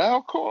 But the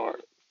wild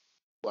card,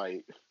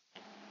 like,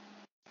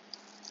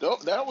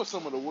 that was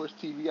some of the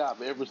worst TV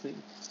I've ever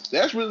seen.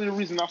 That's really the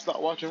reason I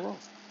stopped watching Raw.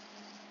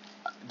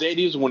 That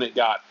is when it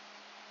got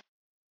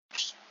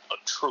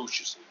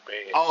atrociously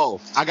bad. Oh,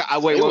 I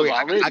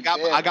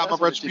got my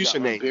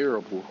retribution name.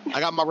 Unbearable. I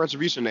got my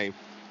retribution name.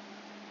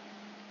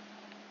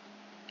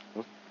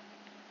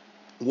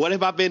 What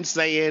have I been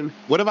saying?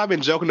 What have I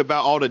been joking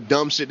about all the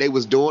dumb shit they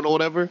was doing or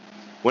whatever?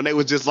 When they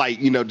was just like,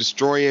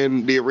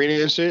 destroying the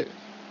arena and shit?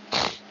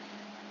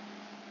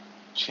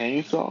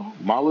 Chainsaw?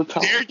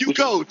 Molotov? There you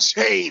go,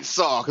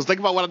 chainsaw. Because think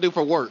about what I do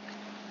for work.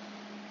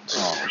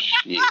 Oh,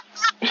 shit.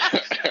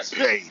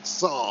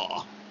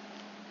 Chainsaw.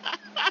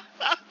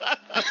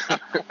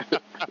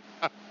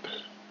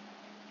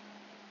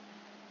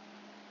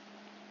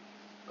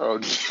 Oh,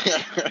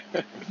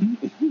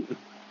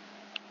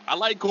 I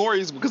like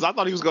Corey's because I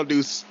thought he was going to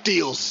do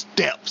steel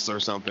steps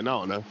or something. I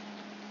don't know.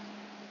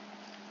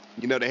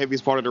 The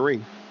heaviest part of the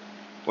ring.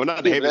 Well,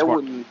 not the heaviest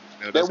part.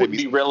 That wouldn't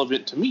be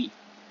relevant to me.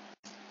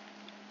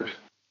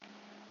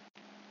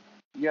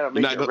 You got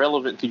to make it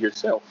relevant to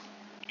yourself.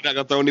 You're not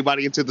going to throw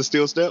anybody into the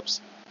steel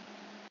steps?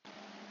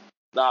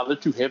 Nah, they're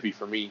too heavy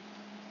for me.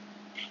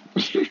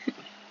 The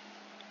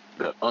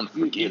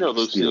unforgettable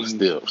those steel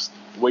steps.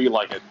 Weigh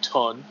like a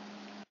ton.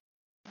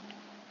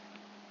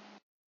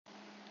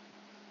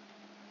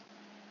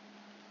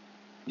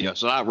 Yeah,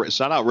 shout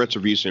out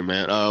Retribution,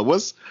 man.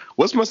 What's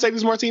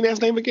Mercedes Martinez's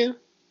name again?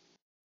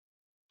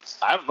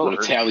 I don't know.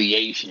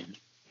 Retaliation.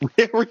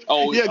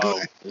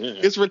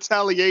 It's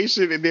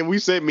Retaliation, and then we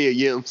said Mia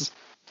Yims.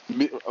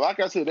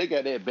 Like I said, they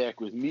got that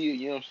backwards. Mia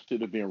Yims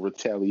should have been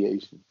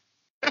Retaliation.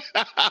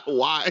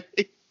 Why?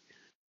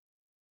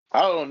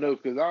 I don't know,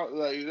 because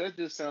that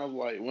just sounds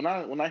like when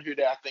I hear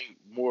that, I think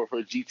more of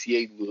her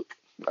GTA look.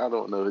 I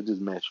don't know, it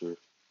just matches her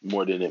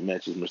more than it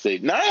matches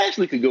Mercedes. Now I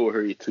actually could go with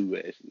her too,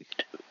 actually.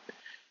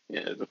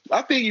 Yeah,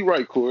 I think you're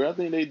right, Corey. I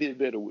think they did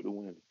better with the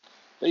women.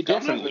 They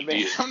definitely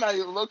did. I'm not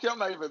even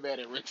mad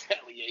at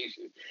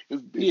Retaliation.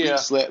 It's big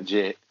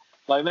slapjack.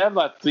 Like, now that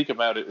I think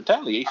about it,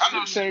 Retaliation, I'm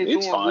not saying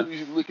it's fine.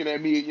 Really looking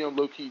at me and young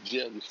low-key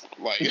jealous.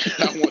 Like,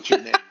 I want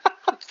your name.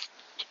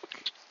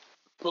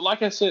 But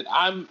like I said,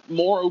 I'm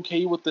more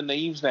okay with the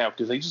names now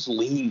because they just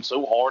lean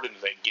so hard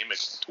into that gimmick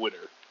on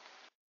Twitter.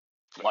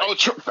 Like,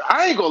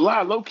 I ain't gonna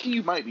lie, low key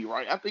you might be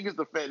right. I think it's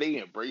the fact they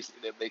embrace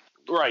it that make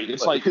it right.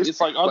 It's like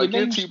are the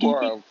names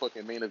stupid? A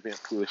fucking main event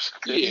push.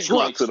 Yeah,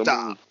 like, to the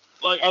moon.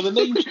 Like, are the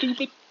names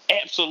stupid?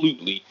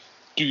 Absolutely.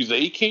 Do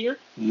they care?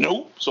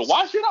 Nope. So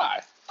why should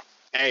I?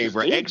 Hey,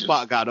 bro,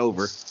 X-Pac got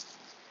over.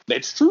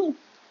 That's true.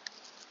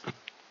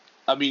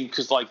 I mean,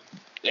 because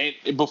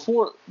and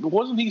before,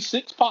 wasn't he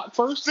 6-Pac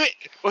first?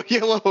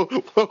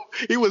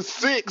 He was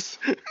 6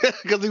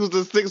 because he was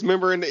the 6th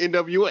member in the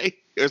NWA.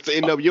 It's the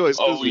NWA.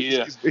 Oh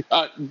yeah.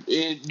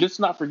 And let's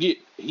not forget,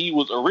 he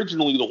was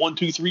originally the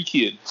 1-2-3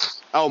 Kid.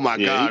 Oh my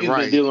God! He's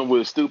been dealing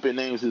with stupid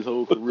names his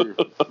whole career,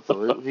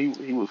 so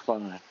he was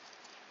fine.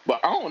 But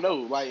I don't know.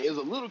 Like, as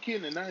a little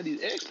kid in the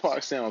 '90s,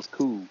 X-Pac sounds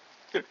cool.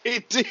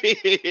 It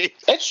did.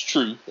 That's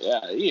true.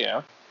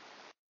 Yeah.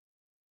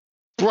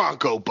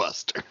 Bronco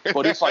Buster.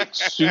 But it's like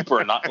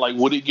super not like,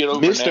 would it get over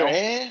Mr. now?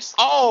 Ass?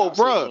 Oh,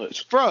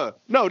 bruh.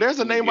 No, there's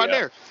a name right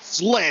there.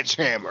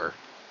 Sledgehammer.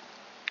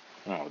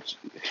 Oh,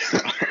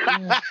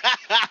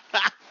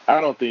 I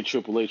don't think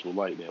Triple H would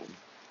like that one.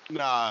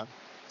 Nah,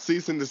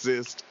 cease and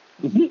desist.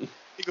 He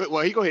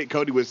gonna hit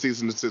Cody with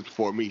cease and desist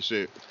before me,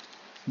 shit.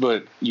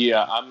 But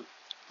yeah, I'm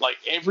like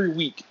every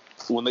week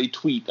when they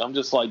tweet, I'm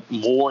just like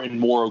more and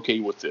more okay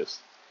with this.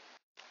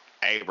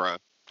 Hey, bro,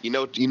 you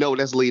know what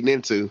that's leading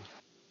into?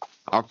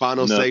 Our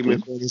final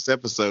segment for this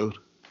episode.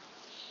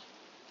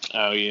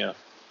 Oh yeah,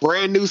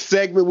 brand new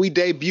segment we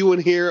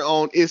debuting here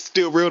on It's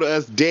Still Real to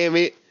Us. Damn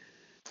it.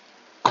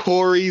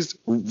 Corey's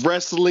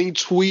wrestling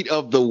tweet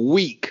of the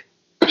week.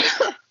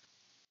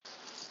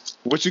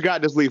 What you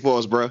got this week for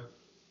us, bro?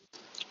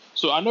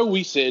 So I know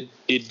we said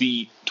it'd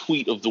be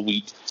tweet of the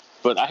week,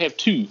 but I have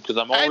 2 because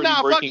I'm already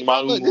breaking my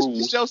own rules.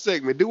 This is your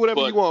segment. Do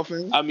whatever you want,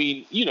 fam. I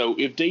mean,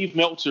 if Dave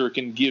Meltzer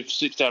can give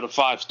 6 out of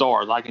 5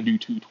 stars, I can do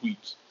 2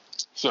 tweets.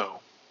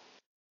 So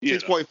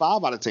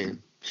 6.5 out of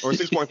 10 or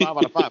 6.5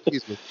 out of 5.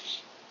 Excuse me.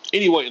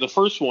 Anyway, the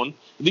first one.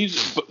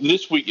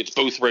 This week it's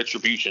both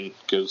Retribution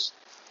because.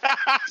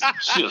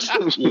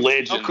 Just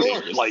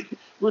legendary. Like,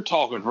 we're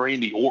talking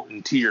Randy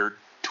Orton tier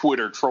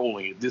Twitter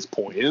trolling at this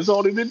point. And it's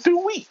only been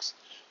 2 weeks.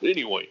 But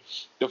anyway,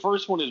 the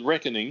first one is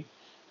Reckoning.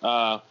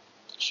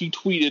 She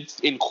tweeted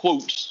in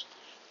quotes,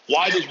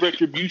 "Why does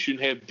Retribution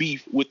have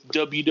beef with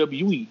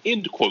WWE?"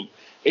 End quote.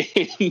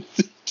 And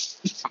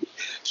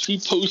she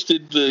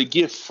posted the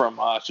GIF from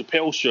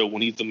Chappelle's show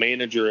when he's the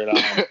manager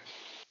at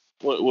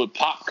what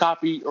Pop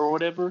Copy or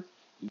whatever.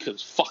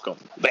 Because fuck them.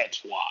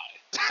 That's why.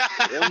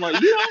 And I'm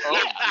like,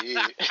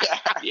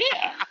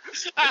 yeah.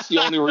 That's the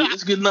only reason.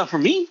 It's good enough for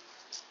me.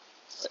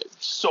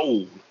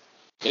 Sold.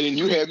 And then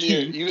you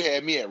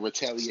had me at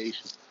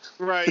retaliation.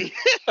 Right.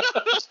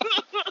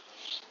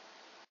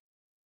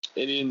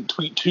 And then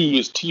tweet 2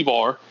 is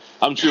T-Bar.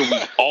 I'm sure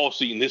we've all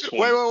seen this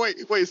one.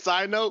 Wait.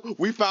 Side note,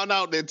 we found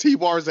out that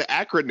T-Bar is an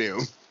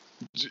acronym.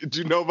 Did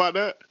you know about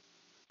that?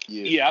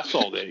 Yeah, I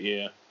saw that,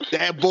 yeah.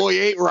 That boy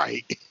ain't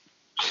right.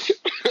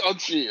 Oh,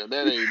 chill.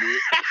 That ain't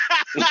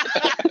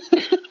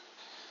it.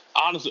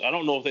 Honestly, I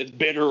don't know if that's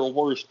better or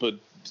worse, but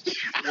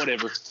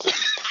whatever.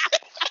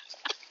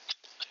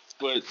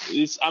 But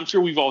I'm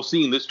sure we've all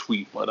seen this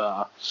tweet. But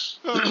I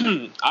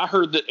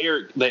heard that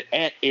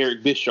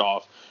Eric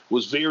Bischoff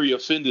was very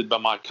offended by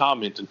my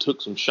comment and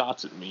took some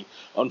shots at me.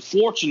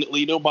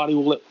 Unfortunately, nobody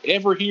will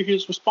ever hear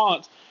his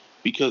response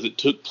because it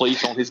took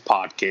place on his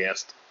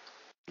podcast.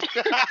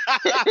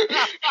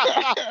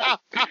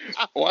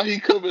 Why he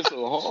coming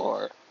so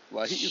hard?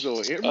 Like he's on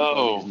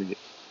everybody.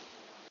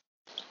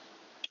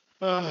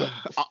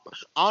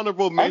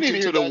 Honorable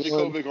mention to the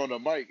one on the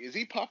mic. Is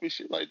he popping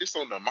shit like this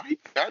on the mic?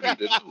 I need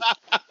to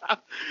know.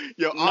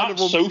 Yo, not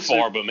so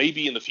far, but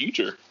maybe in the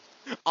future.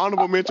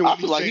 Honorable mention. I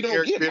feel like he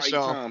don't get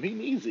Bischoff. Time. He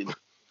needs it.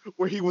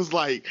 Where he's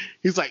like,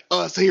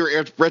 us here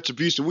at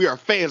Retribution, we are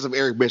fans of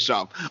Eric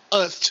Bischoff.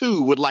 Us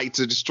too would like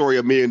to destroy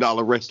 $1 million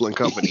wrestling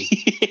company.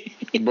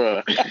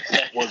 Bruh,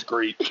 that was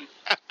great.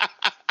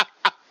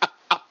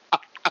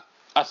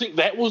 I think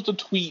that was the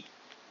tweet.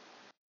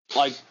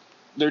 Like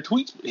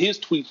his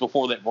tweets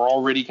before that were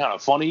already kind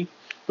of funny,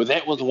 but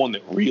that was the one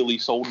that really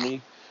sold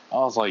me. I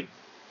was like,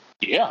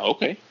 yeah,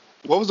 okay.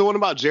 What was the one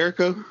about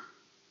Jericho?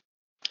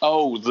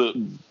 Oh,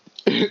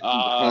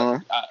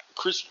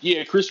 Chris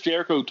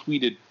Jericho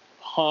tweeted,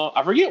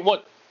 I forget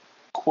what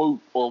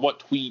quote or what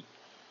tweet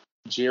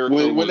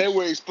Jericho when they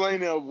were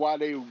explaining why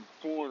they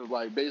formed,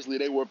 like basically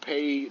they were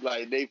paid,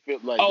 like they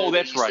felt like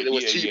that's right, it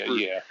was cheaper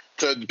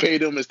to pay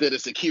them instead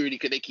of security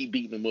because they keep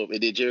beating them up,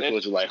 and then Jericho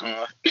was like,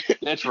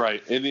 That's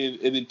right, and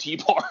then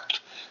T-Bar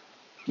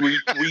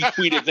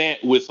retweeted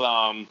that with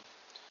all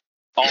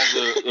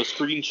the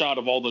screenshot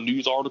of all the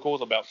news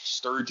articles about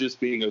Sturgis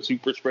being a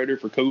super spreader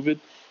for COVID,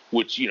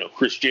 which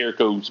Chris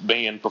Jericho's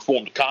band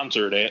performed a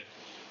concert at.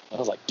 I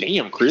was like,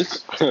 damn,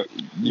 Chris,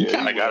 you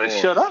kind of got to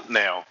shut up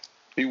now.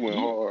 He went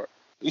hard.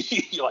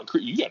 You're like,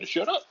 you got to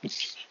shut up.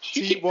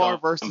 T-Bar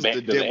versus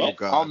the Demo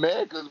God. I'm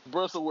mad because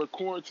Brussels was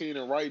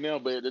quarantining right now,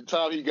 but at the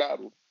time he got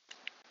him.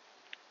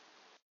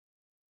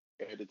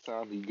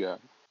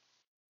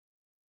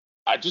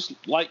 I just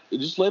let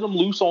them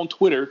loose on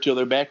Twitter till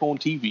they're back on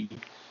TV,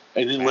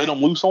 and then let them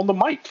loose on the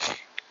mic.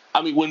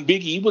 I mean, when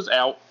Big E was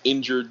out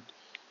injured,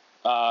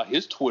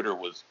 his Twitter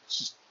was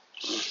just.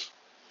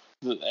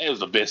 It was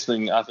the best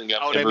thing I think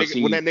I've ever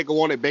seen. When that nigga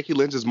wanted Becky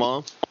Lynch's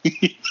mom.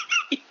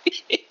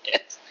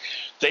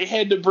 They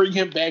had to bring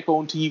him back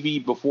on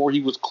TV before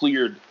he was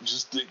cleared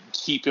just to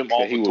keep him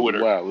off of Twitter.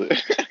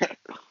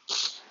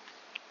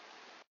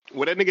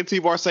 What that nigga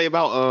T-Bar say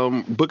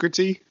about Booker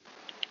T?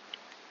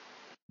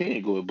 He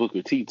didn't go with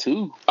Booker T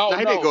too.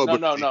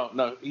 Oh,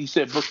 no. He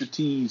said Booker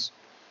T's.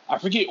 I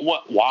forget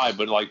why,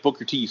 but like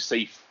Booker T's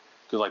safe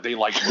because like they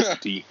like Booker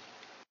T.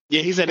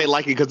 Yeah, he said they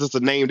like it because it's a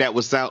name that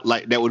would sound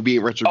like that would be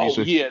in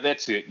Retribution. Oh yeah,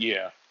 that's it.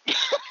 Yeah.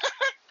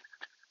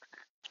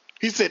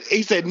 He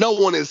said no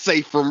one is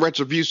safe from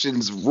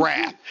Retribution's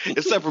wrath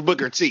except for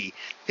Booker T.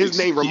 His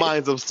name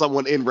reminds of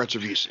someone in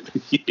Retribution.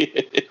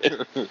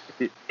 Yeah.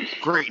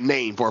 Great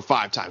name for a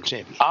 5-time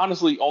champion.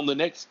 Honestly, on the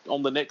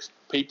next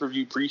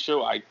pay-per-view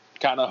pre-show, I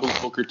kind of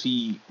hope Booker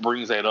T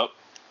brings that up.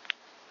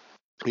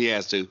 He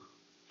has to.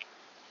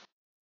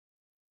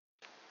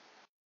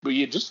 But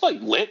yeah, just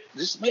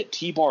let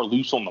T-Bar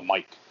loose on the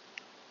mic.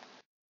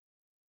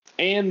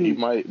 And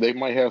they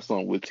might have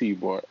something with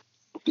T-Bar.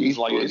 He's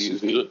like, this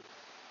is good.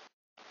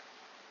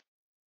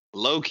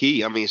 Low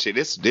key, I mean, shit.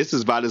 This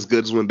is about as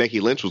good as when Becky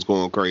Lynch was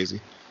going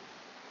crazy.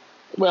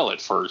 Well,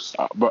 at first,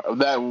 but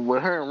that when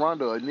her and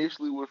Ronda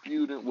initially were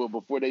feuding,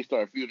 before they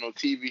started feuding on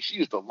TV, she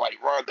used to light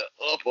Ronda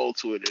up on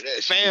Twitter.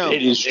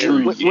 It is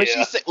true.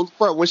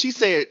 When she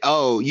said,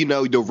 "Oh,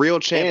 the real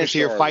champion's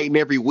here fighting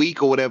every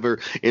week or whatever,"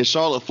 and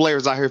Charlotte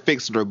Flair's out here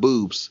fixing her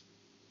boobs.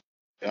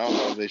 I was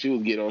gonna say she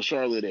was getting on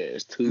Charlotte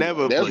ass too.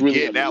 Never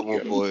forget that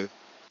one, boy.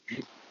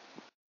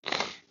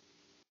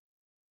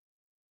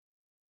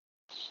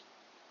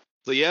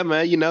 So yeah,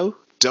 man,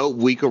 dope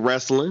week of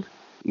wrestling.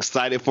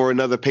 Excited for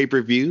another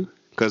pay-per-view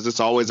because it's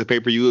always a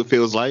pay-per-view. It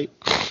feels like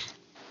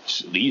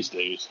these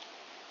days.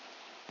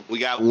 We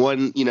got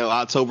one,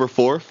 October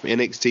 4th,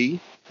 NXT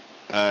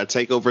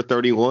Takeover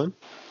 31.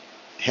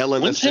 Hell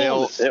in a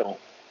Cell,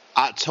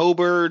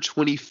 October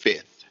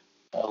 25th.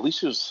 At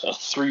least it was a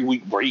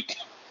 3-week break.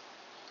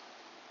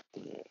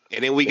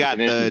 And then we got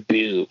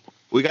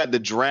the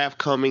draft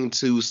coming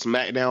to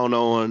SmackDown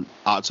on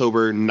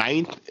October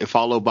 9th and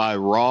followed by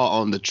Raw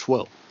on the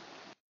 12th.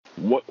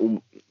 What?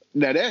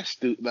 Now that's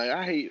stupid. Like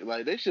I hate.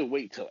 Like they should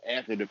wait till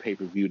after the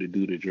pay-per-view to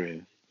do the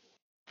draft.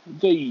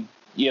 They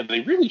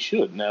really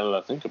should. Now that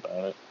I think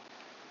about it.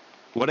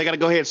 Well, they got to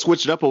go ahead and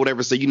switch it up or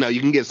whatever, so you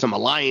can get some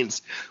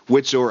alliance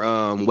with your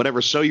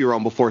whatever show you're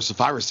on before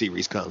Survivor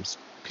Series comes.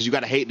 Because you got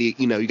to hate the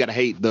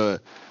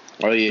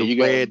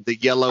red, the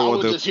yellow, or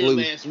the blue. I was just here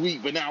last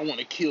week, but now I want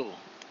to kill.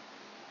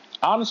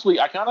 Honestly,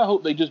 I kind of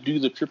hope they just do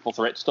the triple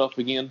threat stuff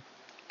again,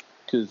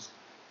 because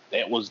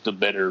that was the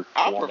better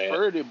format. I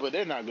preferred it, but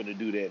they're not going to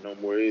do that no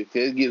more. It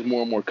gets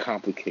more and more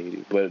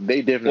complicated. But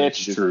they definitely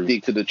should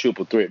stick to the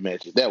triple threat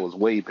matches. That was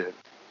way better.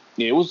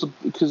 Yeah, it was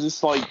because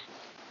it's like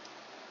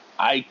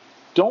I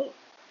don't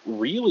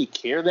really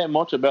care that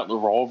much about the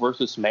Raw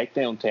versus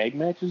SmackDown tag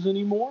matches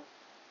anymore.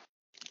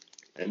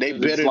 And they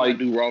better not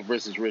do Raw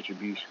versus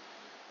Retribution.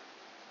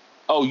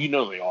 Oh, you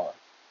know they are.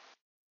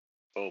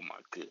 Oh my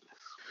goodness.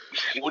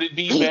 Would it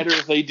be better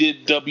if they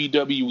did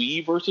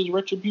WWE versus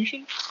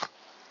Retribution?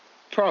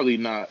 Probably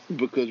not,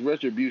 because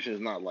Retribution is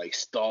not like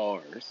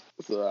stars.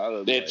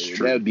 So that's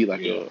true. That'd be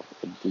like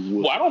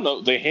well, I don't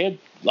know. They had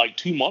like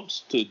 2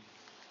 months to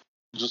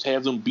just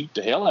have them beat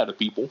the hell out of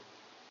people.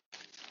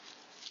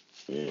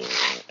 Yeah.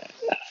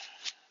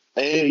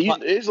 And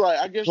it's like,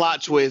 I guess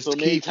plot twist: so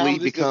Keith Lee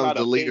becomes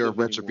the leader of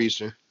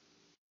Retribution.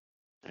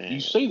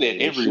 You say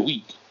that every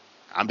week.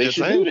 I'm just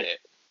saying that.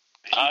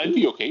 I'd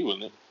be okay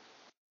with it,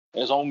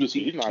 as long as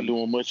he's not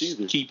doing much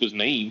either. Keep his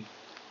name.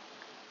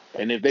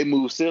 And if they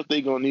move Seth,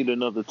 they're gonna need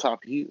another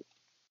top heel.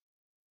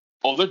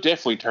 Oh, they're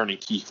definitely turning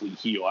Keith Lee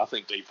heel. I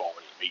think they've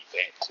already made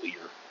that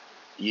clear.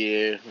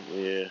 Yeah.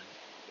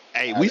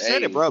 Hey, we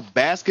said it, bro.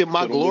 Basket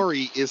My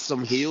Glory is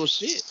some heel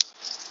shit.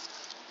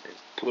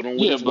 Put on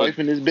with his wife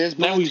and his best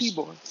man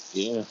T-Boy.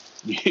 Yeah.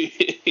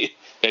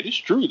 That is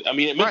true. I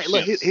mean, it makes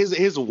sense.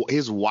 Look,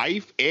 his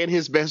wife and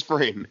his best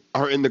friend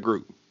are in the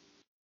group.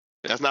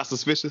 That's not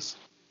suspicious.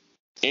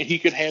 And he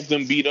could have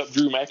them beat up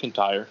Drew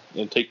McIntyre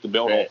and take the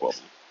belt off of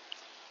him.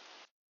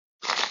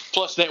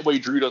 Plus, that way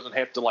Drew doesn't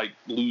have to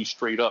lose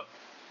straight up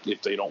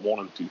if they don't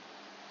want him to.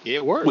 Yeah,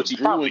 it works. Which he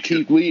Drew and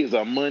Keith Lee is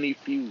a money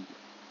feud.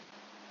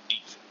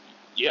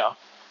 Yeah,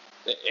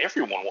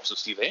 everyone wants to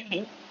see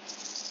that.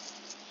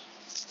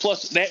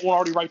 Plus, that one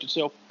already writes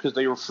itself because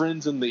they were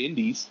friends in the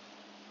Indies.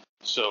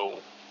 So,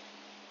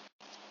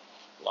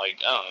 I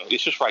don't know,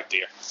 it's just right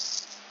there.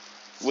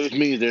 Which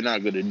means they're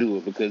not going to do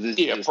it because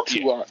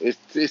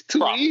it's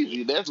too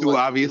easy. That's too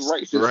obvious,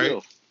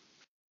 right?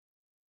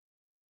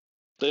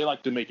 They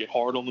like to make it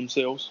hard on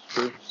themselves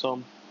for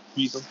some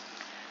reason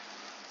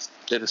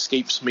that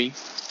escapes me.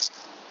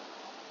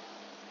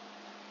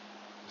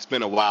 It's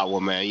been a wild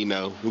one, man.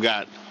 We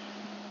got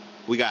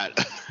Aaliyah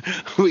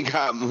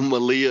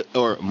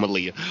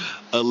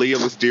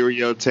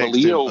Mysterio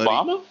texting Aaliyah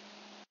Obama.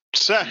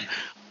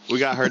 We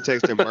got her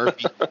texting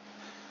Murphy.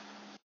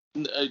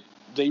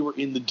 They were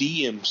in the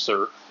DM,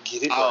 sir.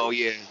 Get it right. Oh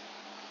yeah.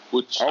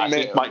 Which I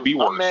think might be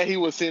worse. I'm mad he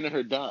was sending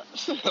her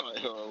dots.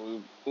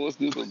 What's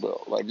this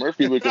about?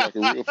 Murphy looking like a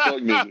real fuck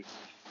nigga.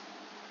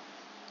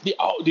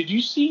 Did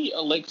you see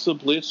Alexa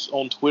Bliss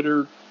on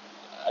Twitter?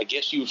 I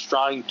guess she was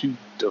trying to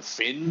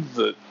defend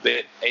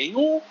that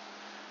angle.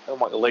 I'm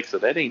like, Alexa,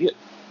 that ain't it.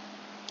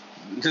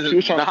 She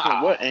was trying to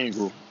defend what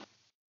angle?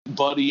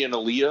 Buddy and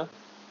Aaliyah.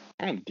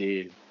 I'm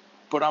dead.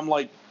 But I'm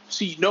like,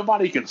 see,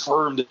 nobody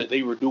confirmed that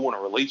they were doing a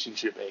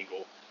relationship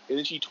angle. And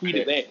then she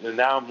tweeted that, and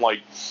now I'm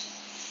like,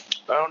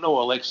 I don't know,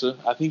 Alexa.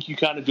 I think you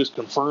kind of just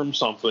confirmed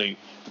something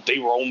that they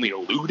were only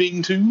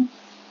alluding to.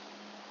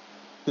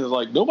 It's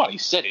like, nobody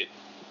said it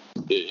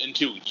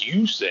until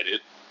you said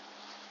it.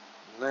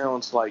 Now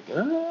it's like, I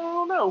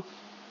don't know.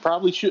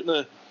 Probably shouldn't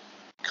have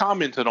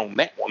commented on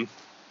that one.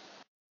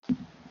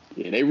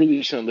 Yeah, they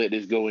really shouldn't let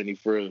this go any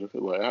further.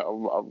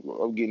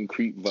 I'm getting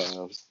creep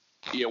vibes.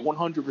 Yeah,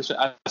 100%.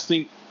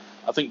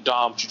 I think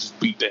Dom should just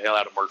beat the hell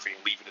out of Murphy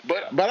and leave it at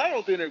that. But I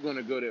don't think they're going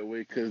to go that way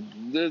because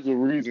there's a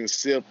reason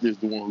Seth is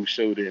the one who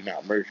showed it,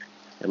 not Murphy.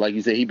 And like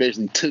you said, he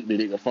basically took the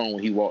nigga phone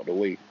when he walked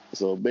away.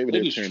 So maybe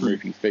they'll turn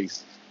Murphy's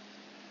face.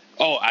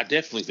 Oh, I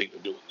definitely think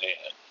they're doing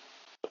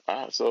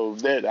that. So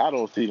that I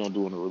don't see them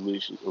doing a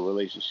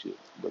relationship.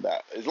 But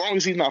as long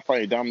as he's not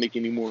fighting Dominic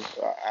anymore,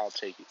 I'll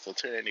take it. So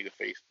turn that nigga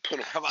face.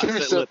 Turn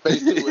Seth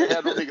face too and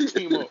have them niggas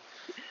team up.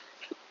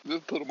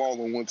 Just put them all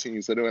on one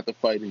team so they don't have to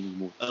fight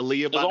anymore.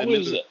 Aaliyah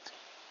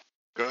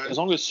as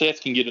long as Seth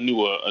can get a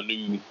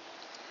new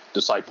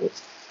disciple.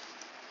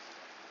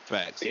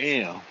 Facts.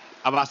 Damn.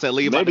 I'm about to say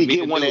Aaliyah about to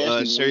meet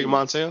one Sherry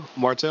Martel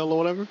or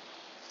whatever.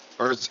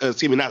 Or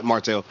excuse me, not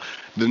Martel.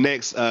 The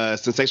next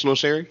sensational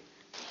Sherry.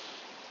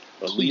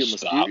 Aaliyah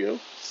Mysterio.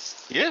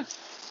 Yeah.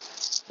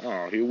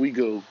 Oh, here we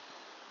go.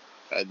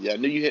 I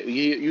knew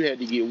you had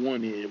to get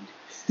one in.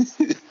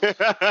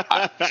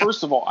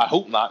 First of all, I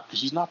hope not, because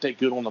she's not that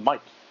good on the mic.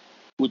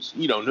 Which,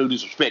 no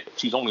disrespect,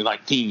 she's only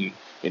 19,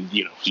 and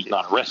she's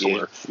not a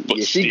wrestler. Yeah.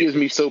 But she gives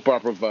me soap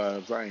opera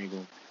vibes. I ain't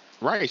gonna.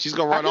 Right, she's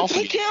gonna run off. I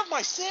can take care of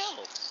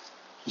myself.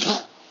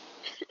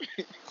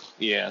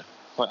 Yeah,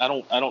 but I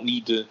don't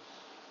need to.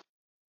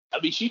 I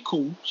mean, she's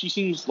cool. She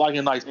seems like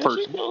a nice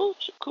person.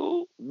 She's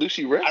cool. Does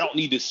she wrestle? I don't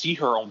need to see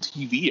her on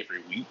TV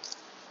every week.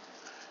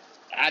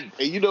 I'm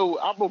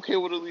okay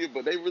with Aaliyah,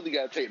 but they really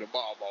got to take the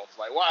bomb off.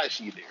 Like, why is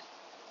she there?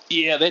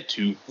 Yeah, that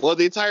too. Well,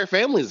 the entire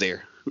family's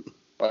there.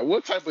 Like,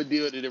 what type of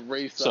deal did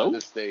Ray sign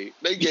to stay?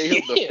 They gave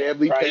him the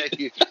family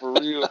package for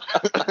real.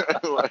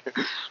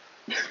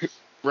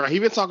 Right, he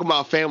been talking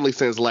about family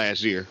since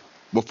last year.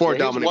 Before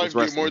Dominic was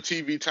wrestling. His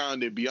wife more TV time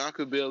than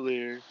Bianca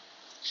Belair.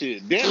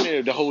 Shit, damn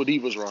near the whole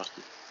Divas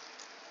roster.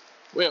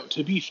 Well,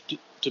 to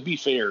be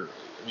fair,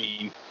 I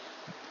mean,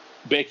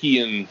 Becky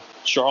and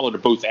Charlotte are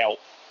both out.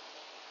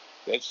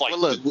 That's like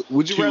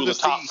would you rather the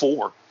top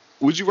four.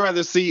 Would you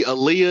rather see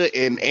Aaliyah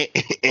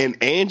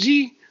and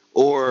Angie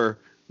or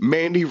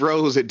Mandy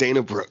Rose and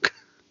Dana Brooke?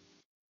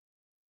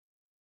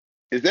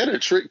 Is that a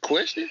trick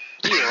question?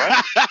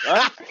 Yeah,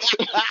 right.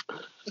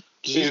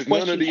 Does this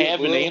question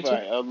have an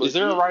answer? Is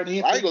there a right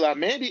answer? I ain't gonna lie,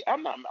 Mandy.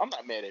 I'm not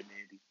mad at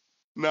Mandy.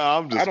 No,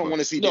 I'm just. I don't want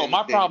to see. No,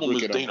 my problem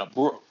is Dana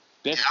Brooke.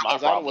 That's my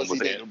problem. I don't want to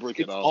see Dana Brooke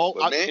at all.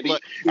 Mandy,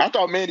 I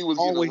thought Mandy was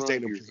always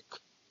getting a Dana run.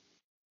 Brooke.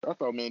 I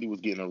thought Mandy was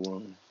getting a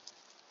run.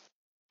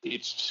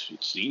 It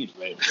seems that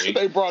way.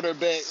 They brought her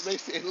back. They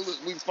said, "Look,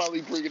 we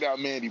finally bringing out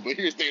Mandy, but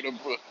here's Dana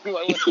Brooke."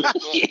 Like, what the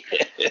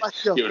fuck?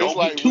 Don't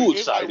get too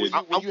excited.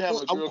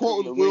 I'm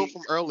quoting Will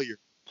from earlier.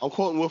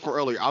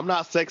 I'm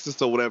not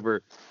sexist or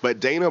whatever, but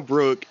Dana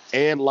Brooke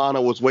and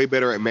Lana was way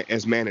better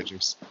as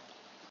managers.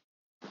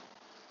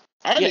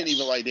 I didn't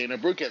even like Dana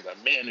Brooke as a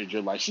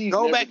manager. Like, she's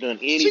never done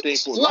anything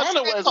for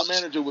Lana as a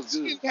manager was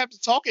good. She didn't have to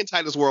talk in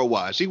Titus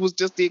Worldwide. She was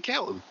just the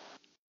accountant.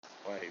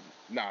 Like,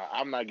 nah,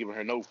 I'm not giving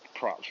her no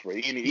props for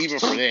even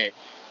for that.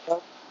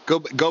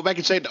 Go back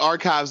and check the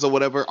archives or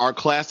whatever. Our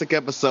classic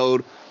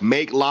episode,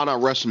 make Lana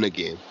Russian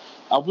again.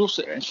 I will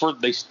say,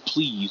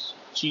 please.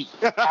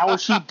 How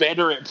is she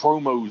better at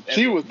promos?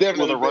 She was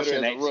definitely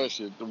better as a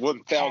Russian.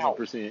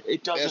 1,000%.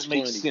 It doesn't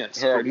make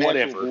sense. Her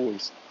whatever.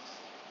 Voice.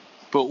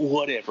 But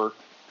whatever.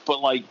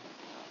 But like,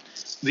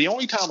 the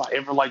only time I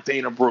ever liked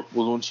Dana Brooke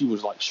was when she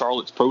was like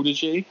Charlotte's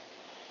protege,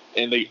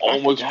 and they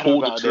almost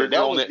pulled the trigger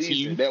on that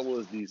feud. That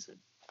was decent.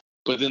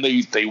 But then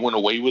they went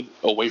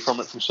away from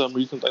it for some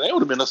reason. Like, that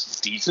would have been a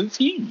decent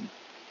feud.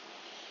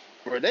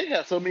 Bro, they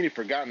have so many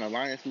forgotten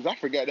alliances. I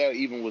forgot that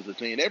even was a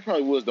thing. That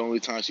probably was the only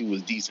time she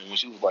was decent, when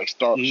she was like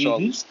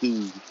Charlotte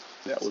Stew.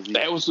 That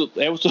was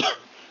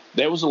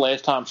the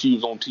last time she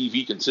was on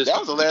TV consistently. That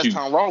was the last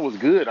time Raw was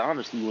good.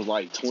 Honestly, was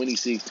like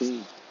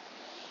 2016.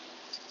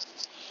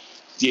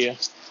 Yeah,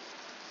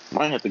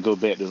 might have to go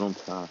back to some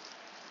time.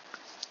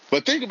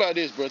 But think about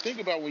this, bro.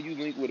 Think about when you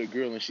link with a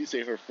girl and she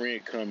say her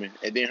friend coming,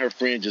 and then her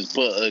friend just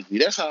butt ugly.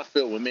 That's how I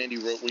felt when Mandy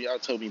Rose. When y'all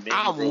told me Mandy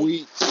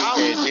Rose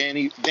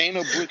and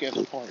Dana Brooke as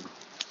a partner.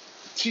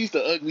 She's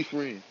the ugly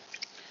friend.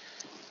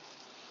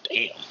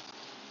 Damn.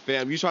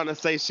 Fam, you trying to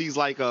say she's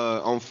like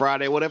on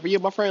Friday, whatever? Yeah,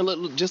 my friend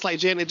looked just like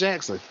Janet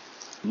Jackson.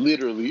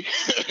 Literally.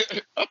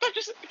 I thought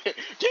you said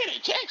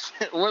Janet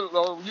Jackson.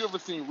 You ever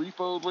seen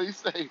Repo? What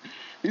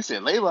he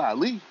said Layla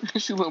Ali.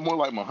 She looked more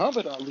like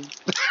Muhammad Ali.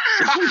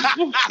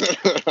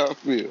 I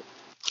feel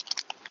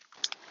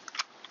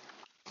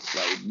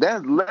like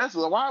that's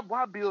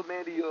why build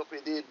Mandy up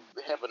and then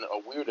having a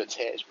weird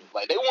attachment.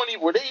 Like,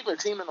 were they even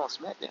teaming on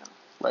SmackDown?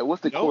 Like,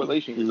 what's the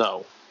correlation?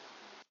 No.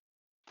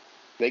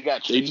 They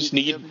just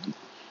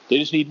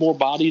need more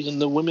bodies in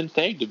the women's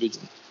tag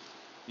division.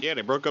 Yeah,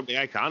 they broke up the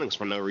Iconics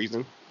for no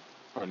reason.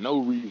 For no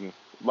reason.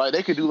 Like,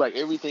 they could do like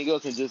everything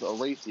else and just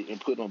erase it and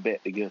put them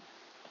back together.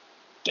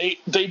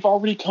 They've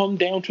already come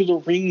down to the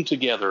ring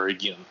together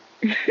again.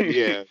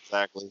 Yeah,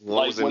 exactly.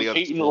 Like when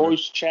Peyton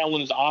Royce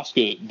challenged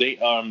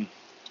Asuka,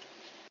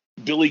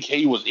 Billie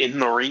Kay was in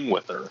the ring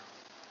with her.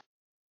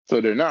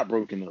 So they're not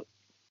broken up.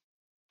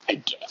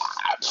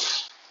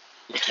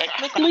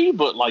 Technically,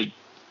 but like,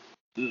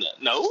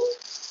 no.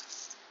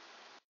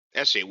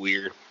 That shit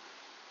weird.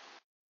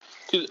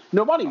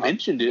 Nobody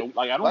mentioned it.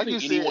 Like, I don't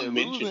think anyone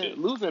mentioned it.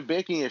 Losing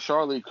Becky and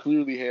Charlotte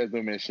clearly has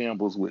them in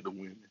shambles with the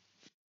women.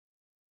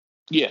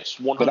 Yes,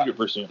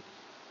 100%.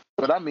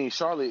 But I mean,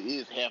 Charlotte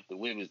is half the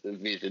women's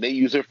division. They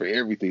use her for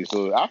everything.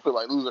 So I feel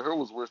like losing her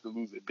was worse than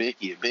losing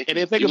Becky. And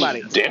then think about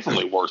it.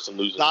 Definitely worse than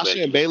losing Sasha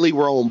Becky. and Bayley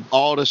were on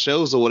all the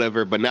shows or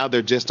whatever, but now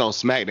they're just on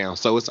SmackDown.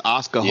 So it's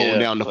Asuka holding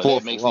down the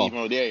fourth.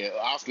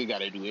 Asuka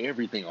got to do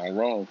everything on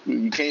Raw.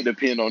 You can't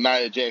depend on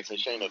Nia Jax and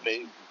Shayna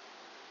Baszler.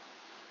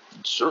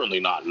 Certainly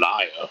not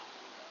Nia.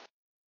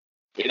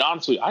 And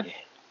honestly, I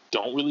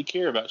don't really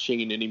care about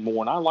Shayna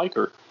anymore, and I like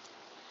her.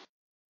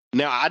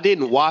 Now, I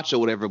didn't watch or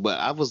whatever, but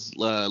I was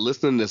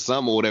listening to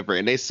some or whatever,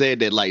 and they said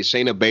that like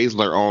Shayna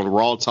Baszler on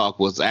Raw Talk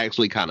was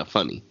actually kind of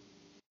funny.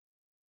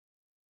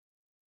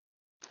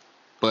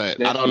 But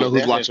I don't know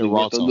who's watching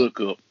Raw Talk. Look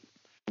up.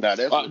 Nah,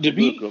 that's to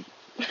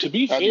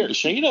be fair,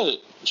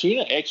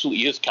 Shayna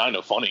actually is kind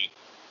of funny.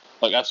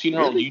 Like, I've seen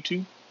her on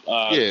YouTube.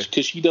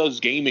 Because she does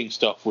gaming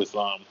stuff with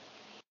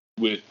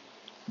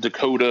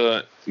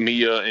Dakota,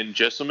 Mia, and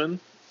Jessamine,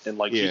 and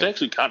like she's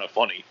actually kind of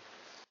funny.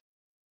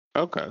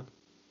 Okay.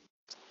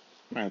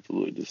 I have to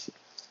look this.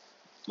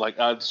 Like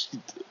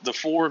the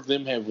four of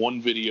them have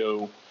one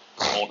video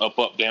on Up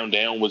Up Down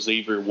Down with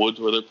Xavier Woods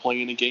where they're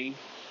playing a game,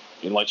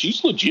 and like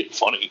she's legit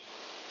funny.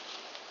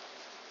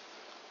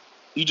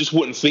 You just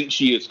wouldn't think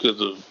she is because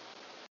of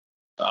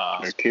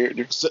her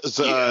character.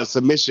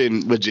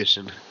 Submission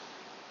magician.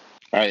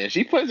 Oh yeah,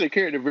 she plays her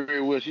character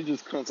very well. She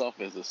just comes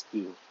off as a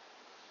steal.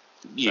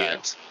 Yeah.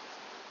 Right.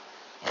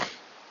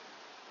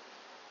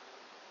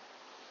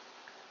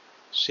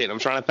 Shit, I'm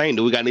trying to think.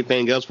 Do we got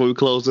anything else before we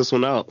close this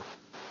one out?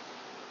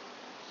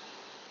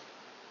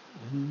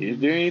 Is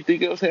there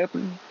anything else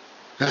happening?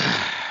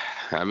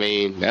 I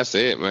mean, that's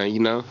it, man. You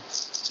know.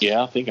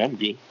 Yeah, I think I'm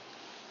good.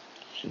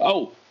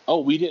 Oh,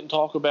 we didn't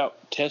talk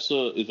about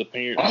Tessa is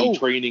apparently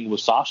training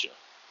with Sasha,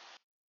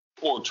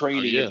 or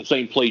training at the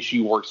same place she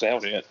works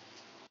out at.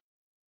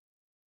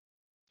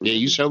 Yeah,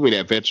 you showed me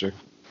that picture.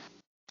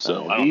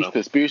 So I don't know.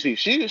 Conspiracy.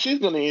 She's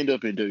gonna end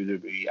up in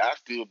WWE. I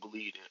still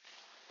believe it.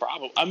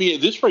 Probably. I mean,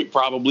 at this rate,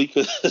 probably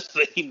because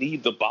they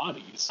need the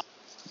bodies,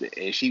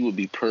 and she would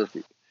be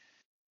perfect.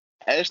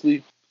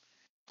 Actually,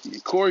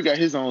 Corey got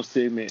his own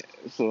segment,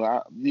 so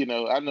I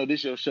know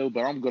this your show,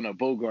 but I'm gonna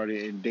bogart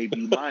it and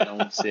debut my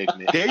own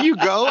segment. There you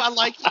go. I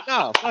like it.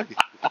 No, fuck it.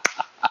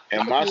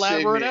 And my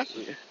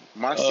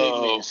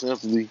segment is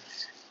simply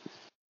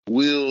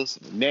Will's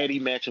Natty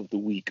Match of the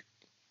Week.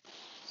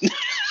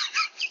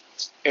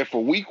 And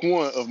for week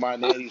 1 of my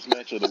Natty's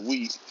Match of the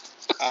Week,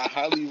 I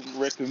highly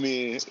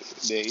recommend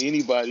that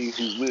anybody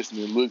who's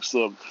listening looks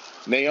up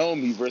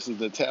Naomi versus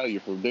Natalya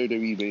from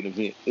WWE Main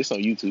Event. It's on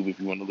YouTube if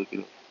you want to look it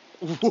up.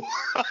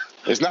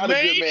 It's not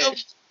a good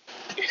match.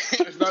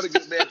 It's not a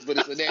good match, but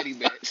it's a natty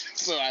match.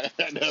 So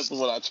that's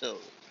what I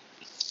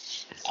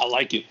chose. I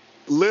like it.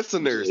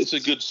 Listeners. It's a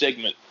good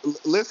segment.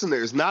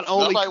 Listeners, not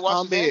only nobody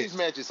watches Natty's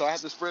matches, so I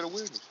have to spread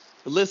awareness.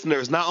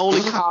 Listeners, not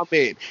only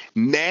comment,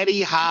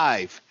 Natty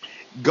Hive.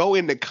 Go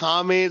in the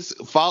comments.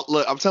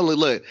 Look, I'm telling you,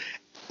 look.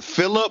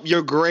 Fill up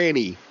your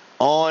granny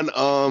on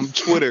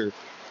Twitter.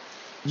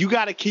 You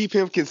got to keep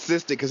him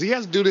consistent because he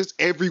has to do this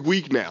every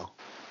week now.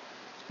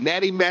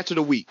 Natty Match of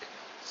the Week.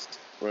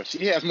 Well,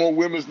 she has more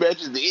women's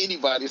matches than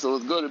anybody, so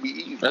it's going to be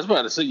easy. That's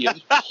about to say, yeah,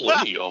 there's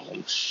plenty of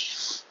them.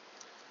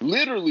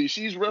 Literally,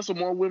 she's wrestled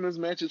more women's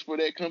matches for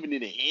that company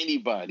than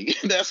anybody.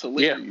 That's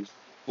hilarious.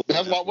 Yeah.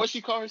 That's why, what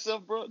she call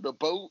herself, bro? The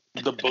Boat?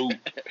 The Boat.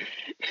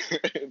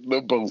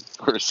 The Boat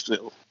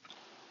herself.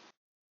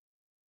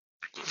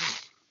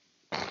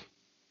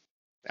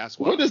 That's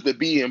what does the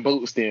B in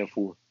Boat stand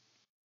for?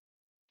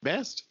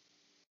 Best.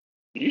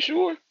 You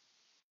sure?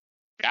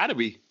 Gotta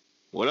be.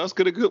 What else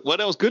could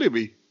it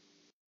be?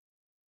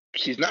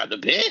 She's not the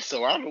best,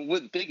 so I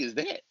wouldn't think it's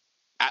that.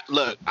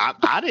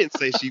 I didn't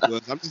say she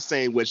was. I'm just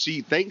saying what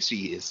she thinks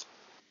she is.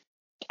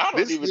 I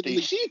don't even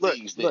think she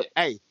thinks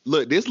that.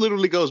 Look, this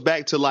literally goes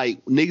back to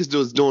like niggas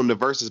just doing the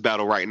versus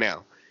battle right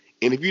now.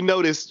 And if you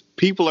notice,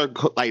 people are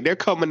like, they're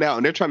coming out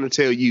and they're trying to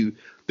tell you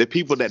the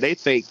people that they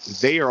think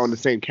they are on the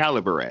same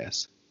caliber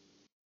as.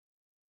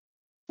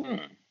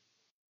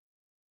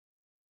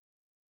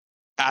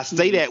 I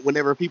say that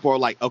whenever people are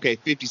like, okay,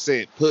 50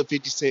 Cent, put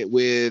 50 Cent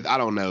with, I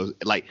don't know,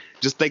 like,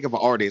 just think of an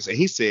artist. And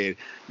he said,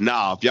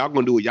 nah, if y'all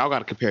gonna do it, y'all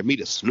gotta compare me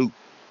to Snoop.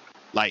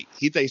 Like,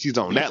 he thinks he's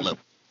on that level.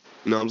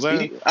 You know what I'm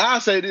saying?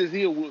 I'll say this,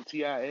 he'll whoop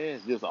T.I.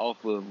 ass just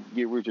off of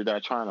Get Rich or Die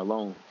Trying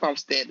alone. I'm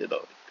standing on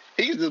it.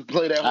 He can just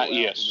play that whole album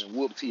and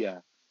whoop T.I.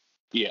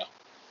 Yeah.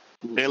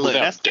 And look,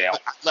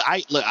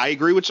 I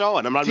agree with y'all,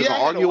 and I'm not even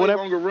gonna argue with him.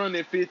 Longer run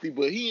than 50,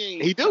 but he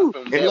ain't. He do,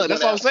 and look,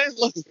 that's what I'm saying.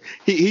 Look,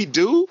 he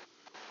do,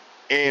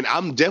 and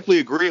I'm definitely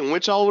agreeing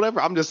with y'all. Whatever,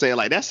 I'm just saying,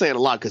 like that's saying a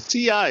lot because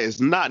T.I. is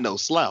not no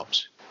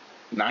slouch.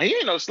 Nah, he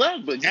ain't no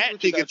slouch, but that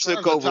nigga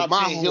took over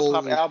my whole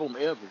hip-hop album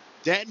ever.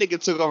 That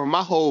nigga took over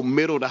my whole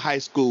middle to high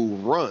school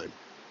run.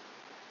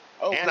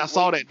 Oh, and I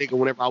saw that nigga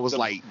whenever I was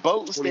like.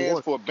 Boat 21.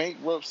 Stands for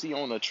bankruptcy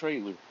on a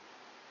trailer.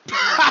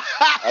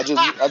 I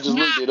just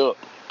looked it up.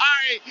 All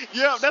right,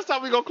 yeah, that's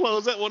how we gonna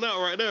close that one out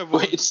right there. Boy.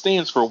 Wait, it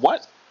stands for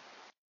what?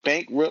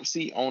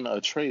 Bankruptcy on a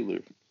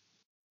trailer.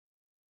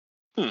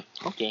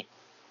 Okay.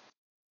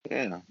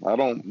 Yeah, I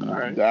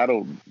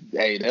don't.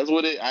 Hey, that's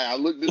what it. I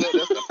looked it up.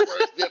 That's the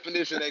first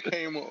definition that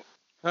came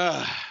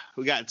up.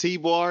 We got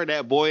T-Bar,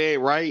 That Boy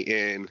Ain't Right,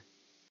 and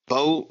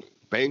Boat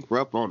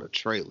bankrupt on a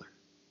trailer.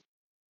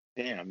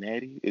 Damn,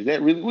 Natty, is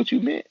that really what you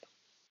meant?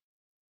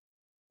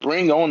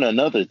 Bring on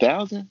another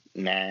 1,000?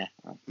 Nah.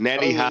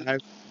 Natty Hive,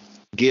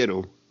 get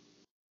them.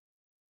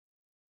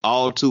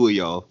 All 2 of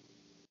y'all.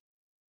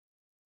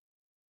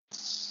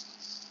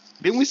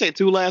 Didn't we say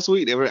 2 last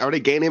week? Are they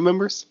gaining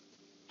members?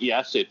 Yeah,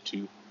 I said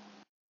 2.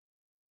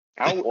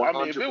 I mean,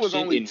 if it was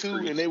only 2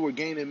 and they were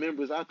gaining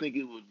members, I think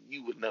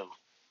you would know.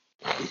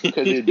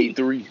 Because it'd be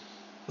 3.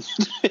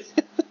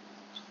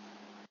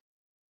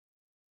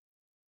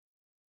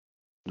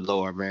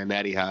 Lord, man,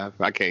 Natty Hive.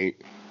 I can't.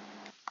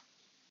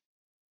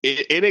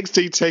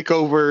 NXT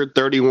TakeOver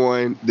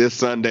 31 this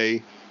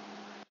Sunday.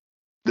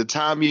 The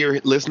time you're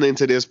listening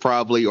to this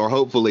probably, or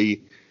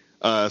hopefully,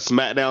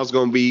 SmackDown's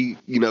going to be,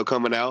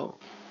 coming out.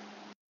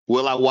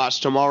 Will I watch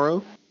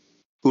tomorrow?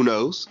 Who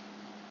knows?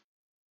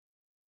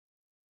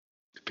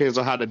 Depends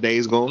on how the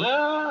day's going.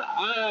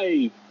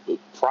 I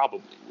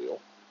probably will.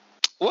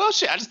 Well,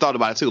 shit, I just thought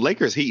about it too.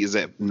 Lakers Heat is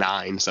at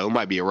 9, so it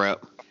might be a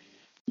wrap.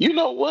 You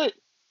know what?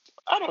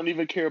 I don't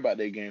even care about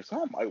that game,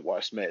 so I might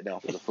watch SmackDown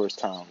for the first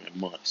time in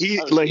months. He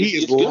is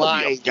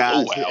lying,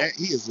 guys.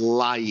 He is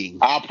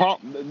lying.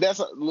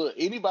 Look.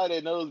 Anybody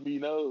that knows me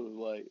knows.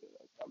 Like,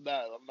 I'm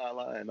not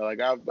lying. Like,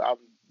 I'm.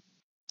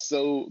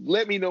 So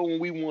let me know when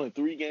we won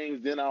 3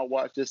 games, then I'll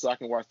watch this so I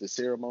can watch the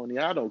ceremony.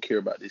 I don't care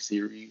about this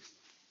series.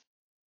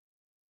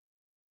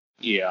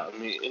 Yeah, I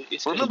mean,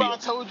 it's remember I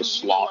told you,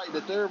 like the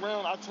third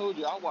round, I told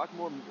you I watched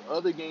more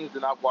other games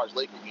than I watched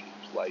Laker games.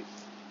 Like,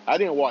 I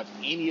didn't watch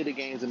any of the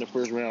games in the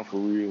first round for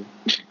real.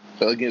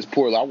 Against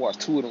Portland, I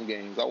watched 2 of them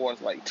games. I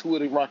watched like 2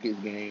 of the Rockets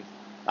games.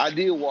 I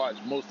did watch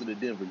most of the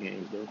Denver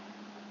games though.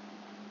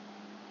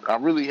 I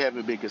really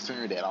haven't been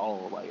concerned at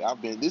all. Like,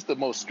 this is the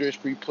most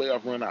stress-free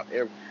playoff run I've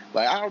ever.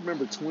 Like, I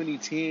remember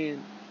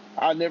 2010.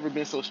 I've never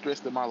been so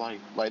stressed in my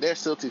life. Like, that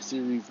Celtics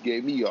series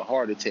gave me a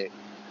heart attack.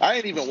 I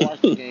didn't even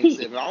watch the game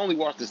 7. I only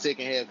watched the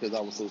second half because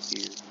I was so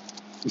scared.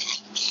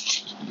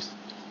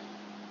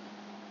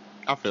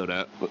 I feel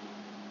that.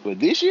 But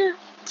this year?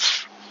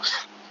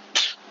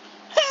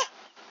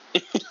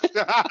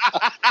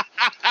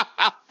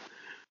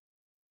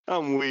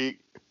 I'm weak.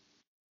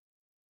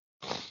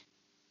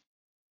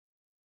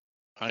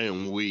 I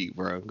am weak,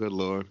 bro. Good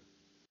Lord.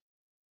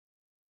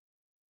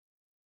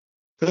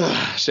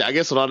 Shit, I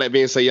guess with all that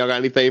being said, y'all got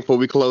anything before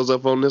we close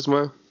up on this,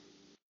 man?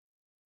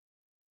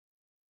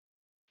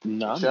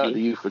 No, shout out to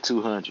you for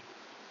 200.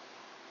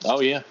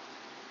 Oh yeah.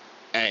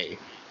 Hey,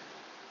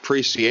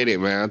 appreciate it,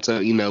 man. I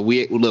tell you,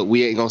 we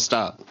ain't gonna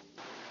stop.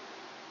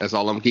 That's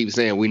all I'm keep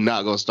saying. We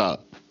not gonna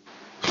stop.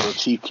 Well,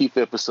 Chief, keep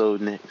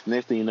episode next.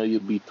 Next thing you know, you'll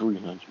be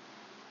 300.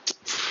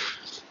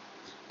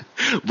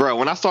 Bro,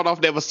 when I start off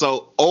the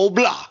episode, oh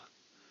blah,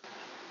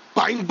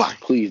 bang bang.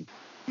 Please,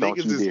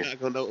 niggas is not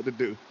gonna know what to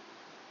do.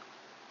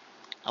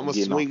 I'm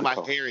gonna swing my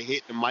hair and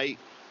hit the mic.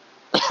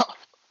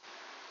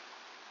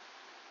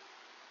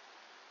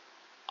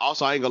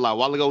 Also, I ain't gonna lie. A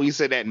while ago, when you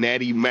said that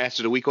natty match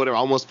of the week or whatever,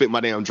 I almost spit my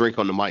damn drink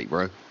on the mic,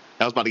 bro.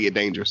 That was about to get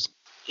dangerous.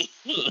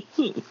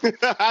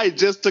 I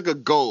just took a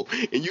gulp,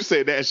 and you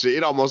said that shit.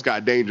 It almost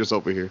got dangerous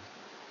over here.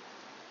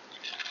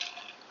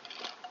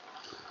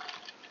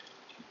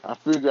 I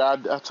figured I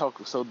talk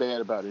so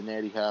bad about it,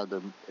 Natty, how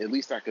at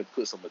least I could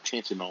put some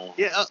attention on.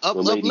 Yeah,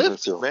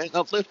 uplift him, man.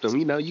 Uplift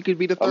him. You could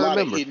be the third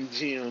member. Hidden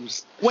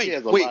gems. Wait.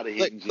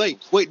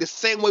 The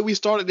same way we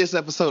started this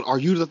episode. Are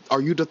you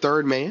the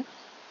third man?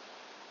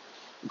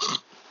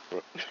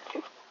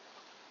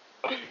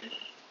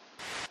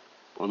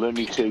 Well, let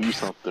me tell you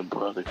something,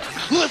 brother.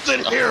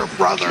 Listen here,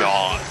 brother.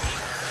 God.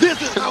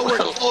 This is how we're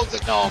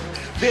closing off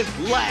this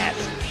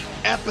last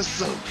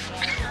episode.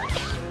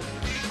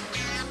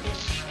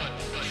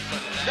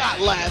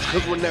 Not last,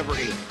 because we're never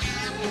in.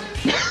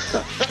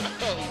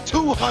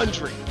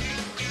 200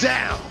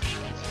 down.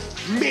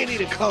 Many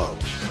to come.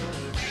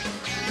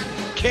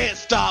 Can't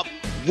stop,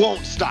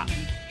 won't stop.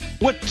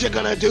 What you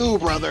gonna do,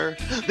 brother?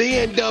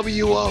 The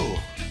NWO.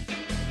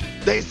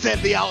 They said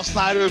the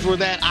outsiders were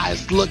that. I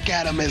look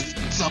at them as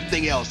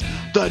something else.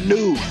 The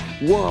New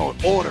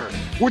World Order.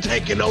 We're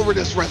taking over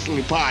this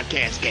wrestling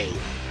podcast game.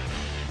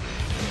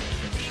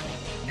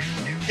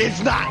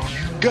 It's not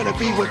gonna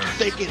be what you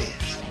think it is.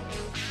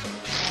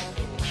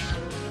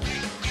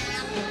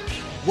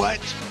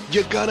 What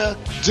you gonna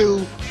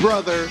do,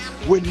 brother,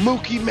 when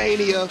Mookie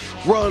Mania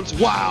runs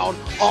wild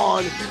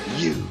on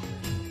you?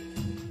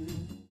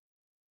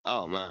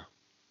 Oh, man.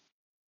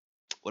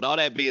 With all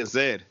that being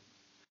said,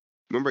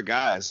 remember,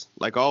 guys,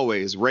 like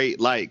always,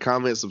 rate, like,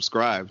 comment,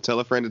 subscribe. Tell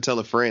a friend to tell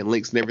a friend.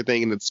 Links and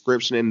everything in the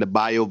description and the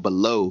bio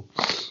below.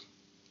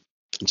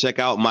 Check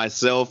out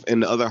myself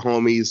and the other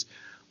homies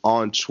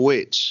on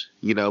Twitch,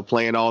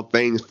 playing all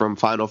things from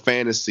Final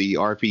Fantasy,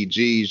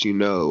 RPGs,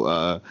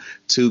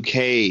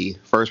 2K,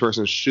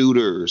 first-person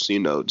shooters,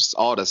 just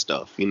all that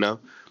stuff,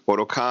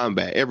 Mortal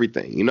Kombat,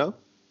 everything,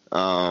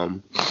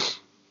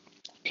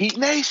 Heat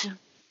Nation.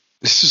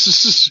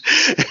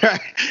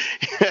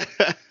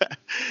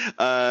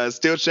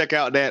 Still check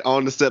out that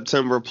on the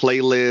September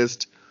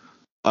playlist.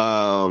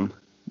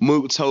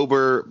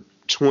 Mooktober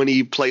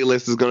 20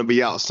 playlist is going to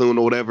be out soon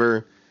or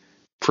whatever.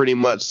 Pretty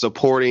much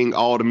supporting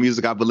all the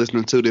music I've been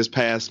listening to this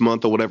past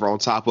month or whatever, on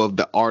top of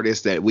the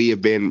artists that we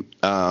have been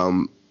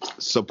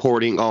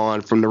supporting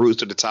on From the Roots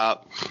to the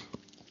Top.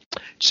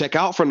 Check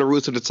out From the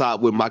Roots to the Top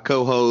with my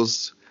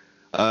co-host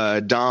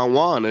Don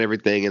Juan and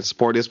everything, and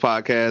support this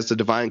podcast, The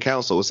Divine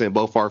Council. It's in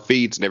both our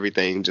feeds and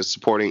everything, just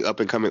supporting up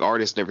and coming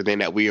artists and everything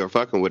that we are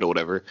fucking with or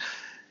whatever.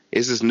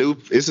 It's this new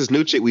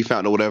chick we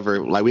found or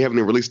whatever. Like, we haven't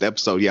even released the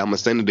episode yet. I'm gonna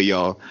send it to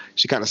y'all.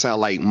 She kind of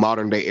sound like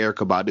modern day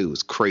Erykah Badu.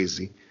 It's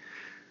crazy.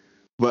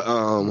 But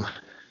all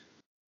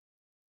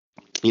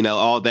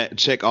that,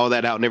 check all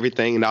that out and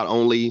everything, not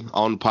only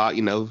on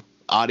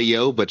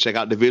audio, but check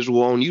out the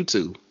visual on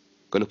YouTube.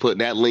 Gonna put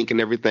that link and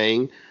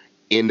everything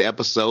in the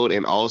episode,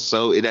 and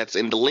also that's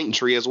in the link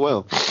tree as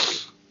well.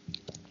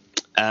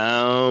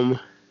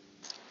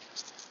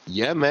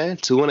 Yeah, man.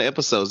 200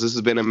 episodes. This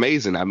has been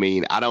amazing. I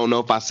mean, I don't know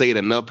if I say it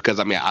enough because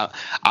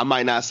I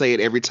might not say it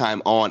every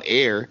time on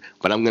air,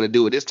 but I'm gonna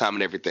do it this time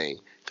and everything.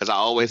 Because I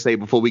always say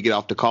before we get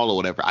off the call or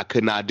whatever, I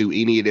could not do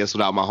any of this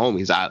without my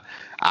homies.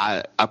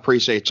 I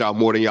appreciate y'all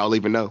more than y'all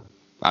even know.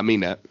 I mean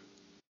that.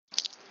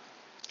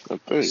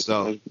 Okay.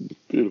 So that's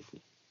beautiful.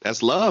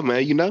 That's love,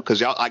 man. You know,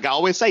 because y'all, like I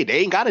always say, they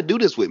ain't got to do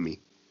this with me.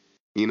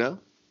 You know,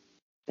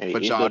 hey,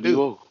 but NWO y'all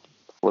do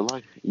for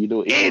life. You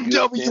know,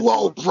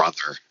 NWO,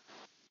 brother.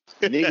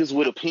 Niggas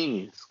with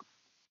opinions.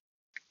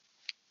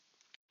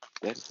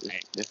 That's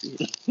it. That's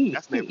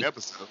the name of the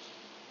episode.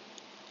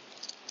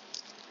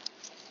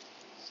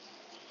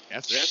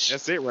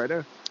 That's it right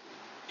there.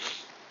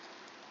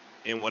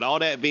 And with all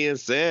that being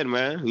said,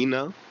 man, you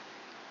know,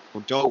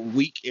 dope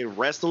week in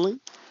wrestling.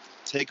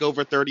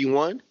 TakeOver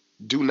 31.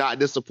 Do not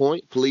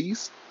disappoint,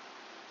 please.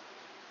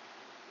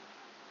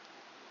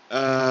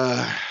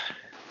 And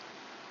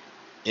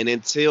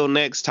until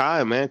next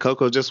time, man.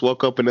 Coco just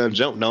woke up and then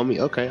jumped on me.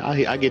 Okay,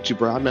 I get you,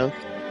 bro. I know.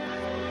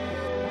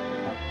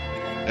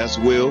 That's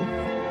Will.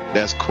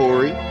 That's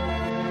Corey.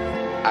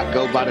 I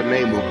go by the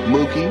name of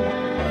Mookie.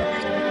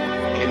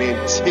 And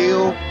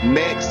until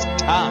next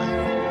time,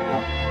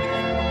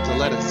 to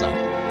let us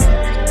out.